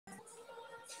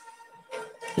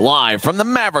Live from the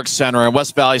Maverick Center in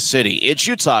West Valley City, it's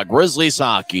Utah Grizzlies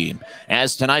hockey,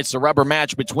 as tonight's a rubber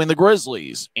match between the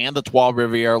Grizzlies and the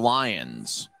Trois-Rivieres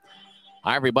Lions.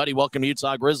 Hi, everybody. Welcome to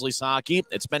Utah Grizzlies hockey.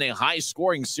 It's been a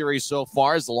high-scoring series so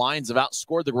far as the Lions have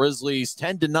outscored the Grizzlies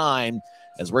 10-9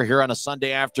 as we're here on a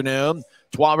Sunday afternoon.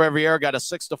 Trois-Rivieres got a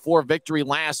 6-4 victory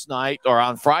last night, or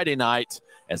on Friday night,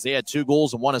 as they had 2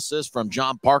 goals and 1 assist from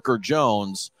John Parker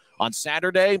Jones. On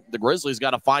Saturday, the Grizzlies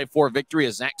got a 5-4 victory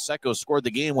as Zach Secco scored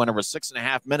the game winner with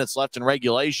 6.5 minutes left in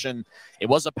regulation. It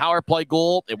was a power play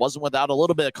goal. It wasn't without a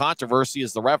little bit of controversy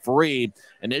as the referee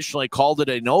initially called it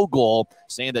a no goal,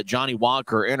 saying that Johnny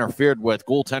Walker interfered with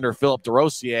goaltender Philip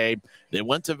DeRosier. They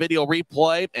went to video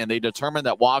replay, and they determined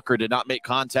that Walker did not make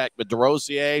contact with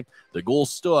DeRosier. The goal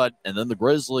stood, and then the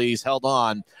Grizzlies held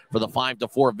on for the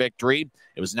 5-4 victory.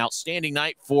 It was an outstanding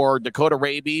night for Dakota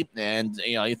Raby, and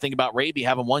you think about Raby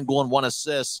having 1 goal and 1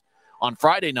 assist on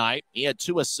Friday night. He had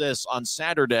 2 assists on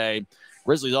Saturday.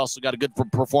 Grizzlies also got a good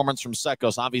performance from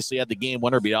Secos. Obviously had the game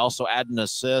winner, but he also added an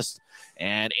assist.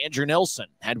 And Andrew Nilsson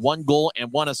had 1 goal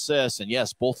and 1 assist. And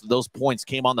yes, both of those points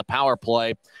came on the power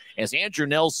play, as Andrew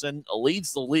Nilsson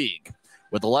leads the league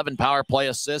with 11 power play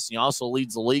assists. He also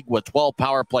leads the league with 12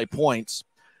 power play points.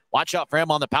 Watch out for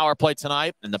him on the power play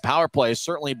tonight. And the power play has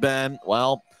certainly been,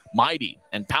 well, mighty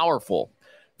and powerful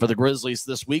for the Grizzlies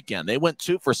this weekend. They went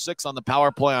 2 for 6 on the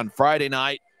power play on Friday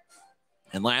night.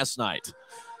 And last night,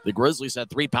 the Grizzlies had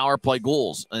 3 power play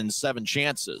goals and 7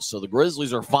 chances. So the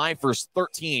Grizzlies are 5 for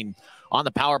 13 on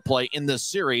the power play in this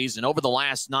series. And over the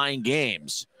last 9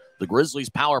 games, the Grizzlies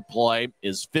power play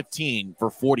is 15 for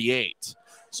 48.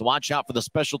 So watch out for the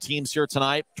special teams here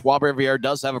tonight. Trois-Rivieres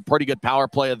does have a pretty good power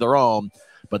play of their own,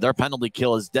 but their penalty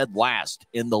kill is dead last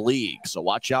in the league. So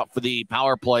watch out for the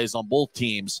power plays on both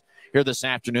teams here this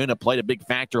afternoon. It played a big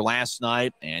factor last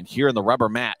night, and here in the rubber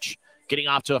match, getting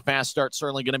off to a fast start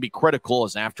certainly going to be critical,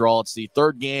 as after all, it's the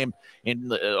 3rd game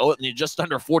in just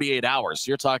under 48 hours. So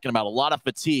you're talking about a lot of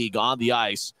fatigue on the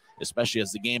ice, especially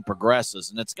as the game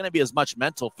progresses. And it's going to be as much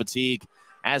mental fatigue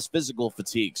as physical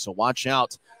fatigue. So watch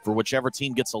out for whichever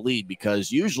team gets a lead,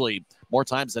 because usually, more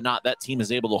times than not, that team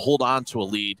is able to hold on to a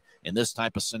lead in this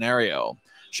type of scenario.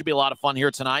 Should be a lot of fun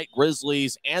here tonight.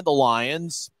 Grizzlies and the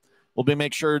Lions.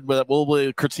 Make sure that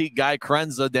we'll critique Guy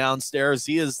Krenza downstairs.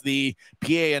 He is the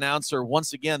PA announcer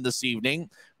once again this evening.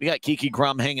 We got Kiki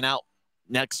Crum hanging out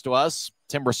next to us.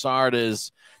 Tim Broussard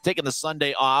is taking the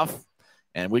Sunday off,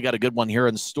 and we got a good one here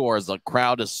in store as the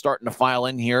crowd is starting to file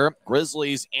in here.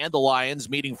 Grizzlies and the Lions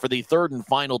meeting for the 3rd and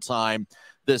final time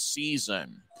this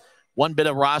season. One bit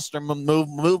of roster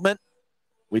movement.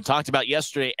 We talked about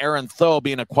yesterday Aaron Tho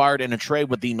being acquired in a trade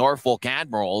with the Norfolk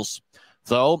Admirals.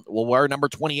 Tho will wear number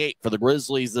 28 for the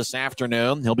Grizzlies this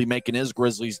afternoon. He'll be making his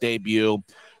Grizzlies debut.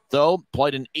 Tho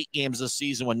played in 8 games this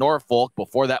season with Norfolk.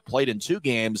 Before that, played in 2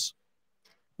 games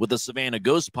with the Savannah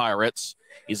Ghost Pirates.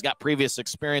 He's got previous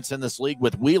experience in this league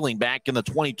with Wheeling back in the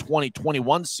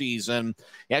 2020-21 season.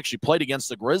 He actually played against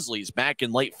the Grizzlies back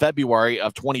in late February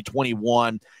of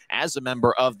 2021 as a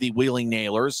member of the Wheeling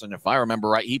Nailers. And if I remember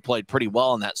right, he played pretty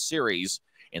well in that series.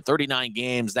 In 39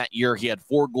 games that year, he had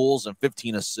 4 goals and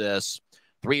 15 assists.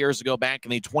 3 years ago, back in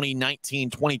the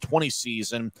 2019-2020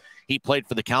 season, he played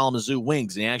for the Kalamazoo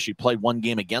Wings, and he actually played 1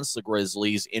 game against the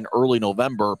Grizzlies in early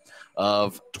November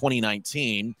of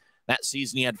 2019. That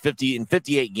season, he had 50 in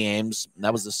 58 games.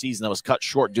 That was the season that was cut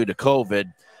short due to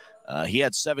COVID. He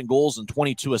had 7 goals and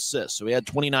 22 assists, so he had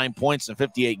 29 points in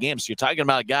 58 games. So you're talking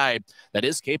about a guy that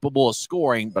is capable of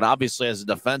scoring, but obviously as a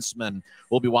defenseman,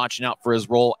 we'll be watching out for his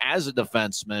role as a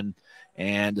defenseman.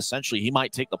 And essentially, he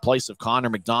might take the place of Connor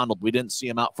McDonald. We didn't see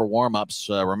him out for warm-ups.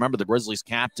 Remember, the Grizzlies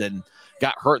captain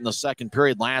got hurt in the 2nd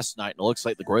period last night, and it looks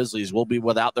like the Grizzlies will be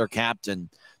without their captain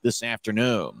this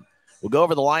afternoon. We'll go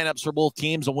over the lineups for both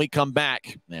teams when we come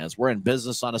back, as we're in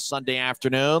business on a Sunday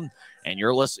afternoon, and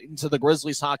you're listening to the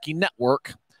Grizzlies Hockey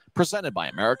Network, presented by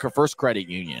America First Credit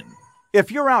Union.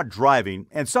 If you're out driving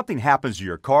and something happens to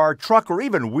your car, truck, or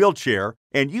even wheelchair,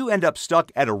 and you end up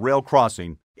stuck at a rail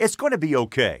crossing, it's going to be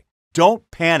okay. Don't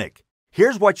panic.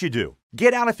 Here's what you do.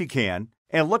 Get out if you can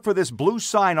and look for this blue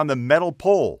sign on the metal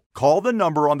pole. Call the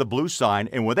number on the blue sign,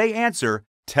 and when they answer,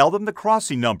 tell them the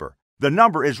crossing number. The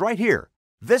number is right here.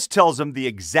 This tells them the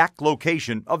exact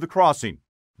location of the crossing.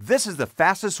 This is the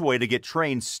fastest way to get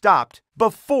trains stopped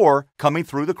before coming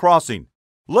through the crossing.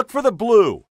 Look for the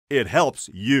blue. It helps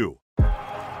you.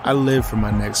 I live for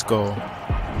my next goal.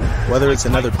 Whether it's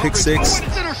another pick six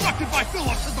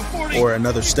or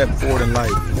another step forward in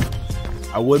life,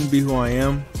 I wouldn't be who I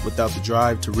am without the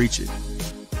drive to reach it.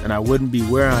 And I wouldn't be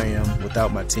where I am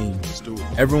without my team.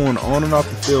 Everyone on and off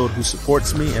the field who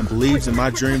supports me and believes in my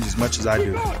dreams as much as I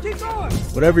do.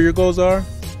 Whatever your goals are,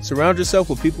 Surround yourself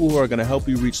with people who are going to help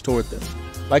you reach toward them,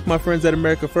 like my friends at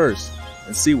America First,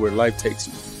 and see where life takes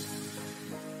you.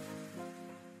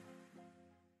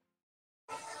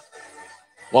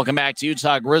 Welcome back to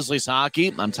Utah Grizzlies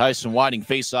hockey. I'm Tyson Whiting.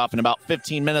 Face-off in about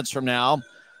 15 minutes from now,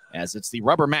 as it's the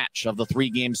rubber match of the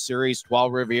three-game series.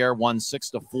 Trois-Rivieres won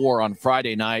 6-4 on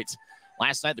Friday night.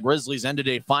 Last night, the Grizzlies ended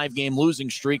a 5-game losing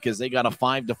streak as they got a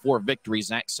 5-4 victory.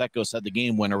 Zach Sekos had the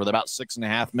game winner with about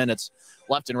 6.5 minutes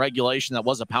left in regulation. That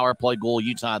was a power play goal.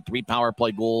 Utah had 3 power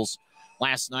play goals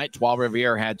last night.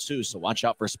 Trois-Rivieres had 2, so watch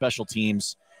out for special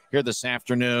teams here this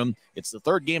afternoon. It's the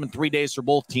third game in 3 days for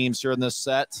both teams here in this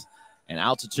set. And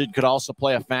altitude could also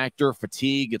play a factor.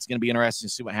 Fatigue. It's going to be interesting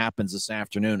to see what happens this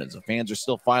afternoon as the fans are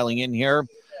still filing in here.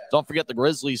 Don't forget the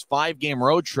Grizzlies' 5-game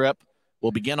road trip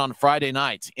will begin on Friday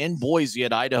night in Boise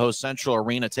at Idaho Central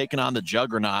Arena, taking on the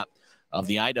juggernaut of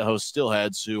the Idaho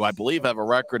Steelheads, who I believe have a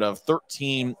record of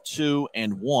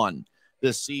 13-2-1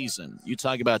 this season. You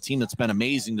talk about a team that's been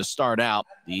amazing to start out.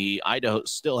 The Idaho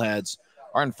Steelheads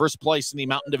are in first place in the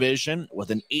Mountain Division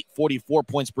with an .844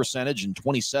 points percentage and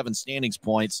 27 standings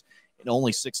points in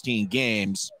only 16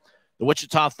 games. The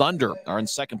Wichita Thunder are in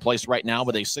second place right now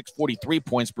with a .643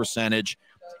 points percentage,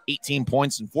 18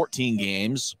 points in 14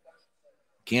 games.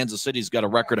 Kansas City's got a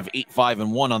record of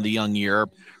 8-5-1 on the young year.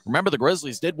 Remember, the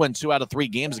Grizzlies did win 2 out of 3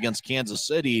 games against Kansas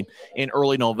City in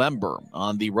early November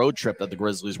on the road trip that the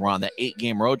Grizzlies were on, that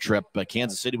 8-game road trip. But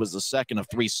Kansas City was the second of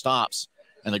 3 stops,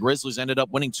 and the Grizzlies ended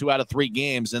up winning 2 out of 3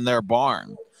 games in their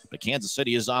barn. But Kansas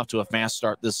City is off to a fast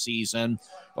start this season.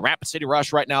 The Rapid City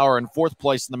Rush right now are in 4th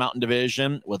place in the Mountain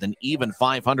Division with an even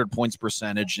 500 points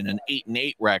percentage and an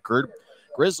 8-8 record.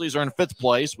 Grizzlies are in 5th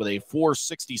place with a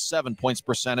 .467 points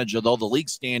percentage, although the league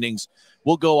standings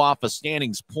will go off of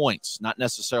standings points, not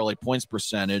necessarily points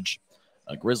percentage.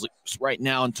 Grizzlies right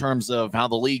now, in terms of how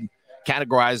the league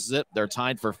categorizes it, they're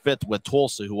tied for 5th with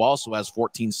Tulsa, who also has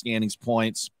 14 standings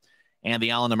points. And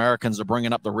the Allen Americans are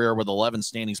bringing up the rear with 11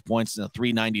 standings points and a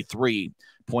 .393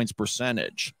 points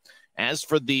percentage. As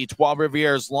for the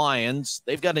Trois-Rivieres Lions,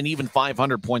 they've got an even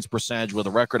 500 points percentage with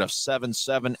a record of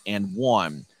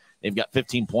 7-7-1. They've got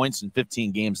 15 points in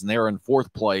 15 games, and they're in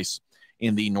 4th place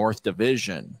in the North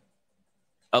Division.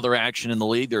 Other action in the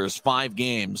league, there's 5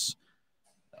 games.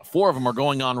 4 of them are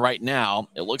going on right now.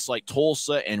 It looks like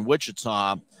Tulsa and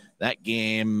Wichita, that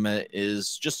game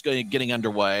is just getting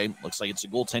underway. Looks like it's a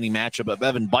goaltending matchup of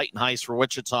Evan Beitenheis for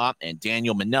Wichita and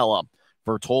Daniel Manella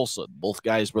for Tulsa. Both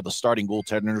guys were the starting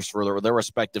goaltenders for their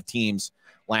respective teams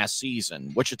last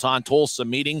season. Wichita and Tulsa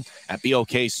meeting at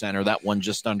BOK Center. That one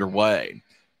just underway.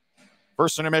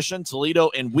 First intermission, Toledo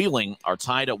and Wheeling are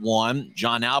tied at 1.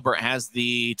 John Albert has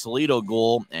the Toledo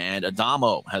goal, and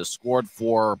Adamo has scored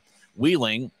for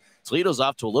Wheeling. Toledo's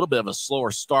off to a little bit of a slower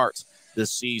start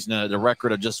this season, a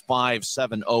record of just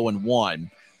 5-7-0-1.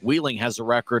 Wheeling has a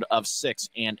record of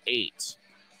 6-8.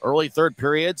 Early third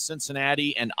period,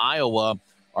 Cincinnati and Iowa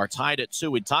are tied at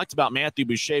 2. We talked about Matthew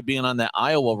Boucher being on that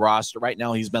Iowa roster. Right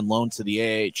now, he's been loaned to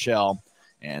the AHL,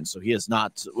 and so he is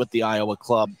not with the Iowa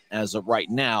club as of right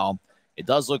now. It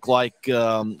does look like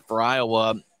for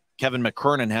Iowa, Kevin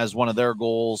McKernan has one of their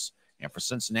goals, and for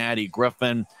Cincinnati,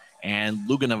 Griffin and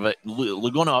Lugunov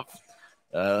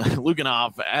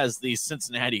as the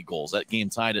Cincinnati goals. That game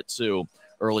tied at 2,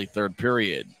 early third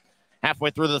period.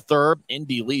 Halfway through the third,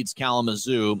 Indy leads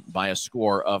Kalamazoo by a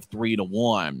score of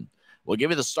 3-1. We'll give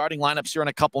you the starting lineups here in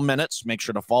a couple minutes. Make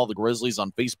sure to follow the Grizzlies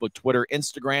on Facebook, Twitter,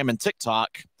 Instagram, and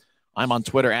TikTok. I'm on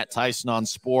Twitter at Tyson on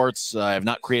Sports. I have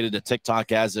not created a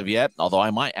TikTok as of yet, although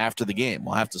I might after the game.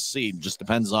 We'll have to see. It just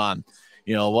depends on,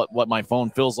 what my phone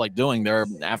feels like doing there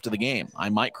after the game. I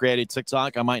might create a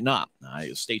TikTok. I might not.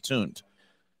 Stay tuned.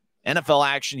 NFL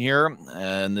action here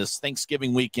and this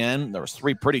Thanksgiving weekend. There was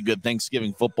 3 pretty good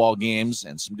Thanksgiving football games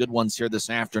and some good ones here this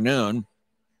afternoon.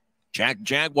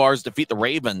 Jaguars defeat the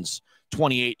Ravens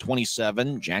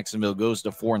 28-27. Jacksonville goes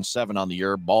to 4-7 on the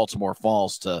year. Baltimore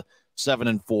falls to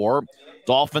 7-4.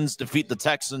 Dolphins defeat the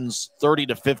Texans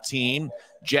 30-15.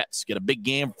 Jets get a big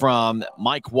game from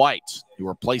Mike White, who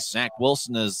replaced Zach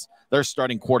Wilson as their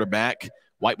starting quarterback.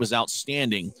 White was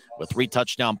outstanding with 3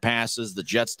 touchdown passes. The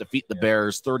Jets defeat the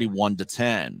Bears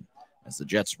 31-10. As the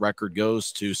Jets record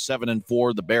goes to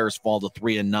 7-4, the Bears fall to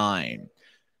 3-9.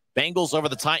 Bengals over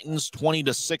the Titans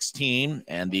 20-16,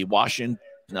 and the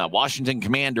Washington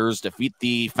Commanders defeat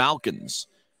the Falcons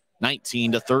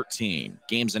 19-13.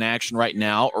 Games in action right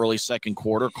now, early second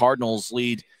quarter. Cardinals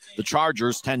lead the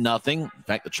Chargers 10-0. In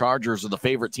fact, the Chargers are the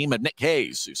favorite team of Nick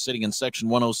Hayes, who's sitting in section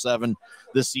 107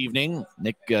 this evening.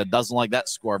 Nick doesn't like that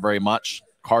score very much.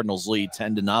 Cardinals lead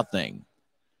 10-0.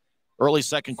 Early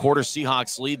second quarter,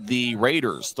 Seahawks lead the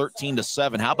Raiders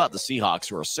 13-7. How about the Seahawks,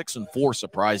 who are 6-4,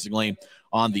 surprisingly,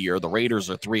 on the year? The Raiders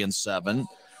are 3-7.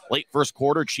 Late first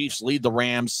quarter, Chiefs lead the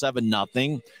Rams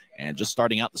 7-0. And just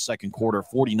starting out the second quarter,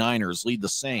 49ers lead the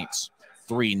Saints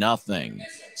 3-0.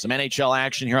 Some NHL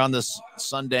action here on this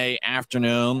Sunday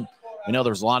afternoon. We know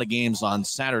there's a lot of games on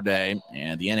Saturday,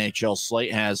 and the NHL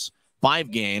slate has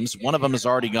 5 games. One of them has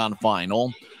already gone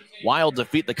final. Wild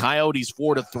defeat the Coyotes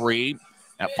 4-3.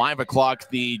 At 5 o'clock,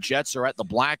 the Jets are at the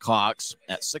Blackhawks.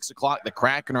 At 6 o'clock, the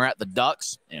Kraken are at the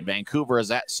Ducks. And Vancouver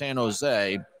is at San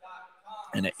Jose.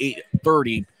 And at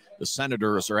 8:30, the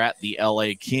Senators are at the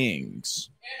LA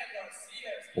Kings.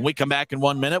 When we come back in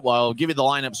 1 minute, well, I'll give you the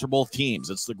lineups for both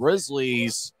teams. It's the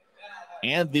Grizzlies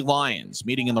and the Lions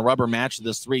meeting in the rubber match of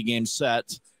this 3-game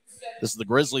set. This is the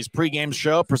Grizzlies pregame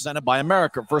show presented by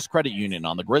America First Credit Union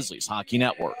on the Grizzlies Hockey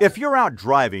Network. If you're out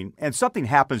driving and something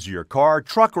happens to your car,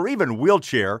 truck, or even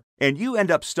wheelchair, and you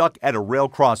end up stuck at a rail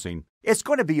crossing, it's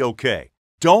going to be okay.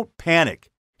 Don't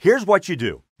panic. Here's what you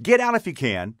do. Get out if you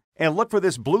can and look for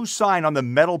this blue sign on the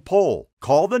metal pole.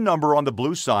 Call the number on the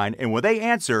blue sign, and when they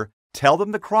answer, tell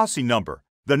them the crossing number.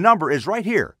 The number is right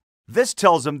here. This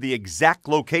tells them the exact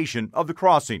location of the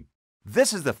crossing.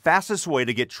 This is the fastest way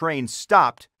to get trains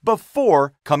stopped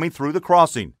before coming through the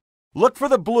crossing. Look for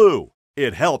the blue.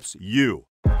 It helps you.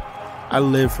 I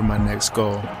live for my next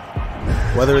goal.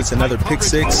 Whether it's another pick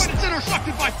six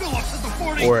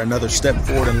or another step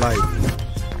forward in life,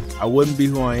 I wouldn't be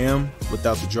who I am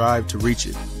without the drive to reach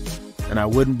it. And I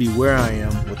wouldn't be where I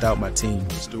am without my team.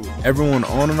 Everyone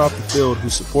on and off the field who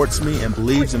supports me and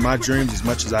believes in my dreams as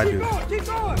much as I do.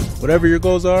 Whatever your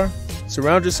goals are,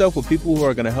 surround yourself with people who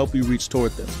are going to help you reach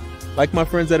toward them. Like my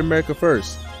friends at America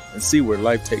First, and see where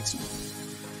life takes you.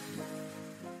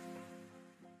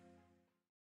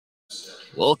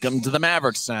 Welcome to the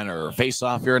Maverick Center. Face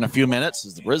off here in a few minutes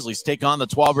as the Grizzlies take on the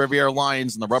Trois-Rivieres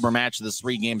Lions in the rubber match of this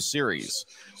 3-game series.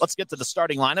 Let's get to the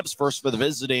starting lineups. First for the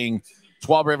visiting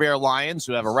Trois-Rivieres Lions,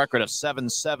 who have a record of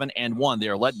 7-7-1. They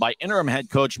are led by interim head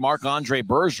coach Marc-Andre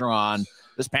Bergeron.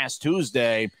 This past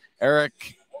Tuesday,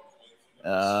 Eric,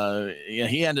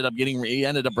 he ended up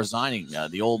resigning,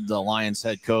 the old Lions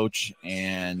head coach,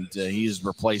 and he's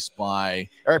replaced by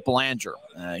Eric Belanger.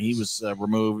 He was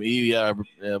removed. He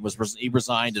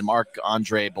resigned, and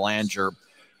Marc-Andre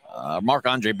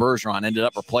Bergeron ended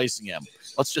up replacing him.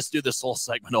 Let's just do this whole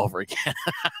segment over again.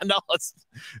 No,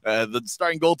 the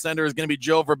starting goaltender is going to be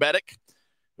Joe Vrbetic,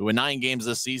 who in 9 games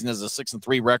this season has a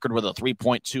 6-3 record with a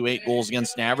 3.28 goals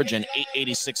against average and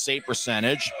 .886 save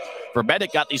percentage.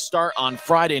 Vrbetic got the start on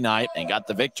Friday night and got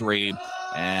the victory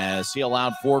as he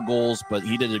allowed 4 goals, but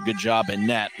he did a good job in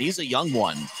net. He's a young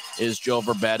one, is Joe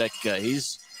Vrbetic.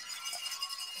 He's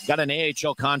got an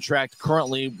AHL contract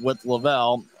currently with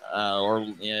Laval.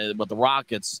 With the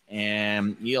Rockets,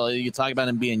 and you talk about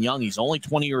him being young. He's only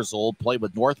 20 years old, played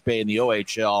with North Bay in the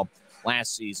OHL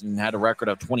last season, had a record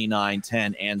of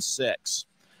 29-10-6.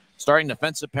 Starting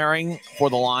defensive pairing for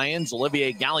the Lions,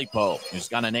 Olivier Galipeau, who's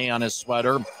got an A on his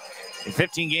sweater. In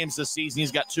 15 games this season,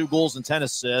 he's got 2 goals and 10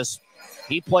 assists.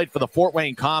 He played for the Fort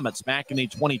Wayne Comets back in the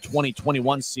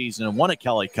 2020-21 season and won a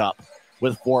Kelly Cup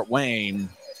with Fort Wayne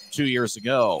 2 years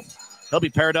ago. He'll be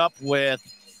paired up with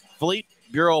Philippe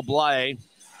Bureau-Blais.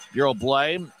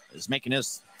 Bureau-Blais is making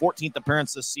his 14th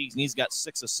appearance this season. He's got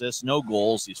 6 assists, no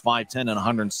goals. He's 5'10" and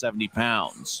 170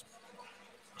 pounds.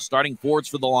 Starting forwards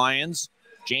for the Lions,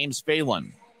 James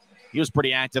Phelan. He was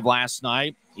pretty active last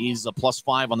night. He's a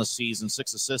 +5 on the season,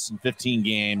 6 assists in 15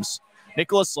 games.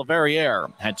 Nicolas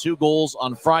Laverriere had 2 goals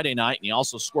on Friday night, and he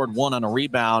also scored 1 on a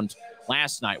rebound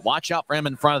last night. Watch out for him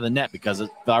in front of the net because, if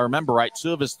I remember right,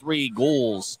 2 of his 3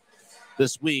 goals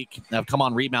this week have come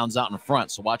on rebounds out in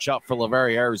front. So watch out for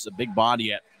Laverriere, who's a big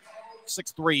body at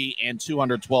 6'3" and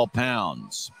 212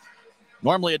 pounds.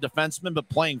 Normally a defenseman, but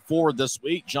playing forward this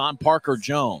week, John Parker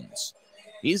Jones.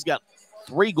 He's got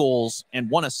 3 goals and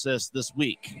 1 assist this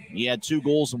week. He had 2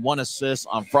 goals and 1 assist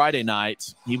on Friday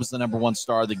night. He was the #1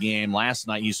 star of the game. Last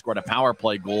night, he scored a power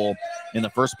play goal in the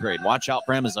first period. Watch out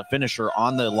for him as a finisher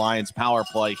on the Lions power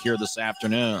play here this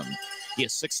afternoon. He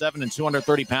is 6'7" and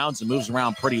 230 pounds and moves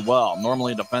around pretty well.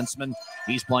 Normally a defenseman,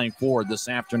 he's playing forward this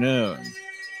afternoon.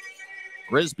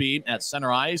 Grisby at center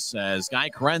ice as Guy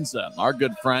Carenza, our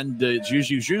good friend, who's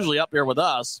usually up here with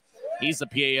us. He's the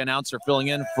PA announcer filling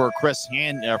in for Chris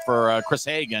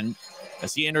Hagan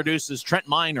as he introduces Trent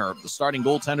Miner, the starting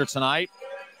goaltender tonight.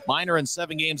 Miner in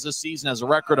 7 games this season has a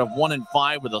record of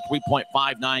 1-5 with a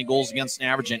 3.59 goals against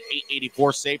average and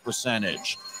 .884 save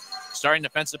percentage. Starting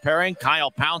defensive pairing,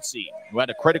 Kyle Pouncey, who had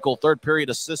a critical third period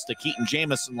assist to Keaton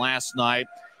Jamison last night.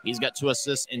 He's got 2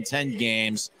 assists in 10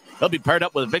 games. He'll be paired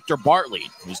up with Victor Bartley,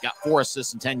 who's got 4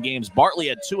 assists in 10 games. Bartley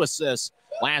had 2 assists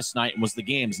last night and was the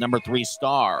game's number 3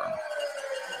 star.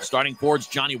 Starting forwards,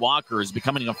 Johnny Walker is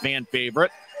becoming a fan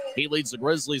favorite. He leads the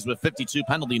Grizzlies with 52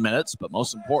 penalty minutes, but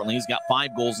most importantly, he's got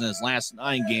 5 goals in his last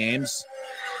 9 games.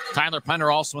 Tyler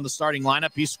Penner also in the starting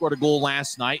lineup. He scored a goal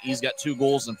last night. He's got 2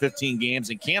 goals in 15 games.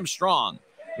 And Cam Strong,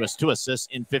 who has 2 assists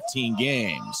in 15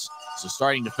 games. So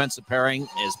starting defensive pairing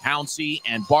is Pouncey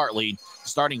and Bartley.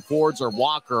 Starting forwards are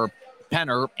Walker,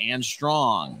 Penner, and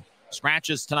Strong.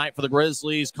 Scratches tonight for the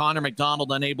Grizzlies. Connor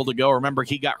McDonald unable to go. Remember,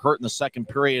 he got hurt in the second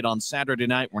period on Saturday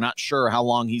night. We're not sure how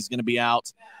long he's going to be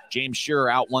out. James Shearer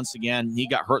out once again. He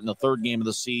got hurt in the 3rd game of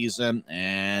the season,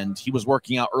 and he was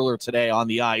working out earlier today on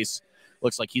the ice.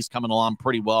 Looks like he's coming along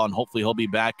pretty well, and hopefully he'll be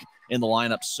back in the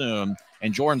lineup soon.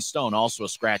 And Jordan Stone, also a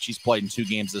scratch. He's played in 2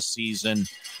 games this season.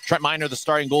 Trent Miner, the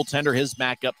starting goaltender, his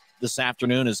backup this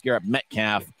afternoon is Garrett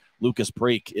Metcalf. Lucas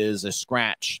Preek is a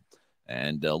scratch.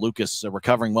 And Lucas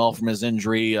recovering well from his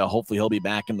injury. Hopefully he'll be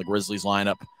back in the Grizzlies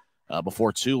lineup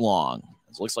before too long.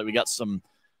 It looks like we got some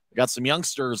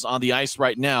youngsters on the ice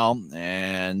right now,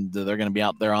 and they're going to be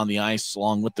out there on the ice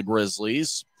along with the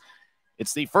Grizzlies.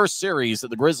 It's the first series that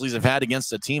the Grizzlies have had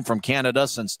against a team from Canada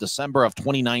since December of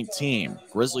 2019.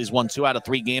 Grizzlies won 2 out of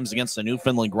 3 games against the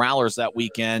Newfoundland Growlers that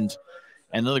weekend.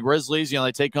 And then the Grizzlies,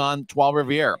 they take on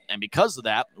Trois-Rivieres. And because of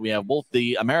that, we have both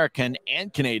the American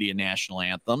and Canadian national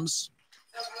anthems.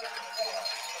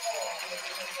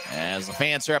 As the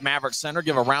fans here at Maverick Center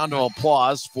give a round of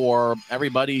applause for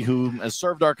everybody who has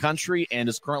served our country and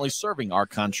is currently serving our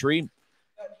country.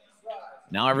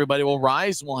 Now everybody will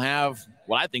rise and we'll have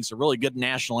what I think is a really good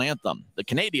national anthem, the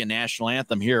Canadian national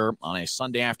anthem here on a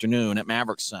Sunday afternoon at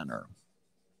Maverick Center.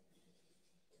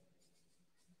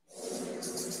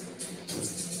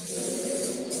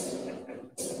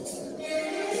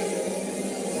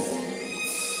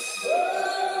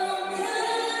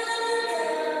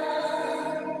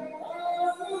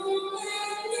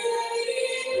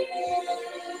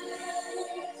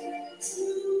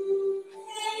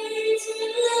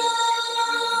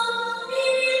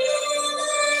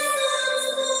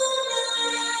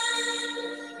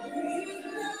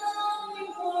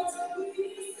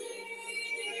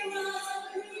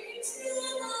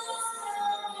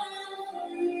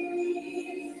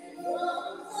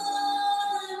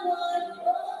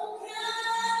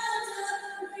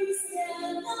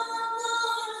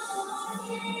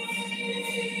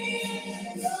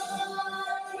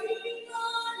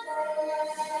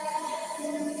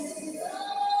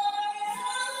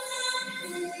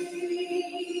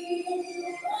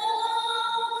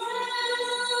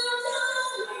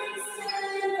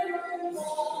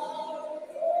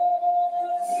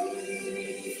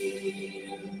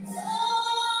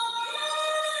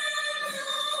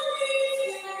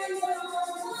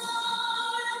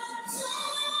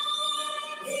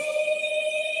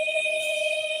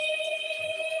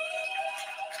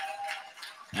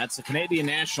 That's the Canadian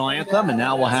national anthem, and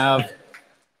now we'll have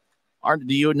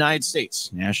the United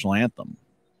States national anthem.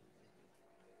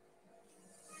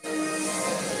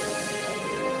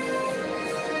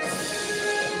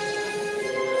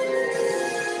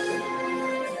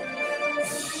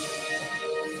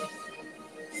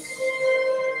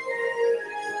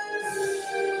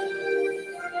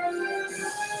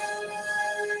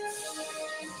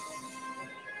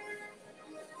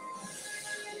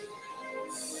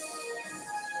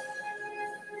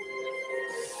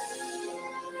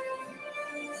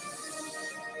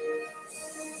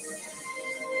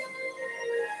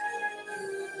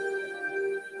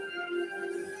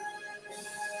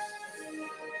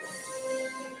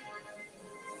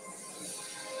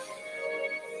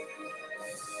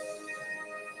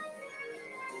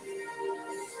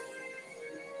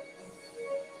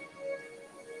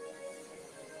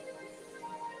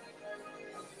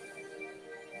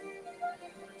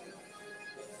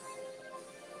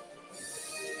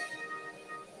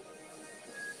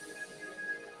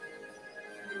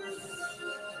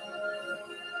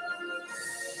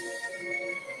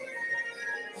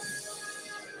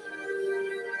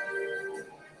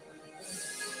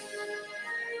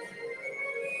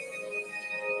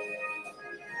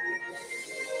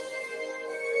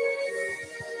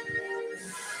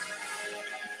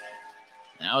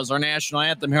 That was our national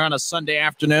anthem here on a Sunday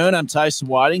afternoon. I'm Tyson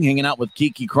Whiting, hanging out with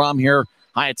Kiki Crum here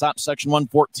high atop Section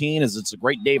 114, as it's a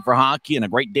great day for hockey and a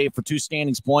great day for 2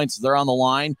 standings points. They're on the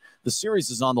line. The series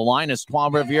is on the line as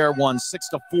Trois-Rivieres won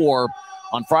 6-4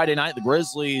 on Friday night. The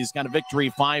Grizzlies got a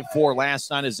victory 5-4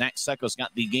 last night as Zach Sekos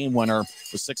got the game winner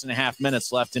with 6.5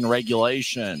 minutes left in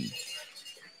regulation.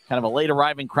 Kind of a late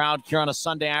arriving crowd here on a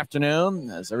Sunday afternoon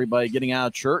as everybody getting out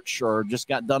of church or just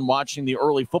got done watching the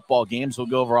early football games. We'll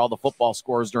go over all the football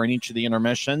scores during each of the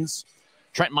intermissions.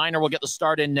 Trent Miner will get the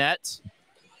start in net.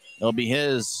 It'll be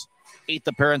his 8th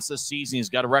appearance this season. He's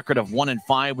got a record of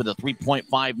 1-5 with a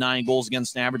 3.59 goals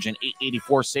against average and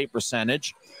 884 save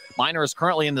percentage. Miner is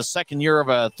currently in the second year of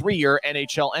a 3-year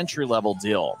NHL entry-level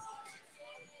deal.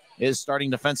 His starting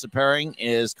defensive pairing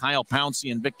is Kyle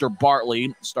Pouncey and Victor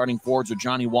Bartley. Starting forwards are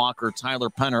Johnny Walker,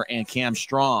 Tyler Penner, and Cam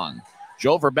Strong.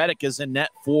 Joe Verbetic is in net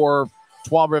for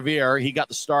Trois-Rivieres. He got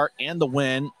the start and the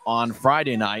win on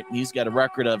Friday night. He's got a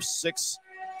record of 6-3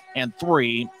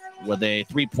 with a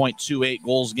 3.28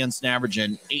 goals against average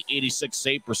and 886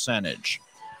 save percentage.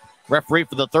 Referee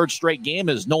for the third straight game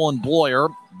is Nolan Bloyer.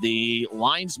 The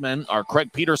linesmen are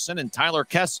Craig Peterson and Tyler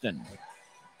Keston.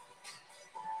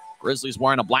 Grizzlies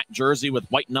wearing a black jersey with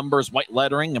white numbers, white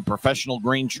lettering, and professional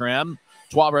green trim.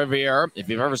 Trois-Rivieres, if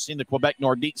you've ever seen the Quebec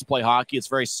Nordiques play hockey, it's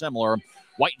very similar.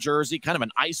 White jersey, kind of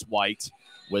an ice white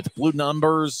with blue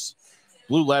numbers,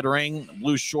 blue lettering,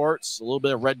 blue shorts, a little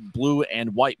bit of red, blue,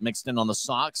 and white mixed in on the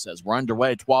socks. As we're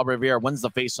underway, Trois-Rivieres wins the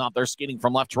faceoff. They're skating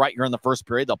from left to right here in the first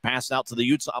period. They'll pass out to the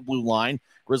Utah blue line.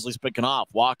 Grizzlies picking off.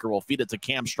 Walker will feed it to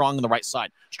Cam Strong on the right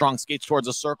side. Strong skates towards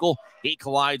the circle. He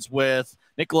collides with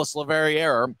Nicolas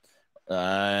Lariviere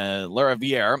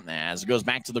as it goes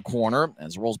back to the corner,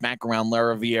 as it rolls back around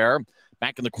Lariviere.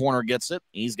 Back in the corner, gets it.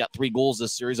 He's got 3 goals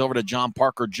this series. Over to John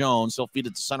Parker Jones. He'll feed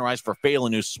it to center ice for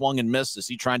Phelan, who swung and missed as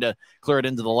he tried to clear it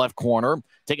into the left corner.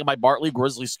 Taken by Bartley.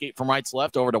 Grizzlies skate from right to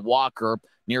left over to Walker.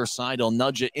 Near side, he'll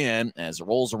nudge it in as it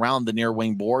rolls around the near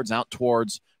wing boards out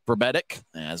towards Verbetic.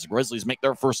 As the Grizzlies make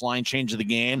their first line change of the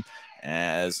game,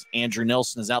 as Andrew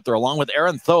Nilsson is out there along with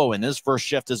Aaron Tho in his first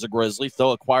shift as a Grizzly.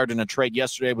 Tho acquired in a trade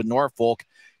yesterday with Norfolk.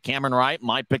 Cameron Wright,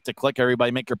 my pick to click.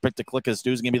 Everybody make your pick to click as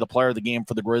Stu's going to be the player of the game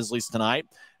for the Grizzlies tonight.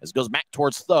 As it goes back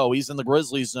towards Tho, he's in the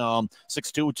Grizzlies zone,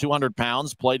 6'2", 200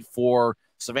 pounds, played for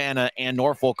Savannah and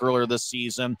Norfolk earlier this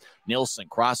season. Nilsson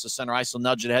crosses center ice, will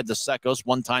nudge it ahead to Sekos.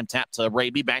 One-time tap to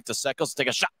Raby, back to Sekos, take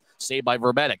a shot. Saved by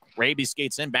Verbetic. Raby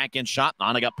skates in, back in shot.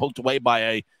 Nana got poked away by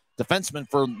a defenseman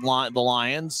for the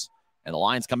Lions. And the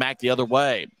Lions come back the other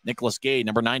way. Nicholas Gay,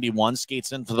 number 91,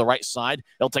 skates in to the right side.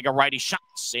 He'll take a righty shot.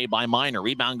 Saved by Miner.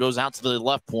 Rebound goes out to the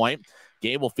left point.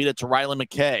 Gay will feed it to Riley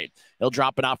McKay. He'll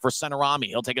drop it out for Centerami.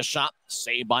 He'll take a shot.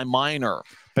 Saved by Miner.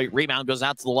 Rebound goes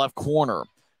out to the left corner.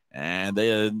 And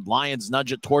the Lions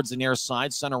nudge it towards the near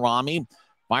side. Centerami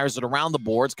fires it around the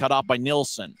boards. Cut off by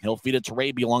Nilsson. He'll feed it to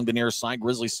Raby along the near side.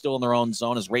 Grizzlies still in their own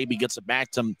zone as Raby gets it back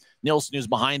to Nilsson, who's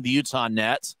behind the Utah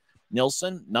net.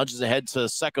 Nilsson nudges ahead to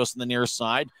Sekos in the near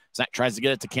side. Zach tries to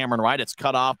get it to Cameron Wright. It's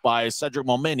cut off by Cedric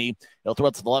Momini. He'll throw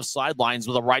it to the left sidelines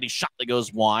with a righty shot that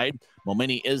goes wide.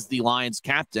 Momini is the Lions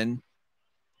captain,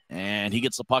 and he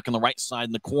gets the puck on the right side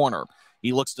in the corner.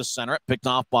 He looks to center it, picked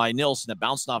off by Nilsson. It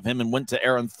bounced off him and went to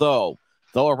Aaron Tho.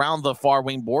 Tho around the far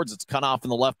wing boards. It's cut off in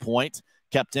the left point.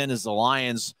 Kept in as the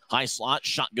Lions high slot.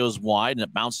 Shot goes wide, and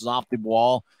it bounces off the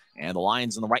wall. And the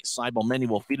Lions on the right side, Momini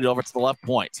will feed it over to the left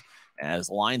point. As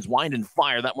the Lions wind and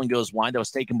fire, that one goes wide. That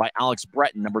was taken by Alex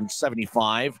Breton, number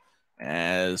 75.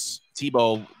 As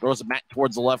Tebow throws it back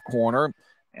towards the left corner,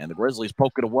 and the Grizzlies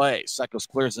poke it away. Sekos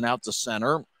clears it out to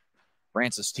center.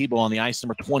 Francis Tebow on the ice,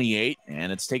 number 28,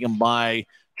 and it's taken by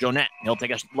Jonette. He'll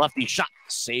take a lefty shot,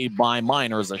 saved by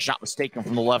Miner as the shot was taken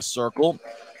from the left circle.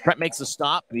 Trent makes a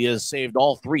stop. He has saved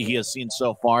all 3 he has seen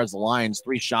so far as the Lions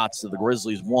 3 shots to the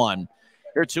Grizzlies 1.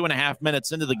 Here, 2.5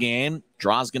 minutes into the game.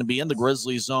 Draw's going to be in the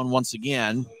Grizzlies zone once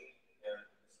again.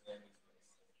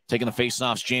 Taking the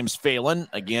faceoffs, James Phelan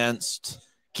against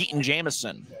Keaton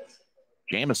Jamison.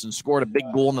 Jamison scored a big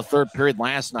goal in the third period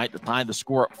last night to tie the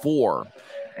score at 4.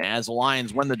 As the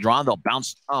Lions win the draw, they'll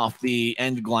bounce off the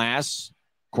end glass.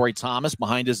 Corey Thomas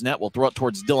behind his net will throw it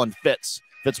towards Dylan Fitz.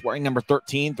 Fitz wearing number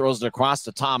 13, throws it across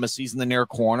to Thomas. He's in the near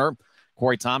corner.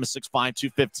 Corey Thomas, 6'5",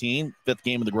 215, 5th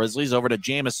game of the Grizzlies. Over to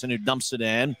Jamison, who dumps it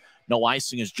in. No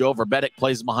icing as Joe Verbetic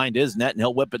plays behind his net, and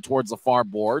he'll whip it towards the far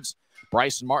boards.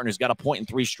 Bryson Martin, who's got a point in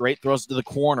 3 straight, throws it to the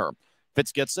corner.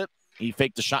 Fitz gets it. He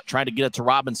faked the shot, tried to get it to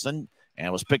Robinson,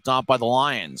 and was picked off by the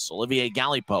Lions. Olivier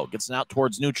Galipo gets it out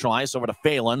towards neutral ice over to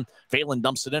Phelan. Phelan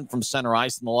dumps it in from center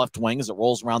ice in the left wing as it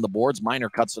rolls around the boards. Miner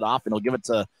cuts it off, and he'll give it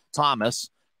to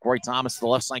Thomas. Corey Thomas to the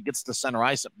left side gets to center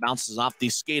ice. It bounces off the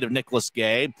skate of Nicholas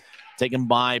Gay. Taken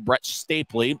by Brett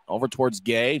Stapley over towards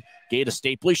Gay. Gay to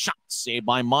Stapley. Shot saved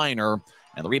by Miner.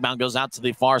 And the rebound goes out to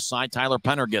the far side. Tyler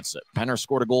Penner gets it. Penner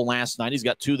scored a goal last night. He's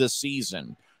got 2 this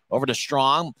season. Over to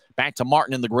Strong. Back to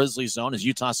Martin in the Grizzlies zone as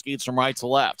Utah skates from right to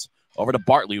left. Over to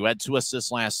Bartley, who had 2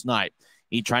 assists last night.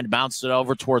 He tried to bounce it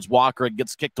over towards Walker. It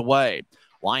gets kicked away.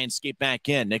 Lions skate back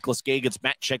in. Nicholas Gay gets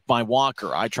back checked by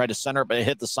Walker. I try to center it, but it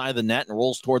hit the side of the net and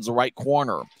rolls towards the right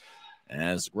corner.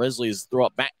 As Grizzlies throw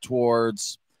it back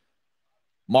towards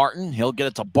Martin, he'll get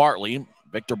it to Bartley.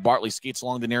 Victor Bartley skates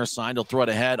along the near side. He'll throw it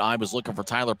ahead. I was looking for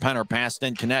Tyler Penner. Pass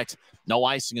didn't connect. No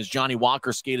icing as Johnny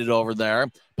Walker skated over there.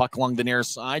 Puck along the near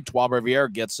side.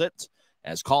 Trois-Rivieres gets it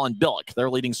as Colin Billick, their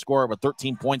leading scorer with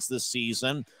 13 points this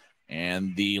season.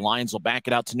 And the Lions will back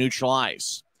it out to neutral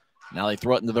ice. Now they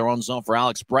throw it into their own zone for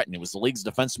Alex Breton, who was the league's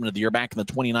defenseman of the year back in the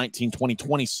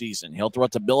 2019-2020 season. He'll throw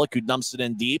it to Billick, who dumps it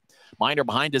in deep. Miner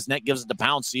behind his net gives it to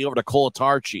Pouncey over to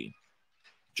Colatarchi.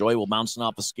 Joy will bounce it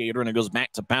off a skater, and it goes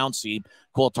back to Pouncey.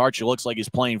 Colatarchi looks like he's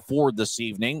playing forward this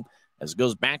evening as it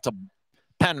goes back to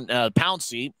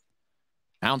Pouncey.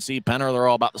 Pouncey, Penner, they're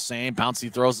all about the same.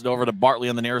 Pouncey throws it over to Bartley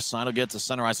on the near side. He'll get to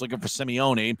center ice looking for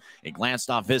Simeone. It glanced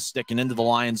off his stick and into the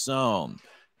Lions zone.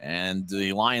 And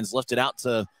the Lions lift it out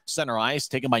to center ice,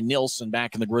 taken by Nilsson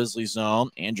back in the Grizzly zone.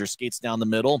 Andrew skates down the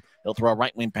middle. He'll throw a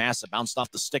right wing pass that bounced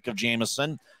off the stick of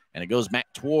Jamison. And it goes back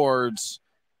towards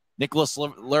Nicholas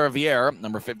Lariviere,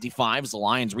 number 55, as the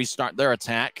Lions restart their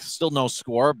attack. Still no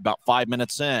score, about 5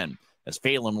 minutes in. As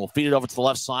Phelan will feed it over to the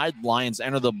left side. Lions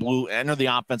enter the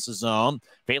offensive zone.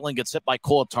 Phelan gets hit by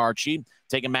Colatarchi,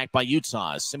 taken back by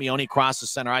Utah. As Simeone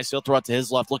crosses center ice, he'll throw it to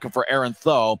his left, looking for Aaron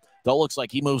Tho. Tho looks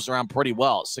like he moves around pretty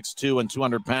well, 6'2" and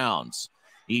 200 pounds.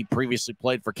 He previously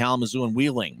played for Kalamazoo and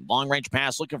Wheeling. Long-range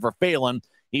pass looking for Phelan.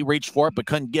 He reached for it but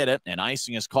couldn't get it, and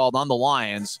icing is called on the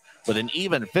Lions with an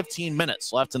even 15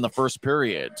 minutes left in the first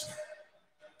period.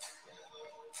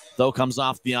 Tho comes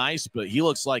off the ice, but he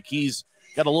looks like he's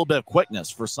got a little bit of quickness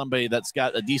for somebody that's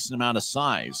got a decent amount of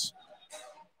size.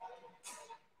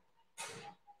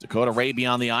 Dakota Raby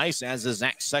on the ice, as is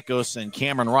Zach Sekos and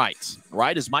Cameron Wright.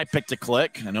 Wright is my pick to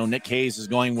click. I know Nick Hayes is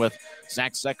going with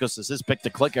Zach Sekos as his pick to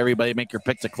click. Everybody make your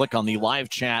pick to click on the live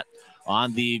chat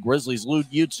on the Grizzlies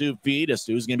YouTube feed as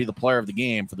to who's going to be the player of the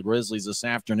game for the Grizzlies this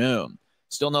afternoon.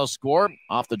 Still no score.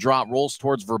 Off the drop, rolls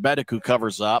towards Verbetic, who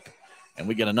covers up. And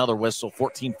we get another whistle.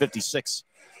 14:56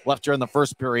 left here in the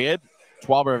first period.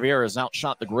 Trois-Rivieres has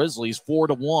outshot the Grizzlies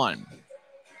 4-1.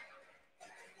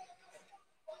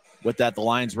 With that, the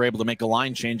Lions were able to make a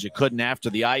line change. It couldn't after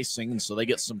the icing, and so they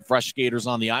get some fresh skaters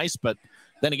on the ice. But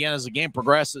then again, as the game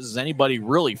progresses, is anybody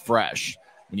really fresh?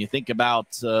 When you think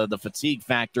about the fatigue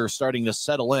factor starting to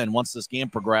settle in once this game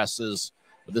progresses,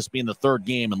 with this being the third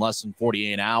game in less than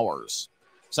 48 hours.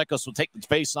 Sekos will take the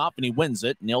face off, and he wins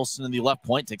it. Nilsson in the left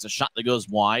point takes a shot that goes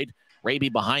wide. Raby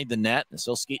behind the net, and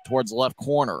he'll skate towards the left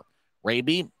corner.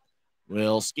 Raby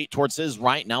will skate towards his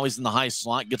right. Now he's in the high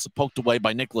slot. Gets it poked away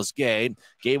by Nicholas Gay.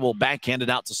 Gay will backhand it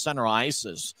out to center ice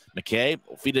as McKay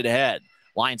will feed it ahead.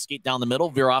 Lions skate down the middle,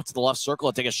 veer off to the left circle,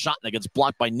 and take a shot, and it gets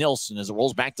blocked by Nilsson as it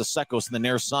rolls back to Sekos in the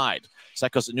near side.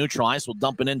 Sekos at neutral ice will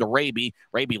dump it into Raby.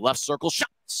 Raby left circle, shot,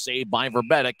 saved by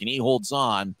Verbetic, and he holds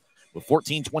on with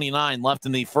 14:29 left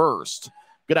in the first.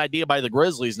 Good idea by the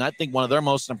Grizzlies, and I think one of their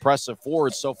most impressive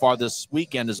forwards so far this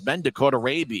weekend has been Dakota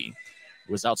Raby.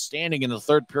 Was outstanding in the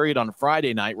third period on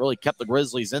Friday night, really kept the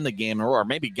Grizzlies in the game, or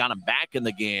maybe got them back in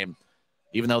the game,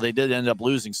 even though they did end up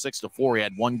losing 6-4. He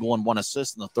had 1 goal and 1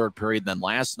 assist in the third period. Then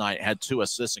last night had 2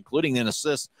 assists, including an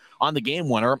assist on the game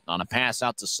winner on a pass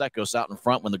out to Sekos out in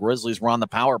front when the Grizzlies were on the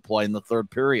power play in the third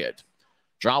period.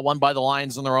 Draw one by the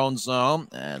Lions in their own zone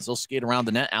as they'll skate around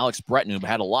the net. Alex Breton, who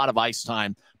had a lot of ice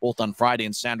time both on Friday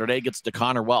and Saturday, gets to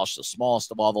Connor Welsh, the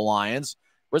smallest of all the Lions.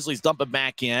 Grizzlies dump it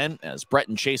back in as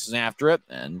Breton chases after it,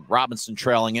 and Robinson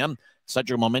trailing him.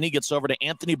 Cedric Momini gets over to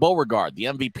Anthony Beauregard, the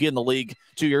MVP in the league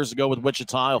 2 years ago with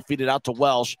Wichita. He'll feed it out to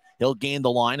Welsh. He'll gain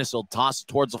the line as he'll toss it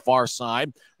towards the far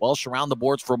side. Welsh around the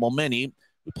boards for Momini,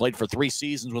 who played for 3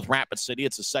 seasons with Rapid City.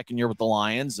 It's his second year with the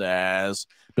Lions as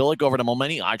Billick over to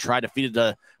Momini. I tried to feed it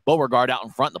to Beauregard out in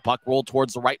front. The puck rolled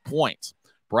towards the right point.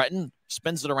 Breton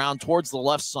spins it around towards the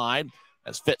left side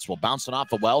as Fitz will bounce it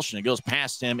off of Welsh, and it goes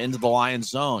past him into the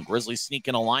Lions zone. Grizzlies sneak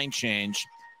in a line change.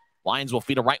 Lions will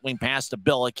feed a right wing pass to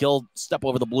Billick. He'll step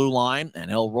over the blue line,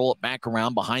 and he'll roll it back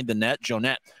around behind the net.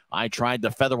 Jonette, I tried to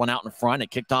feather one out in front.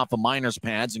 It kicked off of Miner's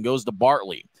pads and goes to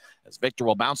Bartley. As Victor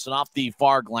will bounce it off the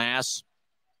far glass.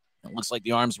 It looks like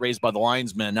the arms raised by the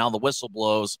linesman. Now the whistle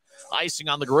blows. Icing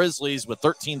on the Grizzlies with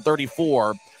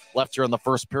 13:34 left here in the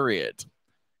first period.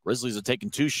 Grizzlies have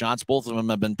taken 2 shots. Both of them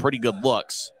have been pretty good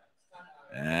looks.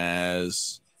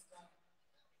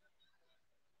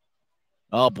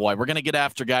 Oh boy, we're gonna get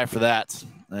after Guy for that,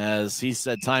 as he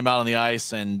said timeout on the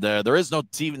ice, and there is no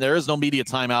media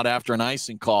timeout after an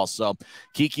icing call. So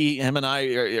Kiki, him, and I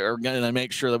are gonna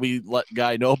make sure that we let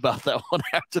Guy know about that one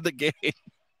after the game.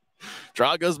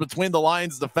 Draw goes between the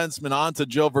Lions defenseman on to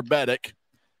Joe Verbetic.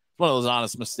 one of those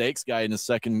honest mistakes. Guy in his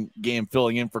second game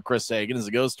filling in for Chris Hagan as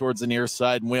it goes towards the near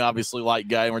side, and we obviously like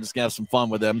Guy, and we're just going to have some fun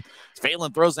with him.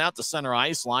 Phelan throws out to center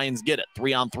ice. Lions get it.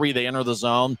 3-on-3, they enter the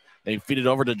zone. They feed it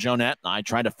over to Jonette. I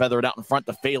try to feather it out in front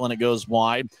to Phelan. It goes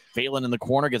wide. Phelan in the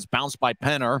corner gets bounced by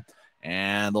Penner,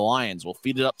 and the Lions will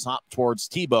feed it up top towards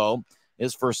Tebow.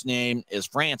 His first name is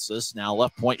Francis. Now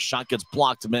left point shot gets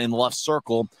blocked in the left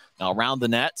circle. Now around the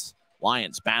net.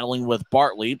 Lions battling with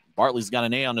Bartley. Bartley's got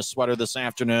an A on his sweater this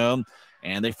afternoon,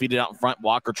 and they feed it out in front.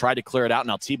 Walker tried to clear it out.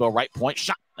 Now Tebow right point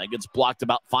shot. That gets blocked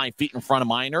about 5 feet in front of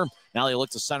Miner. Now they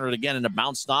look to center it again, and it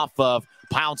bounced off of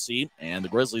Pouncey, and the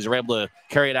Grizzlies are able to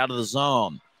carry it out of the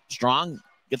zone. Strong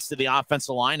gets to the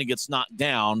offensive line and gets knocked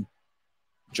down.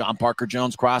 John Parker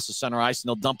Jones crosses center ice, and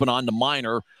they'll dump it on to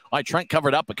Miner. All right, Trent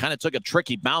covered up, but kind of took a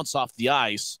tricky bounce off the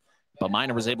ice, but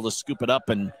Miner was able to scoop it up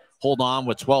and hold on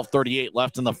with 12:38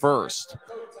 left in the first.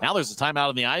 Now there's a timeout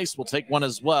on the ice. We'll take one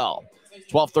as well.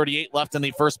 12:38 left in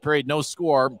the first period, no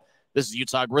score. This is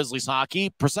Utah Grizzlies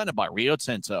hockey, presented by Rio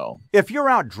Tinto. If you're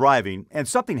out driving and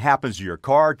something happens to your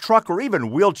car, truck, or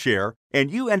even wheelchair,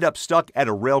 and you end up stuck at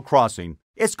a rail crossing,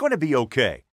 it's going to be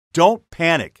okay. Don't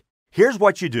panic. Here's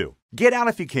what you do. Get out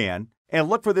if you can, and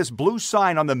look for this blue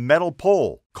sign on the metal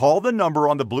pole. Call the number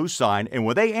on the blue sign, and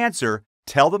when they answer,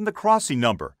 tell them the crossing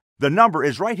number. The number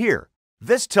is right here.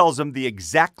 This tells them the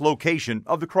exact location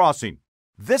of the crossing.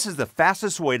 This is the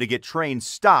fastest way to get trains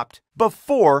stopped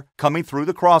before coming through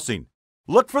the crossing.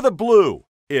 Look for the blue.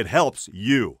 It helps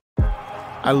you.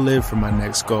 I live for my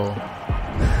next goal.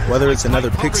 Whether it's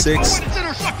another pick six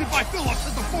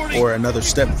or another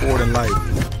step forward in life,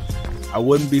 I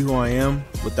wouldn't be who I am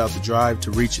without the drive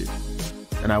to reach it.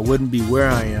 And I wouldn't be where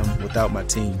I am without my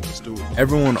team.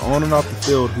 Everyone on and off the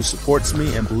field who supports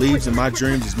me and believes in my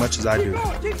dreams as much as I do.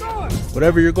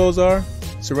 Whatever your goals are,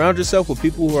 surround yourself with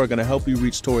people who are going to help you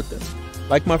reach toward them.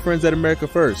 Like my friends at America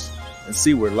First, and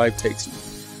see where life takes you.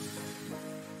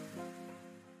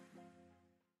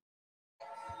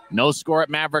 No score at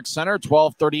Maverick Center.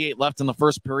 12:38 left in the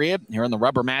first period. Here in the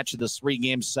rubber match of this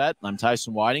 3-game set, I'm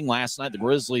Tyson Whiting. Last night, the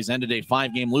Grizzlies ended a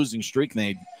 5-game losing streak, and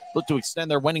they look to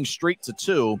extend their winning streak to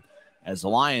 2 as the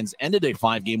Lions ended a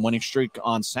 5-game winning streak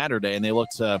on Saturday, and they look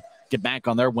to get back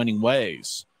on their winning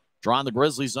ways. Draw in the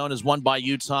Grizzly zone is won by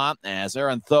Utah as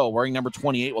Aaron Tho, wearing number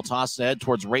 28, will toss ahead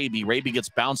towards Raby. Raby gets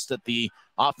bounced at the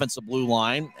offensive blue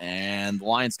line, and the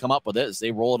Lions come up with it as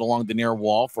they roll it along the near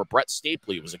wall for Brett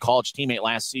Stapley, who was a college teammate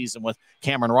last season with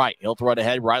Cameron Wright. He'll throw it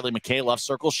ahead. Riley McKay, left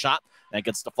circle shot. That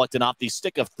gets deflected off the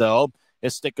stick of Tho.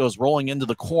 His stick goes rolling into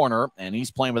the corner, and he's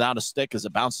playing without a stick as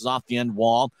it bounces off the end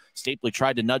wall. Stapley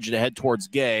tried to nudge it ahead towards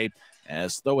Gay,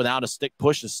 as Tho without a stick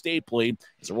pushes Stapley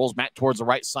as it rolls back towards the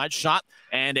right side. Shot,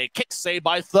 and a kick save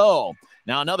by Tho.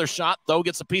 Now another shot. Tho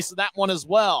gets a piece of that one as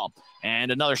well.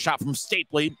 And another shot from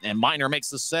Stapley, and Miner makes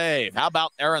the save. How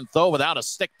about Aaron Tho without a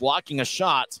stick blocking a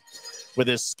shot with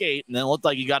his skate, and then it looked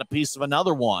like he got a piece of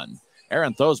another one.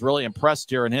 Aaron Tho's really impressed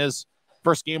here in his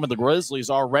first game of the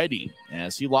Grizzlies already,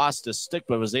 as he lost his stick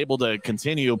but was able to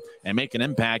continue and make an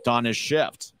impact on his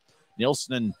shift.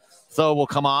 Nielsen and Tho will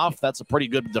come off. That's a pretty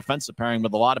good defensive pairing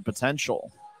with a lot of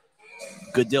potential.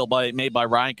 Good deal made by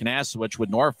Ryan Kanasowicz with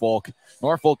Norfolk.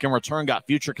 Norfolk in return got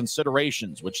future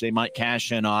considerations, which they might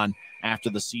cash in on after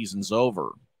the season's over.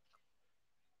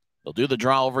 They'll do the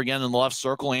draw over again in the left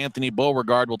circle. Anthony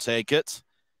Beauregard will take it.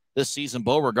 This season,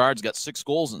 Beauregard's got 6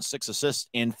 goals and 6 assists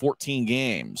in 14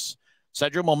 games.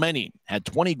 Cedric Momeni had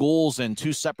 20 goals in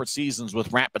 2 separate seasons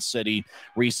with Rapid City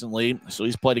recently, so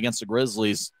he's played against the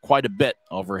Grizzlies quite a bit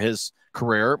over his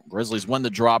career. Grizzlies win the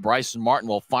draw. Bryson Martin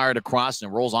will fire it across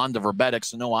and rolls on to Verbetic,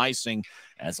 so no icing.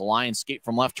 As the Lions skate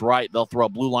from left to right, they'll throw a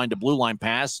blue line to blue line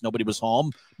pass. Nobody was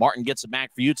home. Martin gets it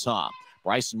back for Utah.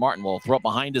 Bryson Martin will throw it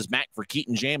behind his back for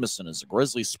Keaton Jamison as the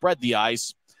Grizzlies spread the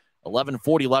ice.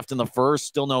 11:40 left in the first,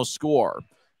 still no score.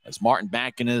 As Martin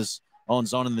back in his own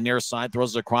zone in the near side,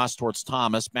 throws it across towards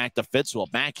Thomas, back to Fitz, who will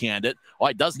backhand it. Oh,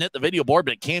 it doesn't hit the video board,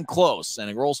 but it came close, and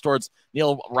it rolls towards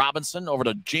Neil Robinson, over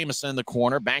to Jamison in the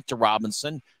corner, back to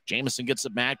Robinson. Jamison gets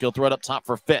it back. He'll throw it up top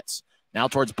for Fitz. Now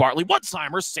towards Bartley.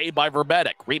 One-timer, saved by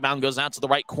Verbetic. Rebound goes out to the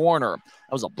right corner.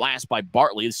 That was a blast by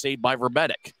Bartley, saved by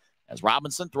Verbetic. As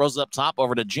Robinson throws it up top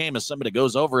over to Jamison, but it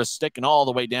goes over his stick and all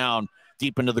the way down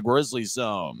deep into the Grizzlies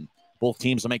zone. Both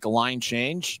teams will make a line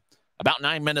change. About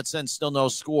 9 minutes in, still no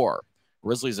score.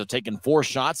 Grizzlies have taken 4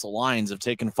 shots. The Lions have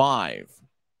taken 5.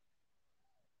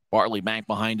 Bartley back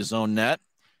behind his own net.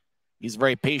 He's a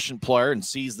very patient player and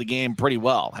sees the game pretty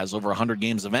well. Has over 100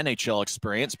 games of NHL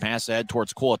experience. Pass ahead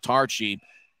towards Kolatarchi.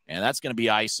 And that's going to be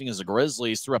icing as the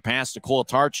Grizzlies threw a pass to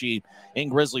Kolatarchi in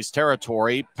Grizzlies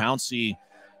territory. Pouncey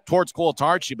towards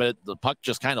Colatarchi, but the puck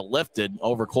just kind of lifted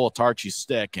over Colatarchi's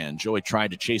stick, and Joey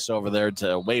tried to chase over there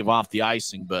to wave off the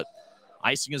icing, but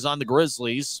icing is on the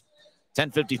Grizzlies.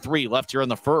 10:53 left here in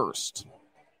the first.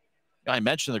 I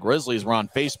mentioned the Grizzlies were on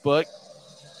Facebook,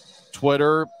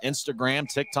 Twitter, Instagram,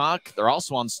 TikTok. They're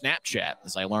also on Snapchat,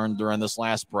 as I learned during this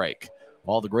last break.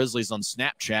 All the Grizzlies on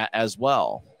Snapchat as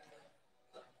well.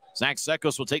 Zach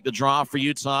Sekos will take the draw for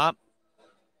Utah.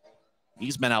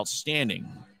 He's been outstanding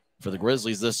for the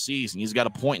Grizzlies this season. He's got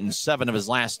a point in 7 of his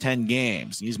last 10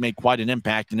 games. He's made quite an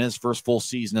impact in his first full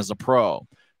season as a pro.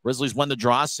 Grizzlies win the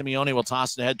draw. Simeone will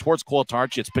toss it ahead towards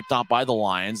Colatarchi. It's picked off by the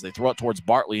Lions. They throw it towards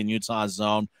Bartley in Utah's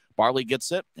zone. Bartley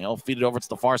gets it. He'll feed it over to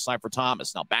the far side for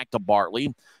Thomas. Now back to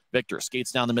Bartley. Victor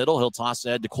skates down the middle. He'll toss it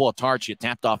ahead to Colatarchi. It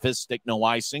tapped off his stick. No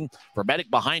icing. Verbetic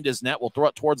behind his net will throw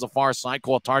it towards the far side.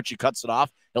 Colatarchi cuts it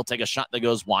off. He'll take a shot that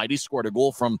goes wide. He scored a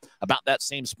goal from about that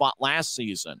same spot last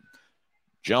season.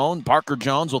 Parker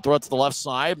Jones will throw it to the left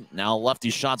side. Now lefty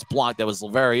shot's blocked. That was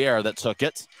Laveriere that took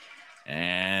it.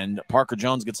 And Parker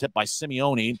Jones gets hit by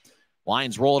Simeone.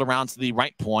 Lions roll it around to the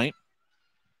right point.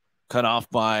 Cut off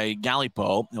by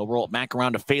Gallipo. He'll roll it back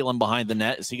around to Phelan behind the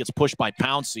net as he gets pushed by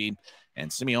Pouncey. And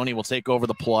Simeone will take over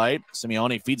the play.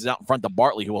 Simeone feeds it out in front to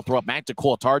Bartley, who will throw it back to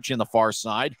Colatarchi on the far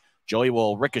side. Joey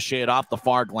will ricochet it off the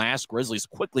far glass. Grizzlies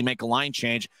quickly make a line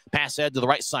change. Pass ahead to the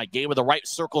right side. Gay with a right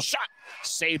circle shot.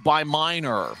 Saved by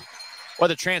Minor. Well,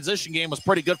 the transition game was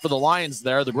pretty good for the Lions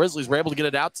there. The Grizzlies were able to get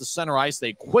it out to center ice.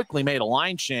 They quickly made a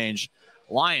line change.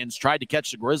 Lions tried to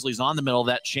catch the Grizzlies on the middle of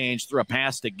that change through a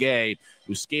pass to Gay,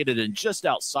 who skated in just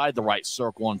outside the right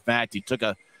circle. In fact, he took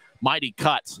a mighty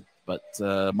cut, but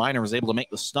Minor was able to make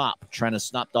the stop. Trent has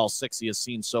stopped all 6 he has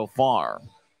seen so far.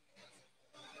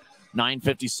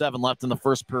 9:57 left in the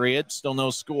first period. Still no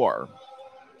score.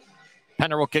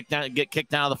 Penner will get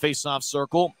kicked out of the face-off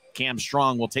circle. Cam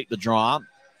Strong will take the draw.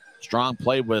 Strong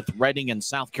played with Reading and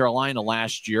South Carolina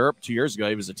last year. 2 years ago,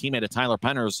 he was a teammate of Tyler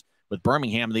Penner's with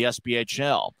Birmingham in the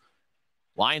SPHL.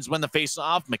 Lions win the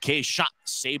face-off. McKay's shot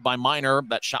saved by Minor.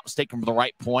 That shot was taken from the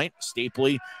right point.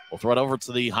 Stapley will throw it over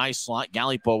to the high slot.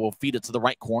 Gallipo will feed it to the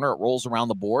right corner. It rolls around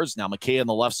the boards. Now McKay on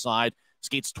the left side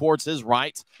skates towards his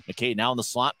right. McKay now in the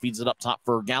slot, feeds it up top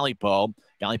for Gallipo.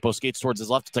 Gallipo skates towards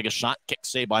his left to take a shot. Kick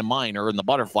saved by Minor in the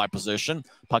butterfly position.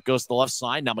 Puck goes to the left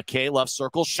side. Now McKay, left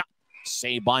circle, shot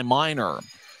saved by Minor.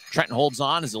 Trenton holds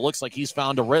on as it looks like he's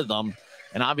found a rhythm.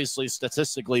 And obviously,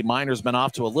 statistically, Minor's been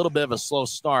off to a little bit of a slow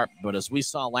start. But as we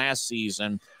saw last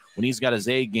season, when he's got his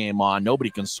A game on, nobody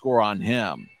can score on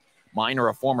him. Minor,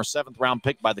 a former 7th-round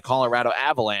pick by the Colorado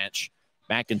Avalanche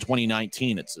back in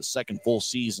 2019. It's his second full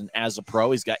season as a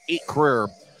pro. He's got 8 career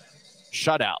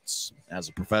shutouts as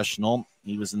a professional.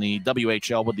 He was in the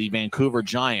WHL with the Vancouver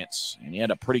Giants, and he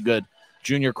had a pretty good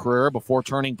junior career before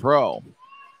turning pro.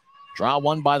 Draw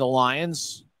won by the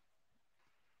Lions.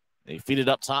 They feed it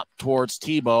up top towards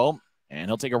Tebow, and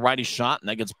he'll take a righty shot, and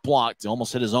that gets blocked. He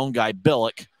almost hit his own guy,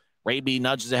 Billick. Raby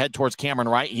nudges ahead towards Cameron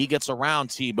Wright. He gets around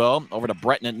Tebow over to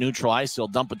Breton at neutral ice. He'll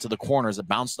dump it to the corners. It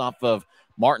bounced off of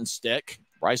Martin's stick.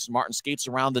 Bryson Martin skates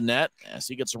around the net. As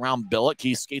he gets around Billick,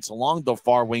 he skates along the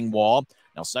far wing wall.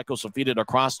 Now Sekos will feed it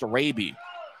across to Raby.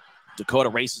 Dakota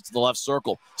races to the left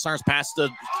circle. Starts past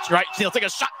the right. He'll take a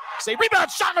shot. Say rebound,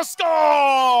 shot, and a score!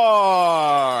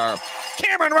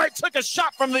 Cameron Wright took a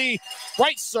shot from the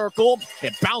right circle.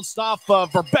 It bounced off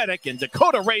of Verbetic, and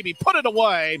Dakota Raby put it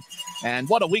away. And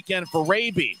what a weekend for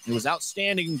Raby. He was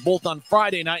outstanding both on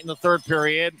Friday night in the third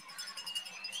period.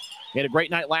 He had a great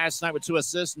night last night with 2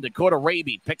 assists, and Dakota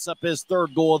Raby picks up his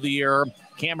 3rd goal of the year.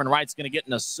 Cameron Wright's going to get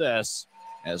an assist.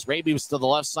 As Raby was to the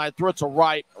left side, threw it to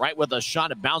Wright with a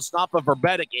shot. It bounced off of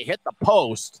Verbetic. It hit the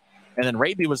post. And then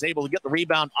Raby was able to get the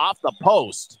rebound off the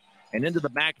post and into the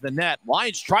back of the net.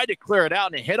 Lions tried to clear it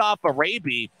out, and it hit off of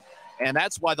Raby, and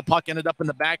that's why the puck ended up in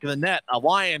the back of the net. A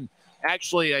Lion,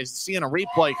 actually, I see in a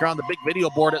replay here on the big video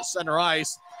board at center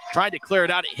ice, tried to clear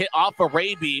it out. It hit off of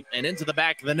Raby and into the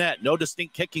back of the net. No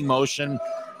distinct kicking motion,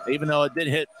 even though it did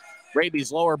hit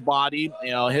Raby's lower body,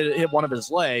 hit one of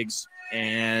his legs,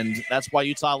 and that's why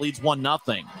Utah leads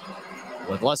 1-0.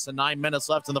 With less than 9 minutes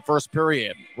left in the first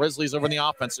period. Grizzlies over in the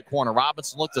offensive corner.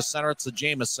 Robinson looked to center it to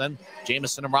Jamison.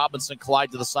 Jamison and Robinson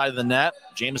collide to the side of the net.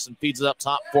 Jamison feeds it up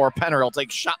top for Penner. He'll take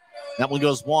a shot. That one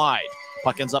goes wide.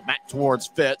 Puck ends up back towards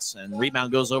Fitz, and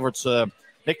rebound goes over to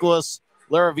Nicholas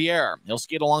Lariviere. He'll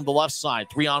skate along the left side.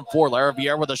 3-on-4.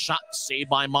 Lariviere with a shot saved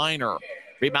by Minor.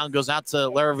 Rebound goes out to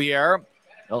Lariviere.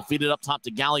 He'll feed it up top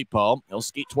to Gallipo. He'll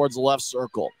skate towards the left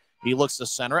circle. He looks to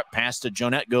center it. Pass to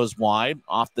Jonette goes wide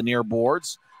off the near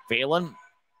boards. Phelan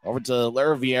over to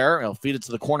Lariviere. He'll feed it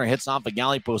to the corner. Hits off a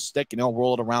Gallipo stick, and he'll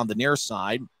roll it around the near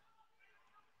side.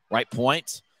 Right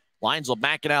point. Lions will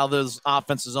back it out of this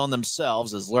offensive zone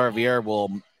themselves as Trois-Rivieres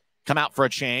will come out for a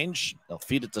change. They'll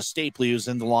feed it to Stapley, who's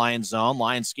in the Lions zone.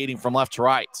 Lions skating from left to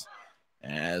right.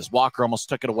 As Walker almost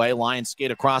took it away, Lions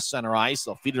skate across center ice.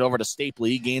 They'll feed it over to Stapley.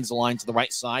 He gains the line to the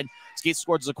right side. Skates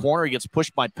towards the corner. He gets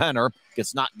pushed by Penner.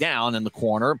 Gets knocked down in the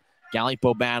corner.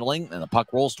 Gallipo battling, and the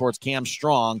puck rolls towards Cam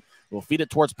Strong. We'll feed it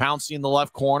towards Pouncey in the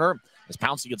left corner. As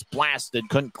Pouncey gets blasted,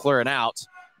 couldn't clear it out.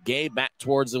 Gay back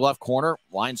towards the left corner.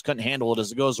 Lions couldn't handle it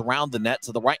as it goes around the net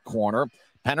to the right corner.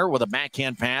 Penner with a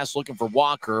backhand pass looking for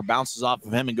Walker. Bounces off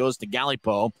of him and goes to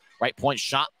Gallipo. Right point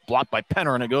shot blocked by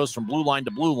Penner, and it goes from blue line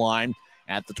to blue line.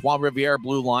 At the Trois-Rivieres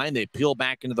blue line, they peel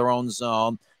back into their own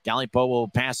zone. Gallipo will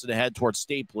pass it ahead towards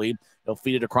Stapley. He'll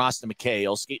feed it across to McKay.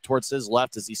 He'll skate towards his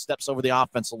left as he steps over the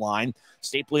offensive line.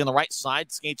 Stapley on the right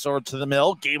side skates over to the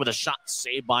middle. Gay with a shot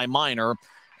saved by Minor.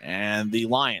 And the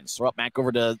Lions throw it back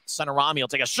over to center Rami. He'll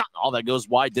take a shot. All that goes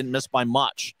wide. Didn't miss by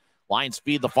much. Lions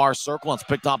feed the far circle. And it's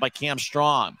picked off by Cam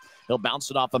Strong. He'll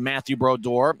bounce it off of Matthew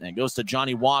Brodeur. And it goes to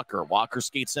Johnny Walker. Walker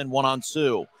skates in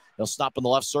 1-on-2. He'll stop in the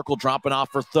left circle, dropping off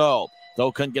for Tho.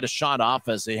 Tho couldn't get a shot off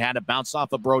as they had it bounce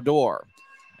off of Brodeur.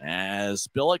 As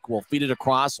Billick will feed it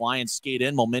across. Lions skate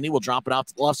in. Momini will drop it off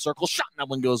to the left circle. Shot, and that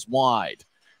one goes wide.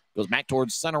 Goes back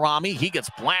towards center Rami. He gets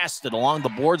blasted along the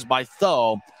boards by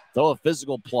Tho. Tho, a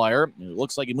physical player. It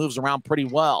looks like he moves around pretty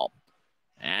well.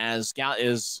 As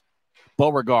is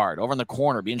Beauregard over in the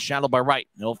corner, being shadowed by Wright.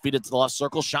 He'll feed it to the left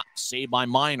circle. Shot saved by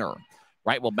Minor.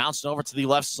 Wright will bounce it over to the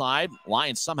left side.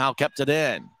 Lions somehow kept it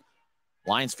in.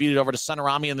 Lions feed it over to center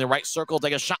Rami in the right circle.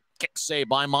 Take a shot. Kick save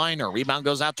by Minor. Rebound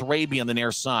goes out to Raby on the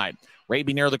near side.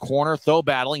 Raby near the corner. Tho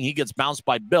battling. He gets bounced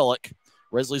by Billick.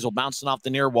 Grizzlies will bounce it off the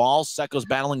near wall. Secco's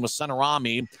battling with center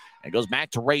Rami. And goes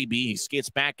back to Raby. He skates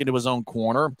back into his own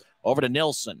corner. Over to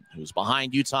Nilsson, who's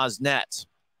behind Utah's net.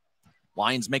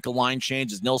 Lions make a line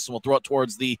change as Nilsson will throw it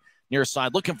towards the near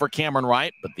side, looking for Cameron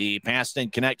Wright, but the pass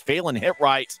didn't connect. Phelan hit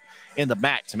Wright in the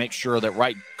back to make sure that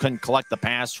Wright couldn't collect the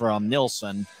pass from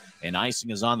Nilsson. And icing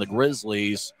is on the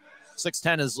Grizzlies.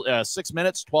 6:10 is 6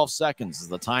 minutes, 12 seconds is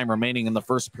the time remaining in the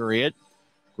first period.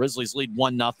 Grizzlies lead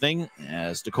 1-0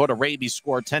 as Dakota Raby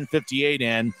scored 10:58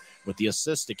 in with the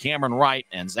assist to Cameron Wright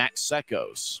and Zach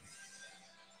Seckos.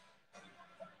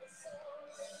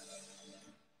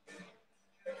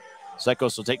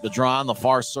 Seckos will take the draw in the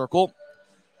far circle.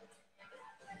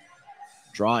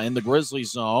 Draw in the Grizzly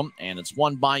zone, and it's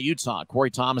won by Utah. Corey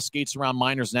Thomas skates around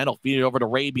Minor's net. He'll feed it over to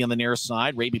Raby on the near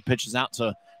side. Raby pitches out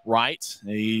to Wright.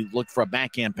 He looked for a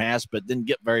backhand pass, but didn't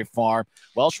get very far.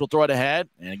 Welsh will throw it ahead,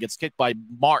 and it gets kicked by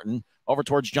Martin over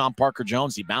towards John Parker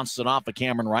Jones. He bounces it off of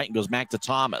Cameron Wright and goes back to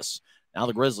Thomas. Now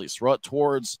the Grizzlies throw it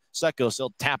towards Seckos.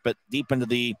 He'll tap it deep into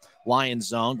the Lions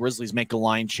zone. Grizzlies make a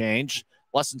line change.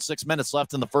 Less than 6 minutes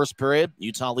left in the first period.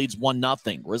 Utah leads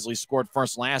 1-0. Grizzlies scored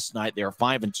first last night. They are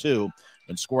 5-2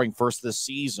 and scoring first this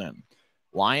season.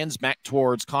 Lions back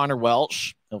towards Connor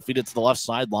Welsh. He'll feed it to the left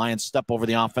side. Lions step over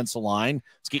the offensive line.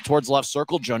 Skate towards the left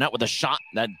circle. Jonette with a shot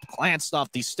that glanced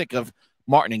off the stick of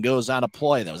Martin and goes out of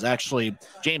play. That was actually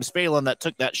James Phelan that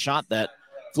took that shot that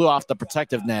flew off the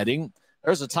protective netting.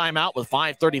 There's a timeout with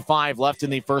 5:35 left in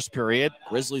the first period.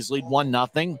 Grizzlies lead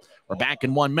 1-0. We're back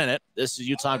in 1 minute. This is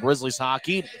Utah Grizzlies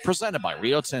hockey presented by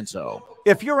Rio Tinto.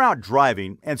 If you're out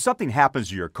driving and something happens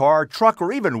to your car, truck,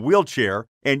 or even wheelchair,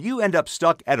 and you end up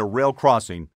stuck at a rail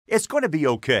crossing, it's going to be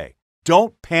okay.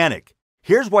 Don't panic.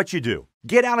 Here's what you do.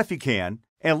 Get out if you can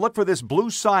and look for this blue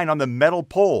sign on the metal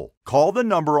pole. Call the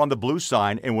number on the blue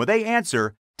sign, and when they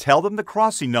answer, tell them the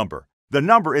crossing number. The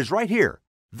number is right here.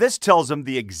 This tells them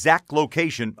the exact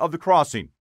location of the crossing.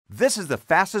 This is the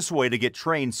fastest way to get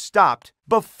trains stopped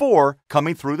before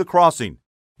coming through the crossing.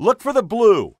 Look for the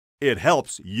blue. It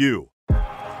helps you.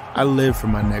 I live for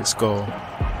my next goal.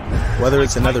 Whether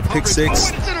it's another pick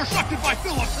six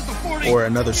or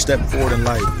another step forward in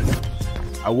life,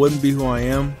 I wouldn't be who I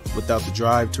am without the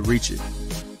drive to reach it.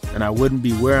 And I wouldn't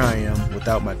be where I am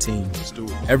without my team.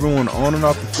 Everyone on and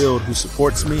off the field who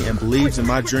supports me and believes in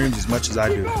my dreams as much as I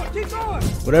do.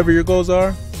 Whatever your goals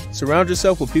are, surround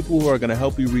yourself with people who are going to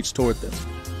help you reach toward them.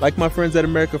 Like my friends at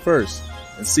America First,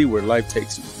 and see where life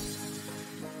takes you.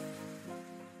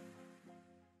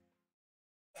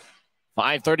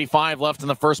 5:35 left in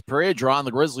the first period. Draw in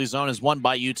the Grizzly zone is won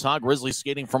by Utah. Grizzlies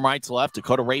skating from right to left.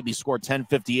 Dakota Raby scored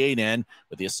 10:58 in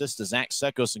with the assist to Zach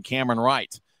Seckos and Cameron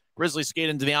Wright. Grizzlies skate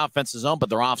into the offensive zone, but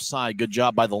they're offside. Good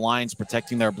job by the Lions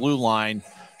protecting their blue line.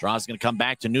 Draw's going to come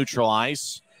back to neutral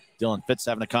ice. Dylan Fitz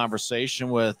having a conversation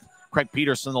with Craig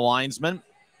Peterson, the linesman.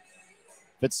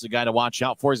 Fitz is the guy to watch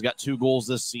out for. He's got 2 goals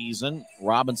this season.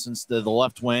 Robinson's to the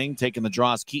left wing. Taking the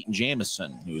draw is Keaton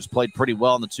Jamison, who's played pretty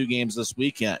well in the 2 games this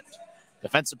weekend.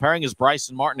 Defensive pairing is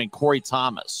Bryson Martin and Corey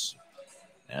Thomas.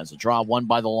 As a draw won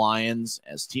by the Lions,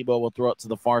 as Tebow will throw it to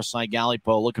the far side.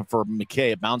 Gallipo looking for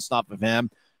McKay. It bounced off of him.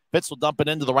 Fitz will dump it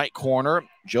into the right corner.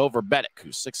 Joe Verbetic,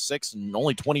 who's 6'6" and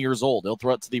only 20 years old. He'll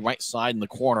throw it to the right side in the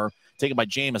corner, taken by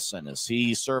Jamison as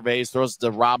he surveys, throws it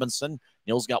to Robinson.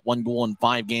 Neal's got 1 goal in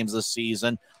 5 games this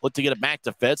season. Look to get it back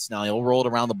to Fitz. Now he'll roll it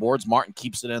around the boards. Martin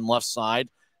keeps it in left side.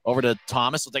 Over to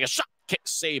Thomas. He'll take a shot. Kick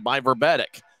save by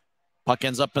Verbetic. Puck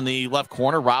ends up in the left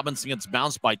corner. Robinson gets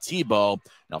bounced by Tebow.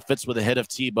 Now Fitz with a hit of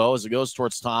Tebow as it goes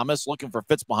towards Thomas. Looking for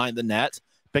Fitz behind the net.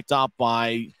 Picked off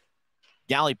by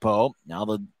Gallipo. Now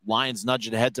the Lions nudge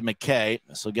it ahead to McKay.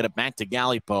 So get it back to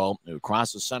Gallipo, who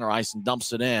crosses center ice and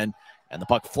dumps it in. And the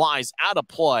puck flies out of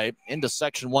play into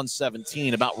section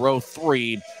 117, about row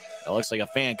 3. It looks like a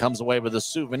fan comes away with a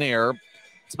souvenir.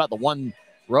 It's about the one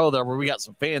row there where we got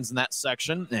some fans in that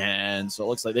section. And so it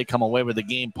looks like they come away with the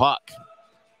game puck.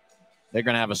 They're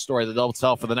going to have a story that they'll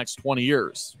tell for the next 20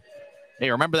 years.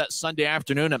 Hey, remember that Sunday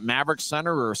afternoon at Maverick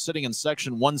Center? We were sitting in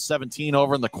section 117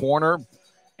 over in the corner,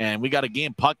 and we got a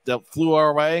game puck that flew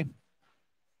our way.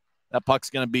 That puck's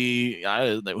going to be,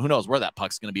 who knows where that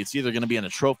puck's going to be. It's either going to be in a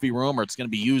trophy room or it's going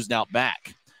to be used out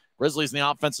back. Grizzlies in the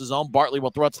offensive zone. Bartley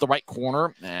will throw it to the right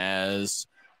corner as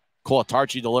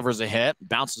Colatarchi delivers a hit.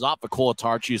 Bounces off of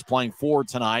Colatarchi, who's playing forward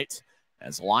tonight.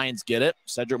 As the Lions get it,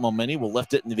 Cedric Momini will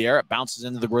lift it into the air. It bounces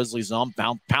into the Grizzlies zone.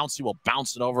 Pouncey will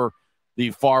bounce it over the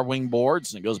far wing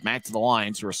boards, and it goes back to the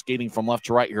Lions, who are skating from left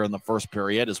to right here in the first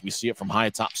period as we see it from high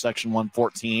atop section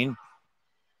 114.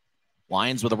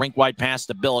 Lions with a rink-wide pass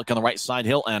to Billick on the right side.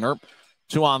 He'll enter.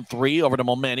 2-on-3 over to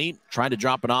Momini. Trying to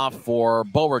drop it off for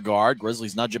Beauregard.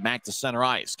 Grizzlies nudge it back to center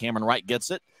ice. Cameron Wright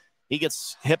gets it. He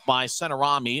gets hit by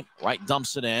Centerami. Wright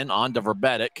dumps it in on to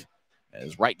Verbetic.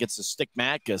 As Wright gets the stick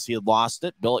back as he had lost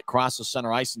it. Billick crosses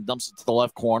center ice and dumps it to the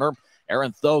left corner.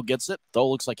 Aaron Tho gets it. Tho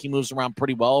looks like he moves around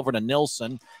pretty well over to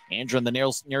Nilsson. Andrew on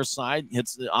the near side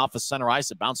hits it off of center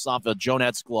ice. It bounces off of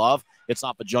Jonette's glove. It's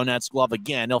off of Jonette's glove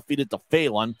again. He'll feed it to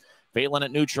Phelan. Phelan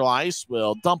at neutral ice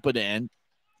will dump it in.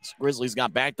 Grizzlies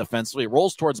got back defensively.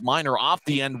 Rolls towards Minor off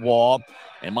the end wall.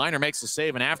 And Minor makes the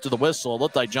save. And after the whistle, it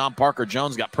looked like John Parker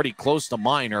Jones got pretty close to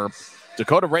Minor.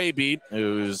 Dakota Raby,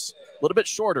 who's a little bit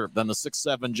shorter than the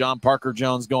 6'7" John Parker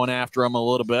Jones, going after him a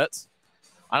little bit.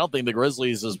 I don't think the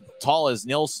Grizzlies, as tall as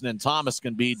Nilsson and Thomas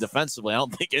can be defensively, I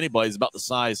don't think anybody's about the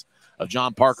size of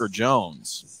John Parker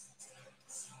Jones.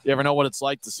 You ever know what it's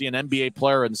like to see an NBA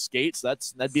player in skates?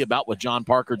 That'd be about what John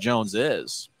Parker Jones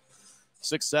is.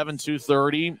 6'7",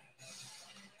 230.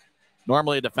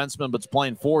 Normally a defenseman, but's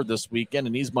playing forward this weekend,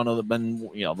 and he's one of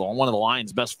the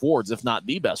Lions' best forwards, if not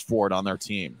the best forward on their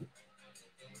team.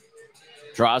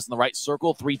 Draws in the right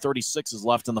circle. 3:36 is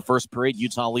left in the first period.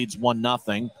 Utah leads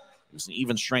 1-0. It was an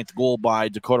even strength goal by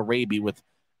Dakota Raby, with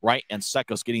Wright and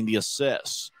Sekos getting the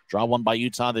assists. Draw one by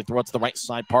Utah. They throw it to the right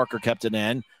side. Parker kept it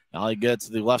in. Now they get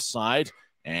to the left side.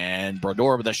 And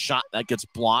Brodeur with a shot that gets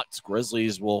blocked.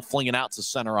 Grizzlies will fling it out to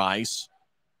center ice.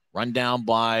 Run down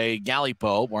by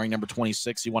Gallipo, wearing number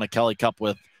 26. He won a Kelly Cup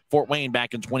with Fort Wayne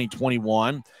back in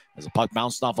 2021. As the puck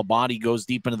bounced off a body, goes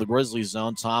deep into the Grizzlies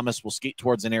zone. Thomas will skate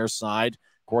towards an air side.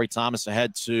 Corey Thomas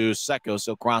ahead to Sekos.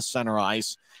 He'll cross center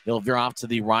ice. He'll veer off to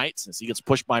the right as he gets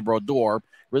pushed by Brodeur.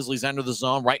 Grizzlies enter the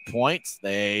zone, right point.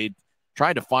 They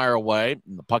tried to fire away,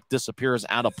 and the puck disappears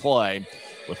out of play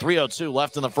with 3:02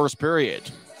 left in the first period.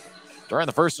 During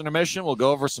the first intermission, we'll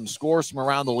go over some scores from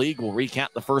around the league. We'll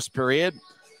recap the first period.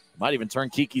 Might even turn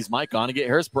Kiki's mic on and get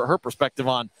her perspective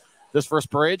on this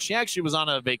first period. She actually was on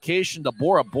a vacation to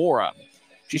Bora Bora.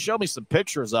 She showed me some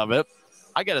pictures of it.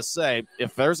 I got to say,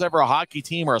 if there's ever a hockey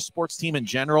team or a sports team in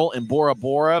general in Bora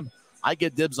Bora, I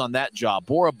get dibs on that job.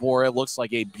 Bora Bora looks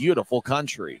like a beautiful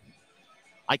country.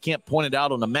 I can't point it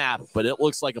out on the map, but it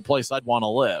looks like a place I'd want to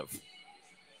live.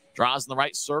 Draws in the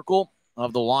right circle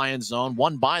of the Lions zone,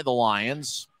 won by the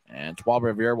Lions. And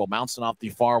Trois-Rivieres will bounce it off the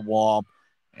far wall.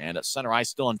 And at center ice,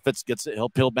 still, and Fitz gets it. He'll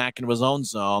peel back into his own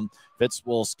zone. Fitz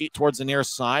will skate towards the near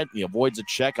side. He avoids a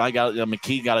check.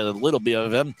 McKee got a little bit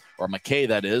of him, or McKay,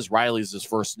 that is. Riley's his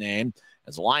first name.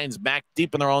 As the Lions back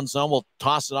deep in their own zone, will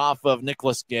toss it off of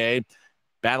Nicholas Gay,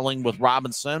 battling with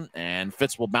Robinson. And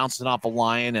Fitz will bounce it off a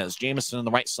Lion as Jamison on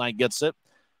the right side gets it.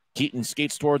 Keaton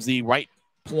skates towards the right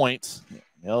point.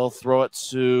 He'll throw it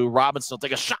to Robinson. He'll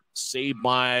take a shot. Saved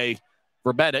by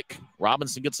Verbetic.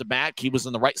 Robinson gets it back. He was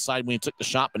on the right side when he took the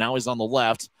shot, but now he's on the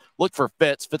left. Look for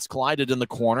Fitz. Fitz collided in the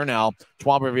corner. Now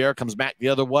Trois-Rivieres comes back the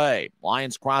other way.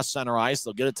 Lions cross center ice.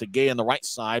 They'll get it to Gay on the right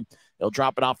side. He'll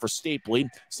drop it off for Stapley.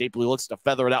 Stapley looks to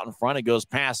feather it out in front. It goes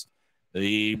past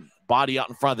the body out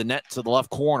in front of the net to the left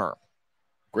corner.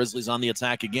 Grizzlies on the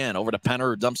attack again. Over to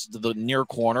Penner, who dumps it to the near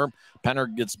corner.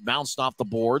 Penner gets bounced off the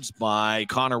boards by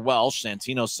Connor Welsh.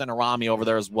 Santino Cinerami over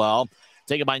there as well.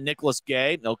 Taken by Nicholas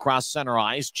Gay. They'll cross center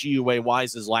ice. G-U-A-Y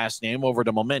is his last name. Over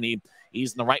to Momini.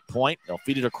 He's in the right point. They'll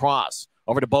feed it across.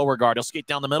 Over to Beauregard. He'll skate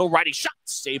down the middle. Righty shot.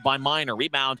 Saved by Minor.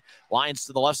 Rebound. Lions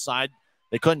to the left side.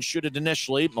 They couldn't shoot it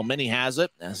initially. Momini has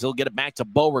it. As he'll get it back to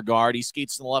Beauregard. He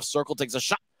skates in the left circle. Takes a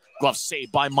shot. Glove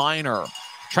saved by Minor.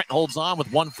 Trent holds on with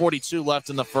 1:42 left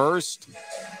in the first.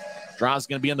 Draw's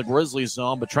going to be in the Grizzlies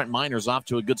zone, but Trent Minor's off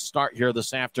to a good start here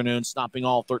this afternoon, stopping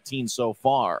all 13 so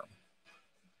far.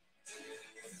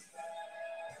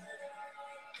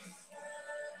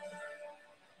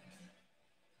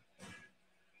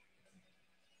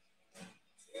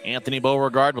 Anthony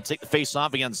Beauregard will take the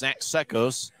face-off against Zach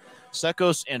Sekos.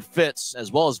 Sekos and Fitz,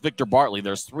 as well as Victor Bartley.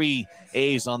 There's 3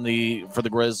 A's for the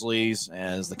Grizzlies,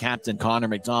 as the captain, Connor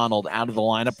McDonald, out of the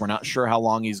lineup. We're not sure how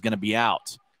long he's going to be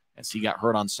out, as he got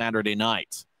hurt on Saturday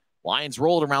night. Lions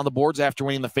rolled around the boards after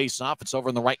winning the face-off. It's over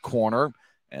in the right corner,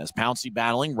 as Pouncey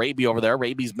battling. Raby over there.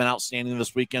 Raby's been outstanding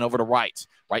this weekend. Over to Wright.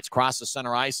 Wright's cross the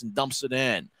center ice and dumps it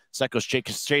in. Sekos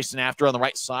chasing after on the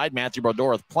right side. Matthew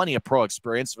Brodeur with plenty of pro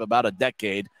experience of about a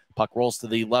decade. Puck rolls to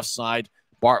the left side.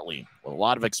 Bartley, with a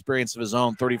lot of experience of his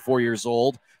own, 34 years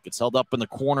old, gets held up in the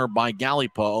corner by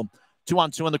Gallipo.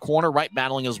 2-on-2 in the corner, right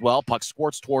battling as well. Puck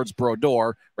squirts towards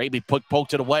Brodeur. Raby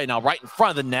poked it away, now right in front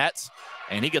of the net,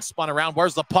 and he gets spun around.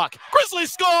 Where's the puck?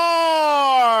 Grizzlies score!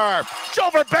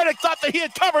 Joe Verbenek thought that he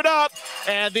had covered up,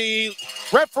 and the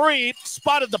referee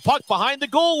spotted the puck behind the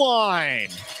goal line.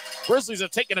 Grizzlies have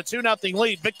taken a 2-0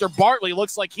 lead. Victor Bartley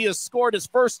looks like he has scored his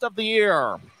first of the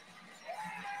year.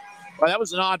 Well, that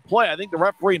was an odd play. I think the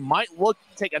referee might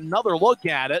take another look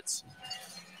at it.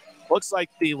 Looks like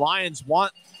the Lions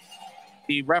want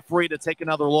the referee to take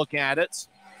another look at it,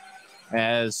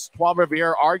 as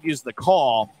Trois-Rivieres argues the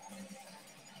call.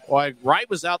 Well, Wright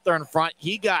was out there in front.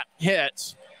 He got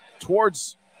hit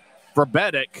towards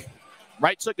Verbenek.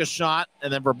 Wright took a shot,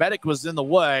 and then Verbenek was in the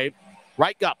way.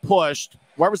 Wright got pushed.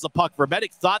 Where was the puck?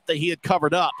 Verbenek thought that he had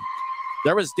covered up.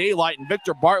 There was daylight, and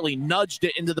Victor Bartley nudged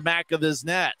it into the back of his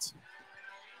net.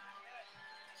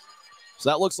 So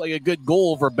that looks like a good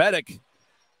goal. Verbenek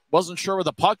wasn't sure where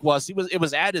the puck was. It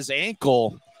was at his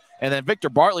ankle, and then Victor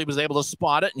Bartley was able to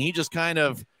spot it, and he just kind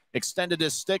of extended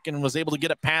his stick and was able to get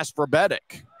it past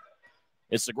Verbenek.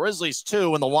 It's the Grizzlies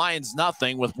 2 and the Lions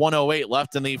nothing with 1:08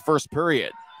 left in the first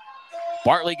period.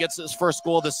 Bartley gets his first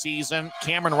goal of the season.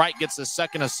 Cameron Wright gets his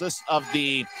second assist of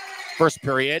the first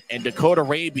period, and Dakota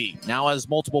Raby now has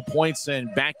multiple points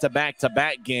in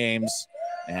back-to-back-to-back games,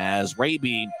 as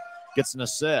Raby gets an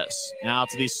assist. Now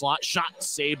to the slot shot,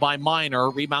 saved by Minor.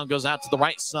 Rebound goes out to the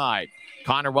right side.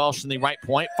 Connor Welsh in the right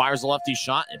point, fires a lefty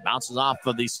shot. It bounces off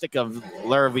of the stick of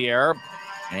Trois-Rivieres.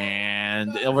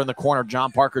 And over in the corner,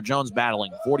 John Parker Jones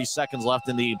battling. 40 seconds left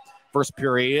in the first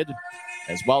period.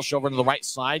 As Welsh over to the right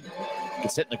side.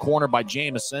 Gets hit in the corner by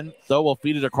Jamison. Though will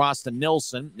feed it across to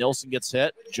Nilsson. Nilsson gets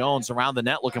hit. Jones around the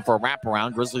net looking for a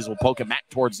wraparound. Grizzlies will poke it back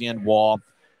towards the end wall,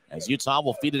 as Utah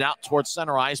will feed it out towards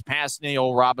center ice past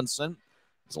Neil Robinson.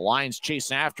 As the Lions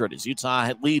chase after it, as Utah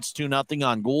leads 2-0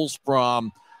 on goals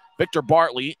from Victor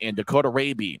Bartley and Dakota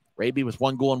Raby. Raby with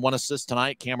 1 goal and 1 assist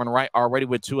tonight. Cameron Wright already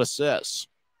with 2 assists.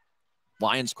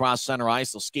 Lions cross center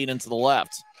ice. They'll skate into the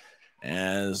left,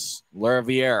 as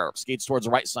Trois-Rivieres skates towards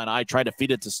the right side. I tried to feed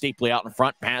it to Stapley out in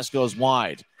front. Pass goes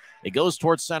wide. It goes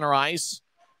towards center ice.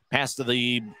 Pass to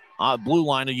the blue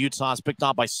line of Utah is picked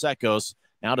off by Sekos.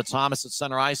 Now to Thomas at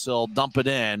center ice. He'll dump it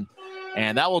in.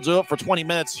 And that will do it for 20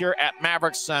 minutes here at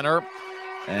Maverick Center,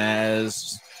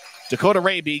 as Dakota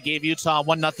Raby gave Utah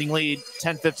 1-0 lead,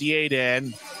 10:58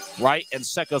 in. Wright and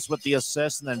Sekos with the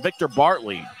assist. And then Victor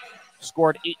Bartley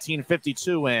scored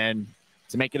 18:52 in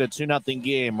to make it a 2-0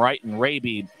 game. Wright and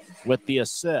Raby with the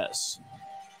assists.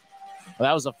 Well,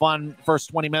 that was a fun first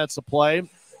 20 minutes of play.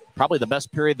 Probably the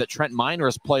best period that Trent Minor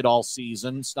has played all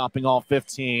season, stopping all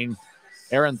 15.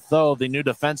 Aaron Thoe, the new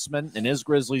defenseman, in his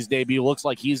Grizzlies debut, looks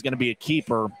like he's going to be a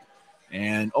keeper.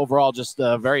 And overall, just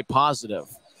very positive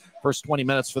first 20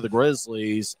 minutes for the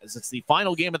Grizzlies, as it's the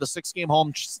final game of the 6-game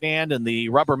home stand in the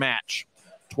rubber match.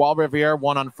 Trois-Rivieres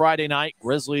won on Friday night.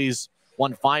 Grizzlies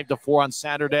won 5-4 on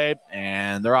Saturday,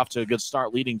 and they're off to a good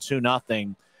start, leading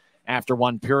 2-0 after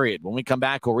 1 period. When we come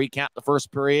back, we'll recap the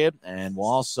first period, and we'll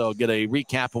also get a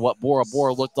recap of what Bora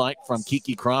Bora looked like from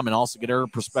Kiki Crum, and also get her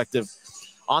perspective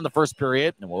on the first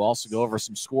period, and we'll also go over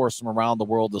some scores from around the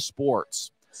world of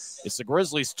sports. It's the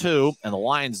Grizzlies 2 and the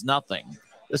Lions nothing.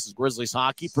 This is Grizzlies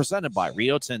hockey presented by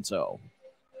Rio Tinto.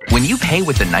 When you pay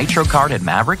with the Nitro card at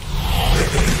Maverick,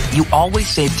 you always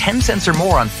save 10 cents or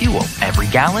more on fuel every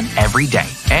gallon, every day.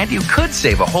 And you could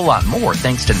save a whole lot more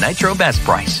thanks to Nitro Best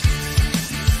Price.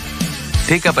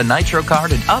 Pick up a Nitro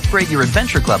card and upgrade your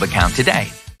Adventure Club account today.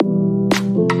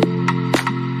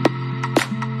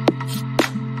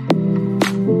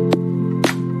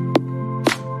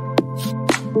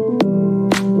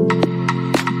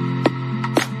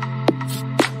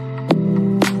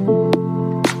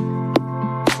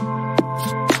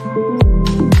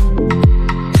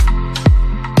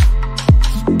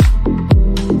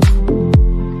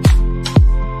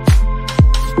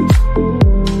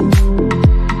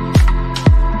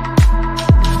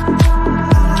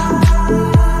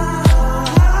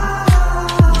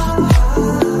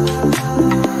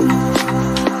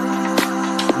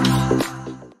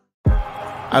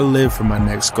 I live for my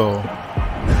next goal.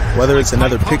 Whether it's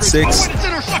another pick six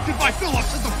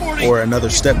or another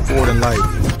step forward in life,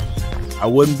 I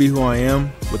wouldn't be who I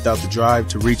am without the drive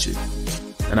to reach it.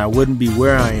 And I wouldn't be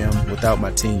where I am without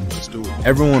my team.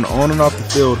 Everyone on and off the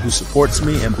field who supports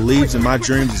me and believes in my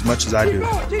dreams as much as I do.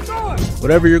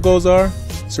 Whatever your goals are,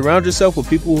 surround yourself with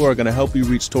people who are going to help you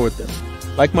reach toward them.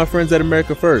 Like my friends at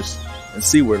America First, and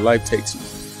see where life takes you.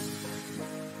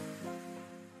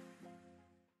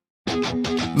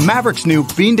 Maverick's new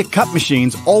bean-to-cup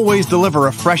machines always deliver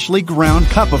a freshly ground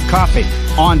cup of coffee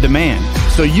on demand,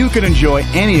 so you can enjoy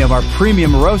any of our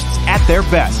premium roasts at their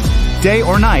best, day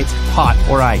or night, hot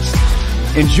or iced.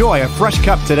 Enjoy a fresh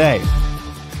cup today.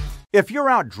 If you're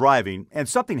out driving and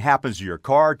something happens to your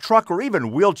car, truck, or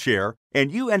even wheelchair,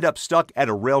 and you end up stuck at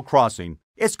a rail crossing,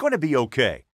 it's going to be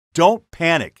okay. Don't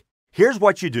panic. Here's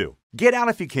what you do. Get out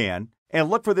if you can, and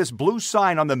look for this blue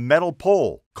sign on the metal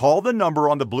pole. Call the number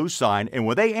on the blue sign, and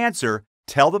when they answer,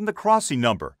 tell them the crossing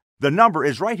number. The number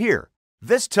is right here.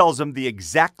 This tells them the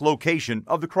exact location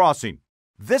of the crossing.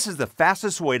 This is the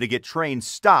fastest way to get trains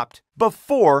stopped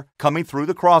before coming through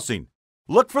the crossing.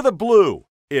 Look for the blue.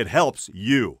 It helps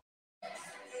you.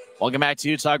 Welcome back to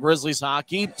Utah Grizzlies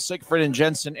hockey. Siegfried and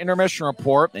Jensen intermission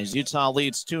report as Utah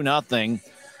leads 2-0.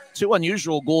 Two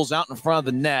unusual goals out in front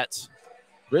of the net.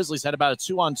 Grizzlies had about a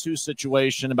 2-on-2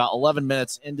 situation about 11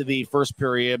 minutes into the first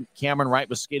period. Cameron Wright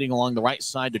was skating along the right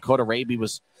side. Dakota Raby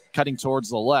was cutting towards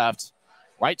the left.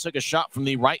 Wright took a shot from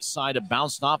the right side. It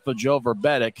bounced off of Joe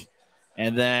Verbetic.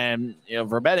 And then,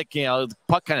 Verbetic, the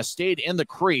puck kind of stayed in the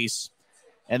crease.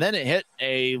 And then it hit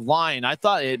a line. I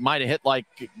thought it might have hit like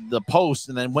the post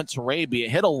and then went to Raby. It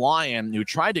hit a Lion who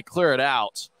tried to clear it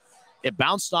out. It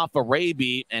bounced off of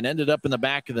Raby and ended up in the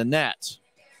back of the net.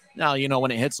 Now,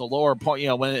 when it hits a lower point,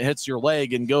 when it hits your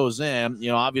leg and goes in,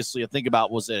 obviously you think about,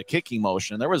 was it a kicking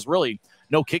motion? There was really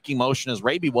no kicking motion as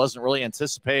Raby wasn't really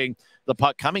anticipating the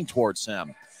puck coming towards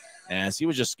him. As he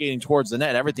was just skating towards the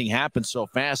net, everything happened so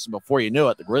fast, and before you knew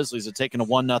it, the Grizzlies had taken a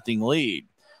 1-0 lead.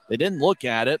 They didn't look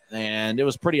at it, and it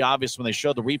was pretty obvious when they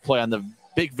showed the replay on the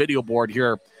big video board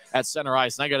here at center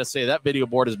ice. And I got to say, that video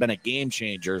board has been a game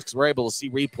changer because we're able to see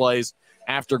replays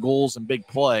after goals and big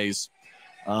plays.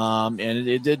 And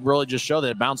it did really just show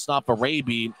that it bounced off a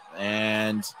Raby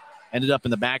and ended up in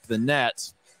the back of the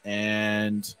net.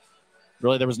 And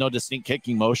really there was no distinct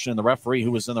kicking motion. The referee,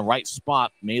 who was in the right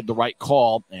spot, made the right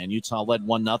call. And Utah led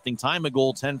 1-0. Time of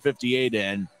goal, 10:58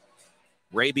 in.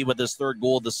 Raby with his third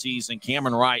goal of the season.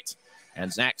 Cameron Wright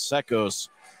and Zach Sekos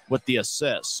with the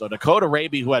assists. So Dakota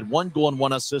Raby, who had 1 goal and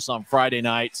 1 assist on Friday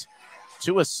night,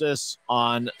 2 assists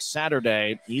on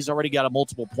Saturday. He's already got a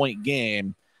multiple-point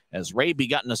game, as Raby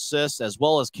got an assist, as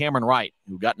well as Cameron Wright,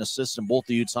 who got an assist in both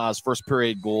of Utah's first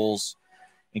period goals.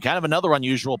 And kind of another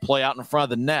unusual play out in front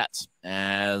of the net.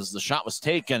 As the shot was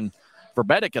taken,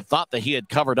 Verbetic had thought that he had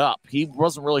covered up. He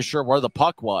wasn't really sure where the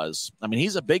puck was. I mean,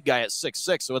 he's a big guy at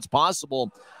 6'6", so it's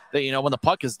possible that, when the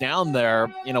puck is down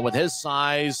there, with his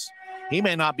size, he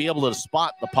may not be able to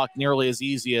spot the puck nearly as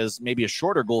easy as maybe a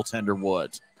shorter goaltender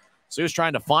would. So he was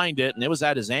trying to find it, and it was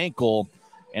at his ankle.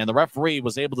 And the referee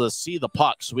was able to see the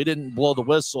puck, so he didn't blow the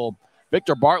whistle.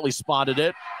 Victor Bartley spotted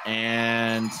it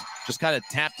and just kind of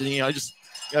tapped it,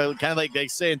 kind of like they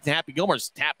say in Happy Gilmore,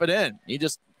 just tap it in. He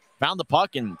just found the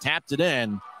puck and tapped it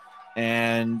in.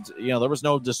 And, there was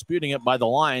no disputing it by the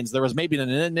Lions. There was maybe an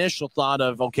initial thought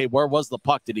of, okay, where was the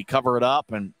puck? Did he cover it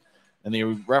up? And the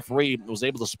referee was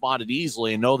able to spot it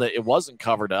easily and know that it wasn't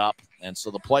covered up. And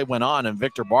so the play went on, and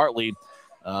Victor Bartley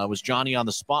was Johnny on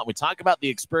the spot. We talk about the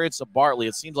experience of Bartley.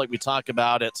 It seems like we talk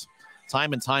about it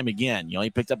time and time again. He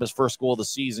picked up his first goal of the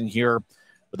season here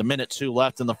with 1:02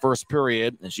 left in the first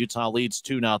period as Utah leads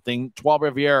 2-0.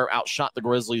 Trois-Rivieres outshot the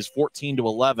Grizzlies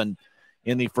 14-11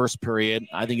 in the first period.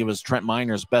 I think it was Trent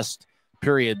Miner's best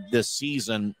period this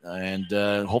season, and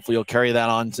hopefully he'll carry that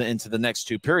on into the next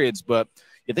two periods. But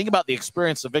you think about the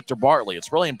experience of Victor Bartley.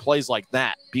 It's really in plays like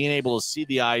that, being able to see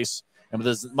the ice, and with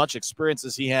as much experience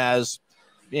as he has,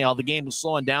 the game was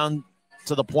slowing down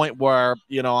to the point where,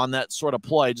 on that sort of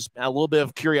play, just a little bit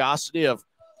of curiosity of,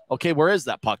 okay, where is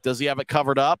that puck? Does he have it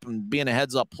covered up? And being a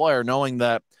heads-up player, knowing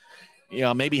that,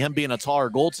 maybe him being a taller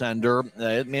goaltender,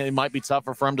 it might be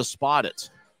tougher for him to spot it.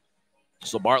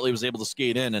 So Bartley was able to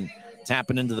skate in and tap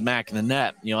it into the back of the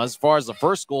net. As far as the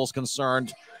first goal is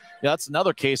concerned, that's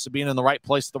another case of being in the right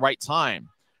place at the right time.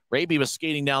 Raby was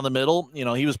skating down the middle.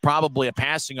 He was probably a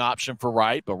passing option for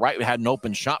Wright, but Wright had an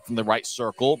open shot from the right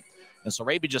circle. And so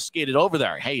Raby just skated over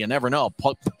there. Hey, you never know.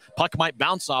 Puck might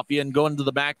bounce off you and go into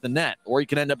the back of the net, or you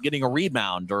can end up getting a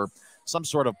rebound or some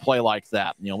sort of play like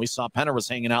that. We saw Penner was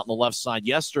hanging out on the left side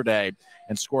yesterday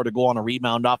and scored a goal on a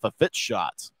rebound off a fit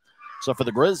shot. So for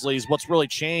the Grizzlies, what's really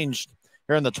changed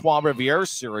here in the Trois-Rivieres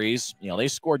series, they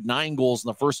scored 9 goals in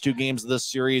the first 2 games of this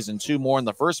series and 2 more in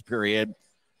the first period.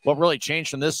 What really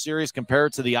changed from this series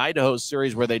compared to the Idaho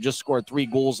series where they just scored 3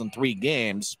 goals in 3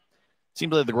 games,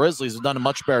 seems like the Grizzlies have done a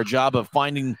much better job of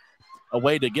finding a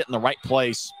way to get in the right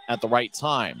place at the right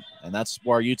time. And that's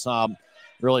where Utah,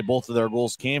 really both of their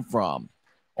goals came from.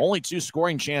 Only 2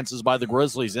 scoring chances by the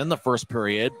Grizzlies in the first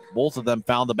period. Both of them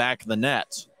found the back of the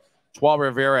net.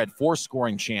 Trois-Rivieres had 4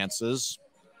 scoring chances.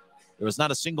 There was not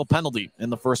a single penalty in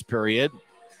the first period.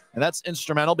 And that's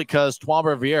instrumental because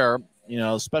Trois-Rivieres,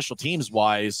 special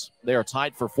teams-wise, they are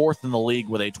tied for 4th in the league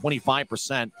with a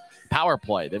 25% power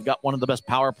play. They've got one of the best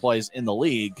power plays in the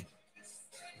league,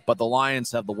 but the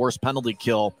Lions have the worst penalty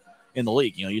kill in the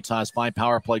league. Utah has 5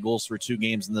 power play goals through 2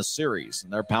 games in this series,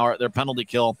 and their penalty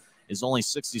kill is only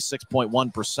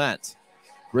 66.1%.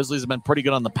 Grizzlies have been pretty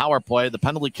good on the power play. The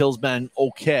penalty kill's been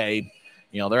okay.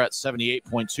 They're at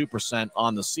 78.2%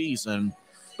 on the season.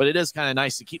 But it is kind of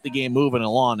nice to keep the game moving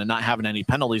along and not having any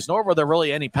penalties, nor were there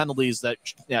really any penalties that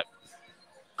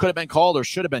could have been called or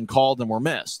should have been called and were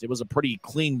missed. It was a pretty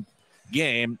clean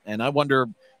game, and I wonder,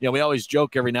 we always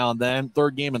joke every now and then,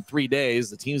 3rd game in 3 days,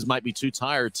 the teams might be too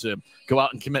tired to go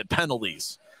out and commit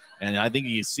penalties. And I think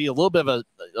you see a little bit of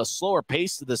a slower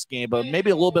pace to this game, but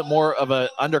maybe a little bit more of a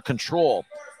under control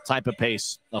type of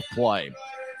pace of play.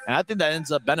 And I think that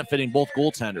ends up benefiting both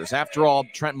goaltenders. After all,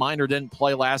 Trent Miner didn't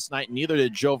play last night, and neither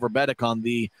did Joe Verbetic on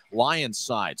the Lions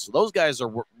side. So those guys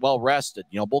are well rested.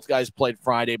 Both guys played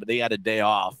Friday, but they had a day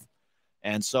off.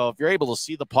 And so if you're able to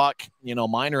see the puck,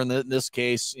 Miner in this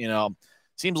case,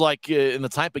 seems like in the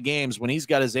type of games when he's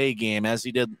got his A game, as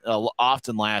he did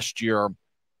often last year,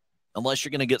 unless you're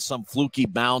going to get some fluky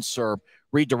bounce or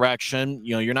redirection,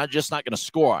 you're not going to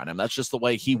score on him. That's just the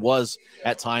way he was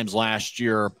at times last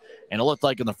year. And it looked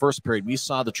like in the first period, we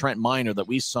saw the Trent Miner that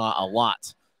we saw a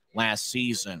lot last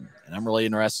season. And I'm really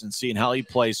interested in seeing how he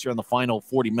plays here in the final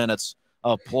 40 minutes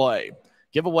of play.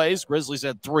 Giveaways, Grizzlies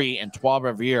had 3 and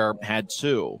Trois-Rivieres had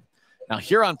 2. Now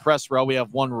here on Press Row, we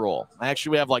have 1 rule.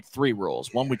 Actually, we have like 3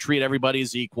 rules. 1, we treat everybody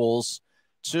as equals.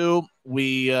 2,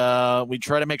 we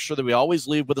try to make sure that we always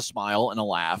leave with a smile and a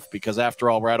laugh because after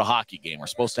all, we're at a hockey game. We're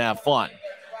supposed to have fun.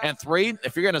 And 3,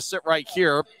 if you're going to sit right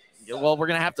here, well, we're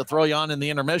going to have to throw you on in the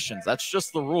intermissions. That's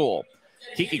just the rule.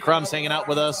 Kiki Crum's hanging out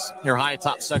with us here high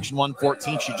top section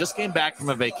 114. She just came back from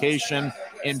a vacation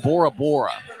in Bora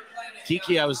Bora.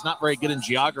 Kiki, I was not very good in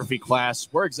geography class.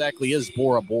 Where exactly is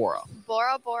Bora Bora?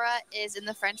 Bora Bora is in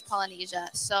the French Polynesia.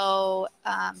 So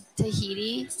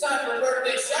Tahiti,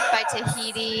 by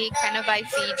Tahiti, kind of by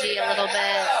Fiji a little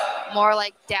bit, more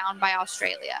like down by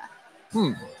Australia.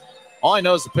 All I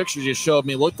know is the pictures you showed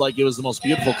me looked like it was the most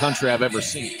beautiful country I've ever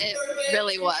seen. It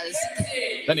really was.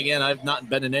 Then again, I've not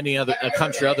been in any other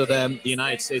country other than the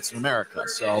United States of America.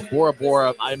 So Bora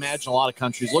Bora, I imagine a lot of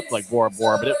countries look like Bora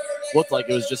Bora, but it looked like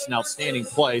it was just an outstanding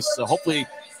place. So hopefully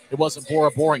it wasn't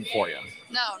Bora boring for you.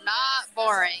 No, not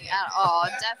boring at all.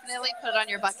 Definitely put it on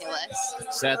your bucket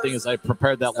list. Sad thing is I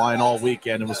prepared that line all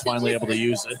weekend and was finally able to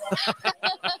use it.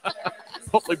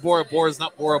 Hopefully Bora Bora is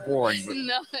not Bora boring. But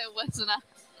no, it was not.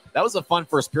 That was a fun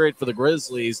first period for the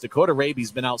Grizzlies. Dakota Raby's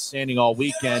been outstanding all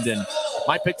weekend, and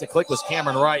my pick to click was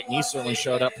Cameron Wright, and he certainly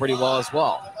showed up pretty well as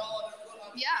well.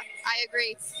 Yeah, I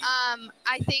agree.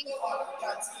 I think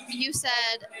you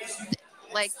said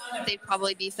like they'd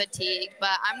probably be fatigued, but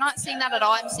I'm not seeing that at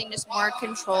all. I'm seeing just more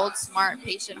controlled, smart,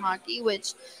 patient hockey,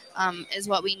 which is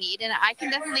what we need. And I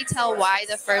can definitely tell why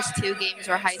the first 2 games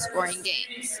were high-scoring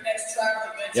games.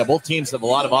 Yeah, both teams have a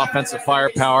lot of offensive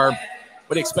firepower.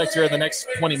 What do you expect here in the next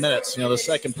 20 minutes? The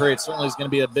second period certainly is going to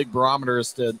be a big barometer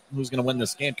as to who's going to win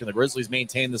this game. Can the Grizzlies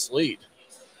maintain this lead?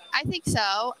 I think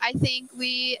so. I think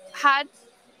we had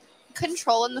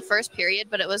control in the first period,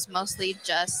 but it was mostly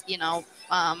just,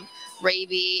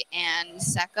 Ravy and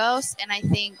Sekos. And I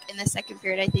think in the second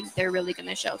period, I think they're really going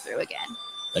to show through again.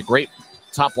 A great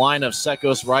top line of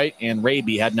Sekos, Wright, and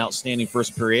Ravy had an outstanding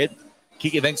first period.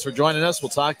 Kiki, thanks for joining us. We'll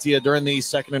talk to you during the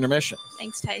second intermission.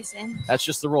 Thanks, Tyson. That's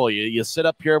just the rule. You sit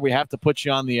up here, we have to put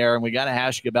you on the air, and we got to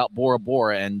ask you about Bora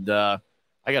Bora. And I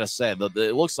got to say,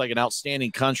 it looks like an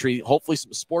outstanding country. Hopefully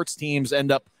some sports teams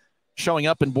end up showing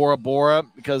up in Bora Bora,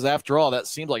 because after all, that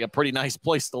seems like a pretty nice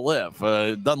place to live.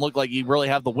 It doesn't look like you really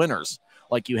have the winners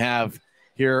like you have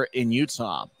here in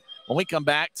Utah. When we come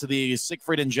back to the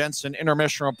Siegfried and Jensen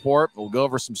intermission report, we'll go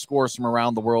over some scores from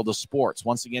around the world of sports.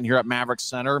 Once again, here at Maverick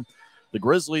Center, the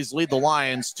Grizzlies lead the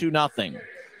Lions 2-0.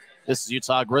 This is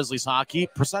Utah Grizzlies hockey,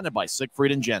 presented by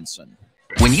Siegfried and Jensen.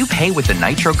 When you pay with the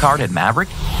Nitro card at Maverick,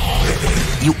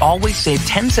 you always save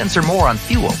 10 cents or more on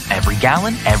fuel every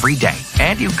gallon, every day.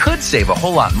 And you could save a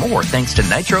whole lot more thanks to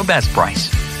Nitro Best Price.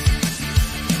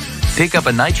 Pick up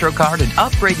a Nitro card and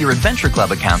upgrade your Adventure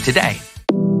Club account today.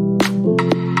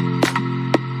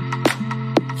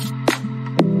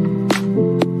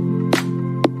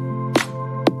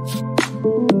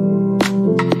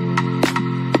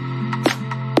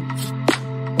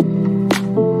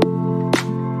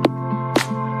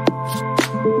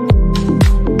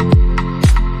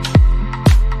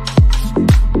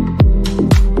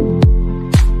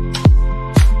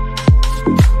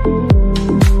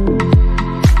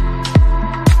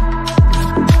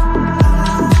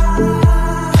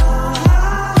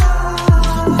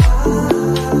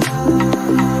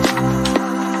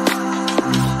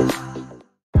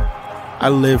 I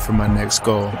live for my next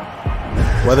goal.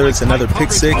 Whether it's another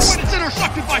pick six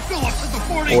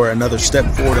or another step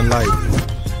forward in life,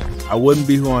 I wouldn't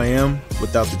be who I am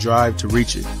without the drive to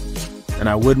reach it. And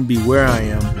I wouldn't be where I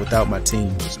am without my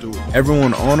team.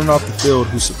 Everyone on and off the field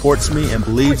who supports me and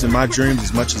believes in my dreams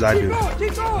as much as I do.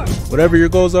 Whatever your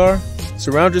goals are,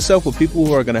 surround yourself with people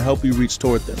who are going to help you reach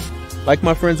toward them. Like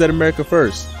my friends at America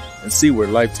First, and see where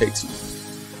life takes you.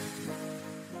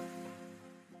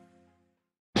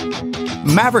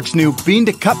 Maverick's new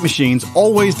bean-to-cup machines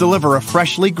always deliver a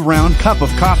freshly ground cup of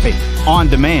coffee on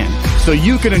demand, so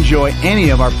you can enjoy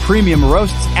any of our premium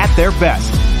roasts at their best,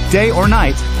 day or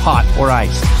night, hot or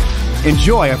iced.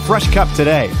 Enjoy a fresh cup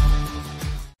today.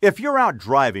 If you're out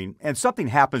driving and something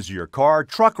happens to your car,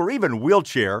 truck, or even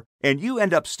wheelchair, and you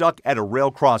end up stuck at a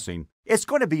rail crossing, it's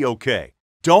going to be okay.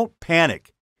 Don't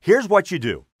panic. Here's what you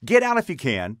do. Get out if you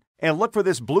can, and look for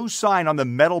this blue sign on the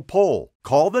metal pole.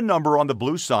 Call the number on the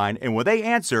blue sign, and when they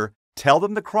answer, tell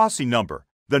them the crossing number.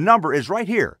 The number is right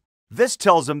here. This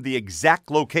tells them the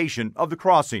exact location of the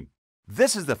crossing.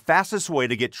 This is the fastest way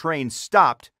to get trains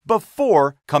stopped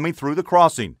before coming through the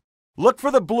crossing. Look for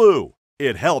the blue.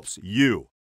 It helps you.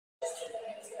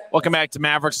 Welcome back to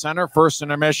Maverick Center. First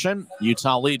intermission.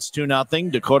 Utah leads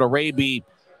 2-0. Dakota Ravy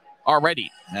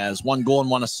already has 1 goal and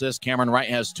 1 assist. Cameron Wright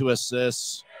has 2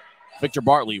 assists. Victor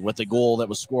Bartley with a goal that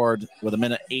was scored with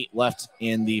 1:08 left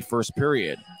in the first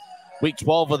period. Week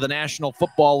 12 of the National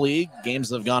Football League. Games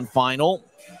have gone final.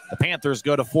 The Panthers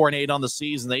go to 4-8 on the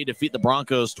season. They defeat the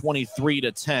Broncos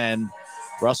 23-10.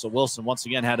 Russell Wilson once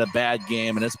again had a bad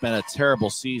game, and it's been a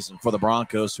terrible season for the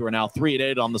Broncos, who are now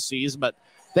 3-8 on the season. But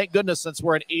thank goodness, since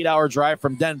we're an 8-hour drive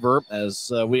from Denver,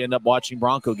 as we end up watching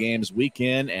Bronco games week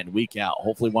in and week out.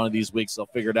 Hopefully one of these weeks they'll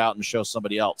figure it out and show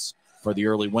somebody else for the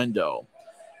early window.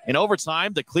 In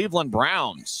overtime, the Cleveland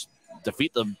Browns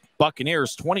defeat the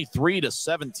Buccaneers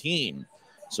 23-17.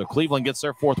 So Cleveland gets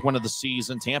their 4th win of the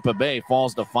season. Tampa Bay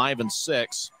falls to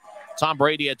 5-6. Tom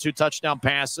Brady had 2 touchdown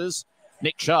passes.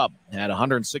 Nick Chubb had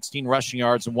 116 rushing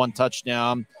yards and 1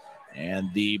 touchdown.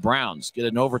 And the Browns get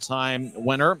an overtime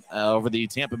winner over the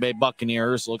Tampa Bay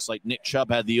Buccaneers. Looks like Nick Chubb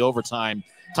had the overtime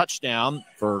touchdown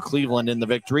for Cleveland in the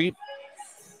victory.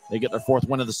 They get their 4th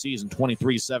win of the season,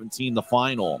 23-17 the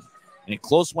final. In a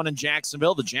close one in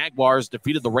Jacksonville, the Jaguars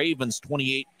defeated the Ravens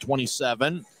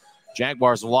 28-27.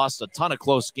 Jaguars have lost a ton of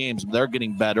close games, but they're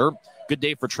getting better. Good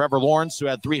day for Trevor Lawrence, who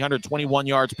had 321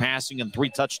 yards passing and 3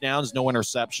 touchdowns, no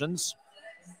interceptions.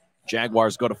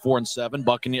 Jaguars go to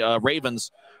 4-7.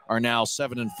 Ravens are now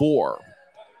 7-4.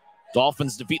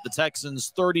 Dolphins defeat the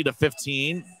Texans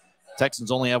 30-15.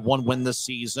 Texans only have 1 win this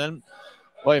season.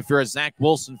 Well, if you're a Zach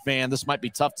Wilson fan, this might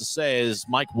be tough to say, as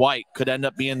Mike White could end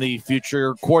up being the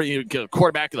future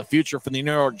quarterback of the future for the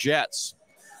New York Jets.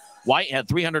 White had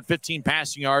 315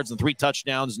 passing yards and 3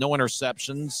 touchdowns, no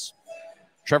interceptions.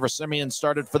 Trevor Siemian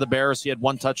started for the Bears. He had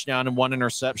 1 touchdown and 1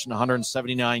 interception,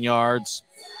 179 yards.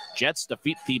 Jets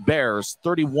defeat the Bears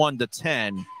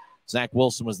 31-10. Zach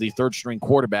Wilson was the 3rd-string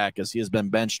quarterback, as he has been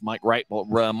benched. Mike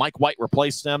White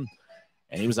replaced him,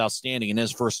 and he was outstanding in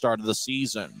his first start of the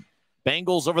season.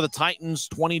 Bengals over the Titans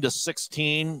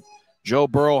 20-16. Joe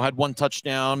Burrow had 1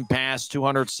 touchdown pass,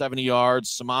 270 yards.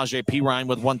 Samaje Perine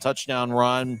with 1 touchdown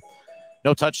run.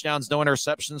 No touchdowns, no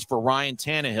interceptions for Ryan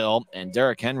Tannehill. And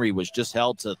Derrick Henry was just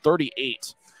held to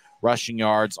 38 rushing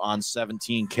yards on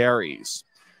 17 carries.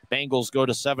 Bengals go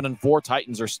to 7-4.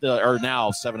 Titans are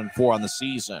now 7-4 on the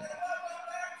season.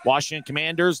 Washington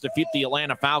Commanders defeat the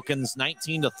Atlanta Falcons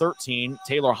 19-13.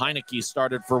 Taylor Heineke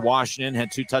started for Washington,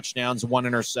 had 2 touchdowns and 1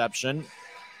 interception.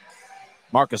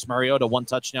 Marcus Mariota, 1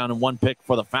 touchdown and 1 pick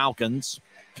for the Falcons.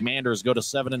 Commanders go to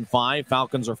 7-5.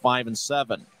 Falcons are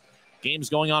 5-7. Game's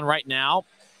going on right now.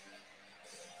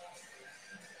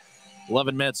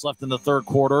 11 minutes left in the third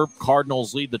quarter.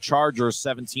 Cardinals lead the Chargers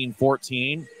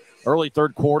 17-14. Early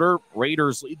third quarter,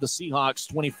 Raiders lead the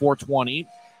Seahawks 24-20.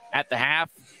 At the half,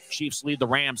 Chiefs lead the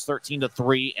Rams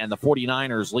 13-3, and the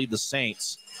 49ers lead the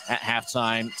Saints at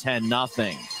halftime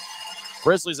 10-0.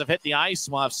 Grizzlies have hit the ice.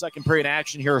 We'll have second period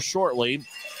action here shortly.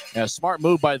 A smart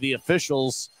move by the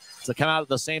officials to come out at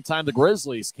the same time the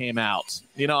Grizzlies came out.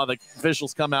 You know, the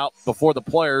officials come out before the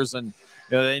players, and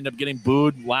they end up getting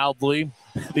booed loudly.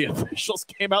 The officials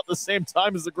came out the same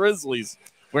time as the Grizzlies.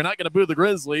 We're not going to boo the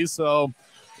Grizzlies, so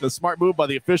the smart move by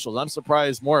the officials. I'm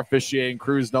surprised more officiating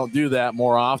crews don't do that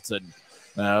more often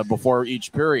before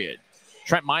each period.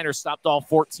 Trent Miner stopped all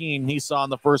 14 he saw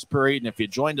in the first period, and if you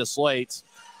joined us late,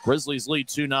 Grizzlies lead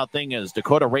 2-0 as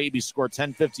Dakota Raby scored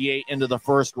 10:58 into the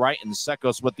first, right, and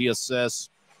Sekos with the assist.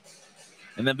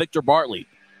 And then Victor Bartley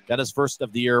got his first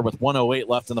of the year with 1:08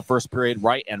 left in the first period,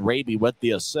 right, and Raby with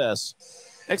the assist.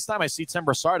 Next time I see Tim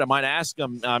Broussard, I might ask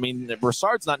him. I mean,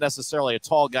 Broussard's not necessarily a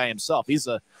tall guy himself. He's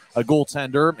a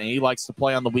goaltender, and he likes to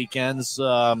play on the weekends.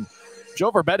 Joe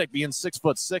Verbetic being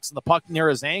 6'6" and the puck near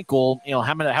his ankle, you know,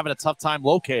 having a tough time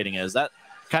locating it. Is that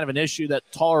kind of an issue that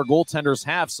taller goaltenders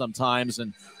have sometimes,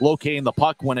 and locating the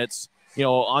puck when it's, you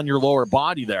know, on your lower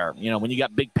body there, you know, when you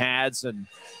got big pads and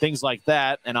things like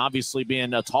that. And obviously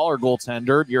being a taller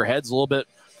goaltender, your head's a little bit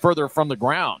further from the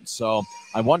ground. So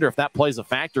I wonder if that plays a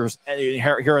factor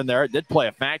here and there. It did play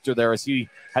a factor there as he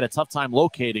had a tough time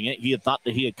locating it. He had thought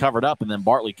that he had covered up, and then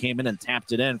Bartley came in and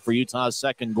tapped it in for Utah's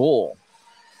second goal.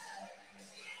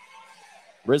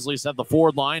 Grizzlies have the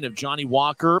forward line of Johnny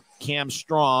Walker, Cam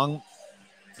Strong,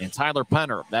 and Tyler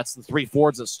Penner. That's the 3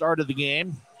 forwards that started the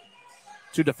game.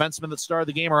 2 defensemen that started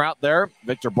the game are out there,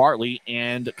 Victor Bartley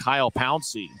and Kyle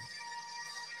Pouncey.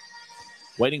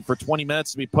 Waiting for 20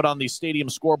 minutes to be put on the stadium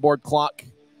scoreboard clock.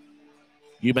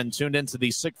 You've been tuned into the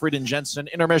Siegfried and Jensen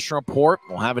intermission report.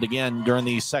 We'll have it again during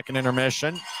the second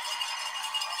intermission.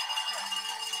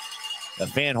 The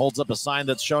fan holds up a sign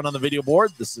that's shown on the video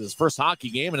board. This is his first hockey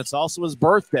game, and it's also his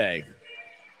birthday.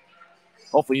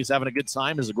 Hopefully he's having a good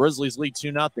time as the Grizzlies lead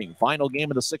 2-0. Final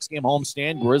game of the 6-game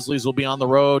homestand. Grizzlies will be on the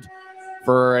road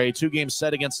for a 2-game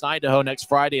set against Idaho next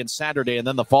Friday and Saturday, and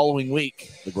then the following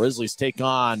week, the Grizzlies take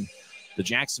on the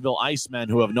Jacksonville Icemen,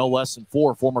 who have no less than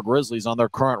 4 former Grizzlies on their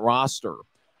current roster.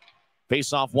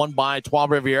 Face-off won by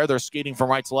Trois-Rivieres. They're skating from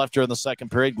right to left here in the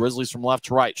second period. Grizzlies from left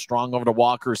to right. Strong over to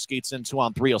Walker. Skates in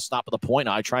 2-on-3. He'll stop at the point.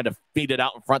 I tried to feed it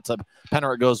out in front to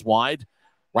Penner. It goes wide.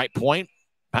 Right point.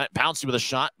 Pouncey with a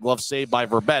shot. Glove saved by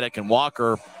Verbetic. And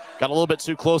Walker got a little bit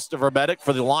too close to Verbetic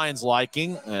for the Lions'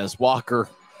 liking, as Walker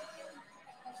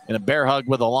in a bear hug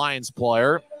with a Lions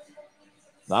player.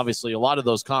 Obviously, a lot of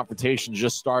those confrontations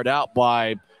just start out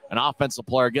by an offensive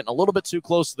player getting a little bit too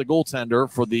close to the goaltender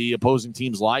for the opposing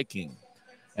team's liking.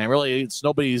 And really, it's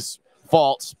nobody's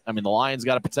fault. I mean, the Lions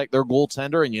got to protect their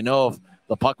goaltender, and you know if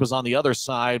the puck was on the other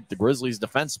side, the Grizzlies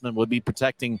defenseman would be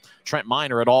protecting Trent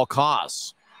Miner at all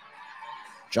costs.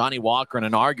 Johnny Walker in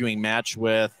an arguing match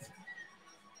with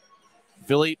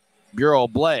Philippe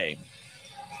Bureau-Blais.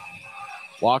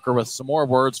 Walker with some more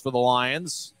words for the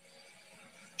Lions.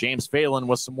 James Phelan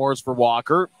with some words for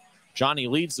Walker. Johnny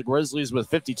leads the Grizzlies with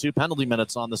 52 penalty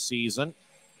minutes on the season.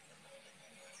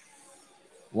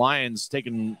 Lions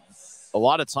taking a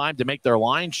lot of time to make their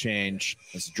line change.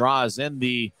 This draw is in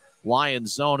the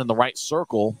Lions zone in the right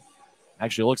circle.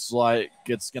 Actually, looks like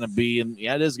it's going to be in,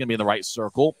 yeah, it is going to be in the right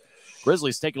circle.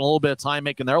 Grizzlies taking a little bit of time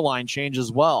making their line change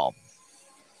as well.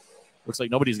 Looks like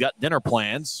nobody's got dinner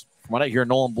plans. From what I hear,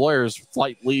 Nolan Blair's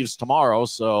flight leaves tomorrow,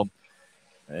 so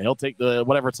he'll take the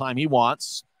whatever time he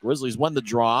wants. Grizzlies win the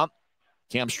draw.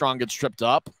 Cam Strong gets tripped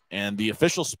up, and the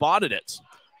official spotted it.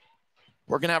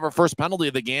 We're going to have our first penalty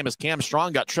of the game as Cam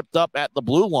Strong got tripped up at the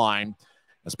blue line.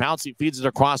 As Pouncey feeds it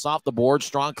across off the board,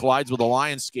 Strong collides with a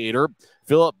Lions skater.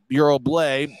 Philippe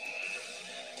Bureau-Blais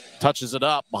touches it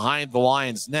up behind the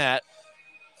Lions net.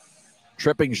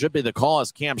 Tripping should be the call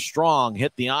as Cam Strong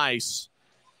hit the ice,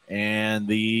 and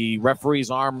the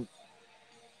referee's arm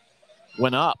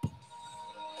went up.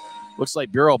 Looks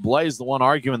like Bureau Blaze, the one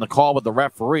arguing the call with the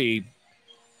referee.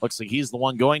 Looks like he's the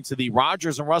one going to the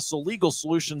Rogers and Russell Legal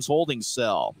Solutions holding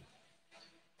cell.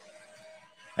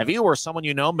 Have you or someone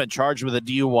you know been charged with a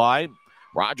DUI?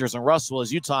 Rogers and Russell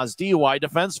is Utah's DUI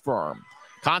defense firm.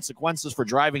 Consequences for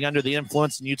driving under the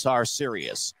influence in Utah are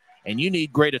serious, and you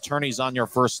need great attorneys on your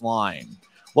first line.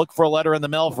 Look for a letter in the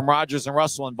mail from Rogers and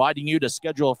Russell inviting you to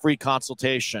schedule a free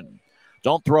consultation.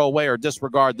 Don't throw away or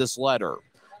disregard this letter.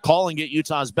 Call and get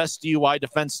Utah's best DUI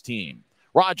defense team,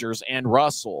 Rogers and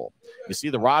Russell. You see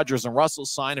the Rogers and Russell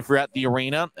sign if you're at the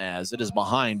arena, as it is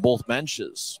behind both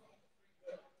benches.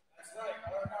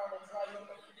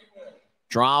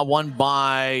 Draw one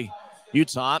by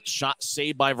Utah. Shot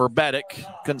saved by Verbetic.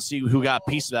 Couldn't see who got a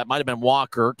piece of that. Might have been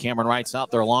Walker. Cameron Wright's out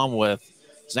there along with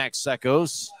Zach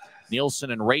Sekos.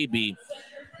 Nielsen and Raby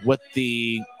with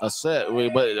the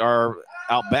are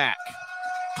out back.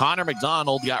 Connor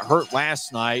McDonald got hurt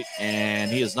last night,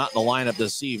 and he is not in the lineup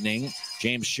this evening.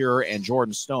 James Shearer and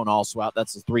Jordan Stone also out.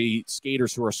 That's the three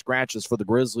skaters who are scratches for the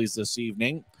Grizzlies this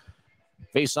evening.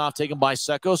 Face-off taken by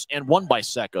Sekos and won by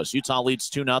Sekos. Utah leads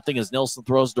 2-0 as Nielsen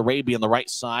throws to Raby on the right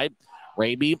side.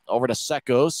 Raby over to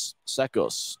Sekos.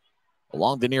 Sekos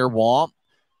along the near wall.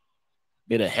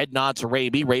 Made a head nod to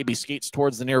Raby. Raby skates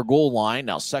towards the near goal line.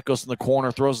 Now Sekos in the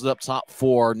corner throws it up top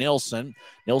for Nielsen.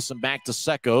 Nielsen back to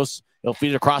Sekos. He'll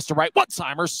feed it across to Wright.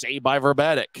 One-timer saved by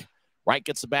Verbetic. Wright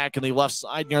gets it back in the left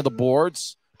side near the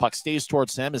boards. Puck stays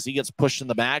towards him as he gets pushed in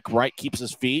the back. Wright keeps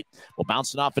his feet. Will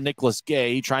bounce it off of Nicholas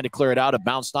Gay. He trying to clear it out. It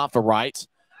bounced off of Wright.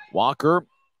 Walker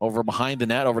over behind the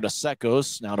net, over to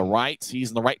Sekos. Now to Wright.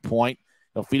 He's in the right point.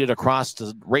 He'll feed it across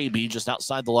to Raby just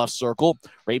outside the left circle.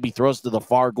 Raby throws to the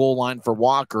far goal line for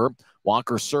Walker.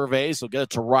 Walker surveys. He'll get it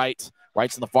to Wright.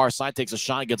 Wright's on the far side. Takes a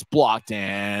shot. Gets blocked.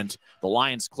 And the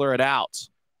Lions clear it out.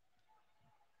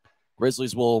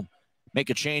 Grizzlies will make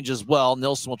a change as well.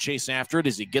 Nielsen will chase after it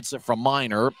as he gets it from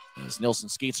Minor. As Nielsen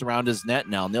skates around his net.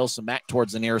 Now Nielsen back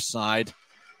towards the near side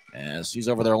as he's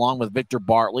over there along with Victor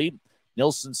Bartley.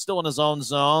 Nielsen still in his own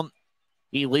zone.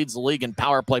 He leads the league in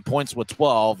power play points with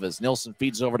 12 as Nielsen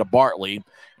feeds over to Bartley.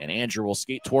 And Andrew will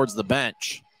skate towards the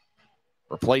bench.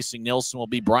 Replacing Nielsen will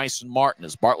be Bryson Martin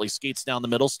as Bartley skates down the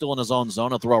middle, still in his own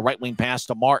zone. He'll throw a right wing pass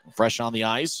to Martin, fresh on the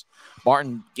ice.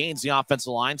 Martin gains the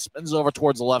offensive line, spins over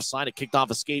towards the left side. It kicked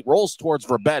off a skate, rolls towards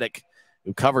Verbetic,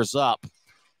 who covers up.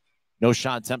 No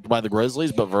shot attempted by the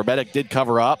Grizzlies, but Verbetic did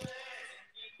cover up.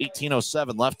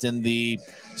 18:07 left in the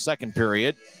second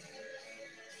period.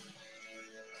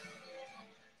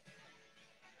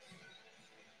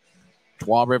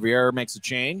 Trois-Rivieres makes a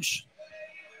change.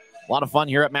 A lot of fun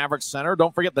here at Maverick Center.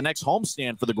 Don't forget the next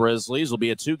homestand for the Grizzlies will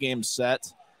be a 2-game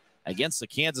set against the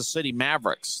Kansas City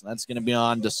Mavericks. That's going to be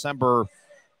on December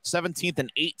 17th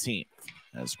and 18th.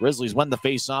 As Grizzlies win the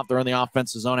face-off, they're in the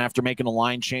offensive zone after making a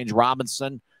line change.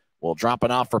 Robinson will drop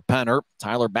it off for Penner.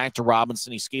 Tyler back to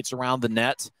Robinson. He skates around the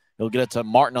net. He'll get it to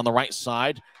Martin on the right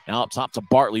side. Now up top to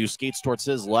Bartley, who skates towards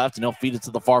his left, and he'll feed it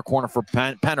to the far corner for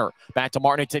Penner. Back to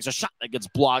Martin, who takes a shot that gets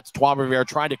blocked. Trois-Rivieres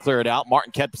tried to clear it out.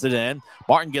 Martin keeps it in.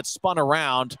 Martin gets spun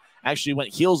around. Actually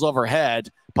went heels over head.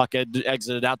 Puck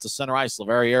exited out to center ice.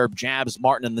 Leverrier jabs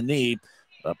Martin in the knee.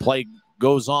 The play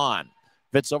goes on.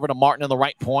 Fitz over to Martin in the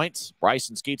right point.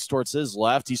 Bryson skates towards his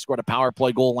left. He scored a power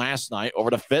play goal last night. Over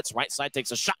to Fitz. Right side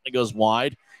takes a shot that goes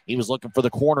wide. He was looking for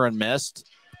the corner and missed.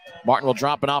 Martin will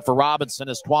drop it off for Robinson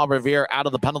as Trois-Rivieres out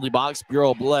of the penalty box.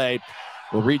 Bureau Blais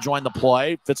will rejoin the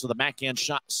play. Fitz with a backhand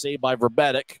shot saved by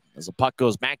Verbetic as the puck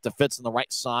goes back to Fitz on the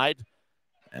right side.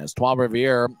 As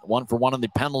Trois-Rivieres 1-for-1 on the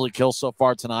penalty kill so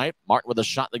far tonight. Martin with a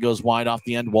shot that goes wide off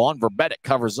the end wall. And Verbetic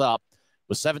covers up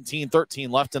with 17-13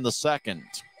 left in the second.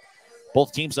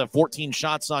 Both teams have 14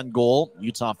 shots on goal.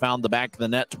 Utah found the back of the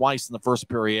net twice in the first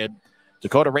period.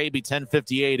 Dakota Raby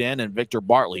 10:58 in, and Victor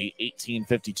Bartley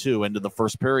 18:52 into the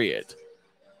first period.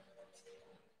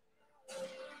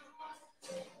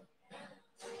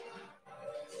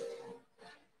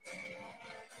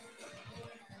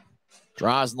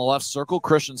 Draws in the left circle.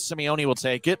 Christian Simeone will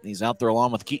take it. He's out there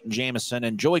along with Keaton Jamison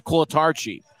and Joey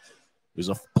Colatarchi, who's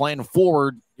playing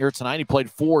forward here tonight. He played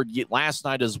forward last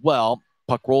night as well.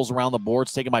 Puck rolls around the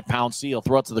boards, taken by Pouncey. He'll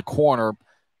throw it to the corner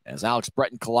as Alex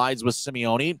Breton collides with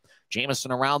Simeone.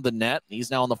 Jamison around the net. He's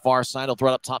now on the far side. He'll throw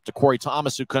it up top to Corey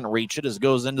Thomas, who couldn't reach it as it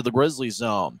goes into the Grizzlies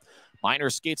zone. Minor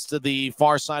skates to the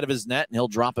far side of his net, and he'll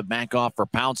drop it back off for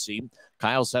Pouncey.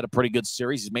 Kyle's had a pretty good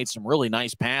series. He's made some really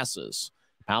nice passes.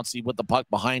 Pouncey with the puck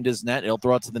behind his net. He'll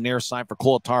throw it to the near side for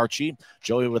Colatarchi.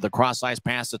 Joey with a cross-ice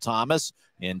pass to Thomas.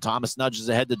 And Thomas nudges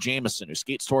ahead to Jamison, who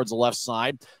skates towards the left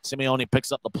side. Simeone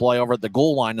picks up the play over at the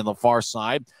goal line on the far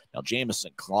side. Now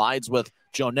Jamison collides with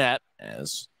Jonette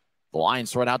as The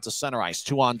Lions throw it out to center ice,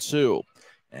 2-on-2.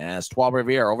 As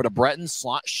Trois-Rivieres over to Breton,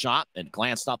 slot shot, and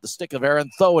glanced off the stick of Aaron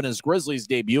Tho in his Grizzlies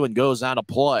debut and goes out of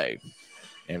play.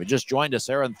 And if you just joined us,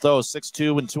 Aaron Tho,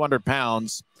 6'2" and 200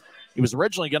 pounds. He was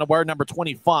originally going to wear number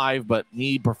 25, but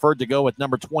he preferred to go with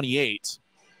number 28.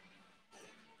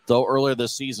 Though earlier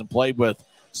this season played with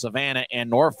Savannah and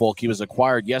Norfolk, he was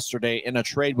acquired yesterday in a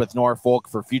trade with Norfolk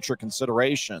for future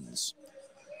considerations.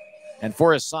 And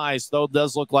for his size, though, it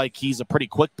does look like he's a pretty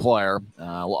quick player.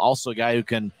 Also a guy who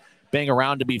can bang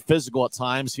around to be physical at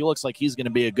times. He looks like he's going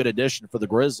to be a good addition for the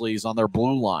Grizzlies on their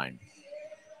blue line,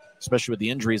 especially with the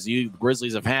injuries the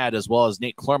Grizzlies have had, as well as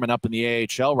Nate Clermont up in the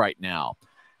AHL right now.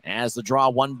 As the draw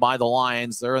won by the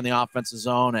Lions, they're in the offensive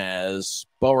zone as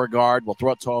Beauregard will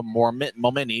throw it to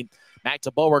Momini. Back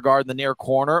to Beauregard in the near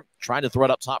corner, trying to throw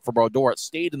it up top for Brodeur. It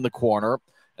stayed in the corner.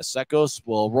 Sekos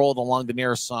will roll it along the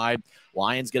near side.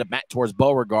 Lions get it back towards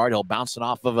Beauregard. He'll bounce it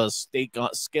off of a stake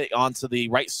onto the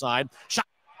right side. Shot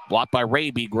blocked by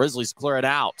Raby. Grizzlies clear it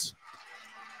out.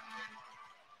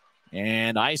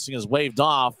 And icing is waved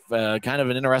off. Kind of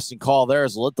an interesting call there,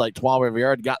 as it looked like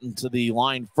Trois-Rivieres had gotten to the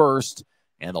line first.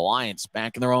 And the Lions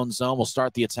back in their own zone will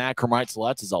start the attack from right to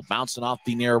left as they'll bounce it off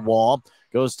the near wall.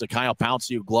 Goes to Kyle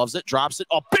Pouncey, who gloves it, drops it.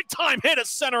 Oh, big time hit at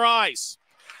center ice.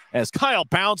 As Kyle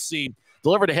Pouncey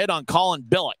delivered a hit on Colin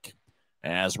Billick.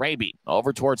 As Raby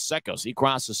over towards Sekos. He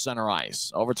crosses center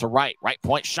ice. Over to right. Right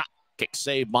point shot. Kick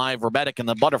saved by Verbetic in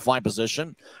the butterfly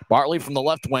position. Bartley from the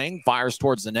left wing fires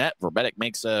towards the net. Verbetic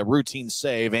makes a routine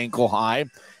save, ankle high,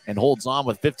 and holds on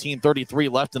with 15:33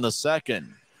 left in the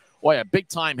second. Boy, a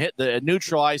big-time hit that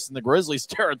neutralized in the Grizzlies'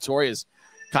 territory as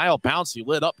Kyle Pouncey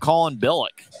lit up Colin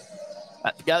Billick.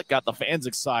 That got the fans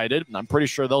excited, and I'm pretty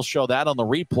sure they'll show that on the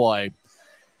replay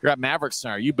here at Maverick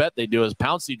Center. You bet they do, as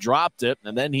Pouncey dropped it,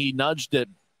 and then he nudged it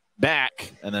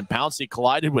back, and then Pouncey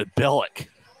collided with Billick.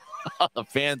 The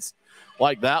fans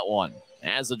like that one.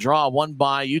 As the draw won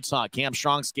by Utah, Cam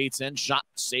Strong skates in, shot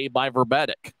saved by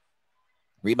Verbetic.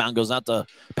 Rebound goes out to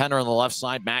Penner on the left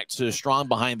side, back to Strong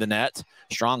behind the net.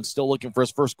 Strong still looking for his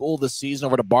first goal this season.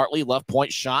 Over to Bartley, left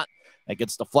point shot. That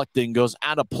gets deflected and goes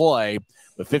out of play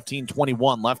with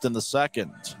 15:21 left in the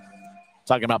second.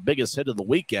 Talking about biggest hit of the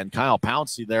weekend, Kyle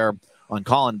Pouncey there on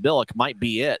Colin Billick might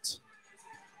be it.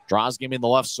 Draws game in the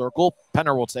left circle.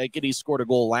 Penner will take it. He scored a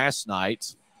goal last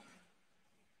night.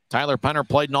 Tyler Penner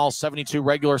played in all 72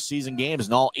 regular season games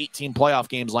and all 18 playoff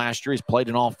games last year. He's played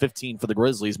in all 15 for the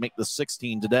Grizzlies, make the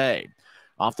 16 today.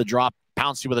 Off the drop,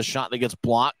 Pouncey with a shot that gets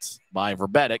blocked by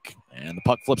Verbetic, and the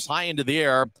puck flips high into the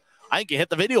air. I think it hit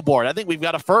the video board. I think we've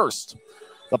got a first.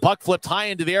 The puck flipped high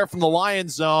into the air from the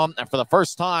Lions zone, and for the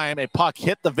first time, a puck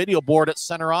hit the video board at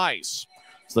center ice.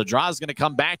 So the draw is going to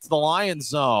come back to the Lions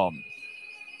zone.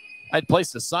 I'd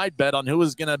placed a side bet on who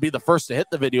was going to be the first to hit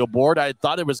the video board. I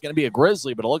thought it was going to be a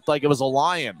Grizzly, but it looked like it was a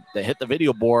Lion that hit the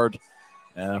video board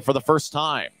for the first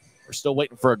time. We're still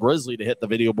waiting for a Grizzly to hit the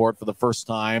video board for the first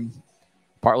time,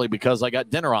 partly because I got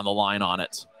dinner on the line on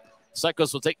it.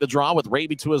 Sekos will take the draw with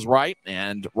Raby to his right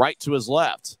and Wright to his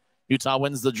left. Utah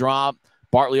wins the draw.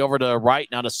 Bartley over to Wright,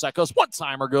 now to Sekos.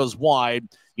 One-timer goes wide.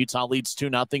 Utah leads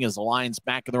 2-0 as the Lions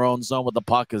back in their own zone with the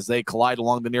puck as they collide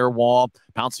along the near wall.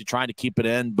 Pouncey trying to keep it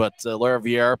in, but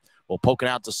Trois-Rivieres will poke it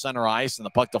out to center ice, and the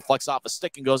puck deflects off a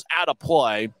stick and goes out of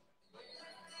play.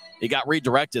 It got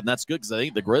redirected, and that's good because I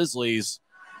think the Grizzlies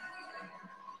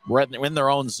were in their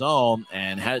own zone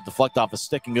and had it deflect off a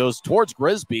stick and goes towards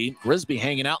Grisby. Grisby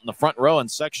hanging out in the front row in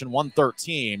section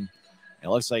 113. It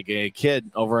looks like a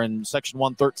kid over in section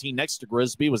 113 next to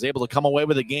Grisby was able to come away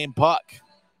with a game puck.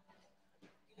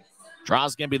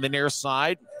 Draw's going to be the near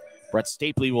side. Brett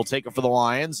Stapley will take it for the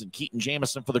Lions, and Keaton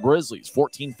Jamison for the Grizzlies.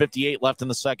 14:58 left in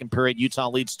the second period. Utah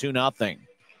leads 2-0.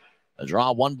 The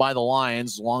draw won by the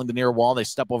Lions along the near wall. They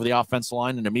step over the offensive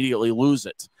line and immediately lose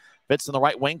it. Fitz in the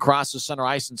right wing, crosses center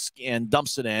ice and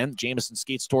dumps it in. Jamison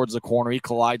skates towards the corner. He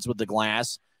collides with the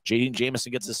glass. Jaden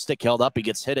Jamison gets his stick held up. He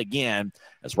gets hit again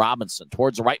as Robinson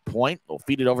towards the right point. Will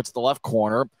feed it over to the left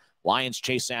corner. Lions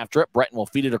chase after it. Breton will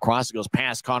feed it across. It goes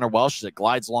past Connor Welsh as it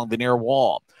glides along the near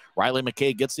wall. Riley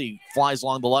McKay gets it. He flies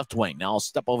along the left wing. Now he'll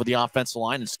step over the offensive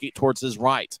line and skate towards his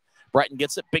right. Breton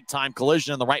gets it. Big-time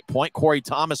collision on the right point. Corey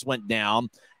Thomas went down.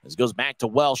 As it goes back to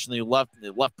Welsh in the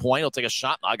left point. He'll take a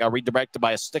shot. I got redirected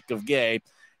by a stick of Gay.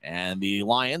 And the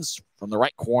Lions from the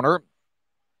right corner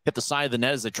hit the side of the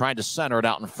net as they tried to center it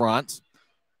out in front.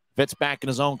 Fitz back in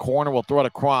his own corner. Will throw it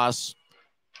across.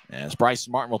 As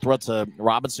Bryson Martin will throw it to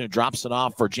Robinson, who drops it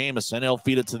off for Jamison. He'll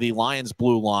feed it to the Lions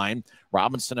blue line.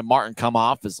 Robinson and Martin come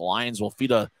off as the Lions will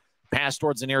feed a pass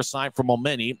towards the near side from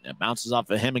Omeni. It bounces off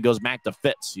of him and goes back to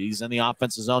Fitz. He's in the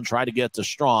offensive zone, trying to get to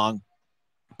Strong.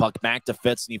 Puck back to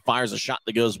Fitz, and he fires a shot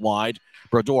that goes wide.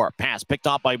 Brodeur, pass picked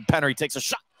off by Penner. He takes a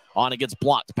shot on. It gets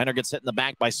blocked. Penner gets hit in the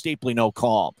back by Stapley. No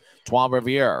call.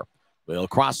 Trois-Rivieres will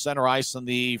cross center ice on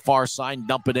the far side and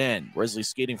dump it in. Grizzlies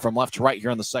skating from left to right here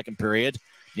in the second period.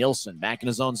 Nielsen back in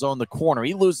his own zone, the corner.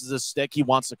 He loses his stick. He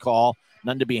wants a call.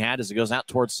 None to be had as it goes out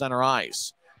towards center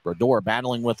ice. Brodeur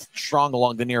battling with Strong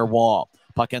along the near wall.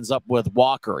 Puck ends up with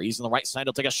Walker. He's on the right side.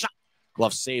 He'll take a shot.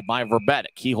 Glove saved by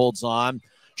Verbetic. He holds on.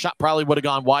 Shot probably would have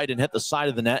gone wide and hit the side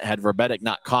of the net had Verbetic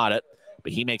not caught it.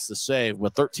 But he makes the save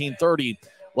with 13:30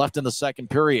 left in the second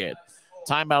period.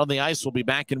 Timeout on the ice. Will be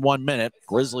back in 1 minute.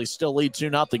 Grizzlies still lead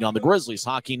 2-0 on the Grizzlies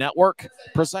Hockey Network,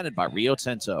 presented by Rio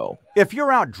Tinto. If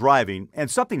you're out driving and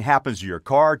something happens to your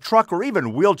car, truck, or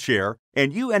even wheelchair,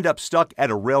 and you end up stuck at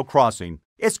a rail crossing,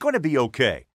 it's going to be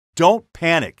okay. Don't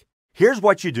panic. Here's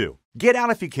what you do. Get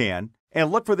out if you can and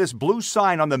look for this blue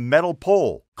sign on the metal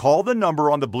pole. Call the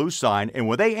number on the blue sign, and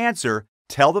when they answer,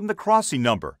 tell them the crossing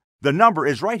number. The number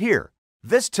is right here.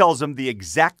 This tells them the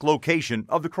exact location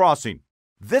of the crossing.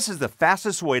 This is the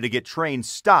fastest way to get trains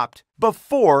stopped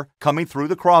before coming through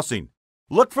the crossing.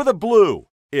 Look for the blue.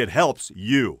 It helps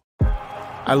you.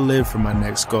 I live for my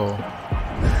next goal.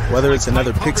 Whether it's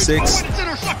another pick six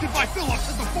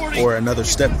or another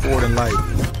step forward in life,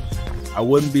 I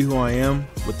wouldn't be who I am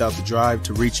without the drive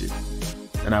to reach it.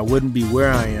 And I wouldn't be where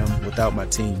I am without my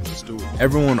team.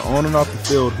 Everyone on and off the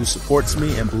field who supports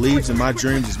me and believes in my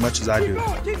dreams as much as I do.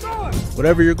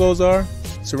 Whatever your goals are,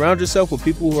 surround yourself with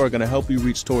people who are going to help you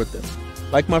reach toward them.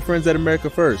 Like my friends at America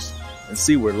First, and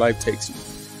see where life takes you.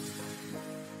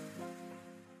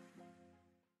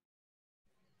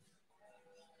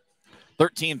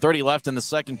 $13:30 left in the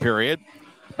second period.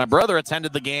 My brother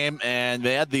attended the game, and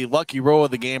they had the lucky row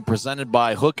of the game presented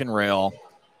by Hook and Rail.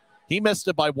 He missed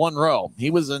it by 1 row. He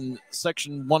was in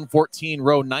section 114,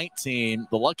 row 19.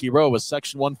 The lucky row was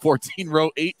section 114,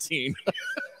 row 18.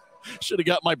 Should have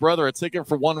got my brother a ticket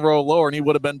for 1 row lower, and he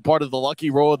would have been part of the lucky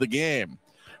row of the game.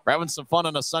 We're having some fun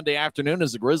on a Sunday afternoon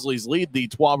as the Grizzlies lead the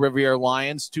Trois-Rivieres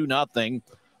Lions 2-0.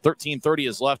 13:30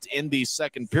 is left in the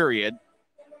second period.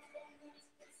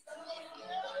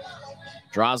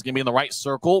 Draw's going to be in the right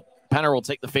circle. Penner will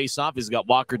take the face-off. He's got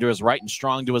Walker to his right and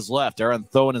Strong to his left. Aaron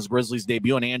Tho in his Grizzlies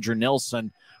debut and Andrew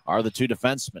Nilsson are the two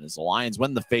defensemen as the Lions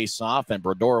win the face-off, and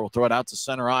Brodeur will throw it out to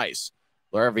center ice.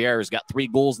 Trois-Rivieres got 3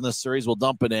 goals in this series. Will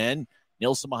dump it in.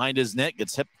 Nilsson behind his net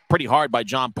gets hit pretty hard by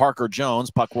John Parker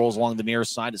Jones. Puck rolls along the near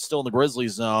side. It's still in the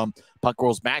Grizzlies zone. Puck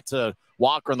rolls back to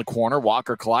Walker in the corner.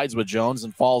 Walker collides with Jones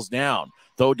and falls down.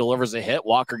 Tho delivers a hit.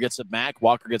 Walker gets it back.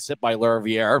 Walker gets hit by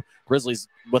Trois-Rivieres. Grizzlies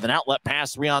with an outlet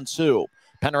pass, 3-on-2.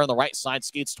 Penner on the right side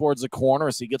skates towards the corner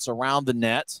as he gets around the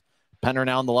net. Penner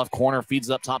now in the left corner feeds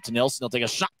up top to Nilsson. He'll take a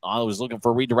shot. He was looking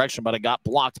for redirection, but it got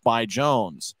blocked by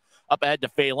Jones. Up ahead to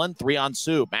Phelan,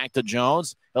 3-on-2. Back to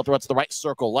Jones. He'll throw it to the right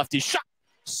circle. Lefty shot.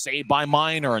 Saved by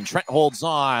Minor, and Trent holds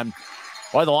on.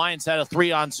 Boy, the Lions had a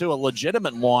 3-on-2, a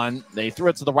legitimate one. They threw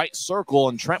it to the right circle,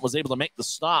 and Trent was able to make the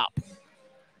stop.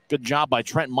 Good job by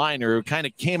Trent Minor, who kind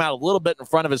of came out a little bit in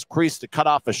front of his crease to cut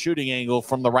off a shooting angle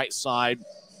from the right side.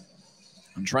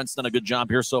 And Trent's done a good job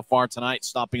here so far tonight,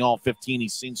 stopping all 15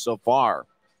 he's seen so far.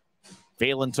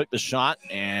 Phelan took the shot,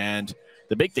 and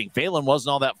the big thing, Phelan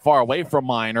wasn't all that far away from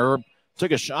Minor.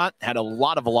 Took a shot, had a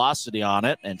lot of velocity on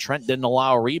it, and Trent didn't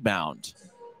allow a rebound.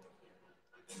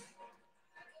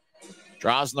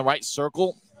 Draws in the right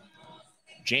circle.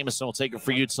 Jamison will take it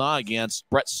for Utah against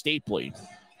Brett Stapley.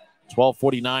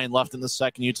 12:49 left in the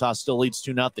second. Utah still leads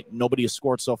 2-0. Nobody has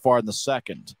scored so far in the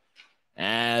second.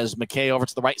 As McKay over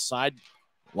to the right side.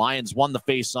 Lions won the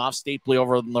faceoff. Stapley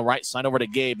over on the right side, over to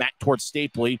Gay. Back towards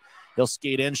Stapley. He'll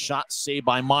skate in. Shot saved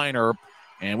by Minor.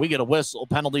 And we get a whistle.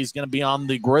 Penalty is going to be on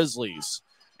the Grizzlies.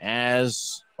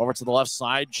 As over to the left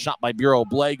side. Shot by Bureau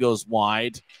Blay goes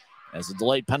wide. As a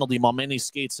delayed penalty, Malmini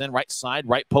skates in. Right side.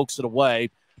 Right pokes it away.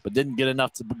 But didn't get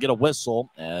enough to get a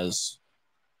whistle. As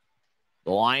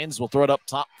the Lions will throw it up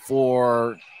top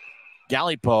for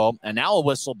Gallipo. And now a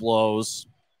whistle blows.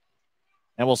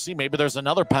 And we'll see. Maybe there's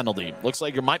another penalty. Looks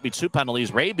like there might be 2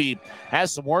 penalties. Raby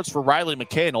has some words for Riley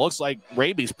McKay, and it looks like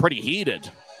Raby's pretty heated.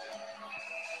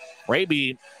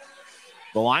 Raby,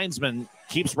 the linesman,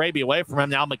 keeps Raby away from him.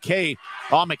 Now McKay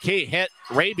hit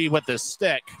Raby with his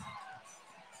stick.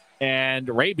 And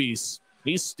he's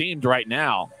steamed right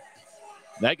now.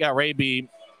 That got Raby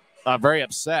very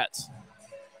upset.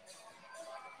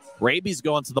 Raby's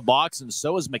going to the box, and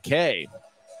so is McKay.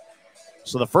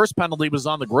 So the first penalty was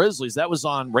on the Grizzlies. That was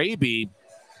on Raby.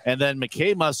 And then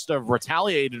McKay must have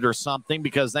retaliated or something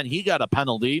because then he got a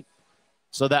penalty.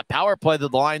 So that power play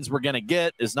that the Lions were going to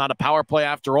get is not a power play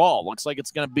after all. Looks like it's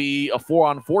going to be a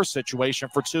 4-on-4 situation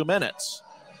for 2 minutes.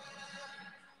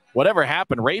 whatever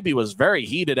happened, Raby was very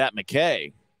heated at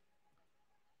McKay.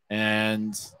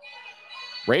 And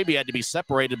Raby had to be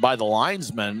separated by the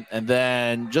linesman. And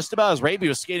then just about as Raby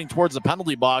was skating towards the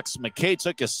penalty box, McKay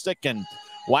took his stick and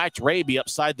whacked Raby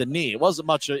upside the knee. It wasn't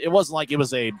like it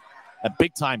was a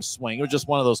big-time swing. It was just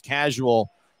one of those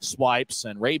casual swipes,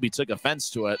 and Raby took offense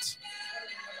to it.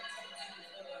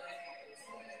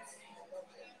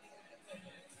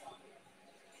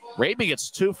 Raby gets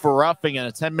 2 for roughing and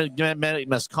a 10-minute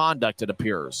misconduct, it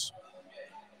appears.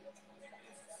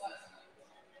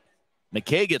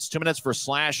 McKay gets 2 minutes for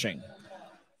slashing.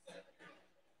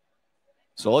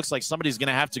 So it looks like somebody's going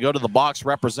to have to go to the box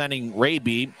representing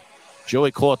Raby.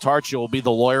 Joey Colatarchi will be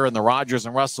the lawyer in the Rogers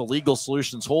and Russell Legal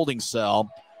Solutions holding cell.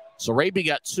 So Raby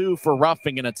got 2 for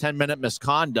roughing and a 10-minute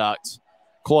misconduct.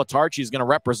 Colatarchi is going to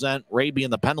represent Raby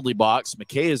in the penalty box.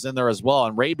 McKay is in there as well,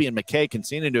 and Raby and McKay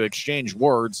continue to exchange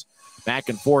words back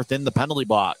and forth in the penalty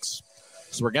box.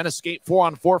 So we're going to skate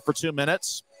 4-on-4 for 2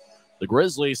 minutes. The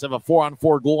Grizzlies have a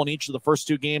 4-on-4 goal in each of the first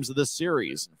 2 games of this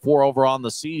series, 4 overall in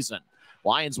the season.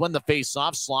 Lions win the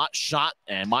face-off, slot shot,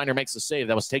 and Miner makes a save.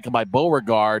 That was taken by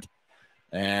Beauregard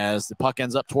as the puck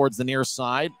ends up towards the near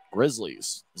side.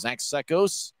 Grizzlies, Zach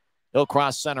Sekos, he'll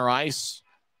cross center ice.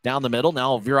 Down the middle.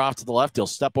 Now he'll veer off to the left. He'll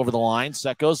step over the line.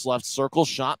 Sekos, left circle,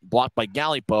 shot blocked by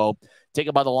Gallipo.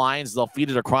 Taken by the Lions. They'll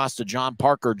feed it across to John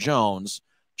Parker Jones.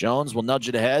 Jones will nudge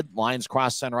it ahead. Lions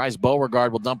cross center ice.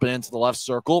 Beauregard will dump it into the left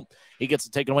circle. He gets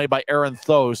it taken away by Aaron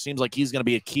Tho. Seems like he's going to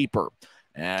be a keeper.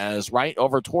 As right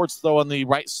over towards Tho on the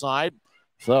right side.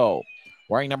 Tho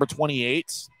wearing number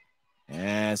 28.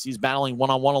 As he's battling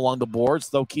one-on-one along the boards,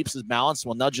 Tho keeps his balance.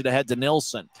 Will nudge it ahead to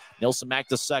Nilsson. Nilsson back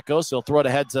to Sekos. He'll throw it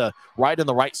ahead to right on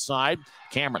the right side.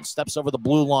 Cameron steps over the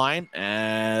blue line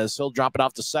as he'll drop it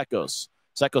off to Sekos.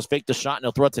 Sekos faked the shot and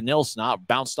he'll throw it to Nilsson. Now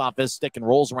bounced off his stick and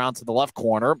rolls around to the left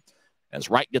corner as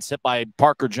Wright gets hit by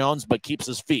Parker Jones but keeps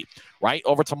his feet. Right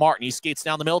over to Martin. He skates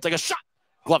down the middle, take a shot.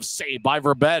 Glove saved by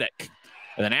Verbetic.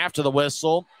 And then after the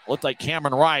whistle, looked like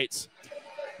Cameron Wright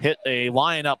hit a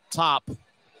line up top.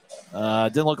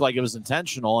 Didn't look like it was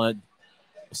intentional, and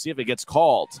we'll see if it gets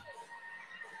called.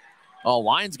 Oh,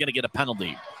 Lions going to get a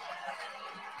penalty.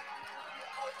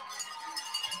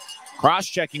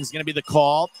 Cross-checking is going to be the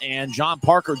call, and John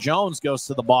Parker Jones goes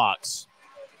to the box.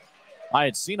 I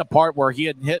had seen a part where he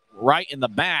had hit right in the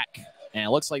back, and it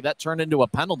looks like that turned into a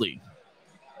penalty.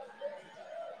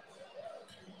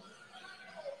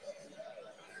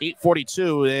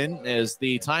 8:42 in is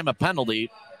the time of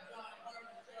penalty.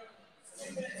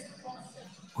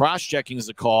 Cross-checking is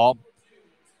the call.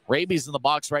 Raby's in the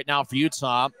box right now for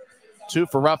Utah. 2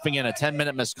 for roughing and a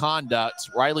 10-minute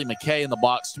misconduct. Riley McKay in the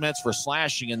box, 2 minutes for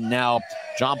slashing. And now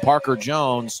John Parker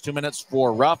Jones, 2 minutes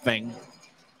for roughing.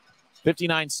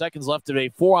 59 seconds left of a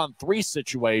 4-on-3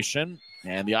 situation.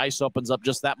 And the ice opens up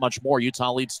just that much more.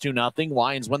 Utah leads 2-0.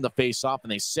 Lions win the face-off,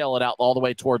 and they sail it out all the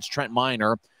way towards Trent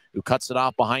Miner, who cuts it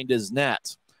off behind his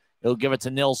net. He'll give it to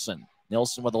Nilsson.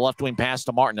 Nilsson with a left wing pass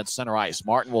to Martin at center ice.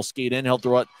 Martin will skate in. He'll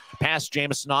throw it past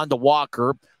Jamison on to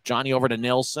Walker. Johnny over to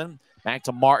Nilsson. Back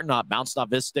to Martin. Bounced off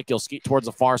his stick. He'll skate towards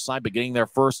the far side, but getting there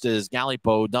first is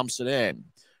Gallipo, dumps it in.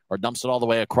 Or dumps it all the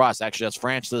way across. Actually, that's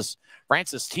Francis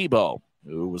Tebow,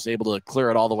 who was able to clear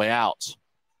it all the way out.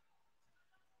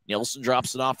 Nilsson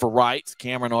drops it off for Wright.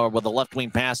 Cameron with a left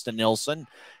wing pass to Nilsson.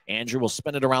 Andrew will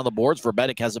spin it around the boards.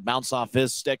 Verbetic has a bounce off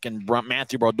his stick, and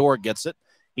Matthew Brodeur gets it.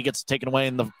 He gets it taken away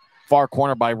in the far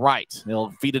corner by Wright.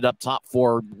 He'll feed it up top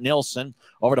for Nilsson.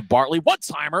 Over to Bartley.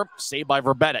 One-timer. Saved by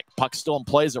Verbetic. Puck still in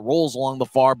play as it rolls along the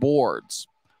far boards.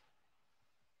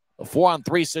 The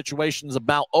 4-on-3 situation is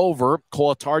about over.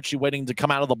 Colatarchi waiting to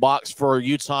come out of the box for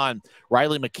Utah, and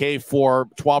Riley McKay for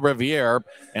Trois-Rivieres.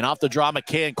 And off the draw,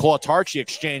 McKay and Colatarchi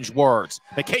exchange words.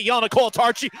 McKay yelling at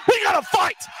Colatarchi, "We got to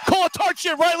fight!"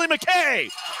 Colatarchi and Riley McKay.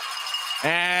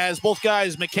 As both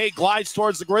guys, McKay glides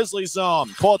towards the Grizzly zone.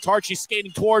 Colatarchi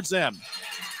skating towards him.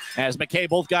 As McKay,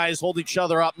 both guys hold each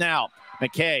other up now.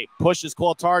 McKay pushes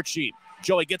Colatarchi.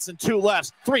 Joey gets in 2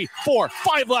 lefts, 3, 4,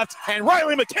 5 left, and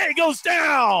Riley McKay goes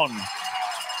down.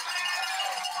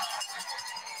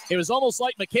 It was almost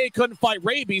like McKay couldn't fight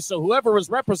Raby, so whoever was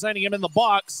representing him in the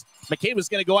box, McKay was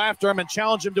going to go after him and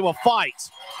challenge him to a fight.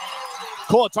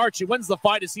 Colatarchi wins the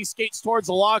fight as he skates towards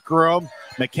the locker room.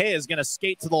 McKay is going to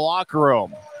skate to the locker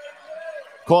room.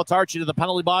 Colatarchi to the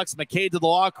penalty box, McKay to the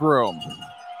locker room.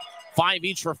 5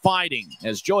 each for fighting.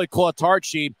 As Joey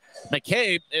Colatarchi,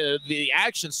 McKay, the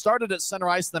action started at center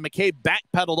ice, then McKay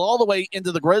backpedaled all the way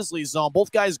into the Grizzly zone.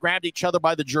 Both guys grabbed each other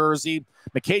by the jersey.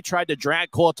 McKay tried to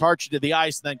drag Colatarchi to the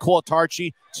ice, then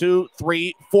Colatarchi 2,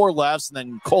 3, 4 lefts, and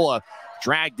then Cola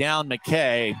dragged down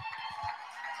McKay.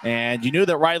 And you knew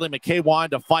that Riley McKay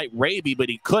wanted to fight Raby, but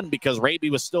he couldn't because Raby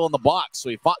was still in the box. So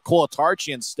he fought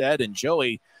Colatarchi instead, and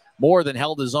Joey more than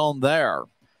held his own there.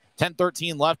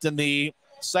 10-13 left in the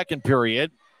second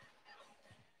period.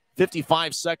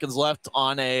 55 seconds left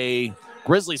on a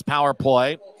Grizzlies power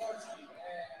play.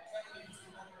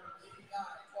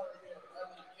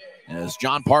 As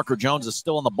John Parker Jones is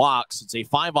still in the box. It's a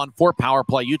 5-on-4 power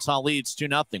play. Utah leads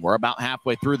 2-0. We're about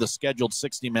halfway through the scheduled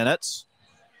 60 minutes.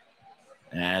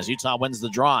 As Utah wins the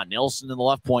draw, Nilsson in the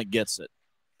left point gets it.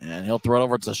 And he'll throw it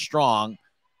over to Strong.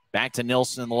 Back to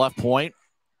Nilsson in the left point.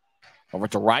 Over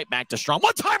to Wright, back to Strong.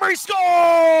 One-timer, he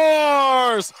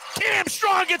scores! Cam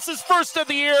Strong gets his first of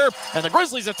the year, and the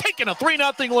Grizzlies have taken a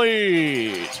 3-0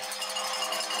 lead.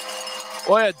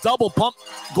 Boy, a double pump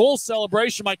goal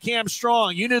celebration by Cam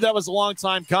Strong. You knew that was a long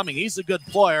time coming. He's a good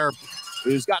player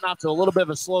who's gotten off to a little bit of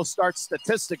a slow start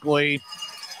statistically.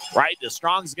 Right, the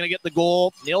Strong's going to get the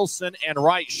goal. Nilsson and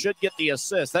Wright should get the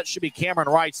assist. That should be Cameron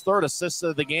Wright's third assist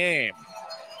of the game.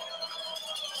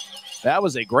 That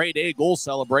was a grade A goal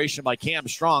celebration by Cam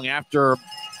Strong after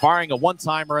firing a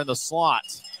one-timer in the slot.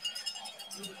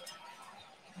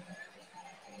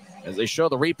 As they show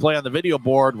the replay on the video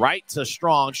board, Wright to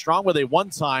Strong. Strong with a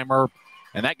one-timer,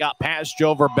 and that got past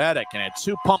Joe Verbetic. And a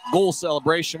two-pump goal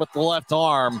celebration with the left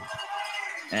arm,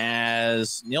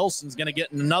 as Nilsson's going to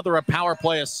get another power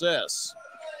play assist.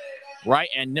 Wright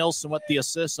and Nilsson with the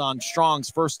assist on Strong's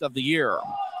first of the year.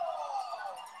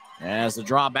 As the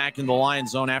draw back in the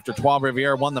Lions zone after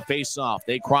Trois-Rivieres won the faceoff.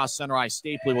 They cross center ice.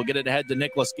 Stapley will get it ahead to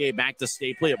Nicholas Gay. Back to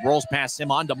Stapley. It rolls past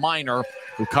him on to Minor,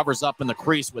 who covers up in the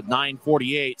crease with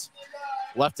 9:48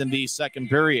 left in the second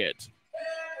period.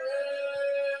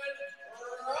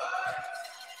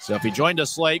 So if you joined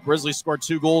us late, Grizzlies scored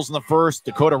 2 goals in the first.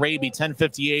 Dakota Raby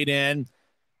 10:58 in.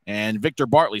 And Victor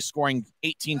Bartley scoring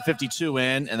 18:52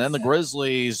 in. And then the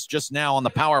Grizzlies just now on the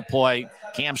power play.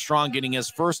 Cam Strong getting his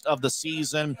first of the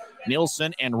season.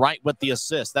 Nilsson and Wright with the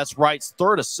assist. That's Wright's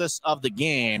third assist of the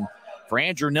game. For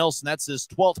Andrew Nilsson, that's his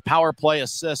 12th power play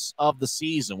assist of the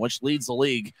season, which leads the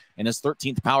league in his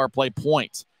 13th power play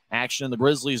point. Action in the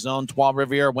Grizzlies zone.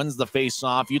 Trois-Rivieres wins the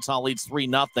faceoff. Utah leads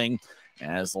 3-0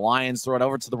 as the Lions throw it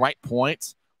over to the right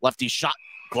point. Lefty shot,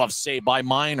 glove saved by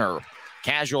Minor.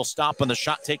 Casual stop on the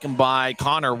shot taken by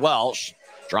Connor Welsh.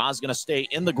 Draw's going to stay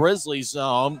in the Grizzlies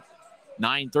zone.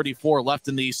 9:34 left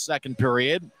in the second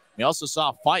period. We also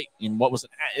saw a fight in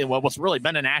what's really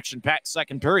been an action-packed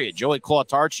second period. Joey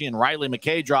Colatarchi and Riley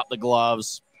McKay dropped the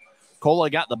gloves. Cola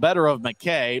got the better of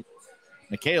McKay.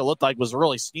 McKay looked like was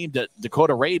really schemed at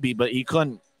Dakota Raby, but he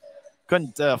couldn't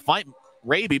fight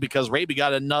Raby because Raby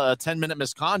got a 10-minute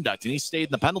misconduct, and he stayed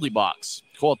in the penalty box.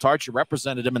 Colatarchi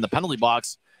represented him in the penalty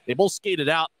box. They both skated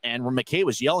out, and McKay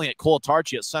was yelling at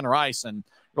Colatarchi at center ice, and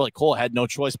really Cole had no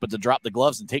choice but to drop the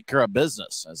gloves and take care of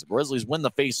business. As the Grizzlies win the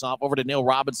faceoff over to Neil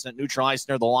Robinson at neutral ice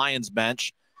near the Lions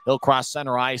bench. He'll cross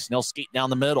center ice, and he'll skate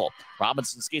down the middle.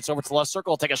 Robinson skates over to the left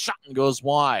circle, take a shot, and goes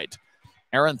wide.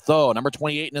 Aaron Tho, number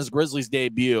 28 in his Grizzlies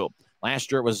debut.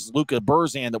 Last year it was Luca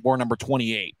Burzan that wore number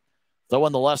 28. Tho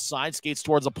on the left side skates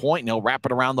towards a point, and he'll wrap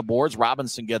it around the boards.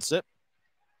 Robinson gets it.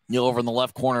 Neil over in the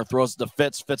left corner throws it to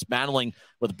Fitz. Fitz battling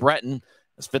with Breton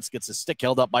as Fitz gets his stick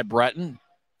held up by Breton.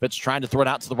 Fitz trying to throw it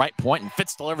out to the right point, and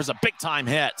Fitz delivers a big-time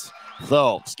hit.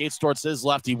 Tho skates towards his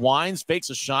left. He winds, fakes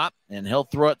a shot, and he'll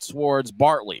throw it towards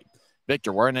Bartley.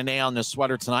 Victor wearing an A on his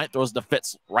sweater tonight. Throws to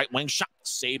Fitz. Right wing shot.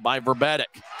 Saved by Verbetic.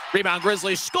 Rebound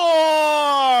Grizzlies. Score!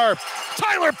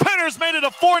 Tyler Penner's made it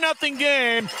a 4-0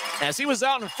 game. As he was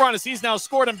out in front, as he's now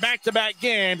scored in back-to-back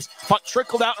games. Puck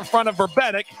trickled out in front of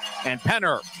Verbetic, and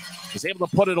Penner is able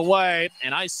to put it away.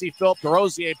 And I see Philip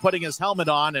DeRosier putting his helmet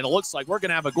on, and it looks like we're going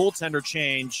to have a goaltender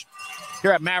change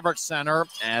here at Maverick Center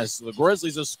as the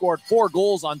Grizzlies have scored 4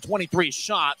 goals on 23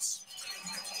 shots.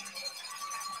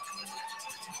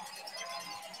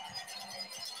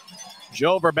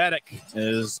 Joe Verbetic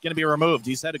is going to be removed.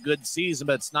 He's had a good season,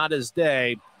 but it's not his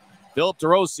day. Philip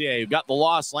DeRosier, who got the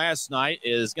loss last night,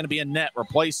 is going to be in net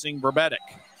replacing Verbetic.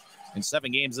 In 7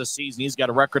 games this season, he's got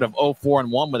a record of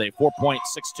 0-4-1 with a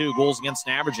 4.62 goals against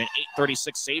average and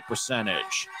 836 save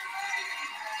percentage.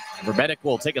 Verbetic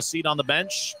will take a seat on the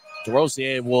bench.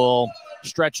 DeRosier will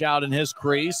stretch out in his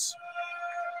crease.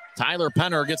 Tyler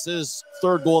Penner gets his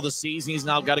 3rd goal of the season. He's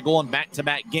now got a goal in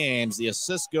back-to-back games. The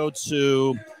assists go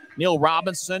to Neil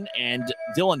Robinson and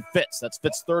Dylan Fitz. That's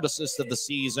Fitz's 3rd assist of the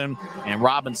season and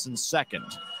Robinson's 2nd.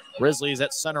 Grizzlies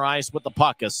at center ice with the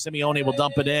puck as Simeone will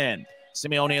dump it in.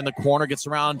 Simeone in the corner gets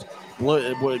around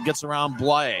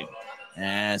Blay.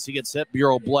 As he gets hit,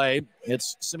 Bureau Blay.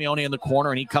 It's Simeone in the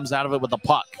corner, and he comes out of it with the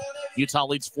puck. Utah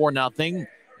leads 4-0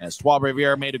 as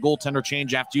Trois-Rivieres made a goaltender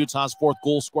change after Utah's fourth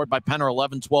goal scored by Penner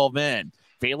 11-12 in.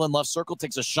 Phelan left circle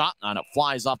takes a shot on it,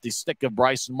 flies off the stick of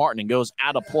Bryson Martin and goes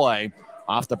out of play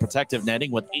off the protective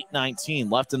netting with 8:19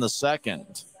 left in the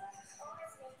second.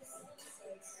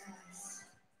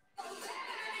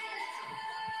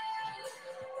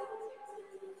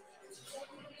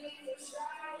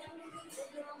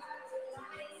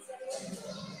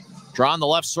 Draw in the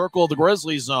left circle of the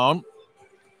Grizzlies zone.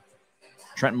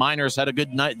 Trent Miners had a good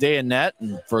day in net,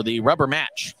 and for the rubber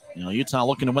match, Utah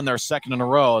looking to win their second in a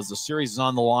row as the series is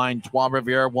on the line.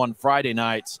 Trois-Rivieres won Friday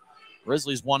night.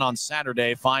 Grizzlies won on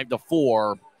Saturday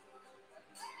 5-4.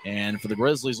 And for the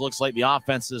Grizzlies, looks like the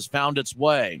offense has found its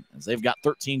way as they've got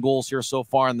 13 goals here so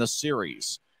far in this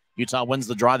series. Utah wins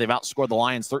the draw. They've outscored the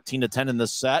Lions 13-10 in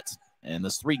this set in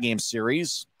this three-game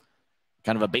series.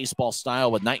 Kind of a baseball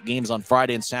style with night games on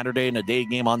Friday and Saturday and a day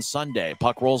game on Sunday.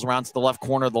 Puck rolls around to the left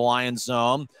corner of the Lions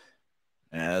zone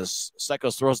as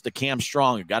Sekos throws it to Cam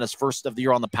Strong, who got his first of the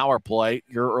year on the power play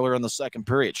here earlier in the second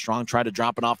period. Strong tried to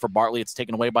drop it off for Bartley. It's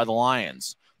taken away by the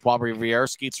Lions.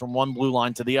 Trois-Rivieres skates from one blue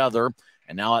line to the other.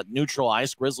 And now at neutral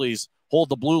ice, Grizzlies hold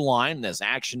the blue line. There's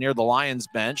action near the Lions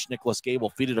bench. Nicholas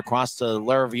Gable feed it across to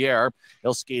Trois-Rivieres.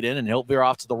 He'll skate in and he'll veer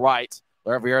off to the right.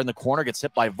 Trois-Rivieres in the corner gets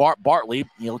hit by Bartley.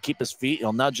 He'll keep his feet.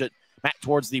 He'll nudge it back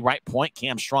towards the right point.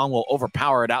 Cam Strong will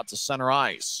overpower it out to center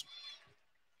ice.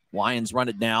 Lions run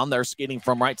it down. They're skating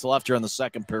from right to left here in the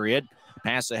second period.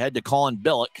 Pass ahead to Colin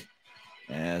Billick.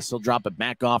 As he'll drop it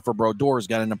back off for Brodeur. He's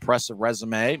got an impressive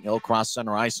resume. He'll cross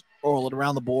center ice, roll it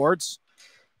around the boards.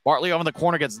 Bartley over the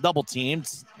corner gets double teamed,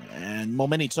 and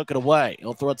Momeni took it away.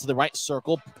 He'll throw it to the right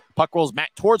circle. Puck rolls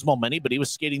back towards Momeni, but he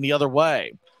was skating the other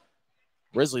way.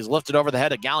 Grizzlies lifted over the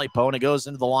head of Gallipo, and it goes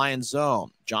into the Lions zone.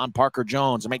 John Parker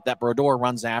Jones will make that. Brodeur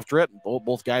runs after it.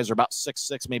 Both guys are about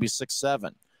 6'6", maybe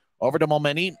 6'7". Over to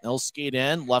Momeni. He'll skate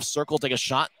in. Left circle, take a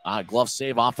shot. Glove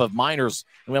save off of Miners.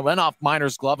 And it went off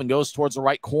Miners' glove and goes towards the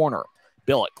right corner.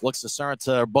 Billick looks to center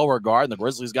to Beauregard, and the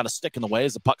Grizzlies got a stick in the way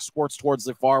as the puck squirts towards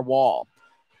the far wall.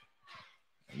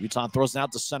 Utah throws it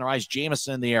out to center ice.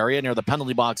 Jamison in the area near the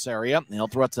penalty box area. And he'll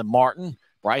throw it to Martin.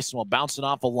 Bryson will bounce it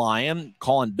off a Lion.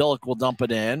 Colin Billick will dump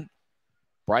it in.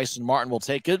 Bryson Martin will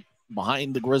take it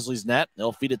behind the Grizzlies net.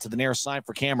 They'll feed it to the near side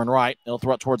for Cameron Wright. They'll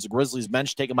throw it towards the Grizzlies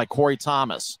bench, taken by Corey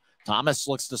Thomas. Thomas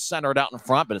looks to center it out in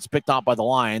front, but it's picked off by the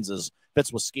Lions as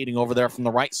Fitz was skating over there from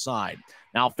the right side.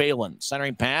 Now Phelan,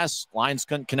 centering pass. Lions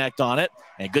couldn't connect on it.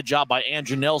 And good job by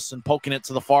Andrew Nelson poking it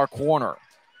to the far corner.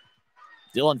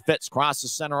 Dylan Fitz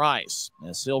crosses center ice.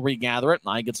 As he'll regather it.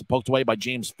 Now he gets it poked away by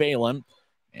James Phelan.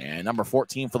 And number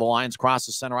 14 for the Lions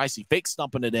crosses center ice. He fakes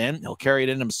stumping it in. He'll carry it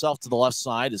in himself to the left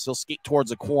side as he'll skate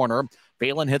towards the corner.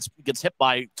 Phelan gets hit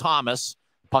by Thomas.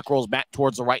 Puck rolls back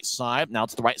towards the right side. Now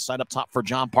it's the right side up top for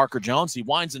John Parker Jones. He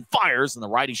winds and fires, and the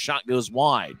righty shot goes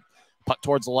wide. Puck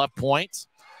towards the left point.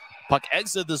 Puck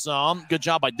exited the zone. Good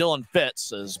job by Dylan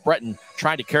Fitz as Breton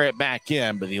tried to carry it back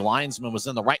in, but the linesman was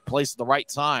in the right place at the right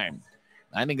time.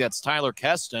 I think that's Tyler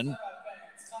Keston,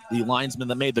 the linesman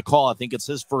that made the call. I think it's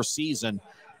his first season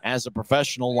as a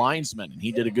professional linesman, and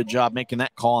he did a good job making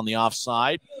that call on the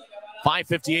offside.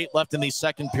 5:58 left in the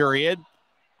second period.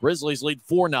 Grizzlies lead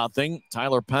 4-0.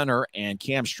 Tyler Penner and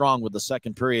Cam Strong with the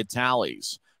second period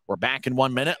tallies. We're back in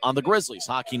 1 minute on the Grizzlies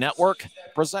Hockey Network,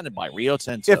 presented by Rio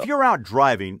Tinto. If you're out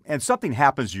driving and something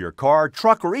happens to your car,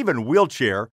 truck, or even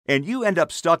wheelchair, and you end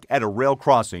up stuck at a rail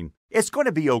crossing, it's going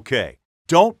to be okay.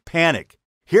 Don't panic.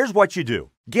 Here's what you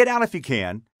do. Get out if you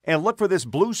can and look for this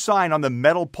blue sign on the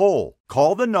metal pole.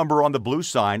 Call the number on the blue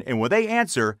sign, and when they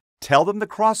answer, tell them the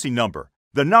crossing number.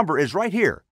 The number is right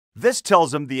here. This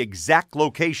tells them the exact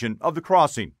location of the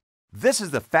crossing. This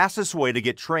is the fastest way to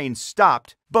get trains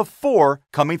stopped before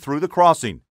coming through the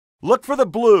crossing. Look for the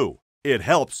blue. It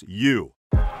helps you.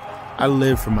 I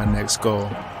live for my next goal.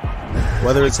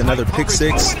 Whether it's another pick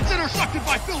six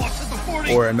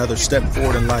or another step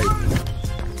forward in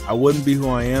life, I wouldn't be who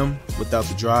I am without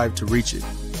the drive to reach it.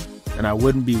 And I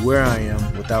wouldn't be where I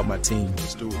am without my team.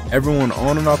 Everyone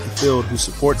on and off the field who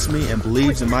supports me and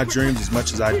believes in my dreams as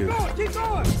much as I do.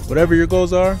 Whatever your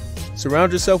goals are,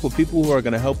 surround yourself with people who are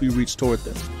going to help you reach toward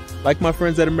them. Like my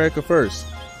friends at America First,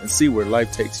 and see where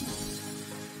life takes you.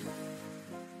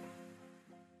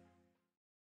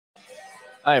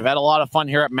 I've had a lot of fun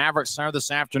here at Maverick Center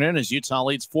this afternoon as Utah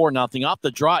leads 4-0. Off the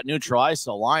draw at neutral ice,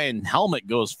 a Lion helmet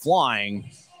goes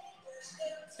flying.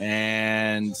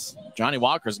 And Johnny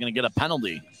Walker is going to get a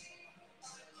penalty.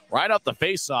 Right off the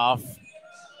face-off,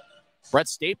 Brett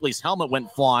Stapley's helmet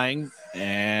went flying,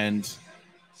 and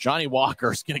Johnny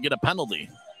Walker is going to get a penalty.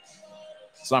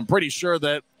 So I'm pretty sure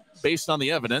that, based on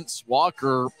the evidence,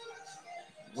 Walker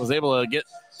was able to get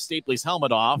Stapley's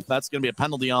helmet off. That's going to be a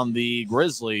penalty on the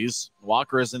Grizzlies.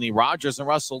 Walker is in the Rogers and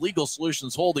Russell Legal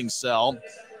Solutions holding cell.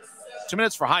 2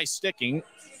 minutes for high sticking.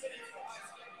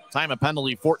 Time of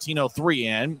penalty 14:03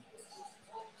 in.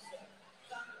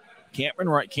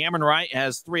 Cameron Wright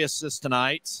has 3 assists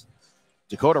tonight.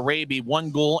 Dakota Raby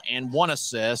 1 goal and 1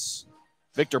 assist.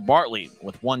 Victor Bartley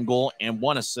with 1 goal and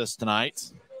 1 assist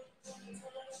tonight.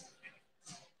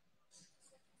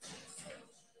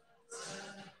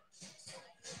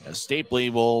 As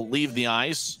Stapley will leave the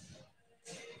ice.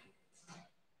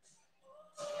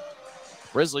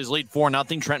 Grizzlies lead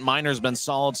 4-0. Trent Miner's been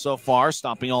solid so far,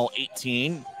 stopping all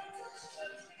 18.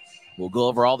 We'll go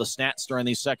over all the stats during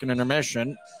the second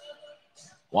intermission.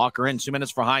 Walker in, 2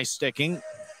 minutes for high sticking.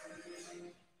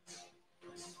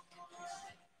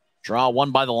 Draw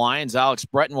won by the Lions. Alex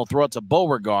Breton will throw it to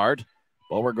Beauregard.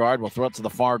 Beauregard will throw it to the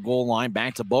far goal line.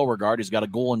 Back to Beauregard. He's got a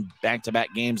goal in back-to-back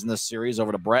games in this series.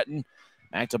 Over to Breton.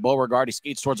 Back to Beauregard. He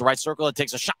skates towards the right circle. It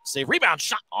takes a shot. Save. Rebound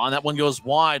shot. On that one goes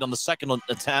wide on the second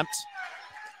attempt.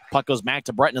 Puck goes back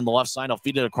to Breton on the left side. He'll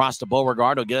feed it across to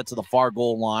Beauregard. He'll get it to the far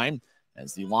goal line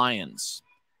as the Lions.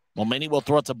 Momini will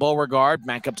throw it to Beauregard.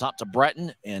 Back up top to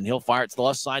Breton, and he'll fire it to the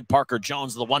left side. Parker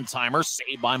Jones, the one-timer.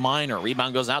 Saved by Miner.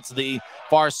 Rebound goes out to the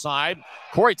far side.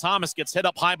 Corey Thomas gets hit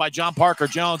up high by John Parker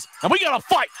Jones. And we got a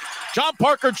fight. John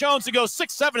Parker Jones, who goes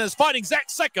 6'7", is fighting Zach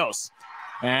Sekos.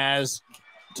 As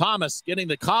Thomas getting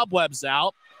the cobwebs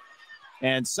out.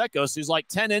 And Sekos, who's like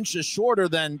 10 inches shorter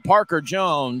than Parker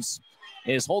Jones,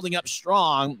 is holding up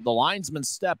strong. The linesmen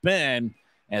step in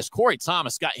as Corey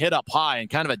Thomas got hit up high and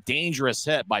kind of a dangerous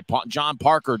hit by John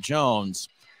Parker Jones.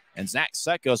 And Zach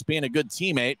Sekos, being a good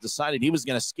teammate, decided he was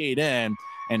going to skate in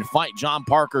and fight John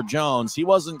Parker Jones. He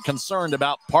wasn't concerned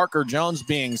about Parker Jones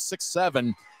being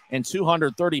 6'7" and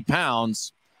 230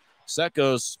 pounds.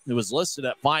 Sekos, who was listed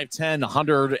at 5'10",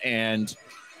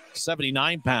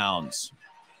 179 pounds.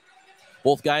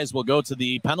 Both guys will go to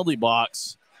the penalty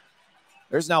box.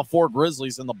 There's now 4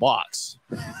 Grizzlies in the box.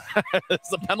 It's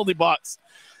the penalty box.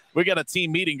 We got a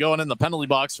team meeting going in the penalty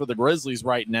box for the Grizzlies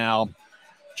right now.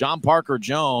 John Parker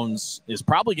Jones is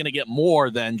probably going to get more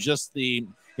than just it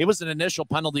was an initial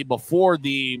penalty before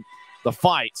the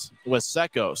fight with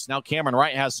Sekos. Now Cameron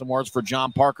Wright has some words for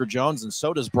John Parker Jones, and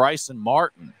so does Bryson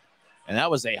Martin. And that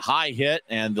was a high hit,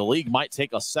 and the league might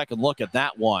take a second look at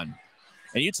that one.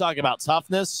 And you talk about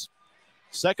toughness.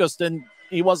 Sekos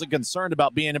he wasn't concerned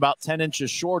about being about 10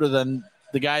 inches shorter than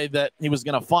the guy that he was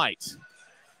going to fight.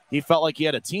 He felt like he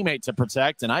had a teammate to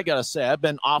protect, and I got to say, I've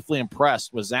been awfully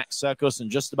impressed with Zach Sekos in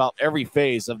just about every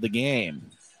phase of the game.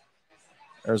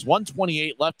 There's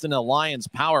 1:28 left in the Lions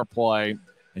power play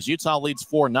as Utah leads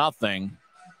 4-0.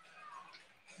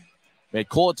 They had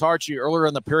Kolatarchi earlier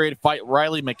in the period fight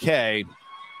Riley McKay.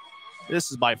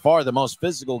 This is by far the most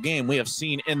physical game we have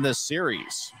seen in this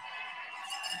series.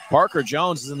 Parker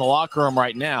Jones is in the locker room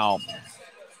right now.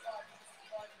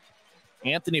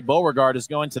 Anthony Beauregard is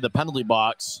going to the penalty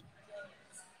box.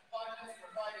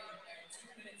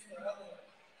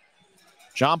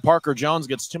 John Parker Jones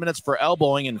gets 2 minutes for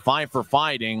elbowing and 5 for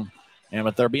fighting. And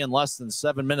with there being less than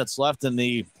 7 minutes left in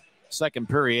the second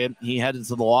period, he headed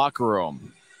to the locker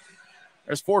room.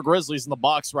 There's 4 Grizzlies in the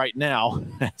box right now.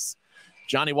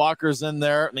 Johnny Walker's in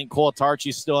there. I think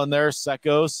Kolatarchi's still in there.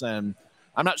 Sekos, and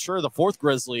I'm not sure the 4th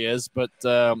Grizzly is, but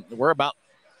we're about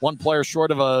 1 player short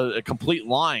of a complete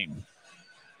line.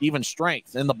 Even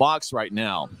strength in the box right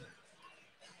now.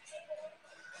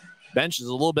 Bench is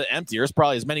a little bit empty. There's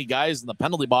probably as many guys in the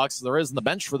penalty box as there is in the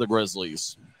bench for the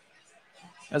Grizzlies.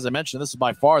 As I mentioned, this is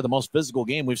by far the most physical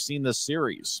game we've seen this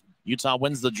series. Utah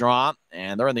wins the draw,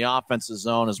 and they're in the offensive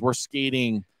zone as we're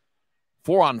skating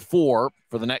 4-on-4 for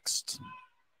the next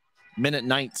minute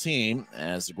 19.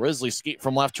 As the Grizzlies skate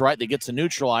from left to right, they get to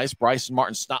neutralize. Bryson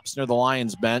Martin stops near the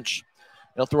Lions bench.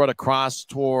 They'll throw it across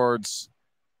towards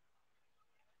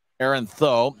Aaron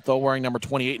Tho. Tho wearing number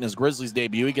 28 in his Grizzlies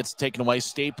debut. He gets taken away.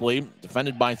 Stapley,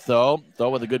 defended by Tho. Tho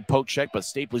with a good poke check, but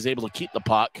Stapley's able to keep the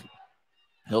puck.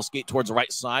 He'll skate towards the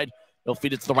right side. He'll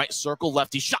feed it to the right circle.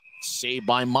 Lefty shot. Saved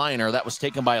by Miner. That was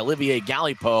taken by Olivier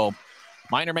Galipo.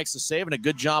 Miner makes the save, and a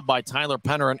good job by Tyler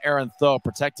Penner and Aaron Tho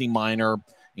protecting Miner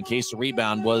in case the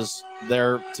rebound was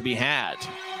there to be had.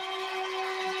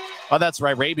 Oh, that's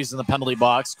right. Raby's in the penalty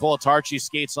box. Kolatarchi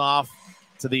skates off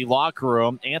to the locker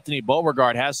room. Anthony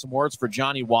Beauregard has some words for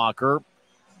Johnny Walker.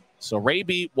 So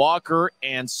Raby, Walker,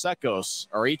 and Sekos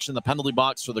are each in the penalty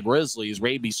box for the Grizzlies.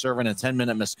 Raby serving a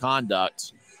 10-minute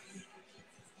misconduct.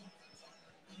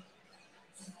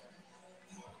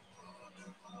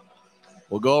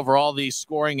 We'll go over all the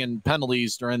scoring and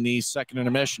penalties during the second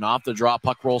intermission. Off the draw,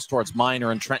 puck rolls towards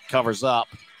Miner, and Trent covers up.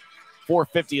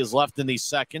 4:50 is left in the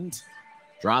second.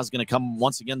 Draw's going to come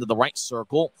once again to the right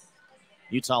circle.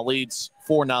 Utah leads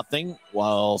 4-0.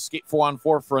 Well, skate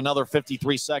 4-on-4 for another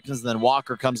 53 seconds. Then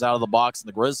Walker comes out of the box, and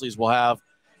the Grizzlies will have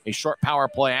a short power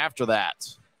play after that.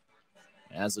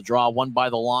 As the draw won by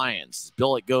the Lions.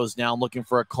 Billick goes down looking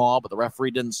for a call, but the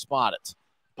referee didn't spot it.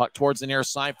 Puck towards the near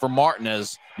side for Martin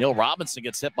as Neil Robinson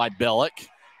gets hit by Billick.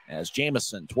 As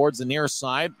Jamison towards the near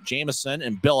side. Jamison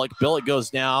and Billick. Billick goes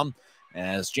down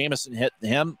as Jamison hit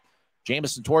him.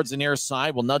 Jamison towards the near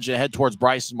side will nudge ahead towards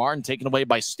Bryson Martin, taken away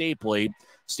by Stapley.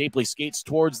 Stapley skates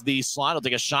towards the slot. He'll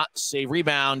take a shot, save,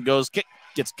 rebound,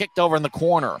 gets kicked over in the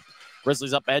corner.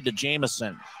 Grizzlies up ahead to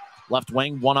Jamison. Left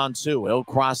wing, 1-on-2. He'll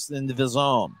cross into the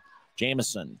zone.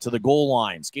 Jamison to the goal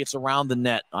line, skates around the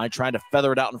net. I try to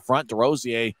feather it out in front.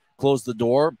 DeRosier closed the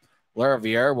door.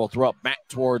 Trois-Rivieres will throw it back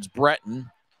towards Breton.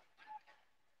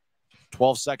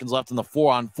 12 seconds left in the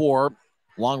 4-on-4.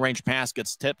 Long-range pass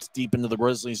gets tipped deep into the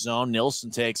Grizzlies zone.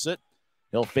 Nilsson takes it.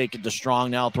 He'll fake it to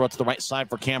Strong now. Throw it to the right side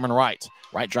for Cameron Wright.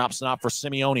 Wright drops it off for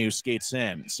Simeone, who skates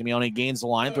in. Simeone gains the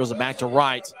line, throws it back to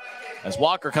Wright. As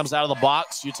Walker comes out of the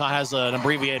box, Utah has an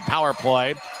abbreviated power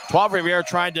play. Trois-Rivieres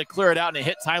tried to clear it out, and it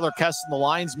hit Tyler Keston, the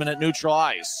linesman, at neutral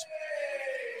ice.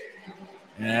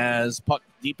 As puck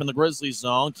deep in the Grizzlies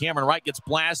zone, Cameron Wright gets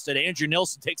blasted. Andrew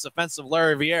Nilsson takes offensive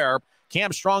Trois-Rivieres.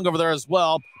 Cam Strong over there as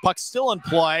well. Puck still in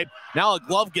play. Now a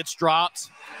glove gets dropped.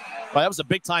 Well, that was a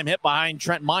big-time hit behind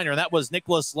Trent Miner. That was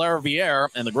Nicholas Trois-Rivieres,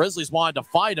 and the Grizzlies wanted to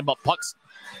fight him, but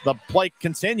the play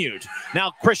continued.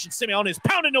 Now Christian Simeone is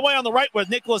pounding away on the right with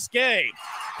Nicholas Gay.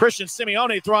 Christian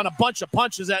Simeone throwing a bunch of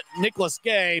punches at Nicholas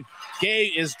Gay. Gay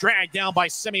is dragged down by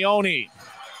Simeone.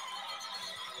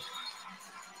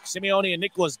 Simeone and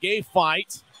Nicholas Gay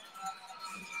fight.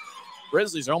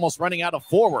 Grizzlies are almost running out of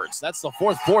forwards. That's the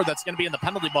fourth forward that's going to be in the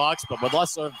penalty box, but with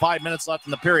less than 5 minutes left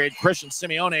in the period, Christian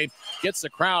Simeone gets the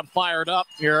crowd fired up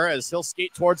here as he'll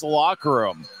skate towards the locker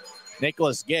room.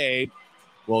 Nicholas Gay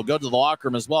will go to the locker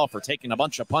room as well for taking a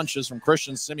bunch of punches from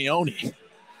Christian Simeone.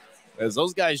 As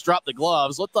those guys dropped the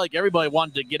gloves, looked like everybody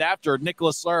wanted to get after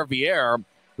Nicholas Trois-Rivieres,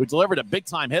 who delivered a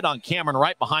big-time hit on Cameron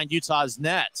Wright behind Utah's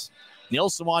net.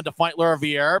 Nielsen wanted to fight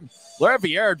Trois-Rivieres.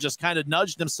 Trois-Rivieres just kind of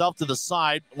nudged himself to the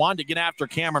side, wanted to get after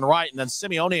Cameron Wright, and then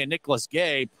Simeone and Nicholas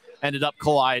Gay ended up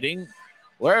colliding.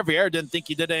 Trois-Rivieres didn't think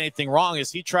he did anything wrong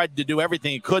as he tried to do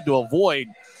everything he could to avoid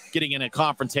getting in a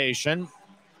confrontation.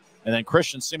 And then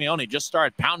Christian Simeone just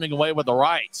started pounding away with the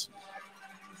right.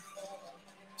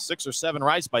 6 or 7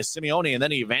 rights by Simeone, and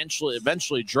then he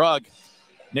eventually drug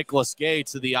Nicholas Gay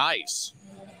to the ice.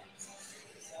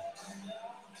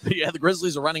 Yeah, the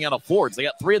Grizzlies are running out of forwards. They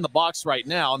got 3 in the box right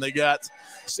now, and they got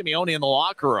Simeone in the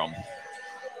locker room.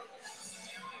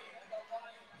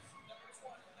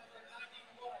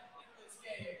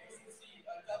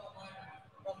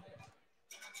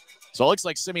 So it looks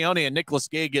like Simeone and Nicholas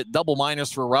Gay get double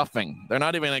minors for roughing. They're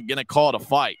not even going to call it a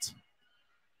fight.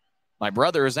 My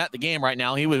brother is at the game right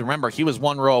now. He was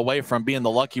 1 row away from being the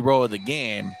lucky row of the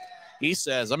game. He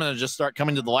says, I'm going to just start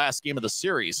coming to the last game of the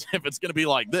series if it's going to be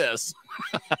like this.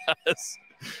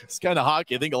 It's kind of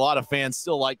hockey I think a lot of fans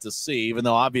still like to see, even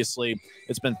though obviously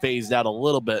it's been phased out a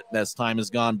little bit as time has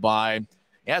gone by.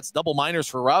 Yeah, it's double minors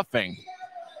for roughing.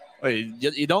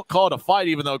 You don't call it a fight,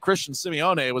 even though Christian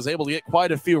Simeone was able to get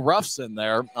quite a few roughs in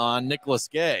there on Nicholas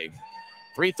Gay.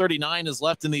 3:39 is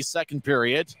left in the second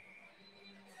period.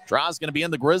 Draw's going to be in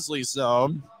the Grizzlies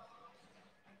zone.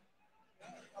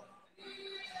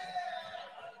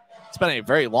 It's been a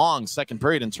very long second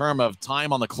period in terms of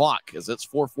time on the clock, as it's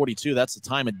 4:42. That's the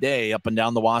time of day up and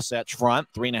down the Wasatch Front.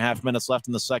 3.5 minutes left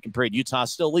in the second period. Utah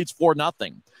still leads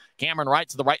 4-0. Cameron Wright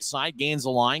to the right side, gains the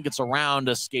line, gets around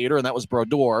a skater, and that was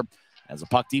Brodeur. As a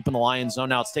puck deep in the Lions zone,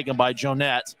 now it's taken by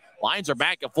Jonette. Lions are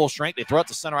back at full strength. They throw it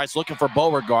to center ice looking for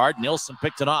Beauregard. Nilsson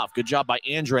picked it off. Good job by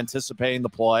Andrew anticipating the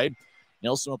play.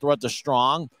 Nilsson will throw it to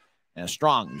Strong. And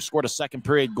Strong scored a second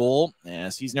period goal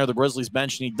as he's near the Grizzlies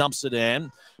bench and he dumps it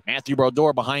in. Matthew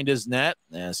Brodeur behind his net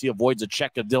as he avoids a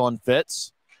check of Dylan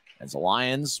Fitz. As the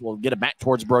Lions will get it back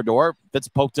towards Brodeur. Fitz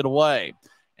poked it away.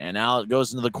 And now it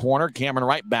goes into the corner. Cameron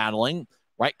Wright battling.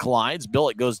 Wright collides.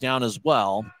 Billick goes down as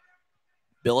well.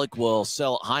 Billick will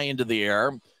sail it high into the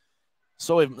air.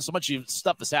 So much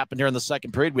stuff has happened here in the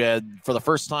second period. We had, for the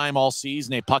first time all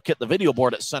season, a puck hit the video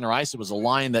board at center ice. It was a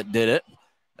line that did it.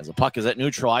 As the puck is at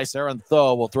neutral ice, Aaron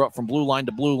Tho will throw it from blue line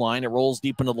to blue line. It rolls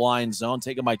deep into the line zone,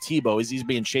 taken by Tebow. He's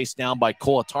being chased down by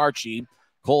Kola Tarchi.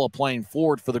 Kola playing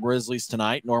forward for the Grizzlies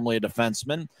tonight, normally a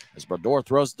defenseman. As Brodeur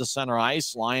throws it to center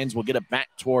ice, Lions will get it back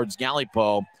towards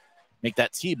Gallipo. Make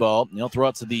that Tebow. He'll throw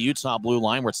it to the Utah blue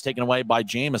line where it's taken away by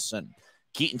Jamison.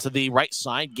 Keaton to the right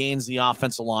side, gains the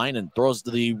offensive line and throws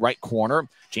to the right corner.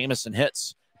 Jamison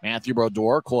hits Matthew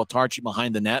Brodeur, Colatarchi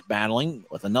behind the net, battling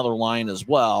with another line as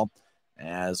well,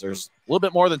 as there's a little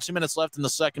bit more than 2 minutes left in the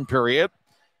second period.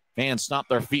 Fans stop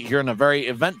their feet here in a very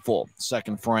eventful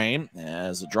second frame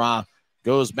as the draw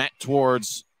goes back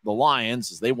towards the Lions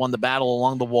as they won the battle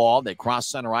along the wall. They cross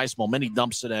center ice. Momenty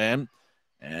dumps it in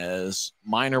as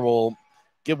Minor will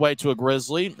give way to a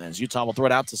Grizzly as Utah will throw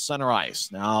it out to center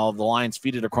ice. Now the Lions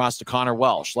feed it across to Connor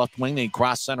Welsh. Left wing, they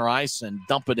cross center ice and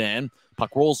dump it in.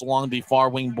 Puck rolls along the far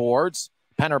wing boards.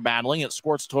 Penner battling. It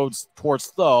squirts towards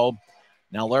Tho.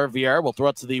 Now Lerviere will throw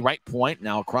it to the right point.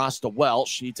 Now across to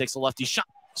Welsh. He takes a lefty shot.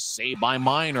 Saved by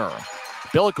Minor.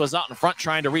 Billick was out in front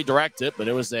trying to redirect it, but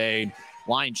it was a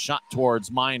line shot towards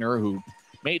Minor, who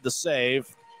made the save,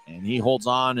 and he holds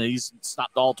on, and he's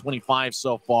stopped all 25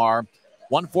 so far.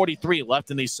 1:43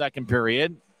 left in the second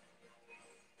period.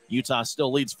 Utah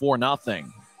still leads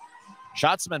 4-0.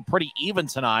 Shots have been pretty even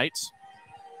tonight.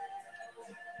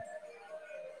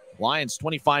 Lions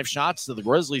 25 shots to the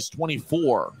Grizzlies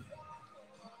 24.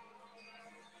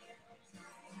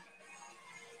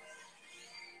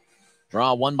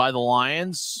 Draw won by the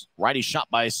Lions. Righty shot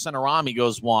by Centerami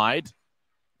goes wide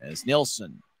as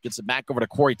Nielsen gets it back over to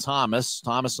Corey Thomas.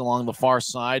 Thomas along the far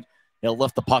side. He'll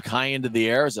lift the puck high into the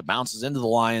air as it bounces into the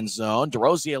Lions zone.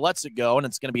 DeRosier lets it go, and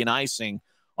it's going to be an icing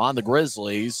on the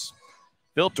Grizzlies.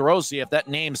 Philip DeRosier, if that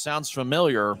name sounds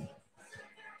familiar.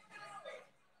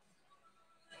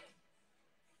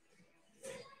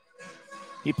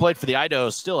 He played for the Idaho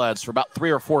Steelheads for about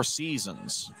 3 or 4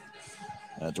 seasons.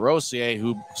 DeRosier,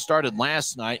 who started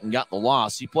last night and got the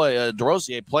loss.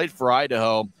 DeRosier played for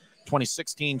Idaho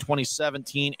 2016,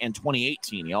 2017, and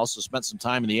 2018. He also spent some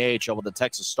time in the AHL with the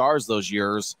Texas Stars those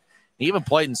years. He even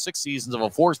played in 6 seasons of a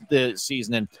 4th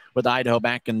season with Idaho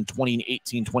back in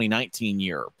 2018, 2019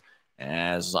 year.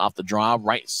 As off the draw,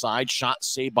 right side, shot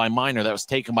saved by Minor. That was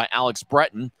taken by Alex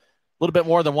Breton. A little bit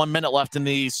more than 1 minute left in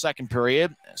the second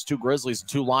period. As 2 Grizzlies and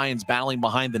 2 Lions battling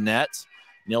behind the net.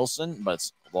 Nielsen, but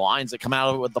it's the Lions that come out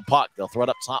of it with the puck. They'll throw it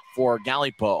up top for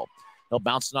Gallipo. He'll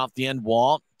bounce it off the end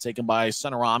wall. Taken by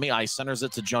Centerami. Ice centers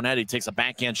it to Jonette. He takes a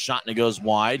backhand shot and it goes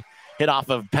wide. Hit off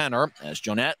of Penner as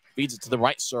Jonette feeds it to the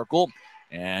right circle.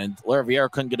 And Lerviere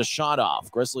couldn't get a shot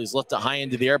off. Grizzlies lift it high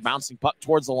into the air. Bouncing puck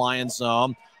towards the Lions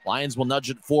zone. Lions will nudge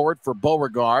it forward for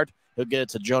Beauregard. He'll get it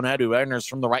to Jonette, who enters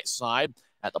from the right side.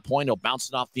 At the point, he'll bounce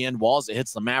it off the end wall as it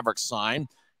hits the Maverick sign.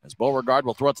 As Beauregard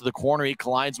will throw it to the corner, he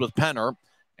collides with Penner.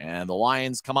 And the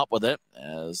Lions come up with it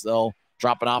as they'll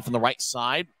drop it off on the right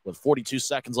side with 42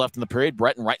 seconds left in the period.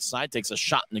 Breton, right side, takes a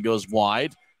shot and it goes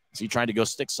wide. As he tried to go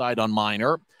stick side on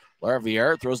Minor.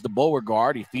 Lerviere throws to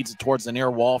Beauregard. He feeds it towards the near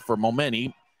wall for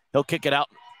Momenty. He'll kick it out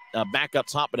back up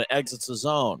top, but it exits the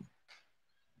zone.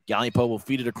 Gallipo will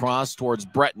feed it across towards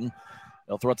Breton.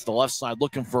 He'll throw it to the left side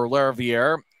looking for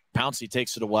Lerviere. Pouncey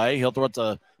takes it away. He'll throw it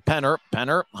to Penner.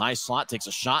 Penner, high slot, takes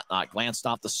a shot. Glanced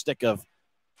off the stick of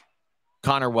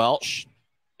Connor Welsh.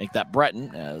 Make that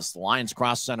Breton as the Lions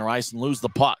cross center ice and lose the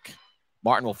puck.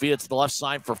 Martin will feed it to the left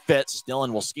side for Fitz.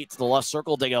 Dillon will skeet to the left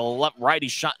circle. Take a left righty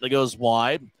shot that goes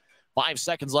wide. 5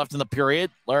 seconds left in the period.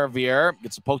 Lerviere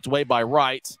gets poked away by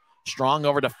Wright. Strong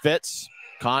over to Fitz.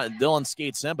 Dillon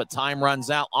skates in, but time runs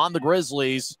out on the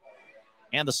Grizzlies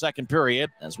and the second period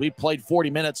as we played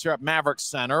 40 minutes here at Maverick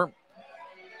Center.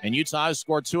 And Utah has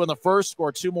scored 2 in the first,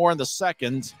 scored 2 more in the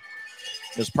second.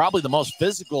 It's probably the most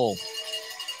physical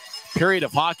period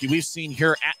of hockey we've seen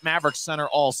here at Maverick Center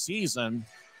all season.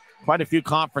 Quite a few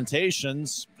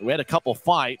confrontations. We had a couple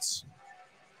fights.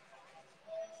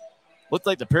 Looked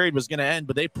like the period was going to end,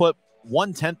 but they put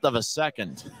 1/10 of a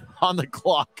second on the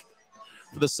clock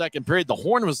for the second period. The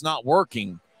horn was not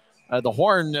working. The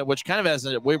horn, which kind of has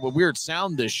a weird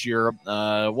sound this year,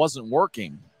 wasn't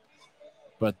working.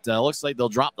 But looks like they'll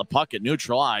drop the puck at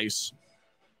neutral ice.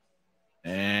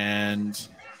 And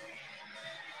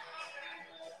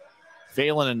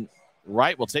Phelan and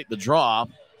Wright will take the draw.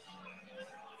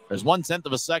 There's 1/10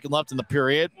 of a second left in the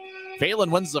period.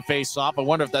 Phelan wins the faceoff. I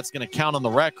wonder if that's going to count on the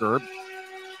record.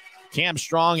 Cam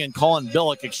Strong and Colin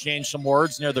Billick exchange some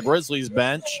words near the Grizzlies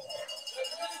bench.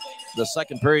 The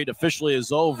second period officially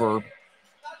is over.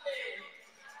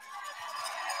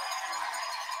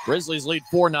 Grizzlies lead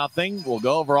 4-0. We'll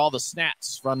go over all the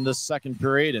stats from this second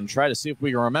period and try to see if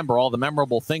we can remember all the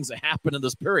memorable things that happened in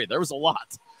this period. There was a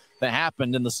lot that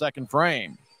happened in the second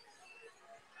frame.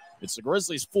 It's the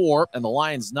Grizzlies 4 and the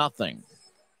Lions 0.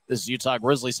 This is Utah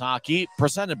Grizzlies hockey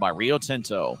presented by Rio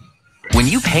Tinto. When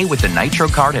you pay with the Nitro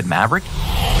card at Maverick,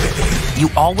 you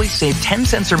always save 10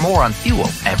 cents or more on fuel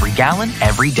every gallon,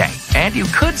 every day. And you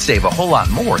could save a whole lot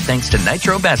more thanks to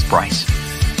Nitro Best Price.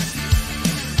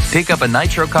 Pick up a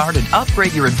Nitro card and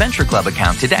upgrade your Adventure Club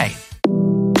account today.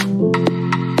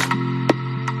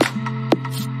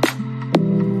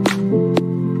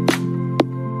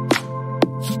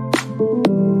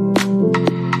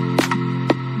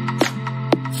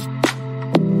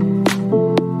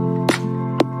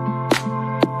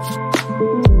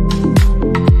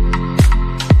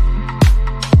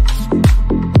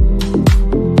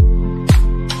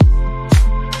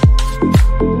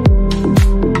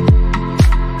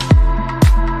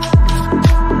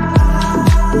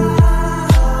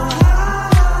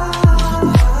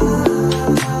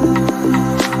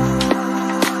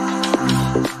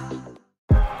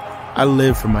 I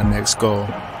live for my next goal.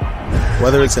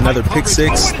 Whether it's another pick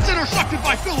six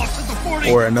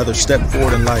or another step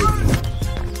forward in life,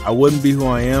 I wouldn't be who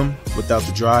I am without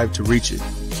the drive to reach it.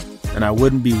 And I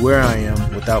wouldn't be where I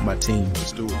am without my team.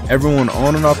 Everyone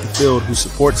on and off the field who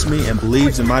supports me and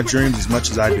believes in my dreams as much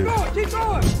as I do.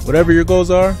 Whatever your goals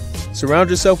are,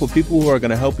 surround yourself with people who are going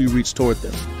to help you reach toward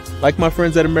them. Like my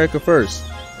friends at America First,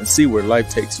 and see where life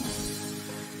takes you.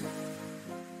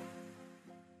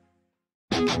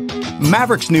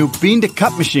 Maverick's new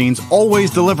bean-to-cup machines always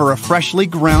deliver a freshly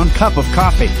ground cup of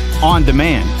coffee on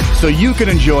demand, so you can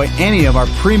enjoy any of our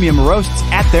premium roasts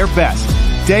at their best,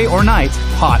 day or night,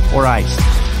 hot or iced.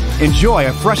 Enjoy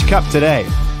a fresh cup today.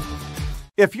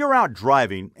 If you're out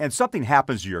driving and something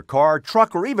happens to your car,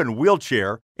 truck, or even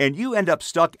wheelchair, and you end up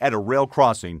stuck at a rail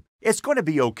crossing, it's going to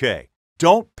be okay.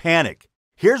 Don't panic.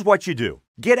 Here's what you do.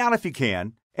 Get out if you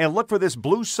can, and look for this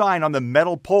blue sign on the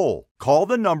metal pole. Call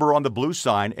the number on the blue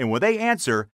sign, and when they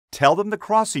answer, tell them the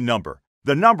crossing number.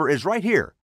 The number is right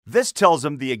here. This tells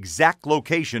them the exact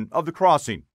location of the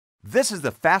crossing. This is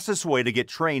the fastest way to get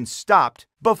trains stopped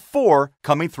before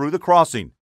coming through the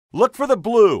crossing. Look for the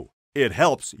blue. It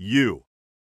helps you.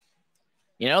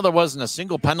 You know, there wasn't a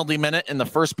single penalty minute in the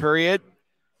first period.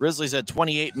 Grizzlies had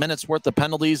 28 minutes worth of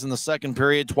penalties in the second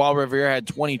period. Trois-Rivieres had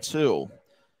 22.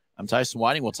 I'm Tyson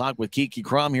Whiting. We'll talk with Kiki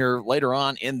Crum here later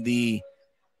on in the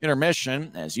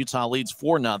intermission as Utah leads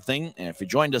 4-0. And if you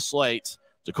joined us late,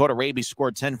 Dakota Raby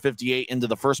scored 10:58 into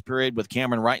the first period with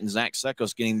Cameron Wright and Zach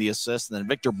Sekos getting the assist. And then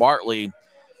Victor Bartley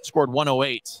scored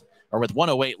 108, or with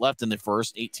 108 left in the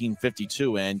first,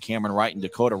 18:52, and Cameron Wright and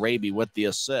Dakota Raby with the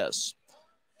assists.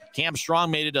 Cam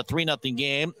Strong made it a 3-0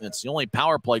 game. It's the only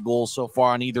power play goal so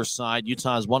far on either side.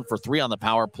 Utah is 1 for 3 on the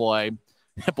power play.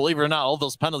 Believe it or not, all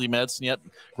those penalty minutes, and yet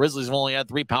Grizzlies have only had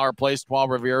 3 power plays.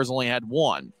 Trois-Rivieres only had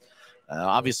 1.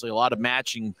 Obviously, a lot of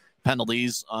matching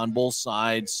penalties on both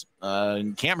sides.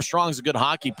 And Cam Strong's a good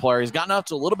hockey player. He's gotten off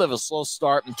to a little bit of a slow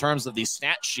start in terms of the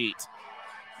stat sheet.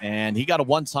 And he got a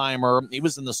one-timer. He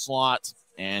was in the slot,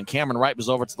 and Cameron Wright was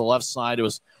over to the left side. It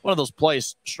was one of those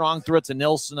plays. Strong threw it to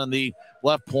Nilsson on the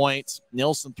left point.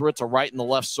 Nilsson threw it to Wright in the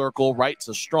left circle. Wright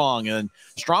to Strong. And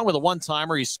Strong with a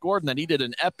one-timer. He scored, and then he did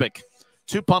an epic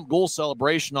 2-pump goal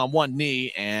celebration on one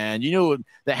knee. And you knew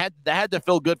that had to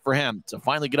feel good for him to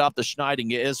finally get off the schneid and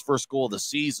get his first goal of the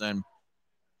season.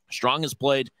 Strong has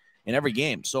played in every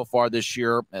game so far this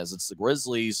year, as it's the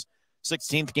Grizzlies'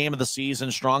 16th game of the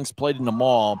season. Strong's played in them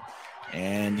all,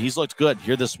 and he's looked good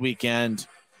here this weekend.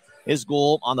 His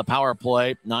goal on the power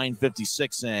play,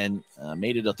 9:56 in,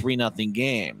 made it a 3-0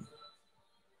 game.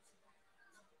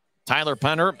 Tyler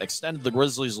Penner extended the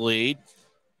Grizzlies' lead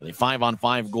with a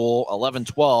 5-on-5 goal,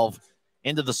 11-12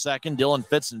 into the second. Dylan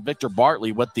Fitz and Victor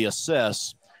Bartley with the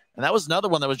assists. And that was another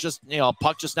one that was just, a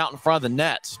puck just out in front of the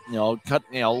net. Cut,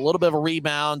 a little bit of a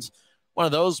rebound. One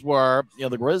of those where,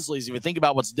 the Grizzlies, if you think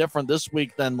about what's different this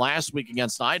week than last week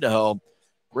against Idaho,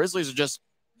 Grizzlies are just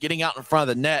getting out in front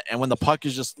of the net. And when the puck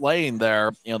is just laying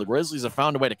there, the Grizzlies have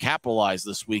found a way to capitalize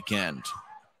this weekend.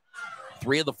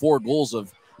 3 of the 4 goals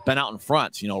have been out in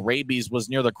front. Raby's was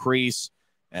near the crease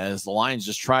as the Lions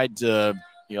just tried to,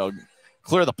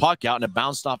 clear the puck out, and it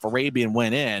bounced off of Raby and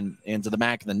went into the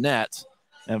back of the net.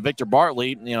 And Victor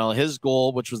Bartley, his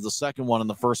goal, which was the second one in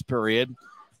the first period,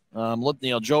 Joe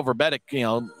Verbetic,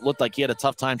 looked like he had a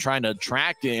tough time trying to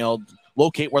track,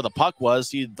 locate where the puck was.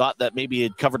 He thought that maybe he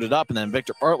had covered it up, and then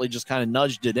Victor Bartley just kind of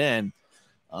nudged it in.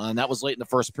 And that was late in the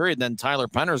first period. Then Tyler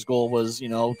Penner's goal was,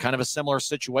 kind of a similar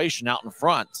situation out in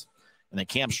front. And then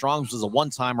Cam Strong's was a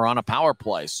one-timer on a power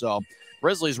play. So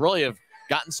Grizzlies really have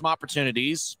gotten some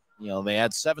opportunities. They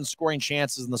had 7 scoring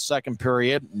chances in the second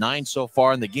period, 9 so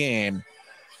far in the game.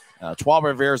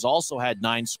 Trois-Rivieres also had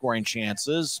 9 scoring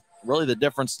chances. Really the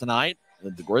difference tonight,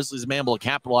 the Grizzlies have been able to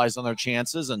capitalize on their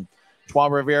chances, and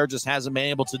Trois-Rivieres just hasn't been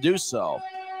able to do so.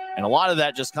 And a lot of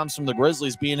that just comes from the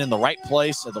Grizzlies being in the right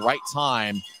place at the right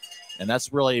time. And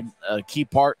that's really a key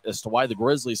part as to why the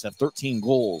Grizzlies have 13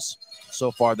 goals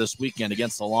so far this weekend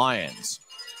against the Lions.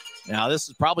 Now, this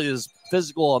is probably as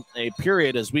physical a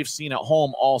period as we've seen at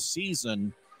home all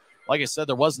season. Like I said,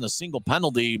 there wasn't a single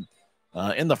penalty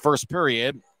in the first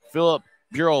period. Philip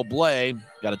Bureau-Blais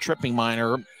got a tripping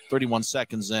minor 31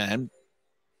 seconds in.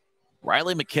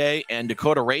 Riley McKay and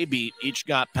Dakota Raby each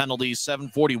got penalties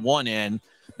 7:41 in.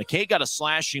 McKay got a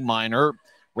slashing minor.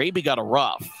 Raby got a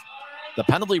rough. The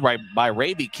penalty by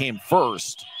Raby came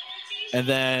first. And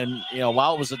then,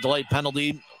 while it was a delayed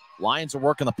penalty, Lions are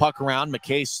working the puck around.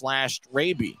 McKay slashed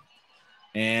Raby.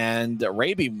 And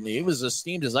Raby, he was as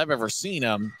steamed as I've ever seen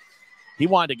him. He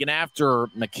wanted to get after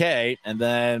McKay. And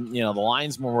then, the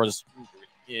linesman was,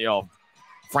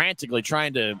 frantically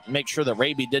trying to make sure that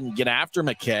Raby didn't get after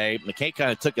McKay. McKay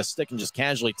kind of took a stick and just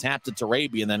casually tapped it to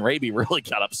Raby, and then Raby really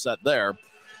got upset there.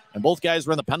 And both guys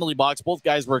were in the penalty box. Both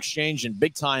guys were exchanging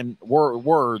big-time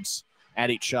words at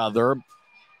each other.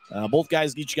 Both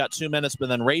guys each got 2 minutes, but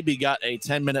then Raby got a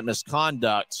 10-minute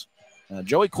misconduct.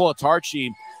 Joey Colatarchi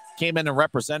came in and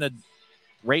represented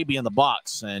Raby in the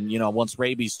box. And, once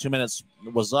Raby's 2 minutes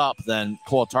was up, then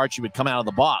Colatarchi would come out of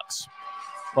the box.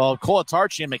 Well,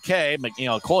 Colatarchi and McKay,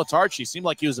 Colatarchi seemed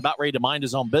like he was about ready to mind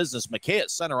his own business. McKay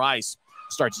at center ice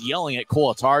starts yelling at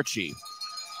Colatarchi.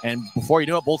 And before you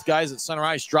knew it, both guys at center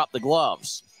ice dropped the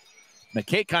gloves.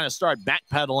 McKay kind of started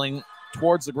backpedaling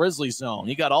towards the Grizzlies zone.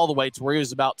 He got all the way to where he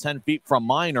was about 10 feet from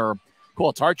Minor.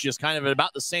 Colatarchi is kind of at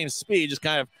about the same speed, just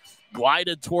kind of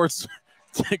glided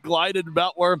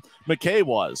about where McKay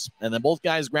was. And then both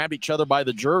guys grabbed each other by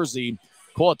the jersey.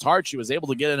 Colatarchi was able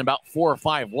to get in about 4 or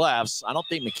 5 lefts. I don't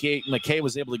think McKay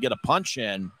was able to get a punch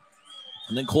in.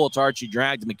 And then Colatarchi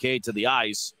dragged McKay to the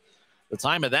ice. The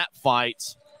time of that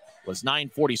fight was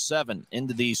 9:47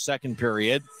 into the second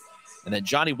period. And then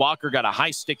Johnny Walker got a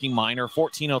high-sticking minor,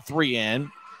 14:03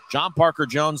 in. John Parker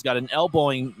Jones got an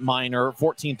elbowing minor,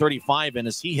 14:35 in,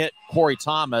 as he hit Corey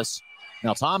Thomas.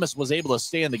 Now, Thomas was able to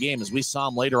stay in the game, as we saw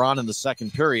him later on in the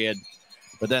second period.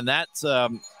 But then that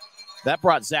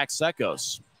brought Zach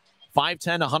Sekos,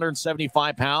 5'10",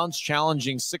 175 pounds,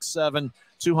 challenging 6'7",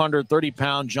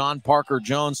 230-pound John Parker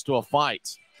Jones to a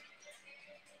fight.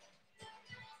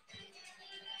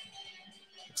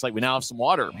 Looks like we now have some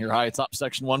water here high atop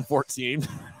section 114.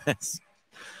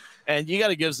 And you got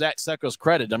to give Zach Sekos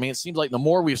credit. I mean, it seems like the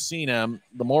more we've seen him,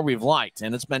 the more we've liked.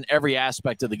 And it's been every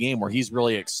aspect of the game where he's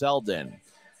really excelled in.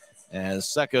 And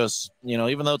Sekos,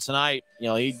 even though tonight, he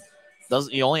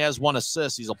only has 1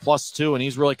 assist. He's a +2, and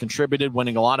he's really contributed,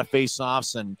 winning a lot of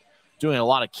faceoffs and doing a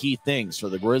lot of key things for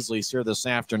the Grizzlies here this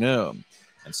afternoon.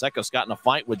 And Sekos got in a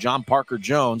fight with John Parker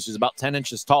Jones, who's about 10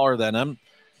 inches taller than him.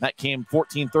 That came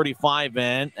 14:35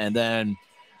 in, and then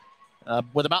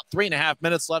with about 3.5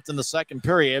 minutes left in the second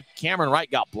period, Cameron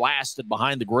Wright got blasted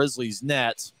behind the Grizzlies'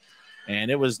 net, and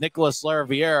it was Nicolas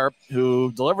Trois-Rivieres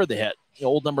who delivered the hit, the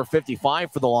old number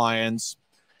 55 for the Lions.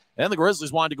 And the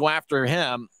Grizzlies wanted to go after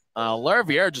him.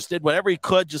 Trois-Rivieres just did whatever he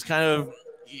could, just kind of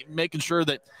making sure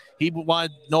that he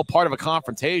wanted no part of a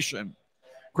confrontation.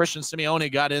 Christian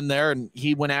Simeone got in there, and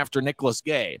he went after Nicholas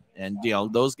Gay. And,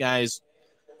 those guys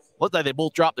looked like they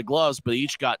both dropped the gloves, but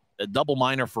each got a double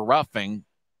minor for roughing.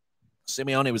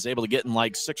 Simeone was able to get in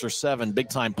like 6 or 7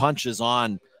 big-time punches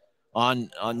on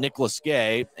Nicholas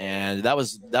Gay, and that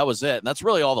was it. And that's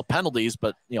really all the penalties,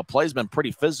 but, play's been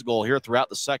pretty physical here throughout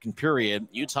the second period.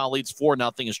 Utah leads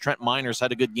 4-0 as Trent Miners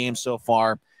had a good game so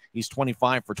far. He's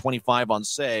 25 for 25 on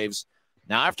saves.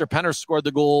 Now, after Penner scored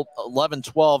the goal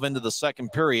 11-12 into the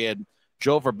second period,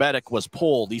 Joe Verbetic was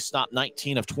pulled. He stopped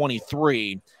 19 of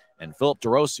 23. And Philip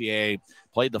DeRosier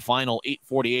played the final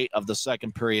 8:48 of the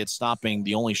second period, stopping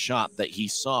the only shot that he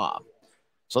saw.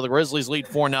 So the Grizzlies lead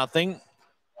 4-0.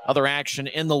 Other action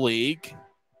in the league.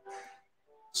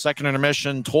 Second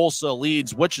intermission, Tulsa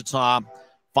leads Wichita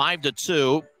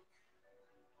 5-2.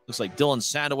 Looks like Dylan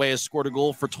Sadaway has scored a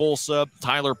goal for Tulsa.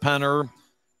 Tyler Penner.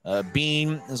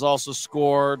 Bean has also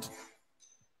scored.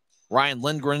 Ryan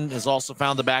Lindgren has also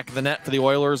found the back of the net for the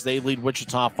Oilers. They lead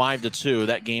Wichita 5-2,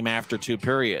 that game after 2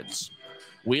 periods.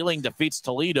 Wheeling defeats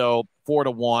Toledo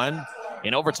 4-1.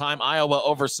 In overtime, Iowa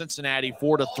over Cincinnati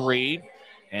 4-3.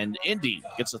 And Indy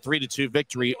gets a 3-2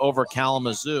 victory over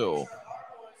Kalamazoo.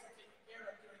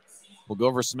 We'll go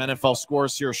over some NFL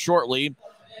scores here shortly.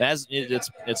 It's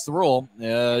the rule.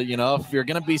 If you're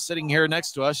going to be sitting here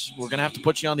next to us, we're going to have to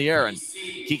put you on the air. And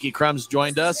Kiki Crumbs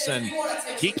joined us. And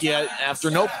Kiki,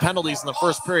 after no penalties in the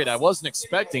first period, I wasn't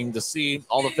expecting to see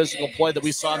all the physical play that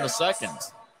we saw in the second.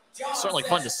 Certainly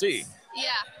fun to see. Yeah,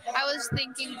 I was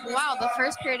thinking, wow, the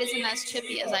first period isn't as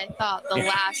chippy as I thought the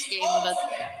last game of the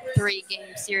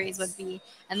 3-game series would be.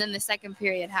 And then the second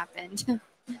period happened.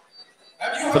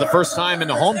 For the first time in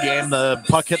the home game, the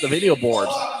puck hit the video board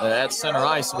at center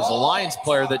ice. It was a Lions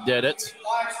player that did it.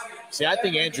 See, I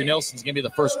think Andrew Nilsson's going to be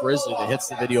the first Grizzly that hits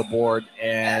the video board,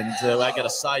 and I got a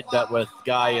side bet with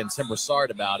Guy and Tim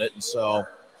Broussard about it, and so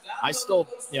I'm still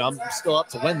up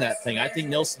to win that thing. I think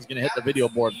Nilsson's going to hit the video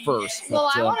board first. But,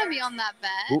 well, I want to be on that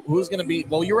bet. Who's going to be?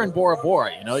 Well, you're in Bora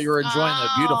Bora. You're enjoying the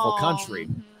beautiful country.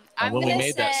 When we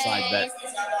made that side bet.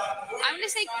 I'm going to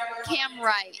say Cam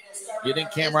Wright. You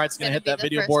think Cam Wright's going to hit that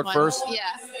video board first? Yeah,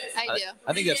 I do.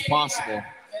 I think that's possible.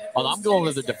 Well, I'm going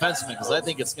with the defenseman because I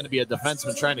think it's going to be a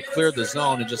defenseman trying to clear the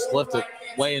zone and just lift it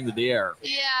way into the air.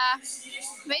 Yeah,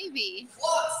 maybe.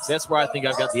 So that's where I think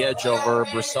I've got the edge over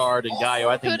Broussard and Gallo.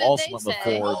 I think also went with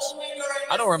forwards.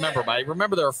 I don't remember, but I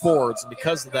remember there were forwards, and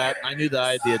because of that, I knew that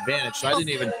I had the advantage. So I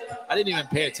didn't even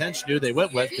pay attention to who they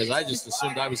went with because I just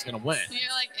assumed I was going to win. You're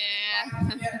like,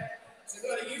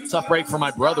 Tough break for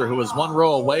my brother, who was one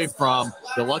row away from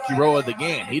the lucky row of the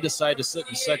game. He decided to sit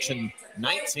in section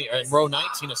 19, row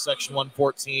 19 of section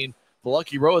 114. The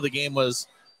lucky row of the game was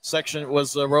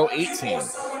row 18.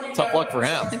 Tough luck for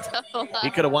him. He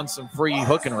could have won some free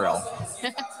hook and reel.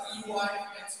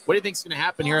 What do you think is going to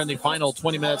happen here in the final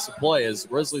 20 minutes of play as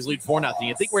Grizzlies lead 4-0?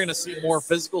 You think we're going to see more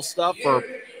physical stuff, or do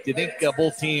you think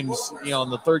both teams, in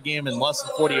the third game in less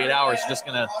than 48 hours, are just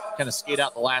going to kind of skate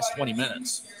out the last 20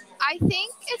 minutes? I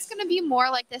think it's going to be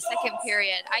more like the second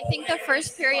period. I think the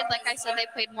first period, like I said, they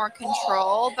played more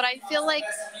control, but I feel like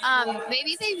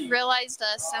maybe they realized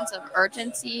a sense of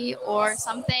urgency or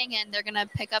something, and they're going to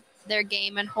pick up their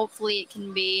game, and hopefully it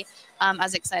can be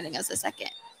as exciting as the second.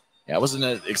 Yeah, it was an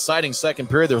exciting second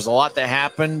period. There was a lot that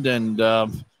happened, and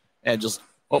just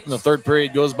hoping the third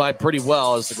period goes by pretty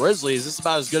well. As the Grizzlies, this is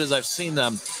about as good as I've seen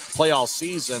them play all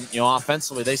season.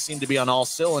 Offensively, they seem to be on all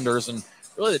cylinders, and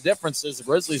really the difference is the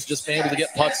Grizzlies just being able to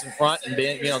get pucks in front and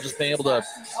just being able to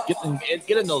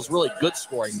get in those really good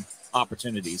scoring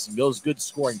opportunities and those good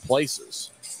scoring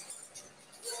places.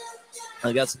 I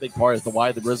think that's a big part of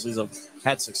why the Grizzlies have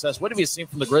had success. What have you seen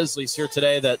from the Grizzlies here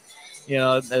today that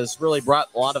has really brought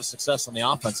a lot of success on the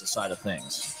offensive side of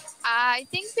things? I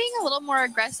think being a little more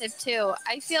aggressive too.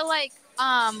 I feel like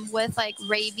with like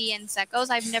Ravy and Sekos,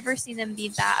 I've never seen them be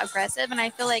that aggressive, and I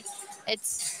feel like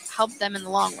it's helped them in the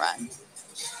long run.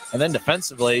 And then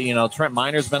defensively, Trent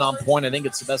Miner's been on point. I think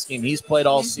it's the best game he's played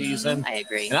all season. I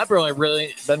agree. And I've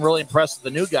really been really impressed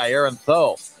with the new guy, Aaron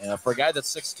Tho. For a guy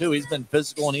that's 6'2", he's been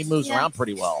physical and he moves around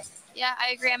pretty well. Yeah,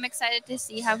 I agree. I'm excited to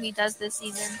see how he does this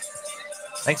season.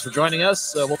 Thanks for joining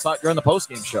us. We'll talk during the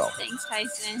postgame show. Thanks,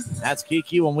 Tyson. That's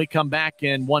Kiki. When we come back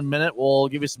in 1 minute, we'll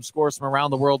give you some scores from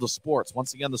around the world of sports.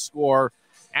 Once again, the score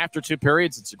after 2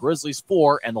 periods, it's the Grizzlies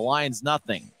 4 and the Lions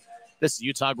nothing. This is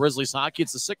Utah Grizzlies Hockey.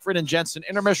 It's the Siegfried and Jensen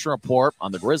Intermission Report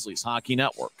on the Grizzlies Hockey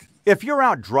Network. If you're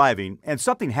out driving and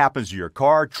something happens to your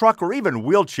car, truck, or even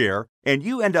wheelchair, and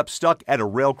you end up stuck at a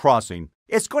rail crossing,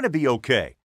 it's going to be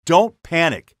okay. Don't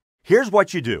panic. Here's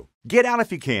what you do. Get out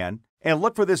if you can and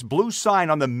look for this blue sign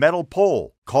on the metal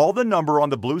pole. Call the number on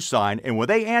the blue sign, and when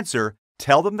they answer,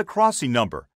 tell them the crossing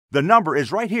number. The number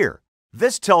is right here.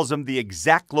 This tells them the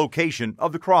exact location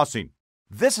of the crossing.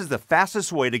 This is the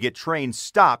fastest way to get trains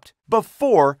stopped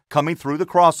before coming through the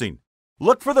crossing.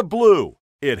 Look for the blue.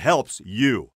 It helps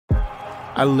you.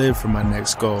 I live for my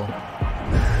next goal.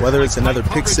 Whether it's another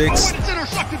pick six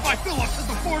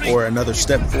or another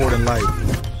step forward in life,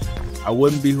 I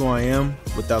wouldn't be who I am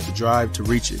without the drive to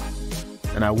reach it.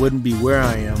 And I wouldn't be where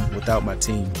I am without my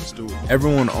team.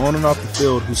 Everyone on and off the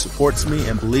field who supports me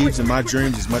and believes in my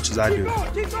dreams as much as I do.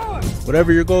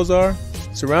 Whatever your goals are,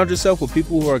 surround yourself with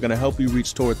people who are going to help you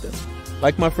reach toward them.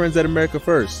 Like my friends at America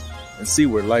First, and see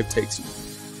where life takes you.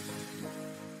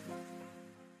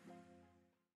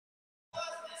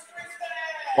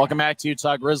 Welcome back to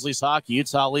Utah Grizzlies Hockey.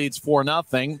 Utah leads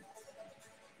 4-0.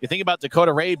 You think about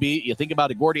Dakota Raby, you think about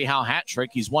a Gordie Howe hat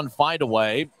trick. He's one fight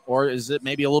away, or is it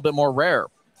maybe a little bit more rare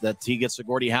that he gets a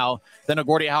Gordie Howe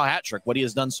hat trick? What he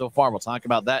has done so far, we'll talk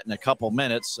about that in a couple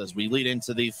minutes as we lead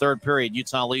into the third period.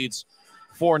 Utah leads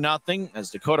 4-0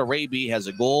 as Dakota Raby has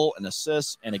a goal, an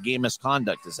assist, and a game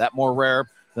misconduct. Is that more rare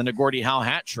than a Gordie Howe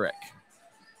hat trick?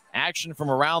 Action from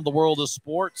around the world of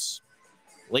sports.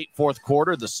 Late fourth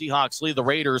quarter, the Seahawks lead the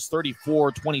Raiders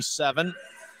 34-27.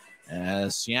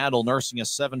 As Seattle nursing a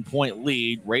 7-point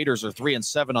lead. Raiders are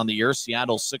 3-7 on the year.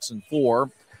 Seattle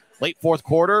 6-4. Late fourth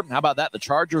quarter, how about that? The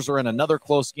Chargers are in another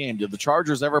close game. Did the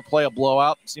Chargers ever play a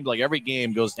blowout? It seems like every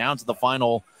game goes down to the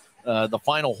final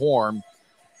horn.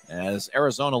 As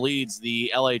Arizona leads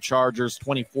the LA Chargers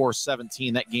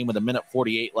 24-17. That game with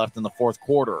 1:48 left in the fourth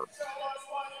quarter.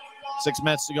 6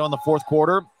 minutes to go in the fourth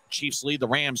quarter. Chiefs lead the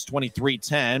Rams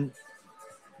 23-10.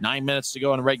 9 minutes to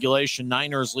go in regulation.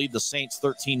 Niners lead the Saints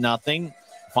 13-0.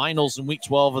 Finals in Week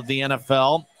 12 of the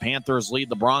NFL. Panthers defeat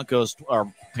the Broncos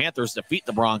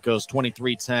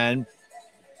 23-10.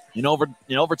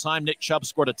 In overtime, Nick Chubb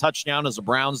scored a touchdown as the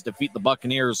Browns defeat the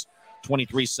Buccaneers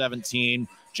 23-17.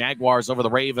 Jaguars over the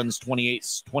Ravens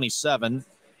 28-27.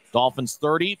 Dolphins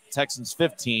 30, Texans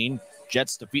 15.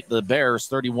 Jets defeat the Bears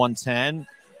 31-10.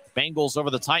 Bengals over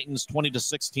the Titans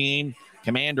 20-16.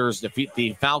 Commanders defeat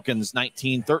the Falcons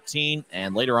 19-13.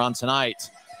 And later on tonight,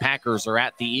 Packers are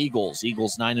at the Eagles.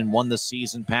 Eagles 9-1 this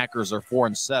season. Packers are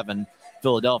 4-7.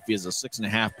 Philadelphia is a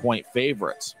 6.5-point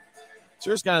favorite. So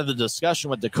here's kind of the discussion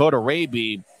with Dakota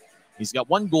Raby. He's got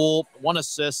 1 goal, 1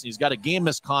 assist. He's got a game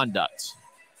misconduct.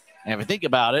 And if you think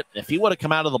about it, if he would have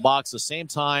come out of the box the same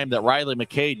time that Riley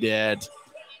McKay did,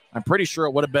 I'm pretty sure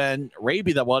it would have been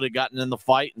Raby that would have gotten in the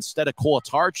fight instead of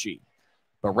Kulatarchi.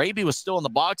 But Raby was still in the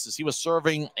box as he was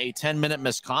serving a 10-minute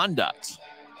misconduct.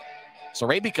 So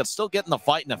Raby could still get in the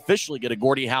fight and officially get a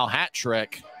Gordie Howe hat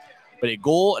trick. But a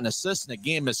goal, an assist, and a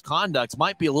game misconduct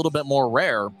might be a little bit more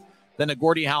rare than a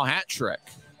Gordie Howe hat trick.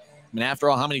 I mean, after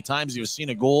all, how many times you've seen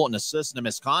a goal, an assist, and a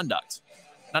misconduct?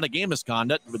 Not a game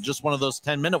misconduct, but just one of those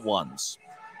 10-minute ones.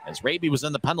 As Raby was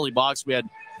in the penalty box, we had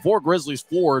 4 Grizzlies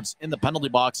forwards in the penalty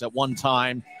box at one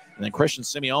time. And then Christian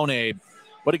Simeone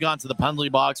would have gone to the penalty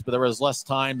box, but there was less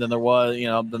time than there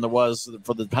was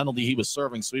for the penalty he was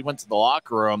serving. So he went to the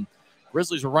locker room.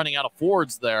 Grizzlies were running out of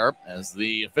forwards there as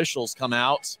the officials come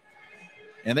out.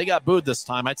 And they got booed this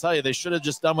time. I tell you, they should have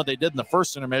just done what they did in the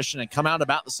first intermission and come out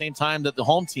about the same time that the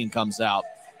home team comes out.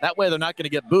 That way they're not going to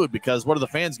get booed, because what are the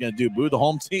fans going to do? Boo the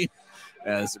home team?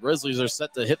 As the Grizzlies are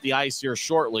set to hit the ice here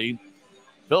shortly.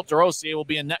 Philip DeRosier will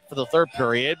be in net for the third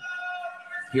period.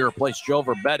 He replaced Joe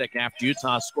Verbetic after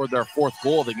Utah scored their 4th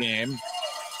goal of the game.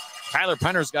 Tyler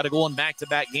Penner's got a goal in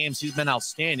back-to-back games. He's been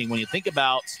outstanding. When you think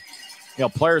about,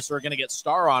 players who are going to get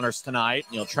star honors tonight,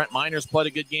 Trent Miner's played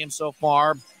a good game so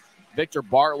far. Victor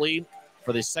Bartley,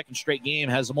 for the second straight game,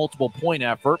 has a multiple-point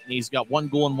effort. He's got 1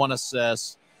 goal and 1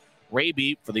 assist.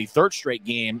 Raby, for the third straight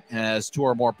game, has 2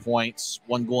 or more points,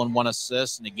 1 goal and 1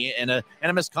 assist, and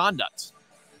a misconduct.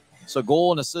 So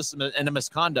goal and assist and a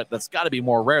misconduct, that's got to be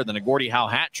more rare than a Gordie Howe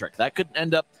hat trick. That could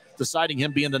end up deciding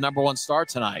him being the #1 star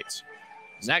tonight.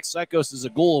 Zach Sekos is a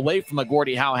goal away from a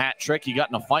Gordie Howe hat trick. He got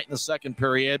in a fight in the second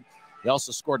period. He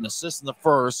also scored an assist in the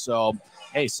first. So,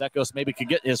 hey, Sekos maybe could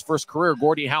get his first career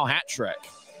Gordie Howe hat trick.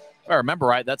 If I remember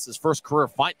right, that's his first career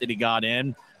fight that he got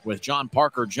in with John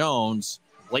Parker Jones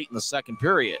late in the second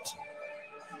period.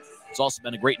 It's also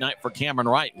been a great night for Cameron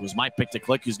Wright, who's my pick to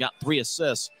click, who's got 3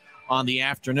 assists on the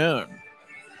afternoon.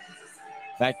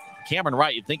 In fact, Cameron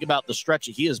Wright, you think about the stretch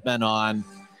that he has been on,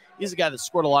 he's a guy that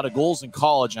scored a lot of goals in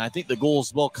college, and I think the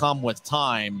goals will come with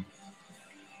time.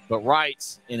 But Wright,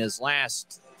 in his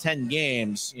last 10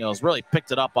 games, has really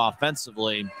picked it up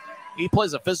offensively. He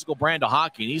plays a physical brand of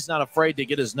hockey, and he's not afraid to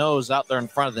get his nose out there in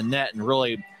front of the net and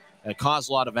really cause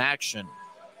a lot of action.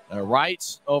 Wright,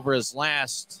 over his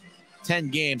last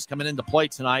 10 games coming into play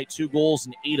tonight, 2 goals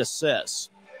and 8 assists.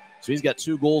 So he's got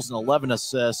 2 goals and 11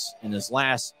 assists in his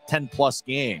last 10-plus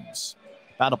games.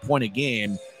 About a point a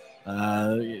game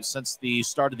since the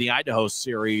start of the Idaho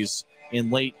series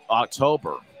in late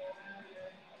October.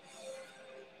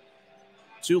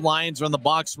 2 Lions are in the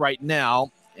box right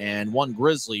now, and 1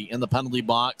 Grizzly in the penalty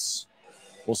box.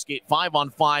 We'll skate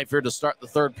 5-on-5 here to start the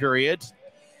third period.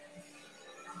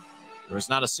 There's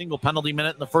not a single penalty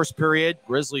minute in the first period.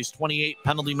 Grizzlies 28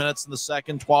 penalty minutes in the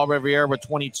second. Trois-Rivieres with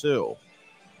 22.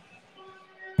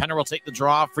 Penner will take the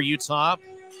draw for Utah.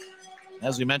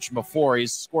 As we mentioned before,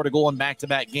 he's scored a goal in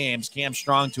back-to-back games. Cam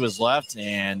Strong to his left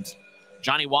and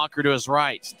Johnny Walker to his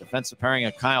right. Defensive pairing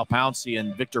of Kyle Pouncey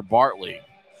and Victor Bartley.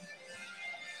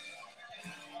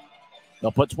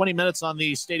 They'll put 20 minutes on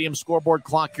the stadium scoreboard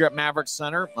clock here at Maverick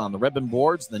Center on the ribbon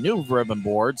boards. The new ribbon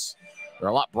boards, they're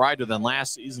a lot brighter than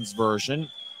last season's version.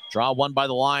 Draw won by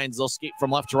the Lions. They'll skate from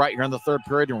left to right here in the third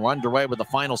period and we're underway with the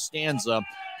final stanza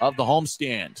of the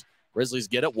homestand. Grizzlies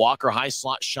get it. Walker, high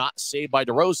slot shot, saved by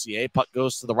DeRosier. Puck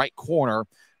goes to the right corner,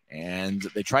 and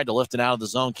they tried to lift it out of the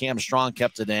zone. Cam Strong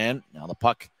kept it in. Now the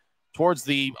puck towards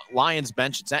the Lions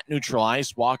bench. It's at neutral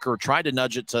ice. Walker tried to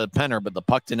nudge it to Penner, but the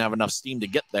puck didn't have enough steam to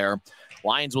get there.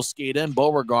 Lions will skate in.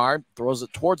 Beauregard throws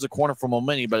it towards the corner from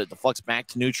Omeni, but it deflects back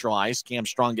to neutral ice. Cam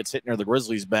Strong gets hit near the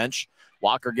Grizzlies bench.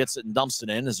 Walker gets it and dumps it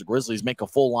in as the Grizzlies make a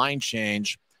full line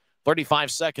change.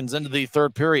 35 seconds into the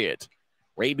third period.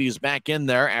 Raby's back in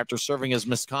there after serving his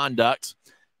misconduct.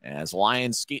 As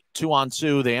Lions skate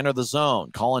 2-on-2, they enter the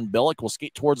zone. Colin Billick will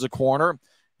skate towards the corner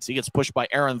as he gets pushed by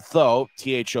Aaron Tho,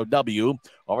 T-H-O-W,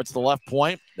 over to the left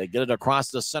point. They get it across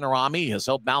to Centerami as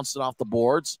he'll bounce it off the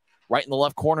boards. Right in the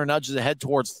left corner, nudges ahead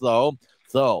towards Tho.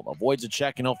 Tho avoids a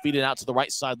check, and he'll feed it out to the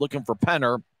right side looking for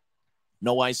Penner.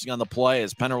 No icing on the play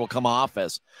as Penner will come off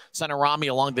as Centerami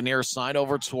along the near side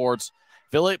over towards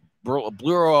Philip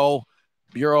Bureau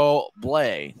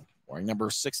Blay, wearing number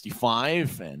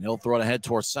 65, and he'll throw it ahead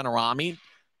towards Centerami.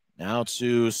 Now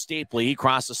to Stapley. He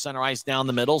crosses center ice down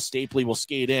the middle. Stapley will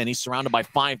skate in. He's surrounded by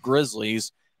 5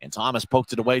 Grizzlies, and Thomas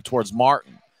poked it away towards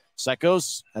Martin.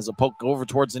 Sekos has a poke over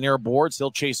towards the near boards.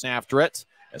 He'll chase after it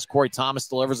as Corey Thomas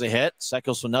delivers a hit.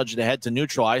 Sekos will nudge it ahead to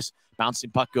neutral ice.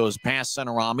 Bouncing puck goes past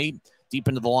Centerami, deep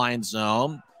into the Lions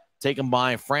zone. Taken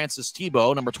by Francis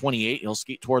Tebow, number 28. He'll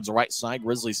skate towards the right side.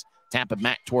 Grizzlies tap it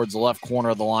back towards the left corner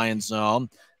of the Lions zone.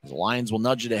 The Lions will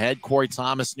nudge it ahead. Corey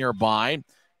Thomas nearby.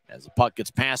 As the puck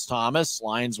gets past Thomas,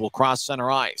 Lions will cross center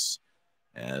ice.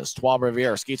 As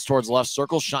Trois-Rivieres skates towards the left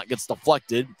circle, shot gets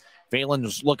deflected. Phelan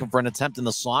is looking for an attempt in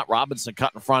the slot. Robinson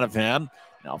cut in front of him.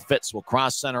 Now Fitz will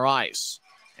cross center ice.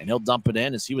 And he'll dump it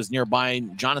in as he was nearby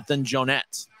Jonathan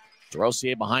Jonette.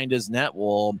 DeRosier behind his net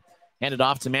will hand it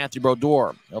off to Matthew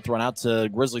Brodeur. He'll throw it out to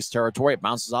Grizzlies territory. It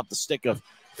bounces off the stick of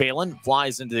Phelan,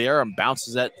 flies into the air and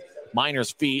bounces at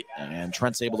Miner's feet. And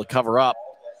Trent's able to cover up.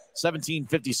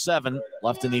 17:57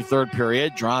 left in the third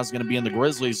period. Draw is going to be in the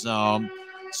Grizzlies zone.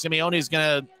 Simeone is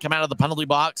going to come out of the penalty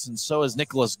box, and so is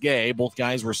Nicholas Gay. Both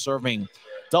guys were serving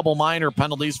double minor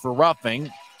penalties for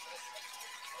roughing.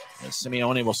 As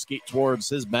Simeone will skate towards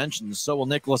his bench, and so will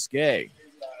Nicholas Gay.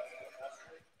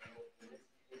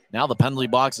 Now the penalty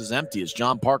box is empty as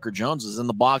John Parker Jones is in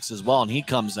the box as well, and he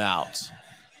comes out.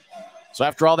 So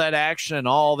after all that action and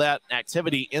all that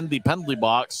activity in the penalty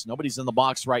box, nobody's in the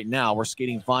box right now. We're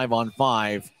skating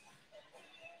 5-on-5.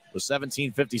 With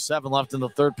 17:57 left in the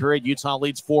third period, Utah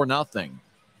leads 4-0.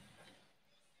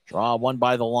 Draw won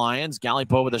by the Lions.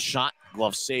 Gallipo with a shot.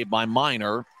 Glove saved by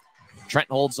Miner. Trent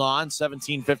holds on.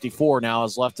 17:54 now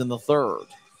is left in the third.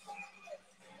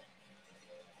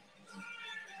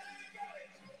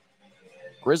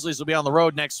 Grizzlies will be on the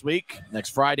road next week, next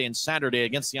Friday and Saturday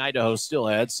against the Idaho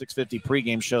Steelheads. 6:50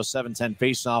 pregame show, 7:10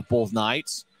 face-off both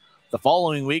nights. The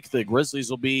following week, the Grizzlies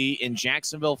will be in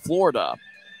Jacksonville, Florida.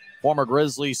 Former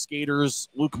Grizzlies skaters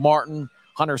Luke Martin,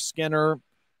 Hunter Skinner,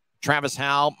 Travis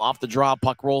Howe off the draw.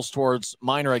 Puck rolls towards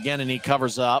Miner again, and he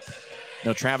covers up. You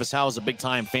know, Travis Howe is a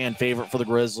big-time fan favorite for the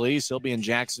Grizzlies. He'll be in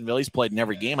Jacksonville. He's played in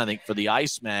every game, I think, for the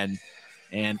Icemen.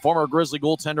 And former Grizzly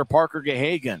goaltender Parker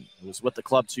Gahagan, who was with the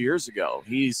club 2 years ago.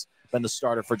 He's been the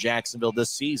starter for Jacksonville this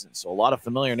season. So a lot of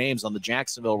familiar names on the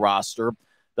Jacksonville roster.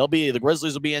 The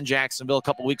Grizzlies will be in Jacksonville a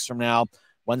couple weeks from now,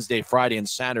 Wednesday, Friday, and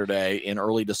Saturday in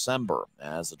early December.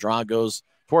 As the draw goes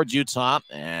towards Utah,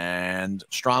 and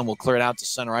Strong will clear it out to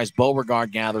center ice.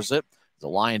 Beauregard gathers it. The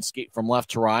Lions skate from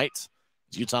left to right.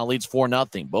 Utah leads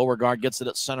 4-0. Beauregard gets it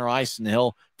at center ice, and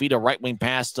he'll feed a right wing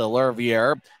pass to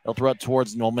Lerviere. He'll throw it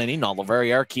towards Nomini. Now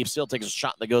Lerviere keeps it. He'll take a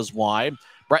shot that goes wide.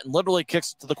 Breton literally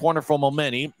kicks it to the corner for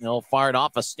Momeni. He'll fire it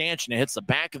off a stanchion. It hits the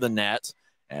back of the net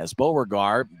as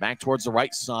Beauregard back towards the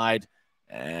right side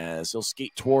as he'll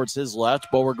skate towards his left.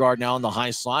 Beauregard now on the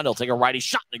high slide. He'll take a righty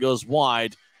shot, and it goes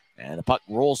wide. And the puck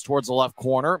rolls towards the left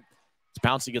corner.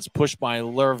 Pouncey gets pushed by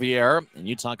Lerviere, and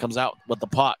Utah comes out with the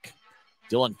puck.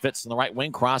 Dylan Fitz in the right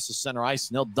wing, crosses center ice,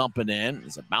 and he'll dump it in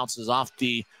as it bounces off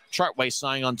the Chartway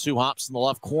sign on two hops in the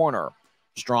left corner.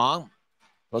 Strong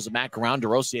throws it back around.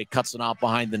 DeRosier cuts it off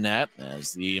behind the net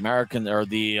as the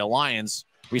Lions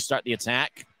restart the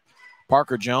attack.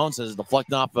 Parker Jones has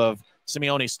deflected off of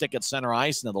Simeone's stick at center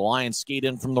ice, and the Lions skate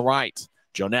in from the right.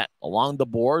 Jonette along the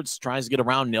boards, tries to get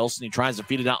around Nilsson. He tries to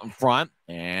feed it out in front,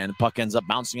 and the puck ends up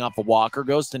bouncing off of Walker,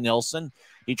 goes to Nilsson.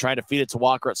 He tried to feed it to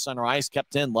Walker at center ice,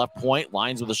 kept in left point,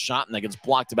 lines with a shot, and that gets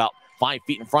blocked about 5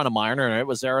 feet in front of Miner, and it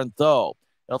was Aaron Tho.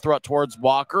 He'll throw it towards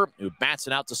Walker, who bats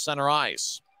it out to center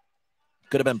ice.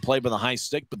 Could have been played with a high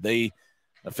stick, but the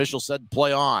official said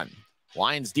play on.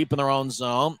 Lions deep in their own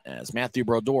zone as Matthew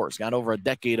Brodeur's got over a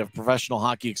decade of professional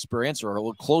hockey experience, or a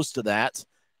little close to that.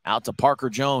 Out to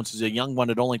Parker Jones, who's a young one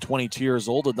at only 22 years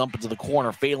old. To dump it to the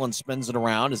corner. Phelan spins it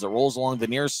around as it rolls along the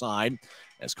near side.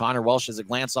 As Connor Welsh has a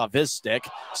glance off his stick.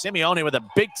 Simeone with a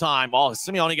big time. Oh,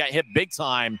 Simeone got hit big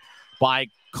time by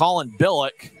Colin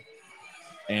Billick.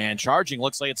 And charging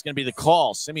looks like it's going to be the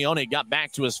call. Simeone got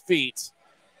back to his feet.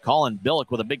 Colin Billick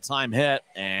with a big time hit.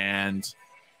 And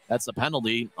that's the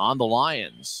penalty on the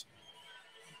Lions.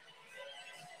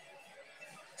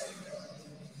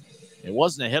 It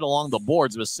wasn't a hit along the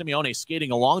boards. It was Simeone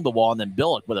skating along the wall, and then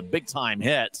Billick with a big-time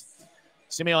hit.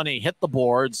 Simeone hit the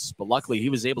boards, but luckily he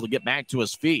was able to get back to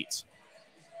his feet.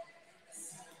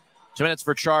 2 minutes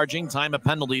for charging. Time of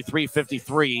penalty,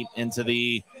 3:53 into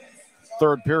the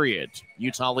third period.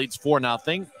 Utah leads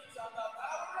 4-0.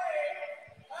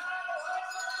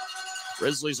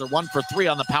 Grizzlies are 1 for 3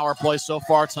 on the power play so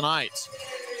far tonight.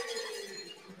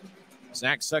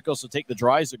 Zach Sekos will take the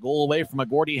draw. He's a goal away from a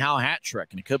Gordie Howe hat trick,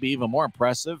 and it could be even more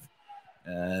impressive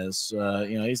as,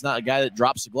 he's not a guy that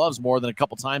drops the gloves more than a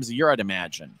couple times a year, I'd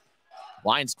imagine.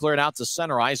 Lions cleared out to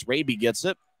center ice. Raby gets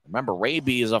it. Remember,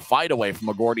 Raby is a fight away from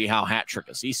a Gordie Howe hat trick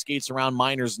as he skates around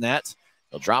Miner's net.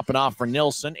 He'll drop it off for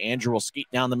Nilsson. Andrew will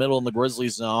skate down the middle in the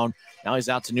Grizzlies zone. Now he's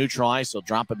out to neutral ice. He'll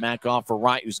drop it back off for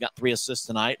Wright, who's got 3 assists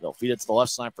tonight. They'll feed it to the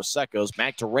left side for Sekos.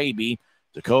 Back to Raby.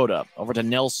 Dakota over to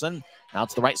Nilsson. Now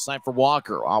to the right side for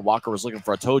Walker. Walker was looking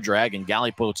for a toe drag, and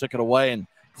Gallipo took it away and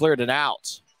cleared it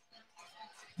out.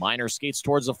 Miner skates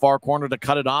towards the far corner to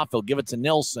cut it off. He'll give it to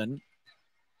Nilsson.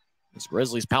 As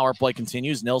Grizzlies power play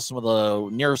continues, Nilsson with a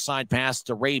near side pass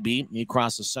to Raby. He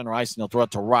crosses center ice, and he'll throw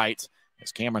it to right.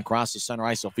 As Cameron crosses center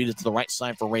ice, he'll feed it to the right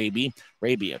side for Raby.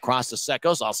 Raby across to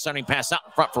Sekos. I'll sending pass out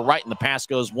in front for right, and the pass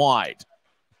goes wide.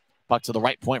 Puck to the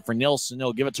right point for Nilsson.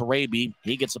 He'll give it to Raby.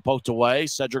 He gets it poked away.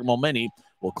 Cedric Momini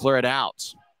will clear it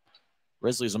out.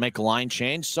 Grizzlies will make a line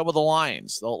change. So will the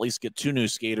Lions. They'll at least get 2 new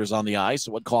skaters on the ice.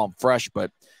 I would call them fresh,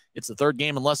 but it's the third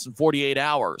game in less than 48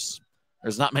 hours.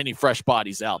 There's not many fresh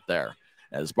bodies out there.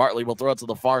 As Bartley will throw it to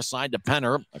the far side to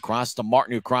Penner. Across to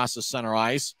Martin, who crosses center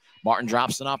ice. Martin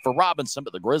drops it off for Robinson,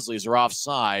 but the Grizzlies are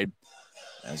offside.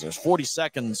 As there's 48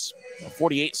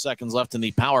 seconds left in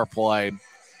the power play.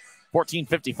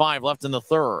 14:55 left in the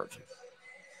third.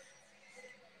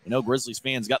 You know, Grizzlies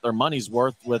fans got their money's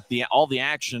worth with all the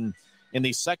action in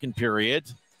the second period.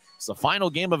 It's the final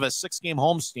game of a 6-game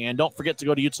homestand. Don't forget to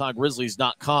go to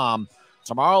UtahGrizzlies.com.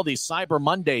 Tomorrow, the Cyber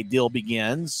Monday deal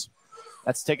begins.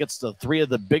 That's tickets to 3 of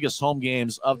the biggest home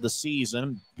games of the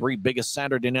season, 3 biggest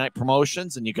Saturday night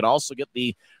promotions, and you could also get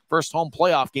the first home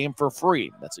playoff game for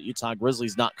free. That's at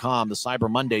UtahGrizzlies.com, the Cyber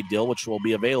Monday deal, which will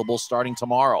be available starting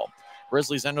tomorrow.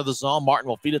 Grizzlies enter the zone. Martin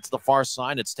will feed it to the far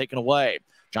side. It's taken away.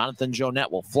 Jonathan Jonette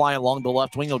will fly along the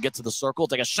left wing. He'll get to the circle,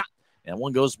 take a shot, and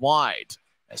one goes wide.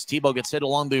 As Tebow gets hit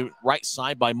along the right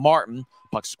side by Martin,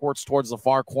 puck squirts towards the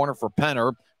far corner for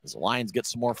Penner. As the Lions get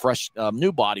some more fresh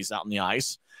new bodies out on the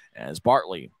ice. As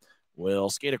Bartley will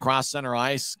skate across center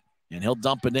ice, and he'll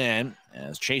dump it in.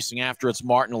 As chasing after it's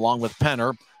Martin along with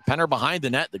Penner. Penner behind the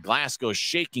net. The glass goes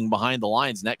shaking behind the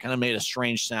Lions net. Kind of made a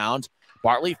strange sound.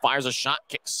 Bartley fires a shot,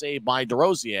 kick saved by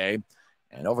DeRosier.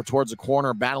 And over towards the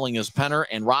corner, battling is Penner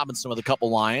and Robinson with a couple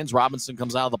Lions. Robinson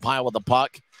comes out of the pile with the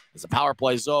puck. As the power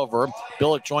play's over,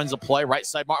 Billick joins the play. Right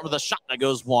side, Martin with a shot that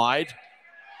goes wide.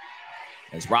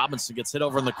 As Robinson gets hit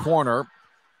over in the corner.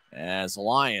 As the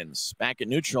Lions back at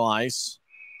neutral ice.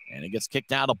 And it gets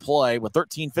kicked out of play with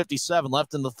 13:57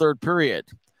 left in the third period.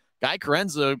 Guy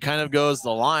Carenza kind of goes,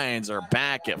 the Lions are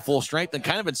back at full strength and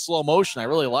kind of in slow motion. I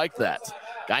really like that.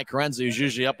 Guy Carenza, who's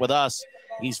usually up with us,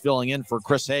 he's filling in for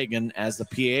Chris Hagan as the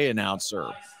PA announcer.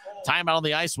 Timeout on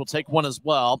the ice will take one as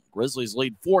well. Grizzlies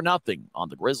lead 4-0 on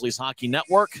the Grizzlies Hockey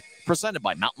Network, presented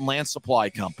by Mountain Land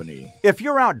Supply Company. If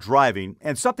you're out driving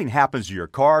and something happens to your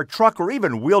car, truck, or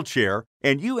even wheelchair,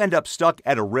 and you end up stuck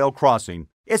at a rail crossing,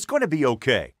 it's going to be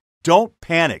okay. Don't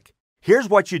panic. Here's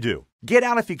what you do. Get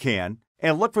out if you can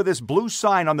and look for this blue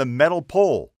sign on the metal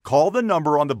pole. Call the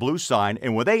number on the blue sign,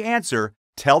 and when they answer,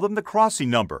 tell them the crossing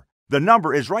number. The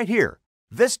number is right here.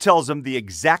 This tells them the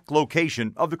exact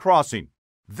location of the crossing.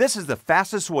 This is the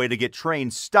fastest way to get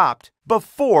trains stopped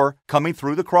before coming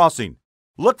through the crossing.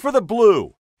 Look for the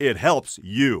blue. It helps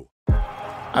you.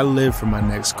 I live for my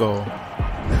next goal.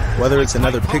 Whether it's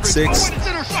another pick six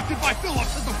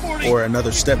or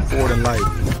another step forward in life,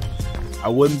 I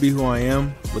wouldn't be who I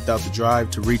am without the drive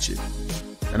to reach it.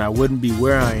 And I wouldn't be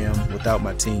where I am without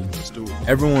my team.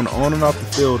 Everyone on and off the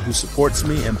field who supports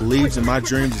me and believes in my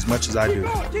dreams as much as I do.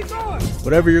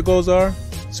 Whatever your goals are,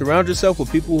 surround yourself with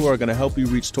people who are going to help you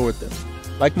reach toward them.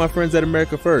 Like my friends at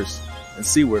America First, and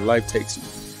see where life takes you.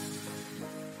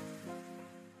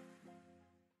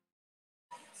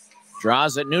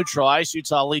 Draws at neutral ice.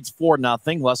 Utah leads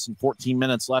 4-0. Less than 14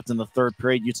 minutes left in the third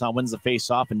period. Utah wins the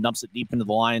faceoff and dumps it deep into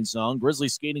the Lions zone.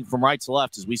 Grizzlies skating from right to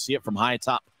left as we see it from high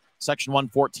atop Section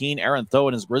 114, Aaron Tho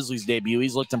in his Grizzlies debut.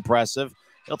 He's looked impressive.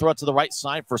 He'll throw it to the right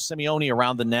side for Simeone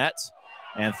around the net.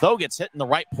 And Tho gets hit in the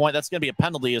right point. That's going to be a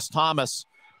penalty as Thomas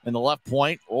in the left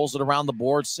point rolls it around the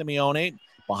board. Simeone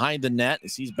behind the net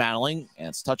as he's battling. And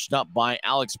it's touched up by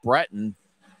Alex Breton.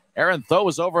 Aaron Tho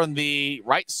is over on the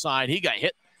right side. He got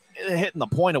hitting the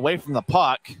point away from the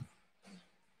puck. And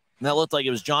that looked like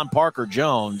it was John Parker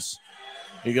Jones.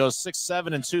 He goes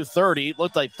 6'7" and 230.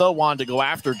 Looked like Tho wanted to go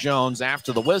after Jones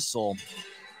after the whistle.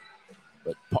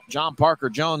 But John Parker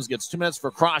Jones gets 2 minutes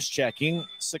for cross-checking.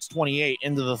 6:28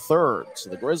 into the third. So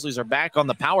the Grizzlies are back on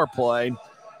the power play,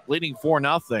 leading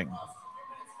 4-0.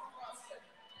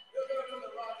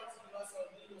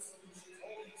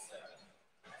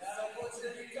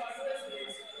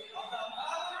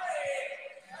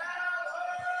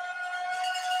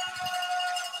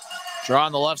 Draw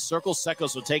in the left circle.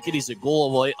 Sekos will take it. He's a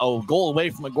goal away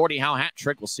from a Gordie Howe hat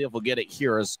trick. We'll see if we'll get it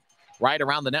here. As right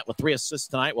around the net with 3 assists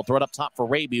tonight. We'll throw it up top for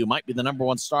Raby, who might be the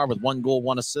 #1 star with 1 goal,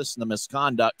 1 assist in the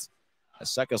misconduct. As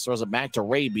Sekos throws it back to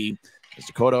Raby. As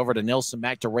Dakota over to Nilsson,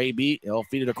 back to Raby. He'll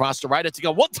feed it across to right. It's a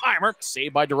go. One-timer.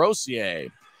 Saved by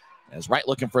DeRosier. As Wright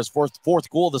looking for his fourth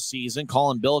goal of the season.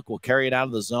 Colin Billick will carry it out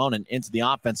of the zone and into the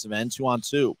offensive end.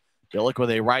 2-on-2. Billick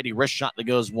with a righty wrist shot that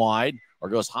goes wide. or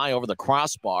goes high over the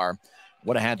crossbar.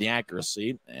 Would have had the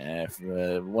accuracy if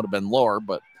it would have been lower,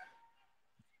 but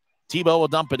Tebow will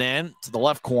dump it in to the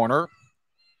left corner.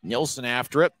 Nielsen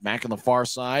after it, back on the far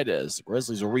side as the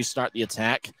Grizzlies will restart the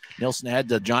attack. Nielsen ahead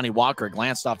to Johnny Walker,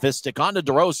 glanced off his stick onto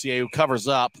DeRosier, who covers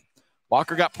up.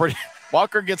 Walker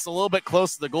gets a little bit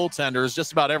close to the goaltenders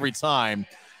just about every time,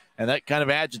 and that kind of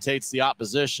agitates the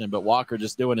opposition, but Walker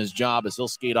just doing his job as he'll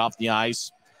skate off the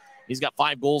ice. He's got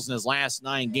 5 goals in his last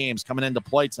 9 games coming into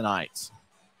play tonight.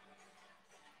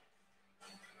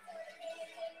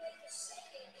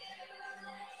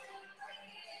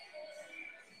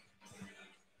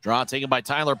 Draw taken by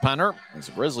Tyler Penner as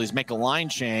the Grizzlies make a line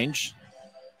change.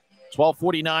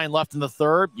 12:49 left in the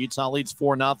third. Utah leads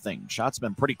 4-0. Shots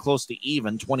been pretty close to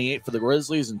even. 28 for the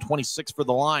Grizzlies and 26 for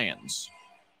the Lions.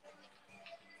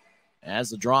 As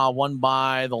the draw won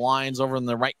by the Lions over in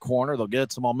the right corner, they'll get it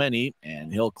to Momeni,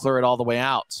 and he'll clear it all the way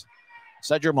out.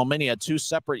 Cedric Momeni had 2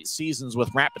 separate seasons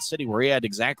with Rapid City where he had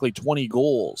exactly 20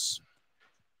 goals.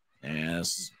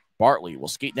 As Bartley will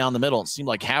skate down the middle. It seemed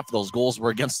like half of those goals were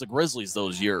against the Grizzlies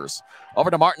those years. Over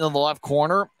to Martin in the left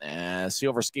corner as he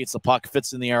overskates the puck,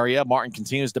 fits in the area. Martin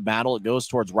continues to battle. It goes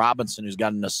towards Robinson, who's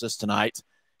got an assist tonight.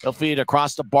 He'll feed it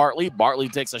across to Bartley. Bartley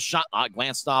takes a shot,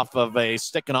 glanced off of a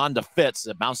stick and on to Fitz.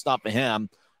 It bounced off of him.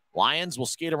 Lions will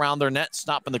skate around their net,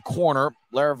 stop in the corner.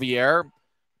 Lariviere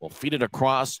will feed it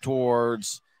across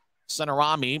towards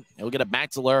Centerami. He'll get it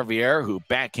back to Lariviere, who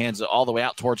backhands it all the way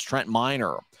out towards Trent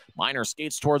Miner. Miner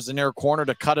skates towards the near corner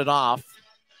to cut it off.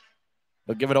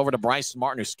 He'll give it over to Bryson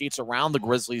Martin, who skates around the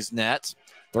Grizzlies' net.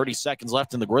 30 seconds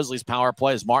left in the Grizzlies' power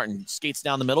play as Martin skates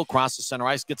down the middle, crosses center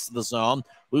ice, gets to the zone,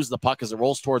 loses the puck as it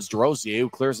rolls towards DeRosier, who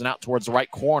clears it out towards the right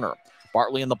corner.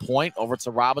 Bartley in the point, over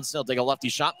to Robinson. He'll take a lefty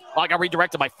shot. Oh, got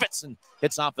redirected by Fitz and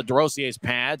hits off of DeRosier's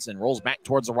pads and rolls back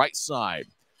towards the right side.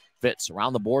 Fitz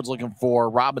around the boards looking for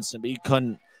Robinson, but he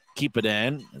couldn't keep it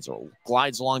in as it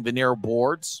glides along the near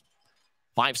boards.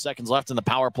 5 seconds left in the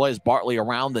power play as Bartley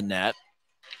around the net.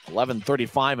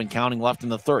 11:35 and counting left in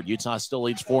the third. Utah still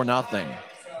leads 4-0.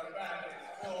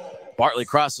 Bartley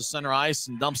crosses center ice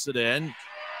and dumps it in.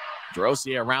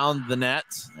 DeRosier around the net.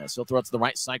 He'll throw it to the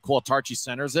right side. Colatarchi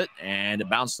centers it, and it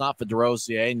bounced off of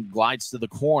DeRosier and glides to the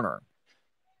corner.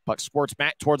 Puck squirts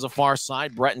back towards the far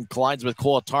side. Breton collides with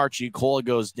Colatarchi. Cola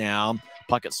goes down.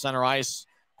 Puck at center ice.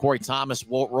 Corey Thomas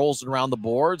rolls it around the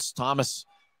boards. Thomas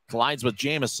collides with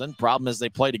Jamison. Problem is they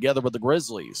play together with the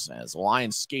Grizzlies. As the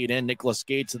Lions skate in, Nicholas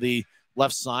skate to the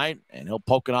left side, and he'll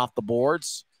poke it off the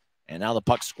boards. And now the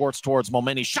puck squirts towards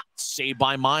Momeni. Shot saved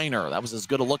by Miner. That was as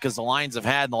good a look as the Lions have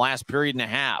had in the last period and a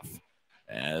half.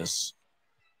 As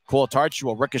Colatarchi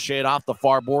will ricochet it off the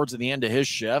far boards at the end of his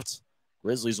shift.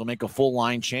 Grizzlies will make a full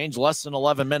line change. Less than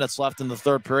 11 minutes left in the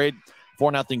third period.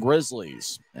 4-0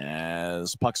 Grizzlies.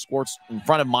 As puck squirts in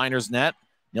front of Miner's net.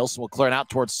 Nielsen will clear it out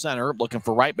towards center, looking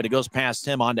for right, but it goes past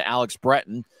him on to Alex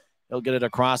Breton. He'll get it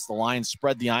across the line,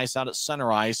 spread the ice out at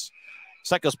center ice.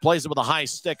 Sekos plays it with a high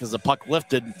stick as the puck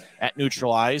lifted at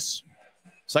neutral ice.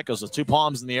 Sekos with 2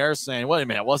 palms in the air saying, wait a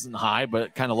minute, it wasn't high, but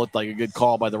it kind of looked like a good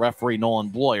call by the referee,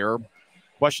 Nolan Bloyer.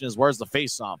 Question is, where's the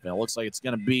faceoff? It looks like it's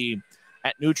going to be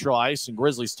at neutral ice in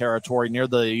Grizzlies territory near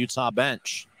the Utah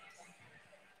bench.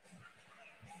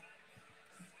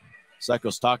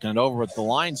 Sekos talking it over with the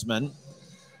linesman.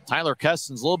 Tyler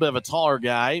Keston's a little bit of a taller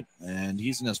guy, and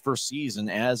he's in his first season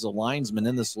as a linesman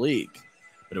in this league.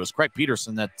 But it was Craig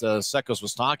Peterson that Sekos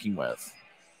was talking with.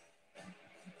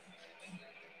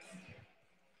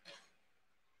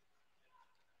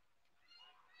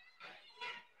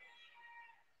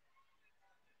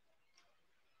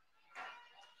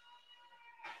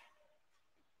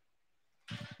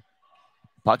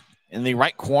 Puck in the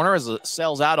right corner as it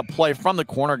sails out of play from the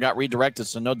corner, got redirected,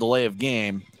 so no delay of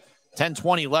game.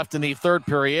 10:20 left in the third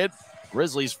period.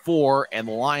 Grizzlies 4 and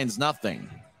the Lions nothing.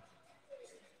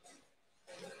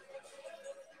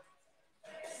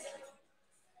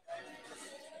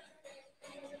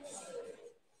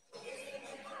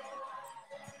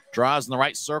 Draws in the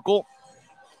right circle.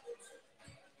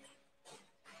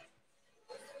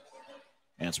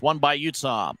 And it's won by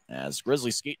Utah as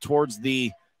Grizzlies skate towards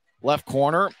the left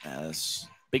corner as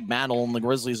big battle in the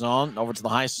Grizzlies zone over to the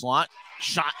high slot.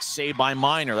 Shot saved by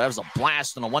Miner. That was a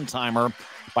blast and a one-timer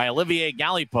by Olivier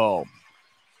Galipo.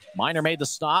 Miner made the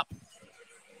stop.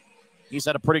 He's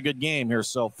had a pretty good game here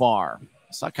so far.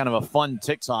 It's not kind of a fun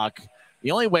TikTok. The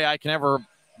only way I can ever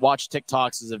watch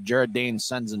TikToks is if Jared Dane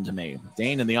sends them to me.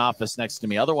 Dane in the office next to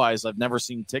me. Otherwise, I've never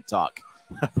seen TikTok.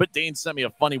 But Dane sent me a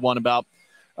funny one about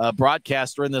a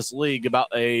broadcaster in this league about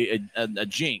a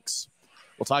jinx.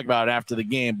 We'll talk about it after the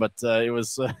game, but it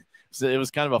was So it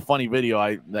was kind of a funny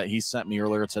video that he sent me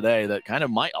earlier today that kind of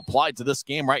might apply to this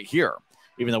game right here,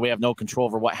 even though we have no control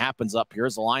over what happens up here.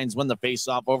 As the Lions win the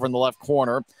faceoff over in the left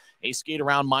corner. A skate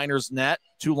around Miner's net.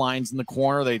 2 lines in the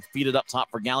corner. They feed it up top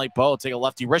for Gallipo. Take a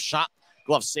lefty wrist shot.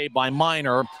 Glove saved by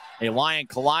Miner. A Lion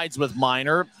collides with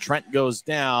Miner. Trent goes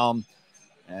down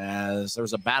as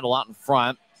there's a battle out in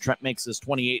front. Trent makes his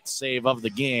 28th save of the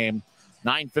game.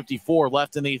 9:54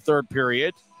 left in the third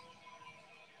period.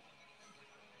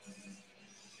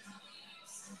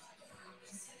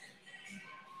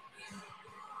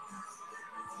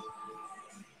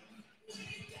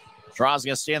 Straw's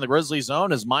going to stay in the Grizzlies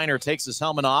zone as Miner takes his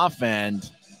helmet off and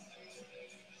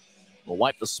will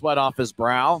wipe the sweat off his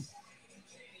brow.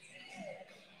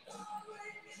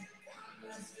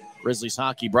 Grizzlies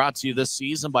hockey brought to you this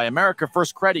season by America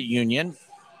First Credit Union.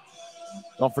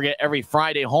 Don't forget, every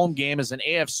Friday home game is an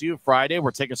AFCU Friday.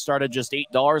 We're taking start at just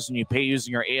 $8, and you pay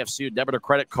using your AFCU debit or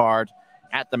credit card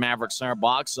at the Maverick Center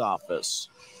box office.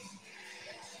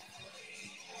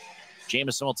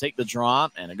 Jamison will take the draw,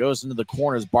 and it goes into the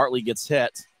corner as Bartley gets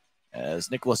hit. As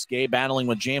Nicholas Gay battling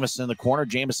with Jamison in the corner.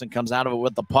 Jamison comes out of it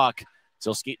with the puck.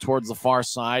 So he'll skate towards the far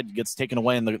side. Gets taken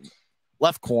away in the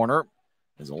left corner.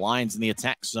 As the Lions in the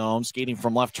attack zone, skating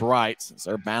from left to right. As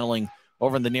they're battling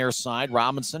over in the near side.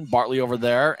 Robinson, Bartley over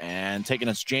there, and taking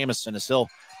it's Jamison as he'll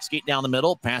skate down the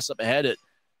middle. Pass up ahead.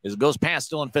 As it goes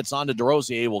past Dylan Fitz on to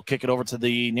DeRosier. Will kick it over to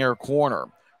the near corner.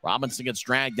 Robinson gets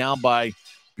dragged down by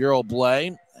Bureau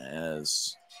Blay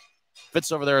as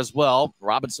Fitz over there as well.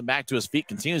 Robinson back to his feet,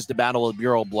 continues to battle with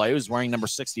Bureau Blay, who's wearing number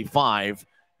 65.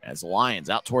 As the Lions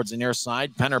out towards the near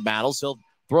side. Penner battles. He'll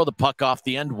throw the puck off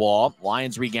the end wall.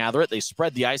 Lions regather it. They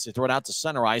spread the ice. They throw it out to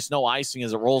center ice. No icing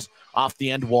as it rolls off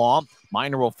the end wall.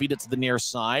 Miner will feed it to the near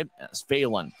side as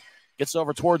Phelan gets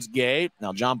over towards Gay.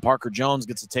 Now John Parker Jones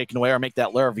gets it taken away, or make that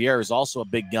Lariviere, is also a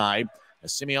big guy.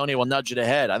 As Simeone will nudge it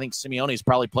ahead. I think Simeone's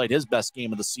probably played his best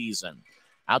game of the season.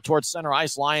 Out towards center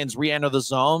ice, Lions re-enter the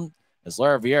zone as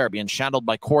Lariviere being shadowed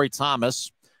by Corey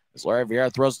Thomas. As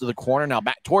Lariviere throws to the corner, now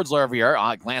back towards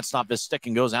Lariviere. Glanced off his stick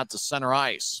and goes out to center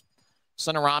ice.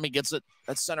 Centerami gets it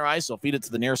at center ice. He'll feed it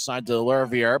to the near side to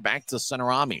Lariviere. Back to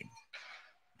Centerami.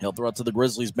 He'll throw it to the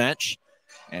Grizzlies bench.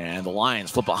 And the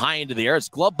Lions flip it high into the air. It's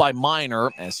gloved by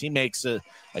Miner as he makes a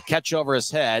catch over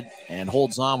his head and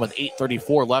holds on with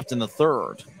 8:34 left in the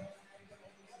third.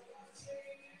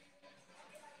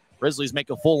 Grizzlies make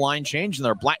a full line change in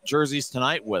their black jerseys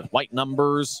tonight with white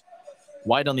numbers,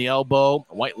 white on the elbow,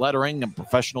 white lettering, and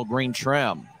professional green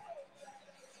trim.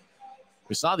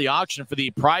 We saw the auction for the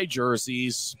Pride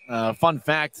jerseys. Fun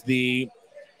fact, the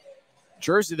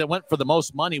jersey that went for the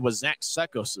most money was Zach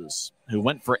Sekos's, who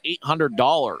went for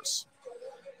 $800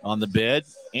 on the bid.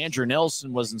 Andrew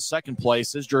Nelson was in second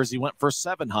place. His jersey went for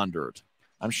 $700.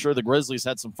 I'm sure the Grizzlies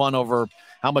had some fun over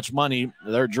how much money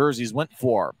their jerseys went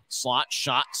for. Slot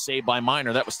shot saved by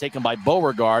Miner. That was taken by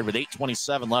Beauregard with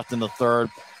 8:27 left in the third.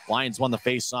 Lions won the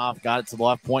faceoff, got it to the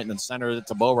left point, and then centered it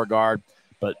to Beauregard.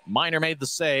 But Miner made the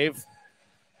save,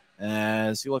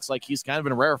 as he looks like he's kind of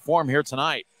in rare form here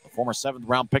tonight. The former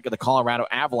 7th-round pick of the Colorado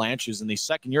Avalanche is in the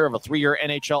second year of a 3-year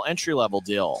NHL entry-level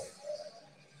deal.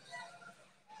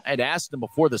 I had asked him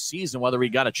before the season whether he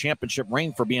got a championship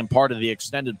ring for being part of the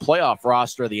extended playoff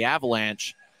roster of the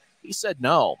Avalanche. He said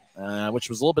no, which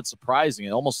was a little bit surprising.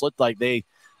 It almost looked like they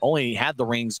only had the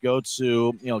rings go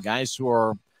to guys who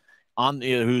are on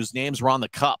whose names were on the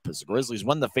cup. As the Grizzlies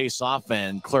won the face-off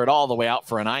and cleared all the way out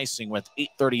for an icing with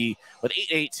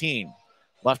 8:18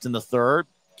 left in the third.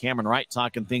 Cameron Wright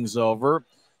talking things over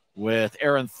with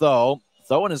Aaron Tho.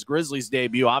 Tho in his Grizzlies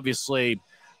debut, obviously.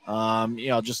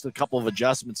 Just a couple of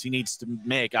adjustments he needs to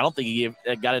make. I don't think he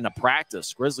got into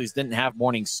practice. Grizzlies didn't have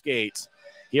morning skate.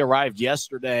 He arrived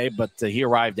yesterday, but he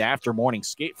arrived after morning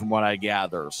skate from what I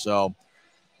gather. So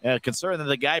considering that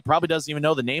the guy probably doesn't even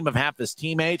know the name of half his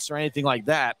teammates or anything like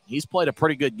that, he's played a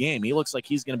pretty good game. He looks like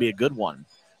he's going to be a good one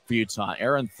for Utah.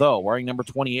 Aaron Tho wearing number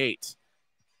 28.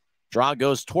 Draw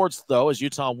goes towards Tho as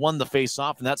Utah won the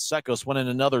faceoff, and that's Sekos winning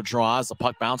another draw as the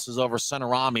puck bounces over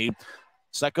Centerami.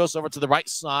 Sekos over to the right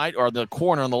side, or the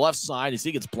corner on the left side, as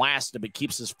he gets blasted but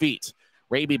keeps his feet.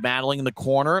 Raby battling in the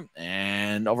corner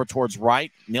and over towards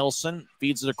right. Nilsson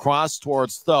feeds it across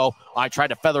towards Tho. I tried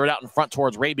to feather it out in front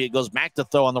towards Raby. It goes back to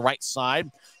Tho on the right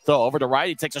side. Tho over to right.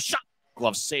 He takes a shot.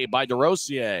 Glove saved by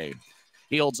DeRosier.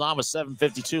 He holds on with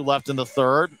 7:52 left in the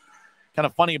third. Kind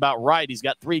of funny about Wright. He's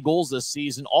got 3 goals this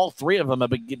season. All 3 of them have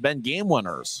been game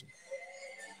winners.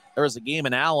 There was a game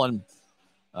in Allen.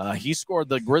 He scored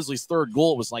the Grizzlies' 3rd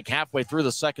goal. It was like halfway through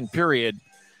the second period,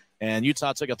 and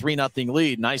Utah took a 3-0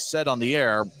 lead. Nice set on the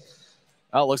air.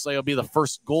 Well, it looks like it'll be the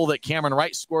first goal that Cameron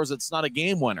Wright scores. It's not a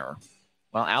game winner.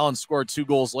 Well, Allen scored 2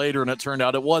 goals later, and it turned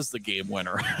out it was the game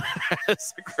winner.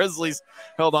 As the Grizzlies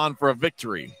held on for a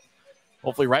victory.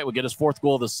 Hopefully Wright will get his 4th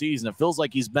goal of the season. It feels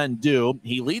like he's been due.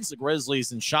 He leads the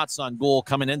Grizzlies in shots on goal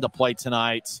coming into play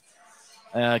tonight.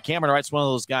 Cameron Wright's one of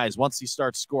those guys. Once he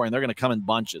starts scoring, they're going to come in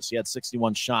bunches. He had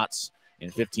 61 shots in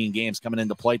 15 games coming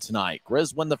into play tonight.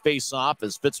 Grizz win the face-off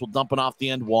as Fitz will dump it off the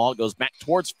end wall. It goes back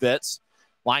towards Fitz.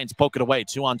 Lions poke it away.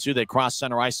 2-on-2. They cross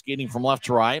center ice, skating from left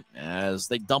to right. As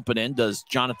they dump it in, does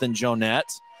Jonathan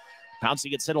Jonette.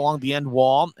 Pouncey gets hit along the end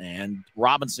wall, and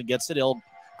Robinson gets it. He'll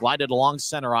glide it along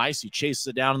center ice. He chases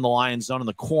it down in the Lions zone in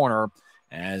the corner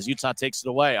as Utah takes it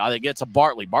away. They get to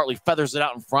Bartley. Bartley feathers it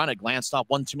out in front. It glanced off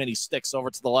one too many sticks over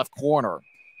to the left corner.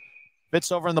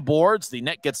 Fits over in the boards. The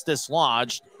net gets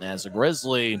dislodged as a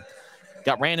Grizzly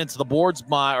got ran into the boards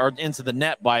into the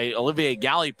net by Olivier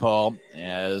Galipo.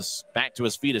 As back to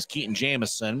his feet is Keaton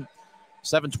Jamison.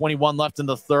 7:21 left in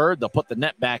the third. They'll put the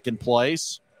net back in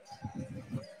place.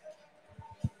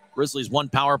 Grizzlies 1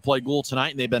 power play goal tonight,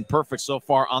 and they've been perfect so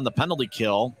far on the penalty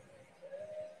kill.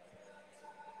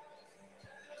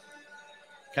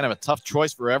 Kind of a tough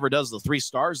choice for whoever does the 3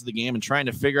 stars of the game and trying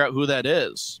to figure out who that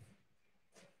is.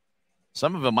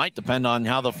 Some of it might depend on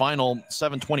how the final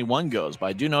 7:21 goes, but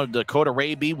I do know Dakota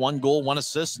Raby, 1 goal, 1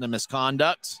 assist, and a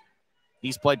misconduct.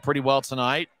 He's played pretty well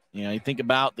tonight. You know, you think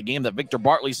about the game that Victor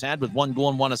Bartley's had with 1 goal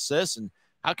and 1 assist, and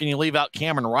how can you leave out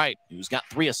Cameron Wright, who's got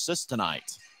 3 assists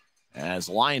tonight? As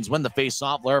Lions win the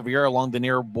face-off, Trois-Rivieres along the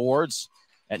near boards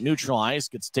at neutral ice,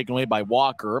 gets taken away by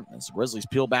Walker. As the Grizzlies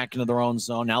peel back into their own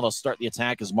zone, now they'll start the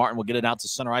attack as Martin will get it out to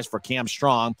center ice for Cam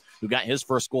Strong, who got his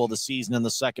first goal of the season in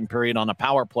the second period on a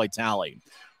power play tally.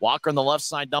 Walker on the left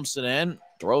side dumps it in.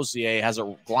 Drossier has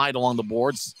it glide along the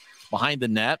boards behind the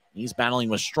net. He's battling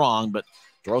with Strong, but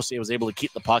Drossier was able to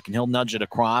keep the puck, and he'll nudge it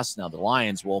across. Now the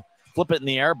Lions will flip it in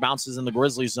the air, bounces in the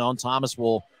Grizzly zone. Thomas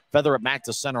will feather it back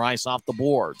to center ice off the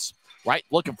boards. Right,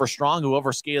 looking for Strong, who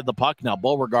overskated the puck. Now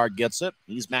Beauregard gets it.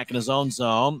 He's back in his own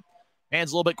zone.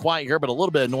 Hands a little bit quiet here, but a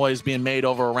little bit of noise being made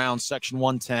over around section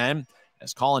 110.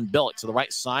 As Colin Billick to the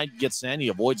right side gets in. He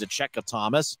avoids a check of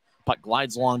Thomas. Puck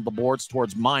glides along the boards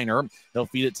towards Minor. He'll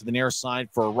feed it to the near side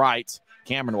for Wright.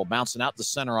 Cameron will bounce it out to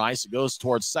center ice. It goes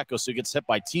towards Sekos, who gets hit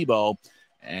by Tebow.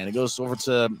 And it goes over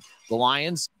to the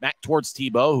Lions, back towards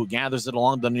Tebow, who gathers it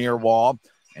along the near wall.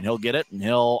 And he'll get it, and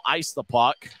he'll ice the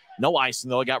puck. No icing,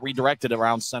 though. It got redirected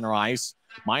around center ice.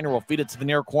 Minor will feed it to the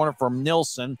near corner for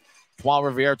Nilsson.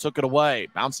 Trois-Rivieres took it away.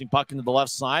 Bouncing puck into the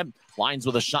left side. Lions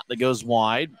with a shot that goes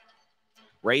wide.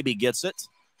 Raby gets it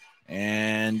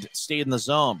and stayed in the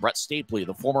zone. Brett Stapley,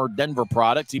 the former Denver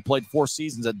product. He played 4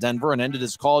 seasons at Denver and ended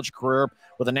his college career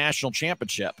with a national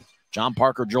championship. John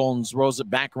Parker Jones throws it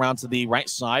back around to the right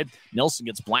side. Nilsson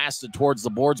gets blasted towards the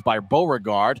boards by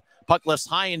Beauregard. Puck lifts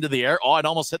high into the air. Oh, it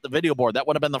almost hit the video board. That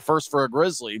would have been the first for a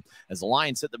Grizzly as the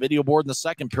Lions hit the video board in the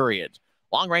second period.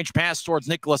 Long-range pass towards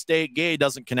Nicholas Gay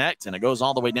doesn't connect, and it goes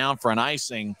all the way down for an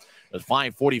icing with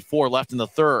 5:44 left in the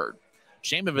third.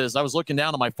 Shame of it is I was looking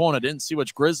down on my phone. I didn't see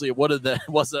which Grizzly it was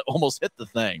that almost hit the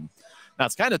thing. Now,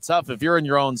 it's kind of tough if you're in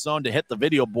your own zone to hit the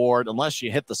video board unless you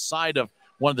hit the side of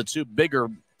one of the 2 bigger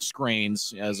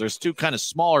screens, as there's 2 kind of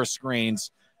smaller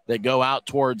screens that go out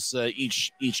towards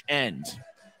each end.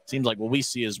 Seems like what we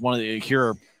see is one of the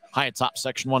here high atop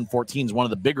section 114 is one of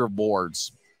the bigger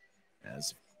boards.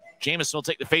 As Jamison will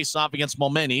take the face off against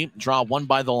Momeni, draw 1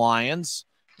 by the Lions.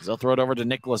 As they'll throw it over to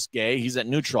Nicholas Gay. He's at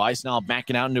neutral ice now,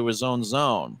 backing out into his own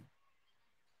zone.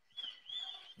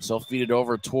 So feed it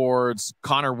over towards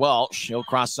Connor Welch. He'll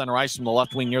cross center ice from the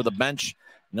left wing near the bench,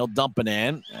 and he'll dump it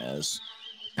in as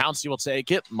Pouncey will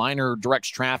take it. Minor directs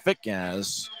traffic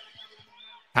as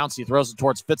Pouncey throws it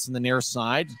towards Fitz in the near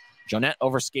side. Jonette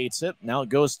overskates it. Now it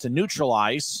goes to neutral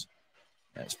ice.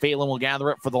 As Phelan will gather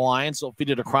it for the Lions. He'll feed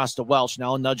it across to Welch.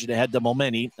 Now nudge it ahead to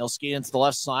Momeni. They'll skate into the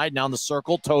left side. Now in the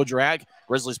circle. Toe drag.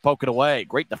 Grizzlies poke it away.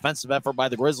 Great defensive effort by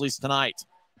the Grizzlies tonight.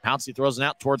 Pouncey throws it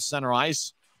out towards center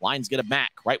ice. Lions get it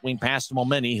back. Right wing pass to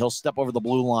Momeni. He'll step over the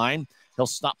blue line. He'll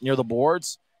stop near the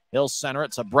boards. He'll center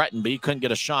it to Breton, but he couldn't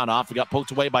get a shot off. He got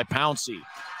poked away by Pouncey.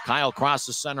 Kyle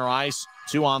crosses center ice.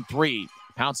 2-on-3.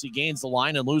 Pouncey gains the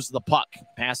line and loses the puck.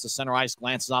 Pass to center ice,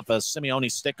 glances off a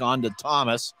Simeone stick on to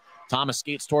Thomas. Thomas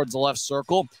skates towards the left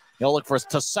circle. He'll look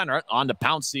to center it on to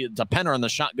Pouncey, to Penner, and the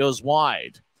shot goes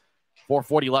wide.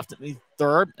 4:40 left in the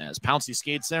third. As Pouncey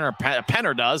skates in, or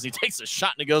Penner does, he takes a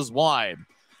shot and it goes wide.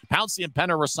 Pouncey and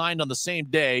Penner were signed on the same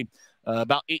day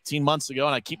about 18 months ago,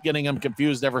 and I keep getting them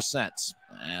confused ever since.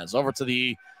 As over to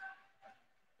the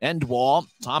end wall,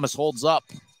 Thomas holds up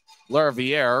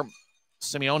Trois-Rivieres.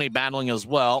 Simeone battling as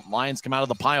well. Lions come out of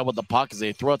the pile with the puck as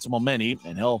they throw it to Momeni,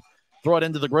 and he'll throw it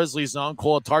into the Grizzly zone.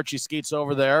 Cole Tarchi skates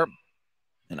over there.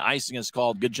 And icing is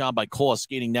called. Good job by Kola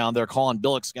skating down there. Colin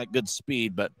Billick's got good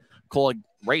speed, but Kola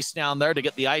raced down there to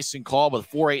get the icing call with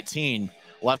 4:18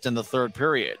 left in the third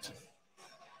period.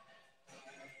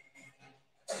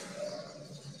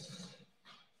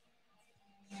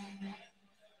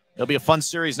 It'll be a fun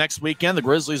series next weekend. The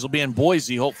Grizzlies will be in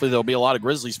Boise. Hopefully there'll be a lot of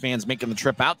Grizzlies fans making the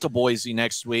trip out to Boise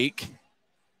next week.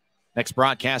 Next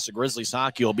broadcast of Grizzlies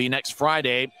hockey will be next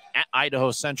Friday at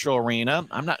Idaho Central Arena.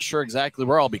 I'm not sure exactly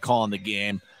where I'll be calling the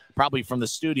game. Probably from the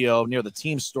studio near the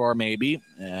team store maybe,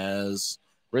 as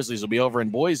Grizzlies will be over in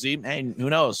Boise. And who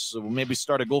knows, we'll maybe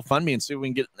start a GoFundMe and see if we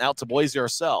can get out to Boise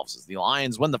ourselves as the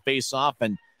Lions win the face-off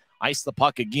and ice the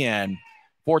puck again.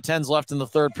 4:10 left in the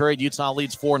third period. Utah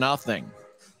leads 4-0.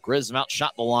 Grizz have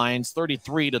outshot the Lions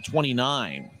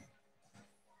 33-29.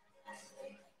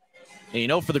 And you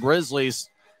know, for the Grizzlies,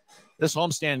 this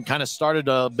homestand kind of started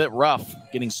a bit rough,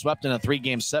 getting swept in a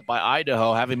 3-game set by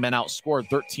Idaho, having been outscored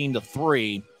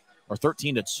 13-3 or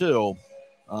 13-2.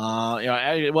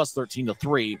 It was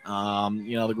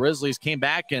 13-3. The Grizzlies came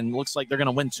back and looks like they're going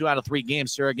to win 2 out of 3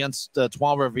 games here against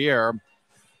Trois-Rivieres,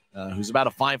 who's about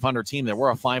a 500 team. They were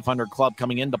a 500 club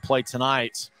coming into play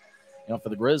tonight. For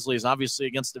the Grizzlies, obviously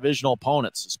against divisional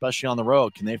opponents, especially on the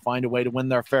road, can they find a way to win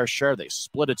their fair share? They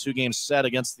split a 2-game set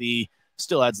against the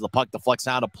Steelheads. The puck deflects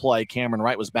out of play. Cameron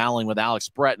Wright was battling with Alex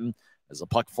Breton as the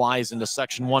puck flies into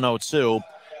section 102.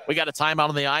 We got a timeout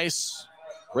on the ice.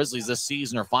 Grizzlies this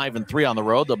season are 5-3 on the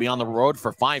road. They'll be on the road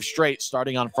for 5 straight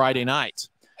starting on Friday night.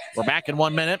 We're back in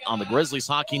 1 minute on the Grizzlies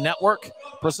Hockey Network,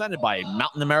 presented by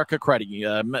Mountain America Credit,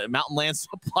 Mountain Land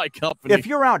Supply Company. If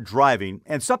you're out driving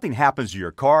and something happens to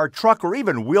your car, truck, or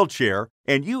even wheelchair,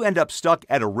 and you end up stuck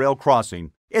at a rail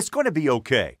crossing, it's going to be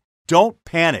okay. Don't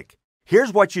panic.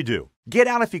 Here's what you do. Get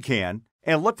out if you can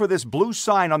and look for this blue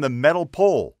sign on the metal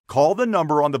pole. Call the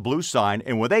number on the blue sign,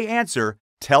 and when they answer,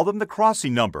 tell them the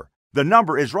crossing number. The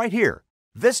number is right here.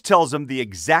 This tells them the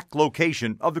exact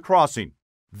location of the crossing.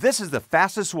 This is the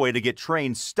fastest way to get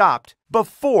trains stopped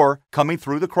before coming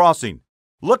through the crossing.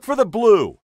 Look for the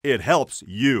blue. It helps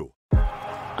you.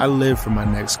 I live for my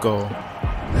next goal.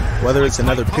 Whether it's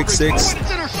another pick six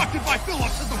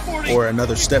or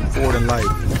another step forward in life,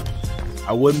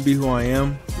 I wouldn't be who I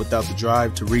am without the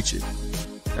drive to reach it.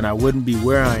 And I wouldn't be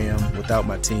where I am without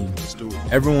my team.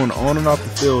 Everyone on and off the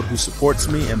field who supports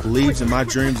me and believes in my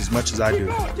dreams as much as I do.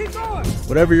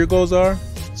 Whatever your goals are,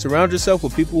 surround yourself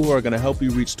with people who are going to help you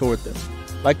reach toward them.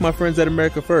 Like my friends at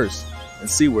America First, and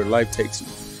see where life takes you.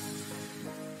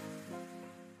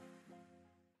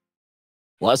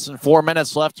 Less than 4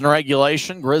 minutes left in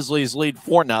regulation. Grizzlies lead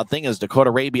 4-0 as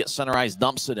Dakota Raby at center ice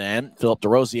dumps it in. Philip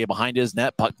DeRosier behind his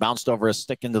net. Puck bounced over his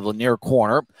stick into the near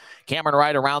corner. Cameron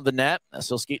Wright around the net.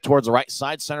 He'll skate towards the right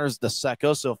side. Centers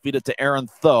DeSecco, so feed it to Aaron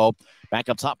Tho. Back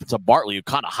up top to Bartley, who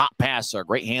caught a hot pass there.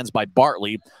 Great hands by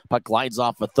Bartley. Puck glides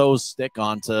off of Tho's stick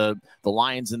onto the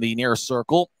Lions in the near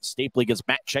circle. Stapley gets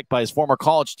back checked by his former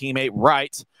college teammate,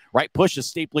 Wright. Wright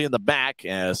pushes Stapley in the back.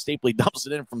 Stapley dumps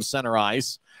it in from center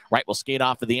ice. Wright will skate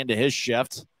off at the end of his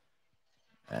shift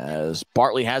as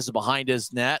Bartley has it behind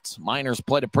his net. Miners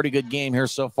played a pretty good game here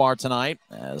so far tonight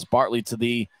as Bartley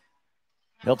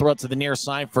he'll throw it to the near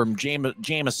side from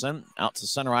Jamison. Out to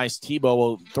center ice. Tebow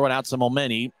will throw it out to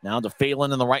Momeni. Now to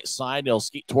Phelan on the right side. He'll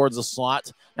skate towards the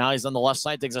slot. Now he's on the left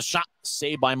side. Takes a shot.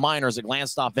 Saved by Miners. It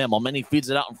glanced off him. Momeni feeds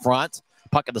it out in front.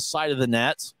 Puck at the side of the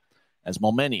net as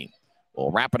Momeni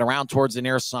will wrap it around towards the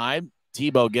near side.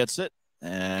 Tebow gets it,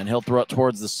 and he'll throw it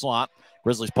towards the slot.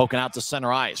 Grizzlies poking out to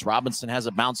center ice. Robinson has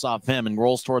it bounce off him and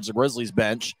rolls towards the Grizzlies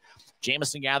bench.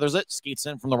 Jamison gathers it, skates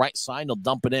in from the right side, and he'll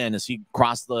dump it in as he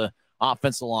crossed the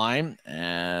offensive line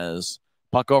as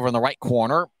puck over in the right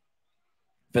corner.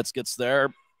 Fitz gets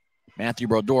there. Matthew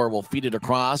Brodeur will feed it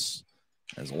across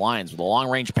as the Lions with a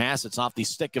long-range pass. It's off the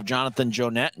stick of Jonathan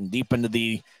Jonette and deep into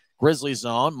the Grizzly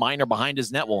zone. Miner behind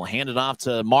his net will hand it off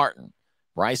to Martin.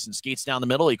 Bryson skates down the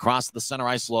middle. He crossed the center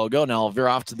ice logo. Now he'll veer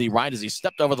off to the right as he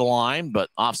stepped over the line, but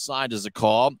offside is a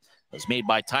call. It was made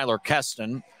by Tyler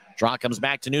Keston. Draw comes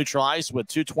back to neutral ice with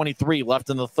 2:23 left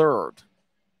in the third.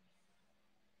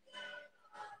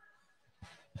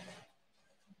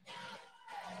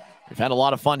 We've had a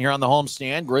lot of fun here on the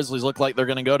homestand. Grizzlies look like they're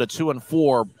going to go to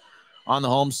 2-4 on the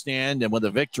homestand, and with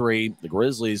a victory, the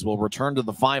Grizzlies will return to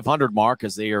the 500 mark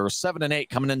as they are 7-8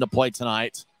 coming into play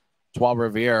tonight.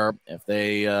 Trois-Rivieres, if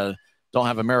they don't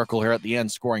have a miracle here at the end,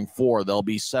 scoring 4, they'll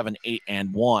be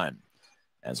 7-8-1.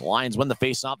 As the Lions win the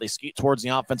faceoff, they skate towards the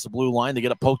offensive blue line. They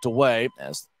get it poked away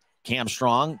as Cam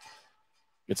Strong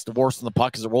gets divorced in the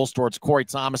puck as it rolls towards Corey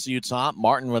Thomas of Utah.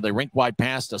 Martin with a rink-wide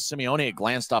pass to Simeone. It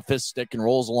glanced off his stick and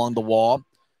rolls along the wall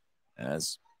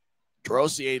as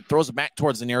Drozier throws it back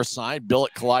towards the near side.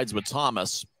 Billett collides with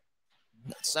Thomas.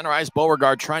 Center ice,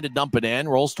 Beauregard trying to dump it in.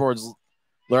 Rolls towards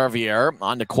Trois-Rivieres.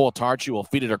 On to Cole Tarchi. Will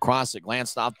feed it across. It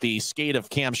glanced off the skate of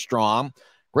Cam Strong.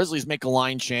 Grizzlies make a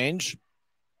line change.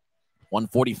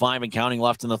 1:45 and counting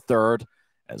left in the third.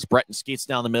 As Breton skates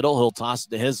down the middle, he'll toss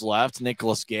it to his left.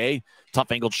 Nicholas Gay.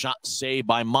 Tough angled shot saved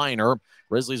by Minor.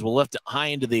 Grizzlies will lift it high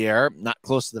into the air. Not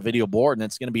close to the video board, and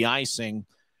it's going to be icing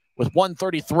with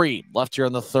 1:33 left here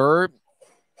in the third.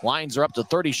 Lions are up to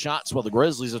 30 shots while the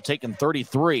Grizzlies have taken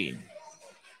 33.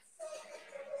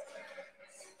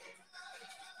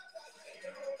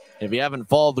 If you haven't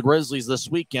followed the Grizzlies this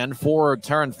weekend, forward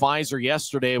Taryn Pfizer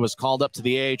yesterday was called up to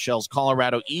the AHL's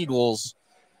Colorado Eagles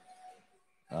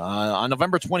on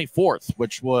November 24th,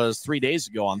 which was 3 days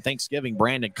ago on Thanksgiving.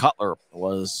 Brandon Cutler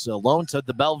was loaned to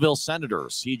the Belleville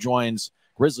Senators. He joins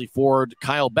Grizzly forward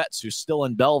Kyle Betts, who's still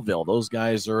in Belleville. Those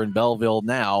guys are in Belleville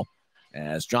now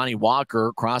as Johnny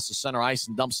Walker crosses center ice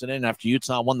and dumps it in after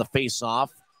Utah won the faceoff.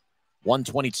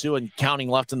 1:22 and counting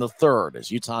left in the third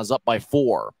as Utah's up by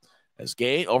 4. As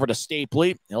Gay over to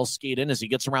Stapley. He'll skate in as he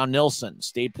gets around Nilsson.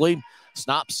 Stapley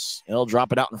stops. He'll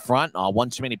drop it out in front.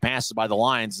 One too many passes by the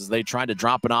Lions as they tried to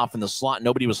drop it off in the slot.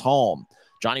 Nobody was home.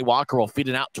 Johnny Walker will feed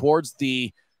it out towards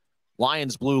the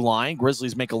Lions blue line.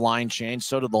 Grizzlies make a line change.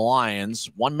 So do the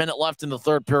Lions. 1 minute left in the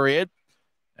third period.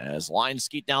 As Lions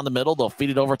skate down the middle, they'll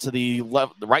feed it over to the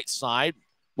right side,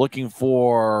 looking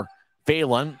for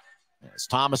Phelan. As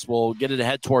Thomas will get it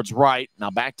ahead towards right. Now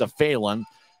back to Phelan.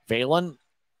 Phelan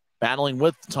battling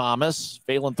with Thomas.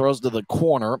 Phelan throws to the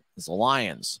corner. It's the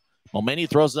Lions. Momeni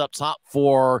throws it up top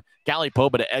for Gallipo,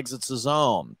 but it exits the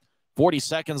zone. 40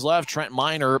 seconds left. Trent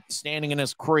Minor standing in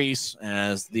his crease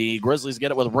as the Grizzlies get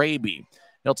it with Raby.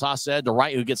 He'll toss it to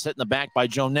Wright, who gets hit in the back by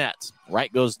Jonette.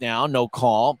 Wright goes down, no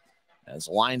call. As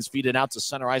the Lions feed it out to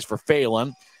center ice for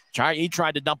Phelan. He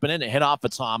tried to dump it in. It hit off of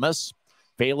Thomas.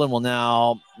 Phelan will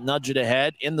now nudge it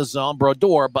ahead in the zone.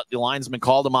 Brodeur, but the linesman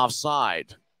called him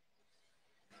offside.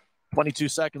 22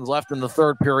 seconds left in the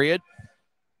third period.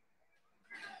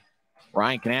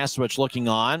 Ryan Kanasowicz looking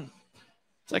on.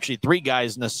 It's actually 3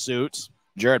 guys in a suit.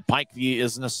 Jared Pike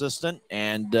is an assistant,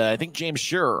 and I think James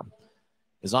Shearer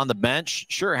is on the bench.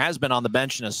 Shearer has been on the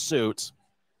bench in a suit.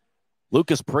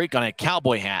 Lucas Parikh on a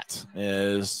cowboy hat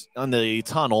is on the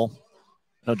tunnel.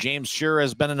 James Shearer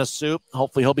has been in a suit.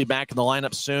 Hopefully he'll be back in the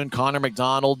lineup soon. Connor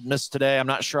McDonald missed today. I'm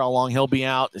not sure how long he'll be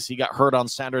out as he got hurt on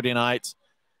Saturday night.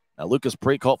 Lucas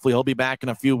Parikh, hopefully he'll be back in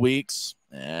a few weeks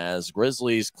as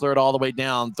Grizzlies cleared all the way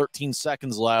down. 13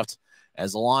 seconds left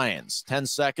as the Lions. 10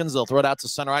 seconds. They'll throw it out to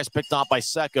center ice, picked off by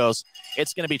Sekos.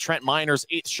 It's going to be Trent Minor's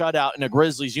 8th shutout in a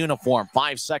Grizzlies uniform.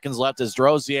 5 seconds left as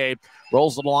Drozier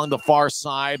rolls it along the far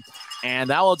side,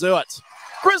 and that will do it.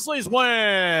 Grizzlies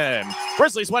win.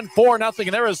 Grizzlies win 4-0,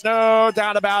 and there is no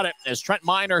doubt about it as Trent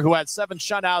Minor, who had 7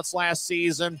 shutouts last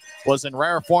season, was in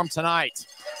rare form tonight.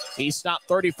 He stopped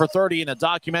 30 for 30 in a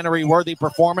documentary-worthy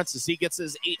performance as he gets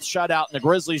his 8th shutout in the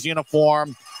Grizzlies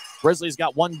uniform. Grizzlies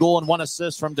got 1 goal and 1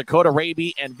 assist from Dakota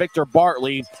Raby and Victor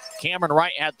Bartley. Cameron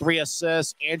Wright had 3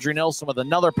 assists. Andrew Nilsson with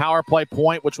another power play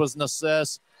point, which was an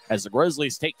assist, as the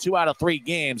Grizzlies take 2 out of 3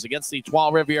 games against the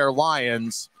Trois-Rivieres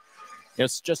Lions.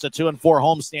 It's just a 2-4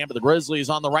 homestand, but the Grizzlies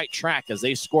on the right track as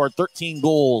they scored 13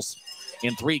 goals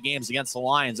in 3 games against the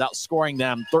Lions, outscoring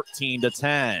them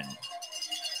 13-10.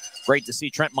 Great to see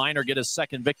Trent Minor get his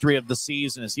 2nd victory of the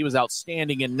season as he was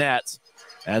outstanding in net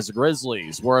as the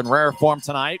Grizzlies were in rare form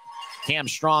tonight. Cam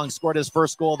Strong scored his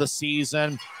 1st goal of the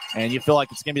season, and you feel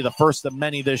like it's going to be the first of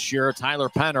many this year. Tyler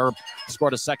Penner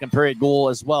scored a 2nd period goal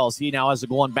as well as he now has a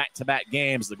goal in back-to-back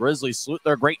games. The Grizzlies salute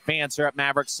their great fans here at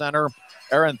Maverick Center.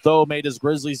 Aaron Tho made his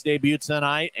Grizzlies debut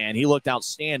tonight, and he looked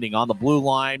outstanding on the blue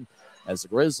line as the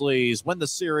Grizzlies win the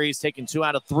series, taking 2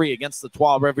 out of 3 against the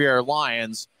Trois-Rivieres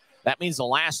Lions. That means the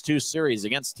last 2 series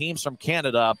against teams from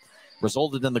Canada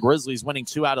resulted in the Grizzlies winning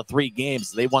 2 out of 3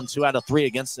 games. They won 2 out of 3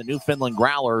 against the Newfoundland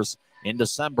Growlers in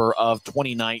December of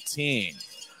 2019.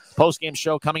 Post-game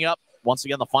show coming up. Once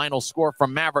again, the final score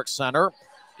from Maverick Center.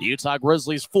 The Utah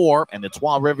Grizzlies 4 and the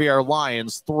Trois-Rivieres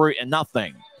Lions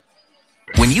 3-0.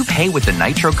 When you pay with the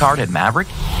Nitro card at Maverick,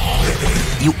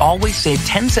 you always save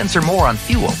 10 cents or more on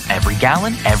fuel every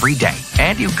gallon, every day.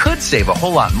 And you could save a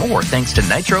whole lot more thanks to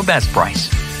Nitro Best Price.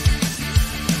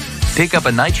 Pick up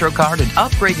a Nitro card and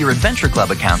upgrade your Adventure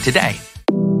Club account today.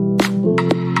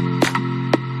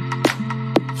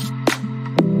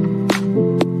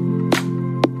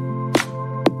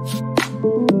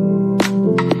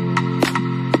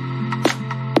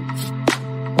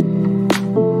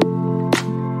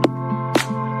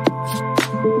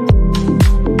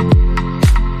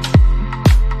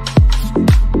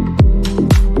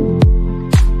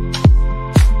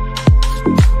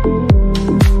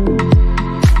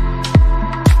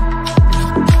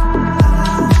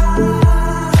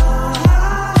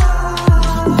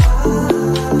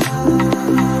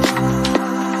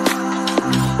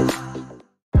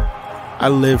 I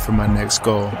live for my next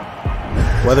goal.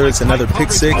 Whether it's another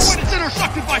pick six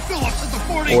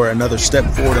or another step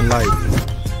forward in life,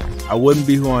 I wouldn't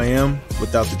be who I am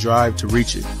without the drive to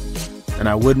reach it. And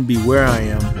I wouldn't be where I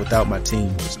am without my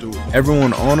team.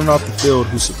 Everyone on and off the field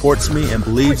who supports me and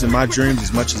believes in my dreams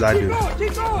as much as I do.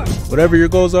 Whatever your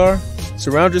goals are,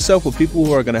 surround yourself with people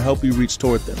who are going to help you reach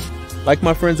toward them. Like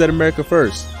my friends at America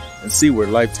First, and see where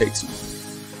life takes you.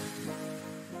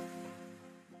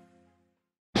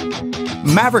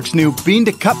 Maverick's new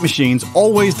bean-to-cup machines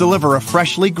always deliver a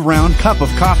freshly ground cup of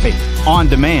coffee on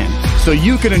demand, so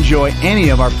you can enjoy any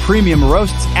of our premium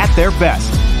roasts at their best,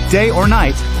 day or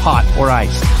night, hot or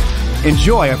iced.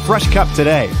 Enjoy a fresh cup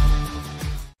today.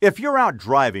 If you're out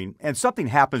driving and something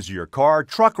happens to your car,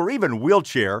 truck, or even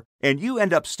wheelchair, and you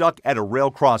end up stuck at a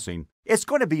rail crossing, it's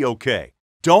going to be okay.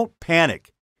 Don't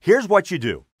panic. Here's what you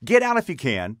do. Get out if you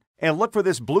can, and look for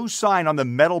this blue sign on the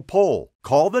metal pole.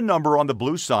 Call the number on the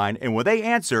blue sign, and when they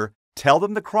answer, tell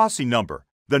them the crossing number.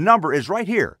 The number is right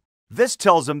here. This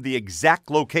tells them the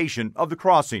exact location of the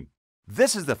crossing.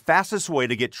 This is the fastest way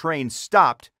to get trains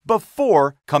stopped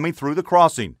before coming through the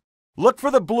crossing. Look for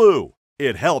the blue.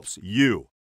 It helps you.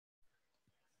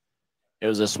 It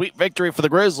was a sweet victory for the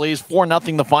Grizzlies.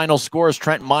 4-0 the final score as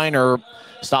Trent Miner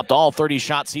stopped all 30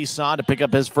 shots he saw to pick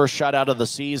up his first shutout of the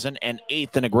season and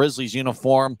 8th in a Grizzlies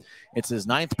uniform. It's his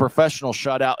 9th professional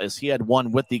shutout as he had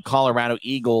one with the Colorado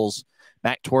Eagles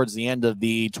back towards the end of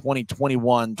the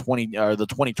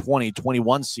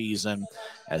 2020-21 season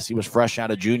as he was fresh out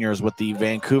of juniors with the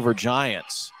Vancouver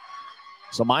Giants.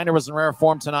 So Miner was in rare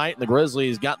form tonight, and the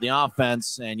Grizzlies got the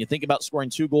offense. And you think about scoring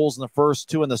 2 goals in the first,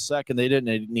 2 in the second. They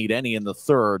didn't need any in the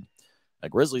third. The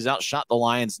Grizzlies outshot the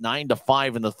Lions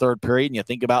 9-5 in the third period. And you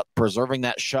think about preserving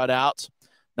that shutout,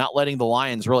 not letting the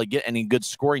Lions really get any good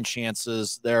scoring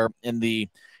chances there in the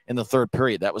third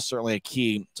period. That was certainly a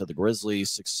key to the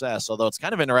Grizzlies' success. Although it's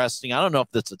kind of interesting. I don't know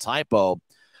if that's a typo.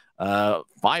 5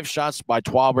 shots by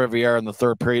Trois-Rivieres in the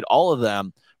third period. All of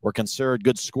them were considered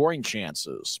good scoring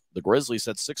chances. The Grizzlies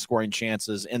had 6 scoring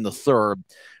chances in the third.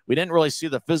 We didn't really see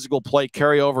the physical play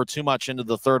carry over too much into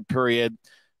the third period,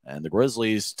 and the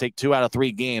Grizzlies take 2 out of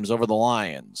 3 games over the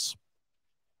Lions.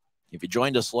 If you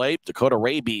joined us late, Dakota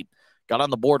Raby got on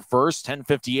the board first,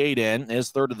 10:58 in, his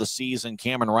third of the season.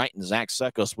 Cameron Wright and Zach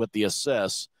Sekos with the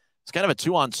assists. It's kind of a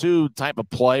 2-on-2 type of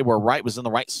play where Wright was in the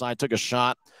right side, took a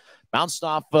shot, bounced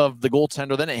off of the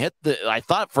goaltender. Then it hit I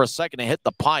thought for a second it hit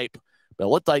the pipe, but it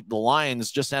looked like the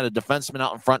Lions just had a defenseman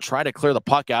out in front, try to clear the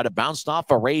puck out. It bounced off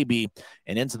Arabi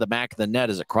and into the back of the net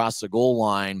as it crossed the goal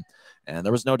line. And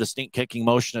there was no distinct kicking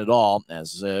motion at all,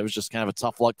 as it was just kind of a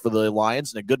tough luck for the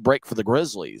Lions and a good break for the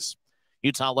Grizzlies.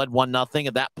 Utah led 1-0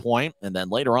 at that point, and then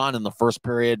later on in the first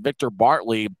period, Victor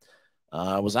Bartley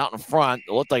was out in front.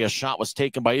 It looked like a shot was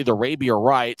taken by either Raby or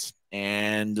Wright,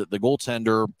 and the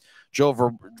goaltender, Joe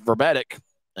Verbetic,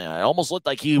 it almost looked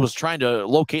like he was trying to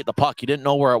locate the puck. He didn't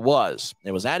know where it was.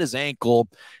 It was at his ankle,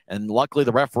 and luckily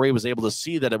the referee was able to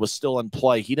see that it was still in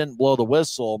play. He didn't blow the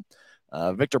whistle.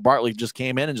 Victor Bartley just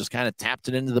came in and just kind of tapped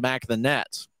it into the back of the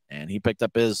net, and he picked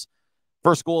up his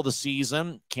first goal of the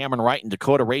season. Cameron Wright and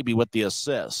Dakota Raby with the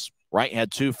assists. Wright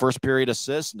had 2 first-period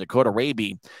assists, and Dakota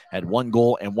Raby had 1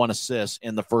 goal and 1 assist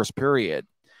in the first period.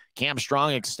 Cam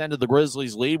Strong extended the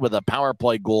Grizzlies' lead with a power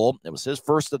play goal. It was his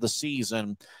first of the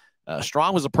season.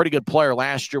 Strong was a pretty good player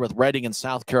last year with Reading in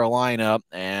South Carolina,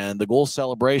 and the goal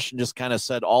celebration just kind of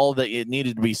said all that it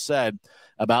needed to be said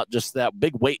about just that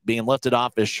big weight being lifted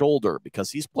off his shoulder,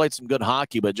 because he's played some good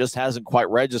hockey but just hasn't quite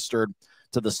registered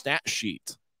to the stat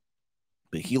sheet.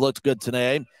 But he looked good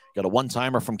today. Got a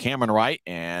one-timer from Cameron Wright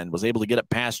and was able to get it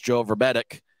past Joe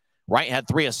Verbetic. Wright had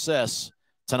 3 assists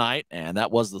tonight, and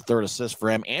that was the 3rd assist for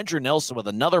him. Andrew Nilsson with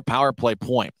another power play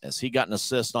point as he got an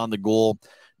assist on the goal.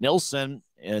 Nilsson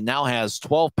now has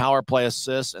 12 power play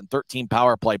assists and 13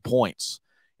 power play points,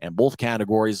 and both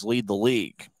categories lead the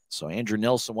league. So Andrew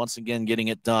Nilsson once again getting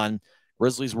it done.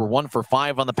 Grizzlies were 1 for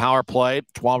 5 on the power play.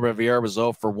 Trois-Rivieres was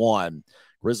 0 for 1.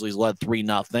 Grizzlies led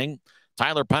 3-0.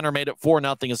 Tyler Penner made it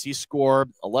 4-0 as he scored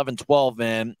 11-12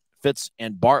 in. Fitz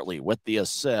and Bartley with the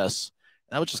assists.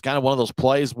 That was just kind of one of those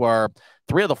plays where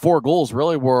 3 of the 4 goals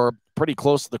really were pretty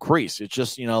close to the crease. It's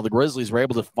just, the Grizzlies were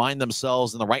able to find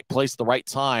themselves in the right place at the right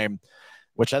time,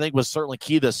 which I think was certainly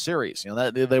key this series.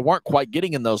 They weren't quite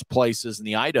getting in those places in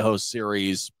the Idaho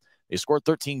series. They scored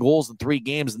 13 goals in 3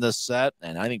 games in this set,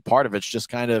 and I think part of it's just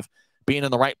kind of being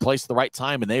in the right place at the right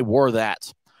time, and they were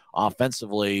that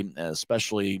offensively,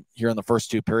 especially here in the first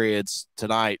 2 periods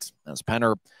tonight, as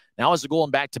Penner now has a goal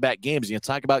in back-to-back games. You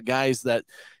talk about guys that,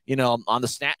 on the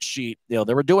stat sheet,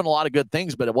 they were doing a lot of good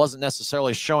things, but it wasn't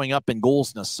necessarily showing up in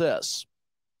goals and assists.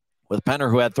 with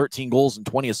Penner, who had 13 goals and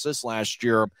 20 assists last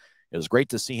year. It was great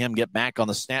to see him get back on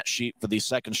the stat sheet for the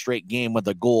second straight game with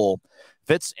a goal.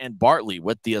 Fitz and Bartley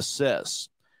with the assists.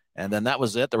 And then that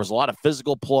was it. There was a lot of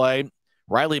physical play.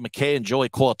 Riley McKay and Joey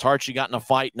Colatarchi got in a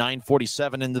fight,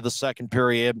 9:47 into the second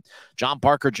period. John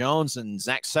Parker Jones and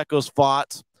Zach Sekos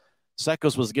fought.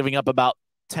 Sekos was giving up about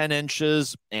 10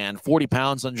 inches and 40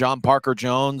 pounds on John Parker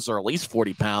Jones, or at least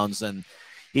 40 pounds, and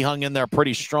he hung in there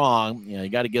pretty strong. You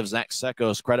got to give Zach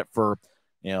Sekos credit for,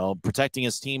 protecting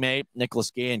his teammate.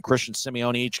 Nicholas Gay and Christian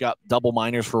Simeone each got double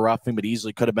minors for roughing, but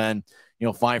easily could have been,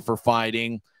 5 for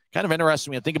fighting. Kind of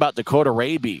interesting when you think about Dakota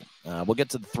Raby. We'll get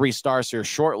to the 3 stars here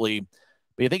shortly.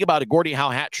 But you think about a Gordie Howe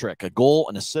hat trick, a goal,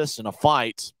 an assist, and a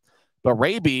fight. But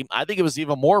Raby, I think it was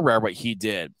even more rare what he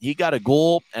did. He got a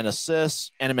goal, an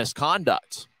assist, and a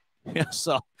misconduct.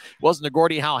 So it wasn't a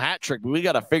Gordie Howe hat trick, but we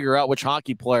got to figure out which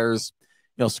hockey players,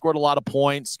 scored a lot of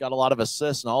points, got a lot of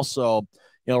assists, and also,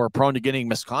 were prone to getting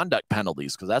misconduct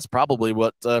penalties, because that's probably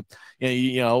what,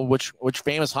 which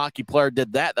famous hockey player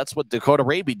did that. That's what Dakota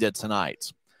Raby did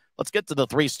tonight. Let's get to the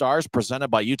 3 stars presented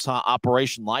by Utah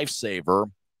Operation Lifesaver.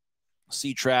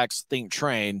 C-Trax Think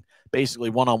Train, basically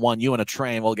one-on-one, you and a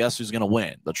train. Well, guess who's going to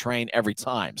win? The train every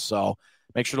time. So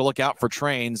make sure to look out for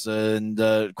trains and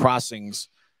crossings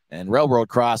and railroad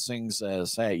crossings.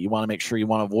 As hey, you want to make sure you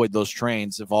want to avoid those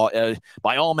trains if all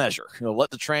by all measure.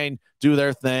 Let the train do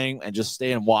their thing and just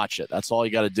stay and watch it. That's all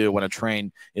you got to do when a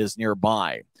train is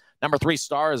nearby. Number 3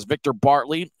 star is Victor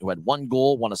Bartley, who had 1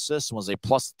 goal, 1 assist, and was a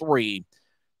 +3.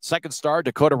 Second star,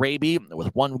 Dakota Raby,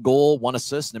 with 1 goal, 1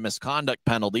 assist, and a misconduct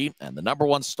penalty. And the number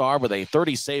 1 star with a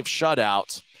 30-save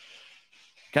shutout.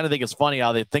 Kind of think it's funny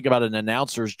how they think about an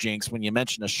announcer's jinx when you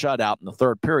mention a shutout in the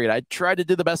third period. I tried to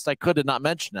do the best I could to not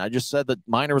mention it. I just said that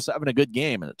Miner was having a good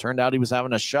game, and it turned out he was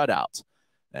having a shutout,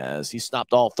 as he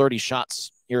stopped all 30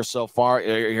 shots here so far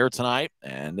here tonight.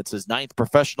 And it's his 9th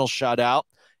professional shutout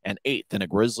and 8th in a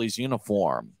Grizzlies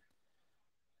uniform.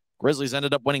 Grizzlies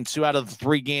ended up winning 2 out of the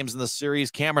 3 games in the series.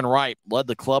 Cameron Wright led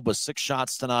the club with 6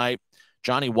 shots tonight.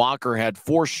 Johnny Walker had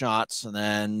 4 shots, and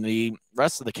then the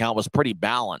rest of the count was pretty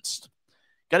balanced.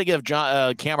 Got to give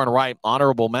Cameron Wright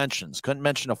honorable mentions. Couldn't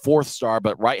mention a 4th star,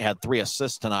 but Wright had 3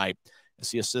 assists tonight, as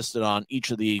he assisted on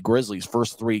each of the Grizzlies'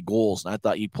 first 3 goals, and I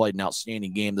thought he played an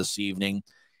outstanding game this evening.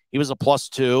 He was a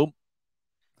 +2.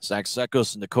 Zach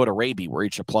Sekos and Dakota Raby were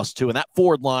each a +2, and that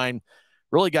forward line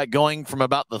really got going from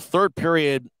about the third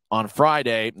period on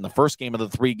Friday in the first game of the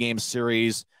 3-game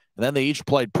series. And then they each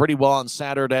played pretty well on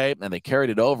Saturday, and they carried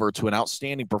it over to an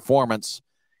outstanding performance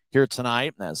here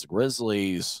tonight as the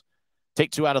Grizzlies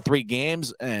take 2 out of 3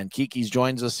 games. And Kiki's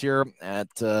joins us here at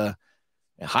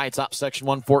High Top Section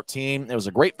 114. It was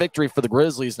a great victory for the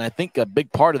Grizzlies, and I think a big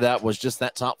part of that was just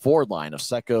that top forward line of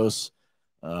Sekos,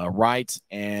 Wright,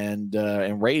 and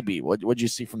Raby. What'd you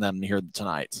see from them here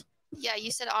tonight? Yeah, you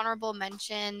said honorable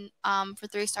mention for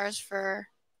 3 stars for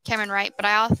Cameron Wright, but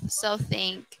I also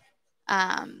think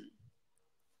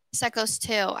Sekos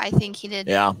too. I think he did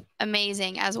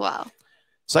amazing as well.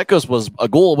 Sekos was a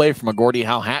goal away from a Gordie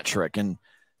Howe hat trick, and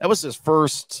that was his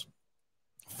first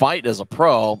fight as a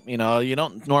pro. You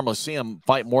don't normally see him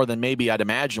fight more than maybe I'd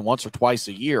imagine once or twice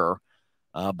a year.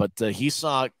 But he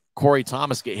saw Corey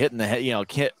Thomas get hit in the head,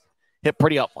 hit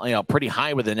pretty up, pretty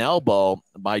high with an elbow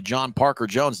by John Parker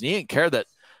Jones, and he didn't care that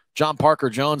John Parker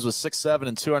Jones was 6'7"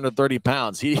 and 230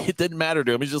 pounds. It didn't matter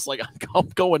to him. He's just like, I'm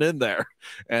going in there.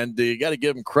 And you got to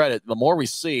give him credit. The more we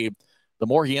see, the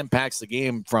more he impacts the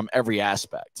game from every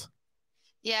aspect.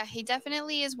 Yeah, he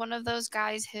definitely is one of those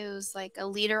guys who's like a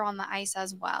leader on the ice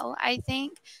as well, I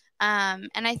think. And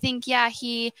I think,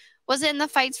 he was in the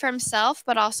fights for himself,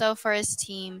 but also for his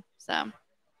team. So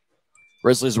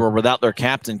Grizzlies were without their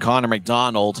captain, Connor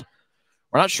McDonald.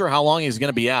 We're not sure how long he's going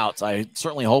to be out. I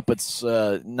certainly hope it's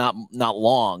not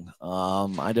long.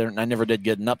 I never did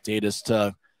get an update as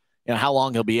to how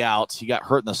long he'll be out. He got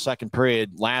hurt in the second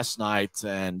period last night,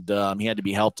 and he had to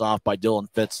be helped off by Dylan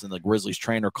Fitz and the Grizzlies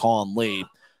trainer, Colin Lee.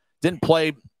 Didn't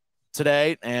play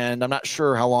today, and I'm not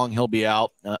sure how long he'll be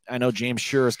out. I know James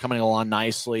Shearer is coming along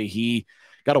nicely. He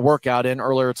got a workout in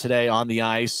earlier today on the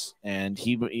ice, and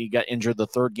he got injured the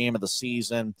 3rd game of the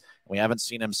season. We haven't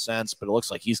seen him since, but it looks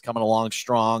like he's coming along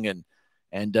strong.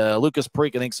 And Lucas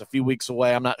Parikh, I think, is a few weeks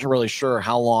away. I'm not really sure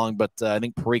how long, but I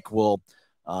think Parikh will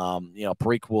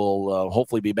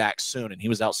hopefully be back soon. And he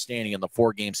was outstanding in the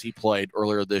 4 games he played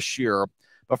earlier this year.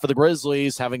 But for the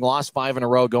Grizzlies, having lost 5 in a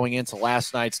row going into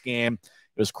last night's game,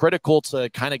 it was critical to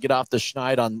kind of get off the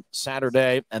schneid on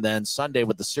Saturday, and then Sunday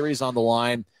with the series on the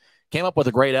line. Came up with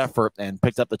a great effort and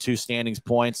picked up the 2 standings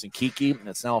points in Kiki.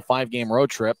 It's now a 5-game road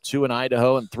trip, 2 in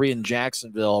Idaho and 3 in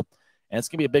Jacksonville. And it's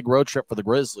going to be a big road trip for the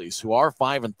Grizzlies, who are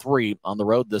 5-3 on the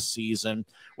road this season.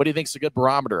 What do you think is a good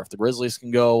barometer? If the Grizzlies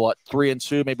can go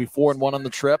 3-2, maybe 4-1 on the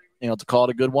trip, to call it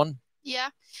a good one? Yeah,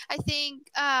 I think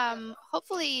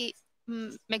hopefully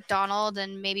McDonald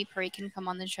and maybe Perry can come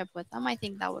on the trip with them. I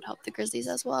think that would help the Grizzlies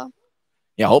as well.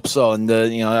 Yeah, I hope so. And,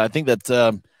 I think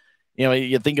that,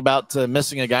 you think about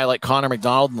missing a guy like Connor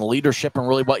McDonald and the leadership and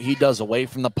really what he does away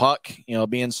from the puck,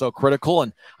 being so critical.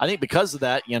 And I think because of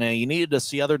that, you needed to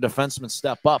see other defensemen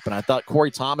step up. And I thought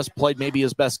Corey Thomas played maybe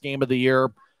his best game of the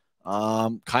year.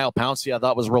 Kyle Pouncey, I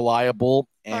thought, was reliable.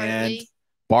 And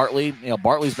Bartley,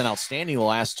 Bartley's been outstanding the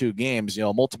last 2 games,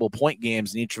 multiple point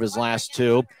games in each of his last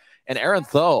 2. And Aaron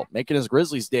Tho making his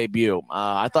Grizzlies debut.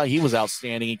 I thought he was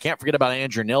outstanding. You can't forget about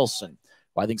Andrew Nilsson,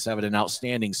 who I think is having an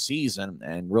outstanding season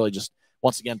and really just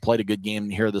once again played a good game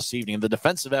here this evening. The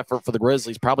defensive effort for the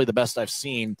Grizzlies, probably the best I've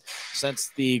seen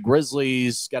since the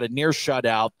Grizzlies got a near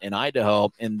shutout in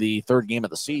Idaho in the 3rd game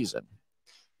of the season.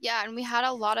 Yeah, and we had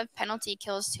a lot of penalty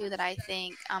kills too that I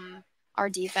think our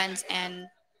defense and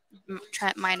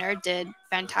Trent Miner did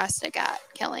fantastic at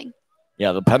killing.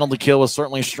 Yeah, the penalty kill was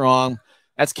certainly strong.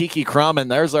 That's Kiki Crum, and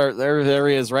there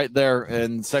he is right there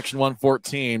in section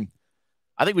 114.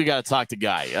 I think we got to talk to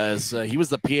Guy, as he was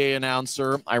the PA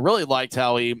announcer. I really liked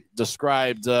how he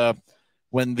described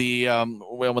when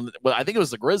I think it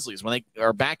was the Grizzlies, when they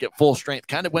are back at full strength,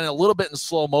 kind of went a little bit in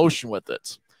slow motion with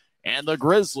it. And the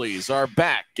Grizzlies are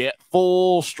back at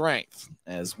full strength,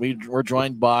 as we were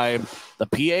joined by the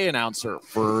PA announcer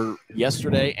for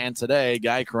yesterday and today,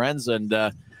 Guy Carenza,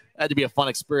 and had to be a fun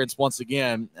experience once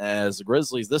again as the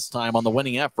Grizzlies this time on the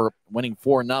winning effort, winning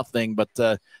 4-0.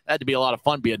 But had to be a lot of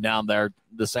fun being down there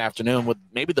this afternoon with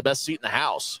maybe the best seat in the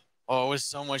house. Oh, it was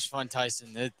so much fun,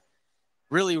 Tyson. It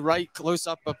really right close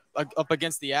up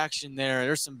against the action there.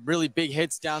 There's some really big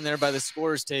hits down there by the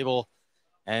scorers table.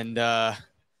 And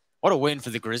what a win for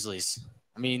the Grizzlies.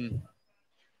 I mean,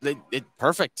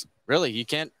 perfect. Really, you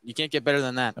can't get better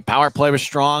than that. The power play was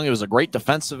strong. It was a great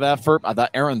defensive effort. I thought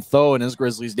Aaron Tho in his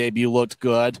Grizzlies debut looked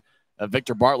good.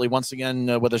 Victor Bartley once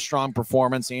again with a strong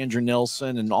performance. Andrew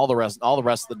Nilsson and all the rest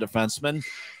of the defensemen. And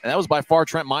that was by far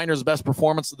Trent Miner's best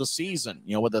performance of the season.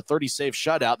 With a 30-save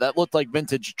shutout, that looked like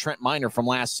vintage Trent Miner from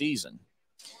last season.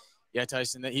 Yeah,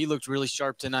 Tyson, he looked really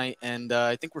sharp tonight, and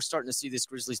I think we're starting to see this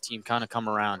Grizzlies team kind of come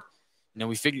around.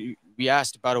 We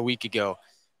asked about a week ago,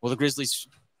 will the Grizzlies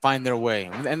find their way?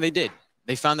 And they did.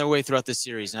 They found their way throughout this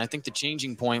series. And I think the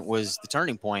turning point was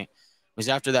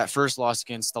after that first loss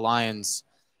against the Lions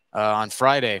on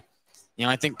Friday.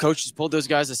 I think coaches pulled those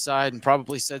guys aside and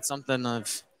probably said something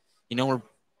of, we're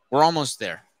almost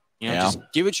there. Just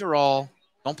give it your all.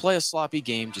 Don't play a sloppy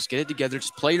game. Just get it together.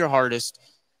 Just play your hardest,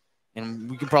 and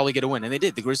we can probably get a win. And they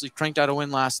did. The Grizzlies cranked out a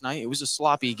win last night. It was a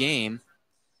sloppy game,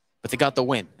 but they got the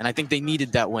win. And I think they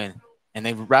needed that win. And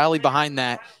they rallied behind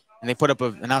that, and they put up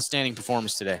an outstanding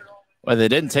performance today. Well, they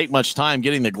didn't take much time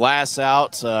getting the glass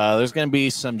out. There's going to be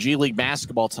some G League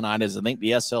basketball tonight, as I think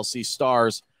the SLC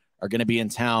Stars are going to be in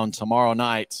town tomorrow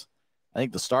night. I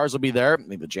think the Stars will be there. I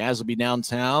think the Jazz will be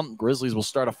downtown. Grizzlies will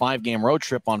start a 5-game road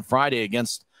trip on Friday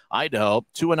against Idaho.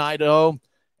 2 in Idaho,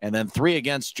 and then 3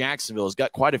 against Jacksonville. Has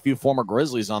got quite a few former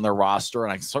Grizzlies on their roster,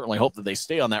 and I certainly hope that they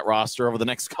stay on that roster over the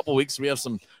next couple weeks. We have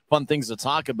some fun things to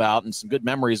talk about and some good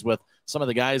memories with some of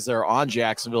the guys that are on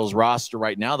Jacksonville's roster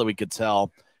right now that we could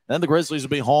tell. And then the Grizzlies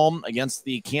will be home against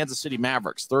the Kansas City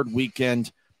Mavericks, 3rd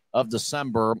weekend of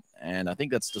December, and I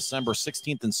think that's December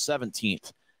 16th and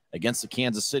 17th against the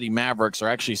Kansas City Mavericks, or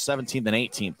actually 17th and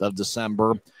 18th of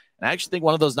December. And I actually think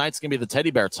one of those nights is going to be the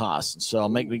teddy bear toss. So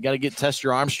we got to test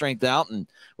your arm strength out, and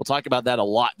we'll talk about that a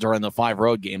lot during the 5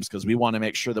 road games because we want to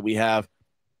make sure that we have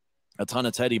a ton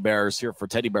of teddy bears here for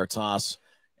teddy bear toss.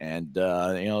 And,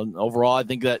 overall, I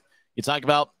think that you talk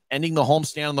about ending the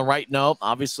homestand on the right note.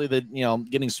 Obviously,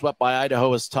 getting swept by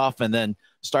Idaho is tough, and then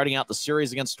starting out the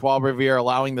series against Trois-Rivieres,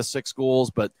 allowing the 6 goals,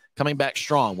 but coming back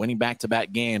strong, winning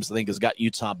back-to-back games, I think has got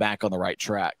Utah back on the right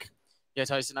track. Yeah,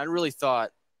 Tyson, I really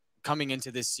thought coming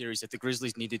into this series that the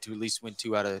Grizzlies needed to at least win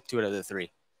 2 out of the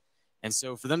 3. And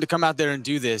so for them to come out there and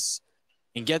do this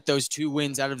and get those 2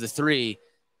 wins out of the 3,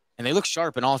 and they look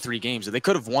sharp in all 3 games. They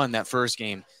could have won that first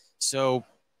game. So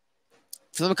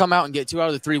for them to come out and get 2 out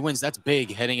of the 3 wins, that's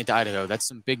big heading into Idaho. That's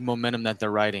some big momentum that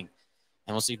they're riding.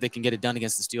 And we'll see if they can get it done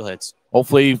against the Steelheads.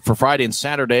 Hopefully for Friday and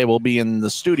Saturday, we'll be in the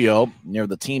studio near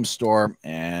the team store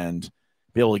and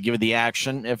be able to give it the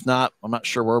action. If not, I'm not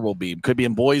sure where we'll be. It could be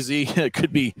in Boise. It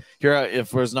could be here if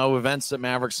there's no events at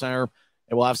Maverick Center.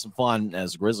 And we'll have some fun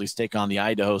as Grizzlies take on the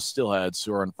Idaho Steelheads,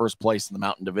 who are in first place in the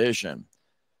Mountain Division.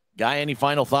 Guy, any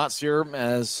final thoughts here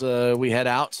as we head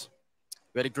out?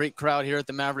 We had a great crowd here at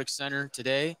the Maverick Center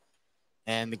today.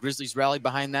 And the Grizzlies rallied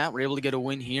behind that. We're able to get a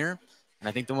win here. And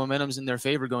I think the momentum's in their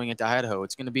favor going into Idaho.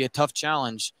 It's going to be a tough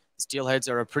challenge. The Steelheads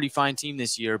are a pretty fine team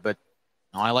this year, but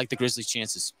I like the Grizzlies'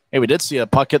 chances. Hey, we did see a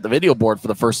puck hit the video board for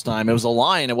the first time. It was a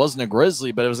Lion. It wasn't a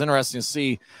Grizzly, but it was interesting to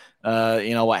see,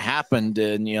 what happened.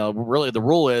 And, really the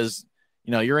rule is,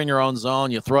 you're in your own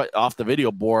zone. You throw it off the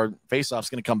video board. Faceoff's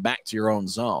going to come back to your own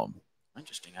zone.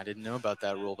 Interesting. I didn't know about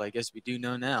that rule, but I guess we do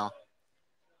know now.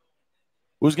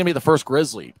 Who's going to be the first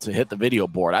Grizzly to hit the video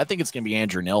board? I think it's going to be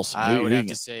Andrew Nilsson. I would have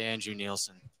to say Andrew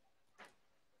Nilsson.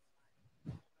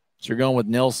 So you're going with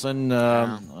Nilsson.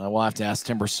 We'll have to ask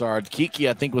Tim Broussard. Kiki,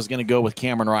 I think, was going to go with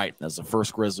Cameron Wright as the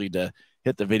first Grizzly to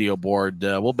hit the video board.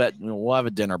 We'll have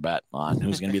a dinner bet on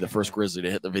who's going to be the first Grizzly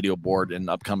to hit the video board in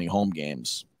upcoming home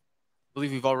games. I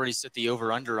believe we've already set the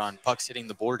over-under on pucks hitting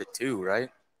the board at 2, right?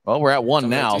 Well, we're at 1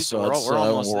 now, so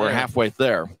we're halfway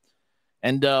there.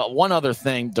 And one other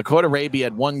thing, Dakota Raby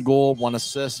had 1 goal, 1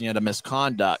 assist, and he had a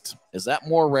misconduct. Is that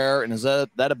more rare, and is that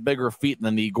a bigger feat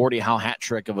than the Gordie Howe hat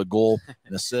trick of a goal,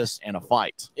 an assist, and a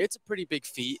fight? It's a pretty big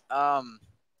feat. I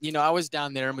was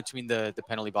down there in between the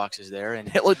penalty boxes there,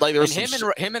 and it looked like there was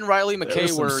him and Riley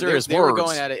McKay were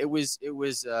going at it. It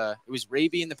was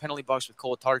Raby in the penalty box with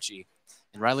Cole Tarchi,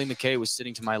 and Riley McKay was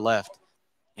sitting to my left,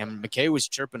 and McKay was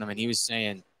chirping him, and he was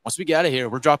saying, once we get out of here,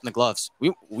 we're dropping the gloves.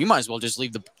 We might as well just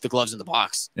leave the gloves in the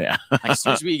box. Yeah. Like, as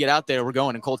soon as we get out there, we're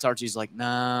going. And Cole Tarchi's like,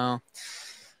 no.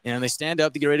 They stand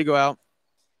up to get ready to go out.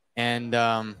 And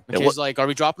McKay's like, are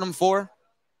we dropping them 4?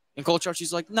 And Cole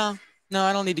Tarchi's like, no,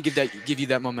 I don't need to give you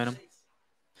that momentum.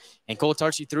 And Cole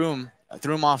Tarchi threw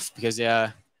him off because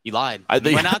he lied.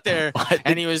 He went out there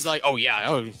and he was like,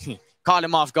 caught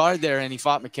him off guard there, and he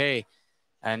fought McKay.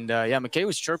 And McKay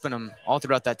was chirping him all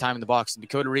throughout that time in the box. And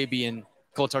Dakota Raby and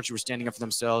Cole Tarchi were standing up for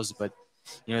themselves, but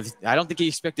I don't think he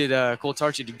expected Cole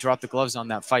Tarchi to drop the gloves on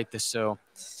that fight. So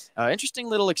interesting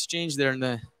little exchange there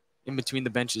in between the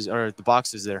benches or the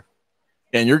boxes there.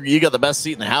 And you got the best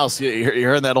seat in the house. You're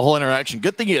hearing that whole interaction.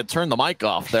 Good thing you had turned the mic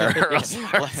off there.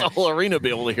 The whole arena be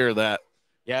able to hear that.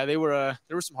 Yeah, there were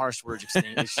some harsh words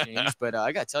exchanged, but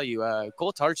I got to tell you,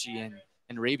 Cole Tarchi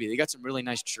and Raby, they got some really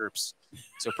nice chirps.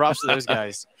 So props to those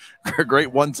guys.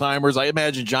 Great one-timers. I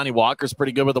imagine Johnny Walker's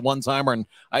pretty good with a one-timer, and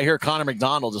I hear Connor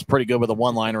McDonald is pretty good with a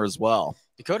one-liner as well.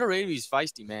 Dakota Raby's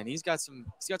feisty, man. He's got some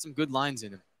good lines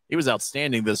in him. He was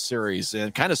outstanding this series,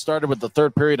 and kind of started with the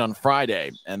third period on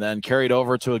Friday and then carried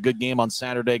over to a good game on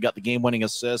Saturday, got the game-winning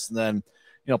assist, and then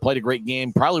played a great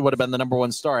game. Probably would have been the number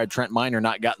 1 star had Trent Miner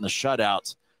not gotten the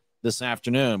shutout this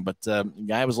afternoon. But the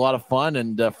guy was a lot of fun,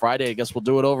 and Friday, I guess we'll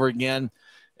do it over again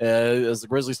as the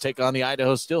Grizzlies take on the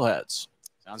Idaho Steelheads.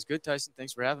 Sounds good, Tyson.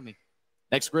 Thanks for having me.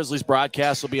 Next Grizzlies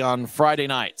broadcast will be on Friday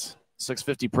night.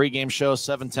 6:50 pregame show,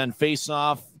 7:10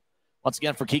 face-off. Once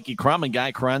again, for Kiki Crum and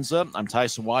Guy Carenza, I'm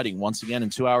Tyson Whiting. Once again in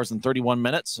 2 hours and 31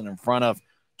 minutes, and in front of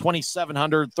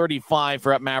 2,735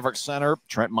 for at Maverick Center.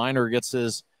 Trent Miner gets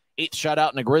his 8th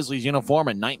shutout in a Grizzlies uniform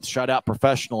and 9th shutout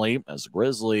professionally as the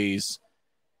Grizzlies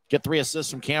get 3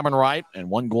 assists from Cameron Wright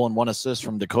and 1 goal and 1 assist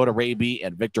from Dakota Raby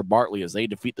and Victor Bartley as they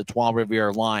defeat the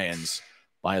Trois-Rivieres Lions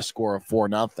by a score of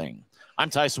 4-0. I'm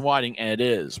Tyson Whiting, and it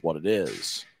is what it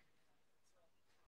is.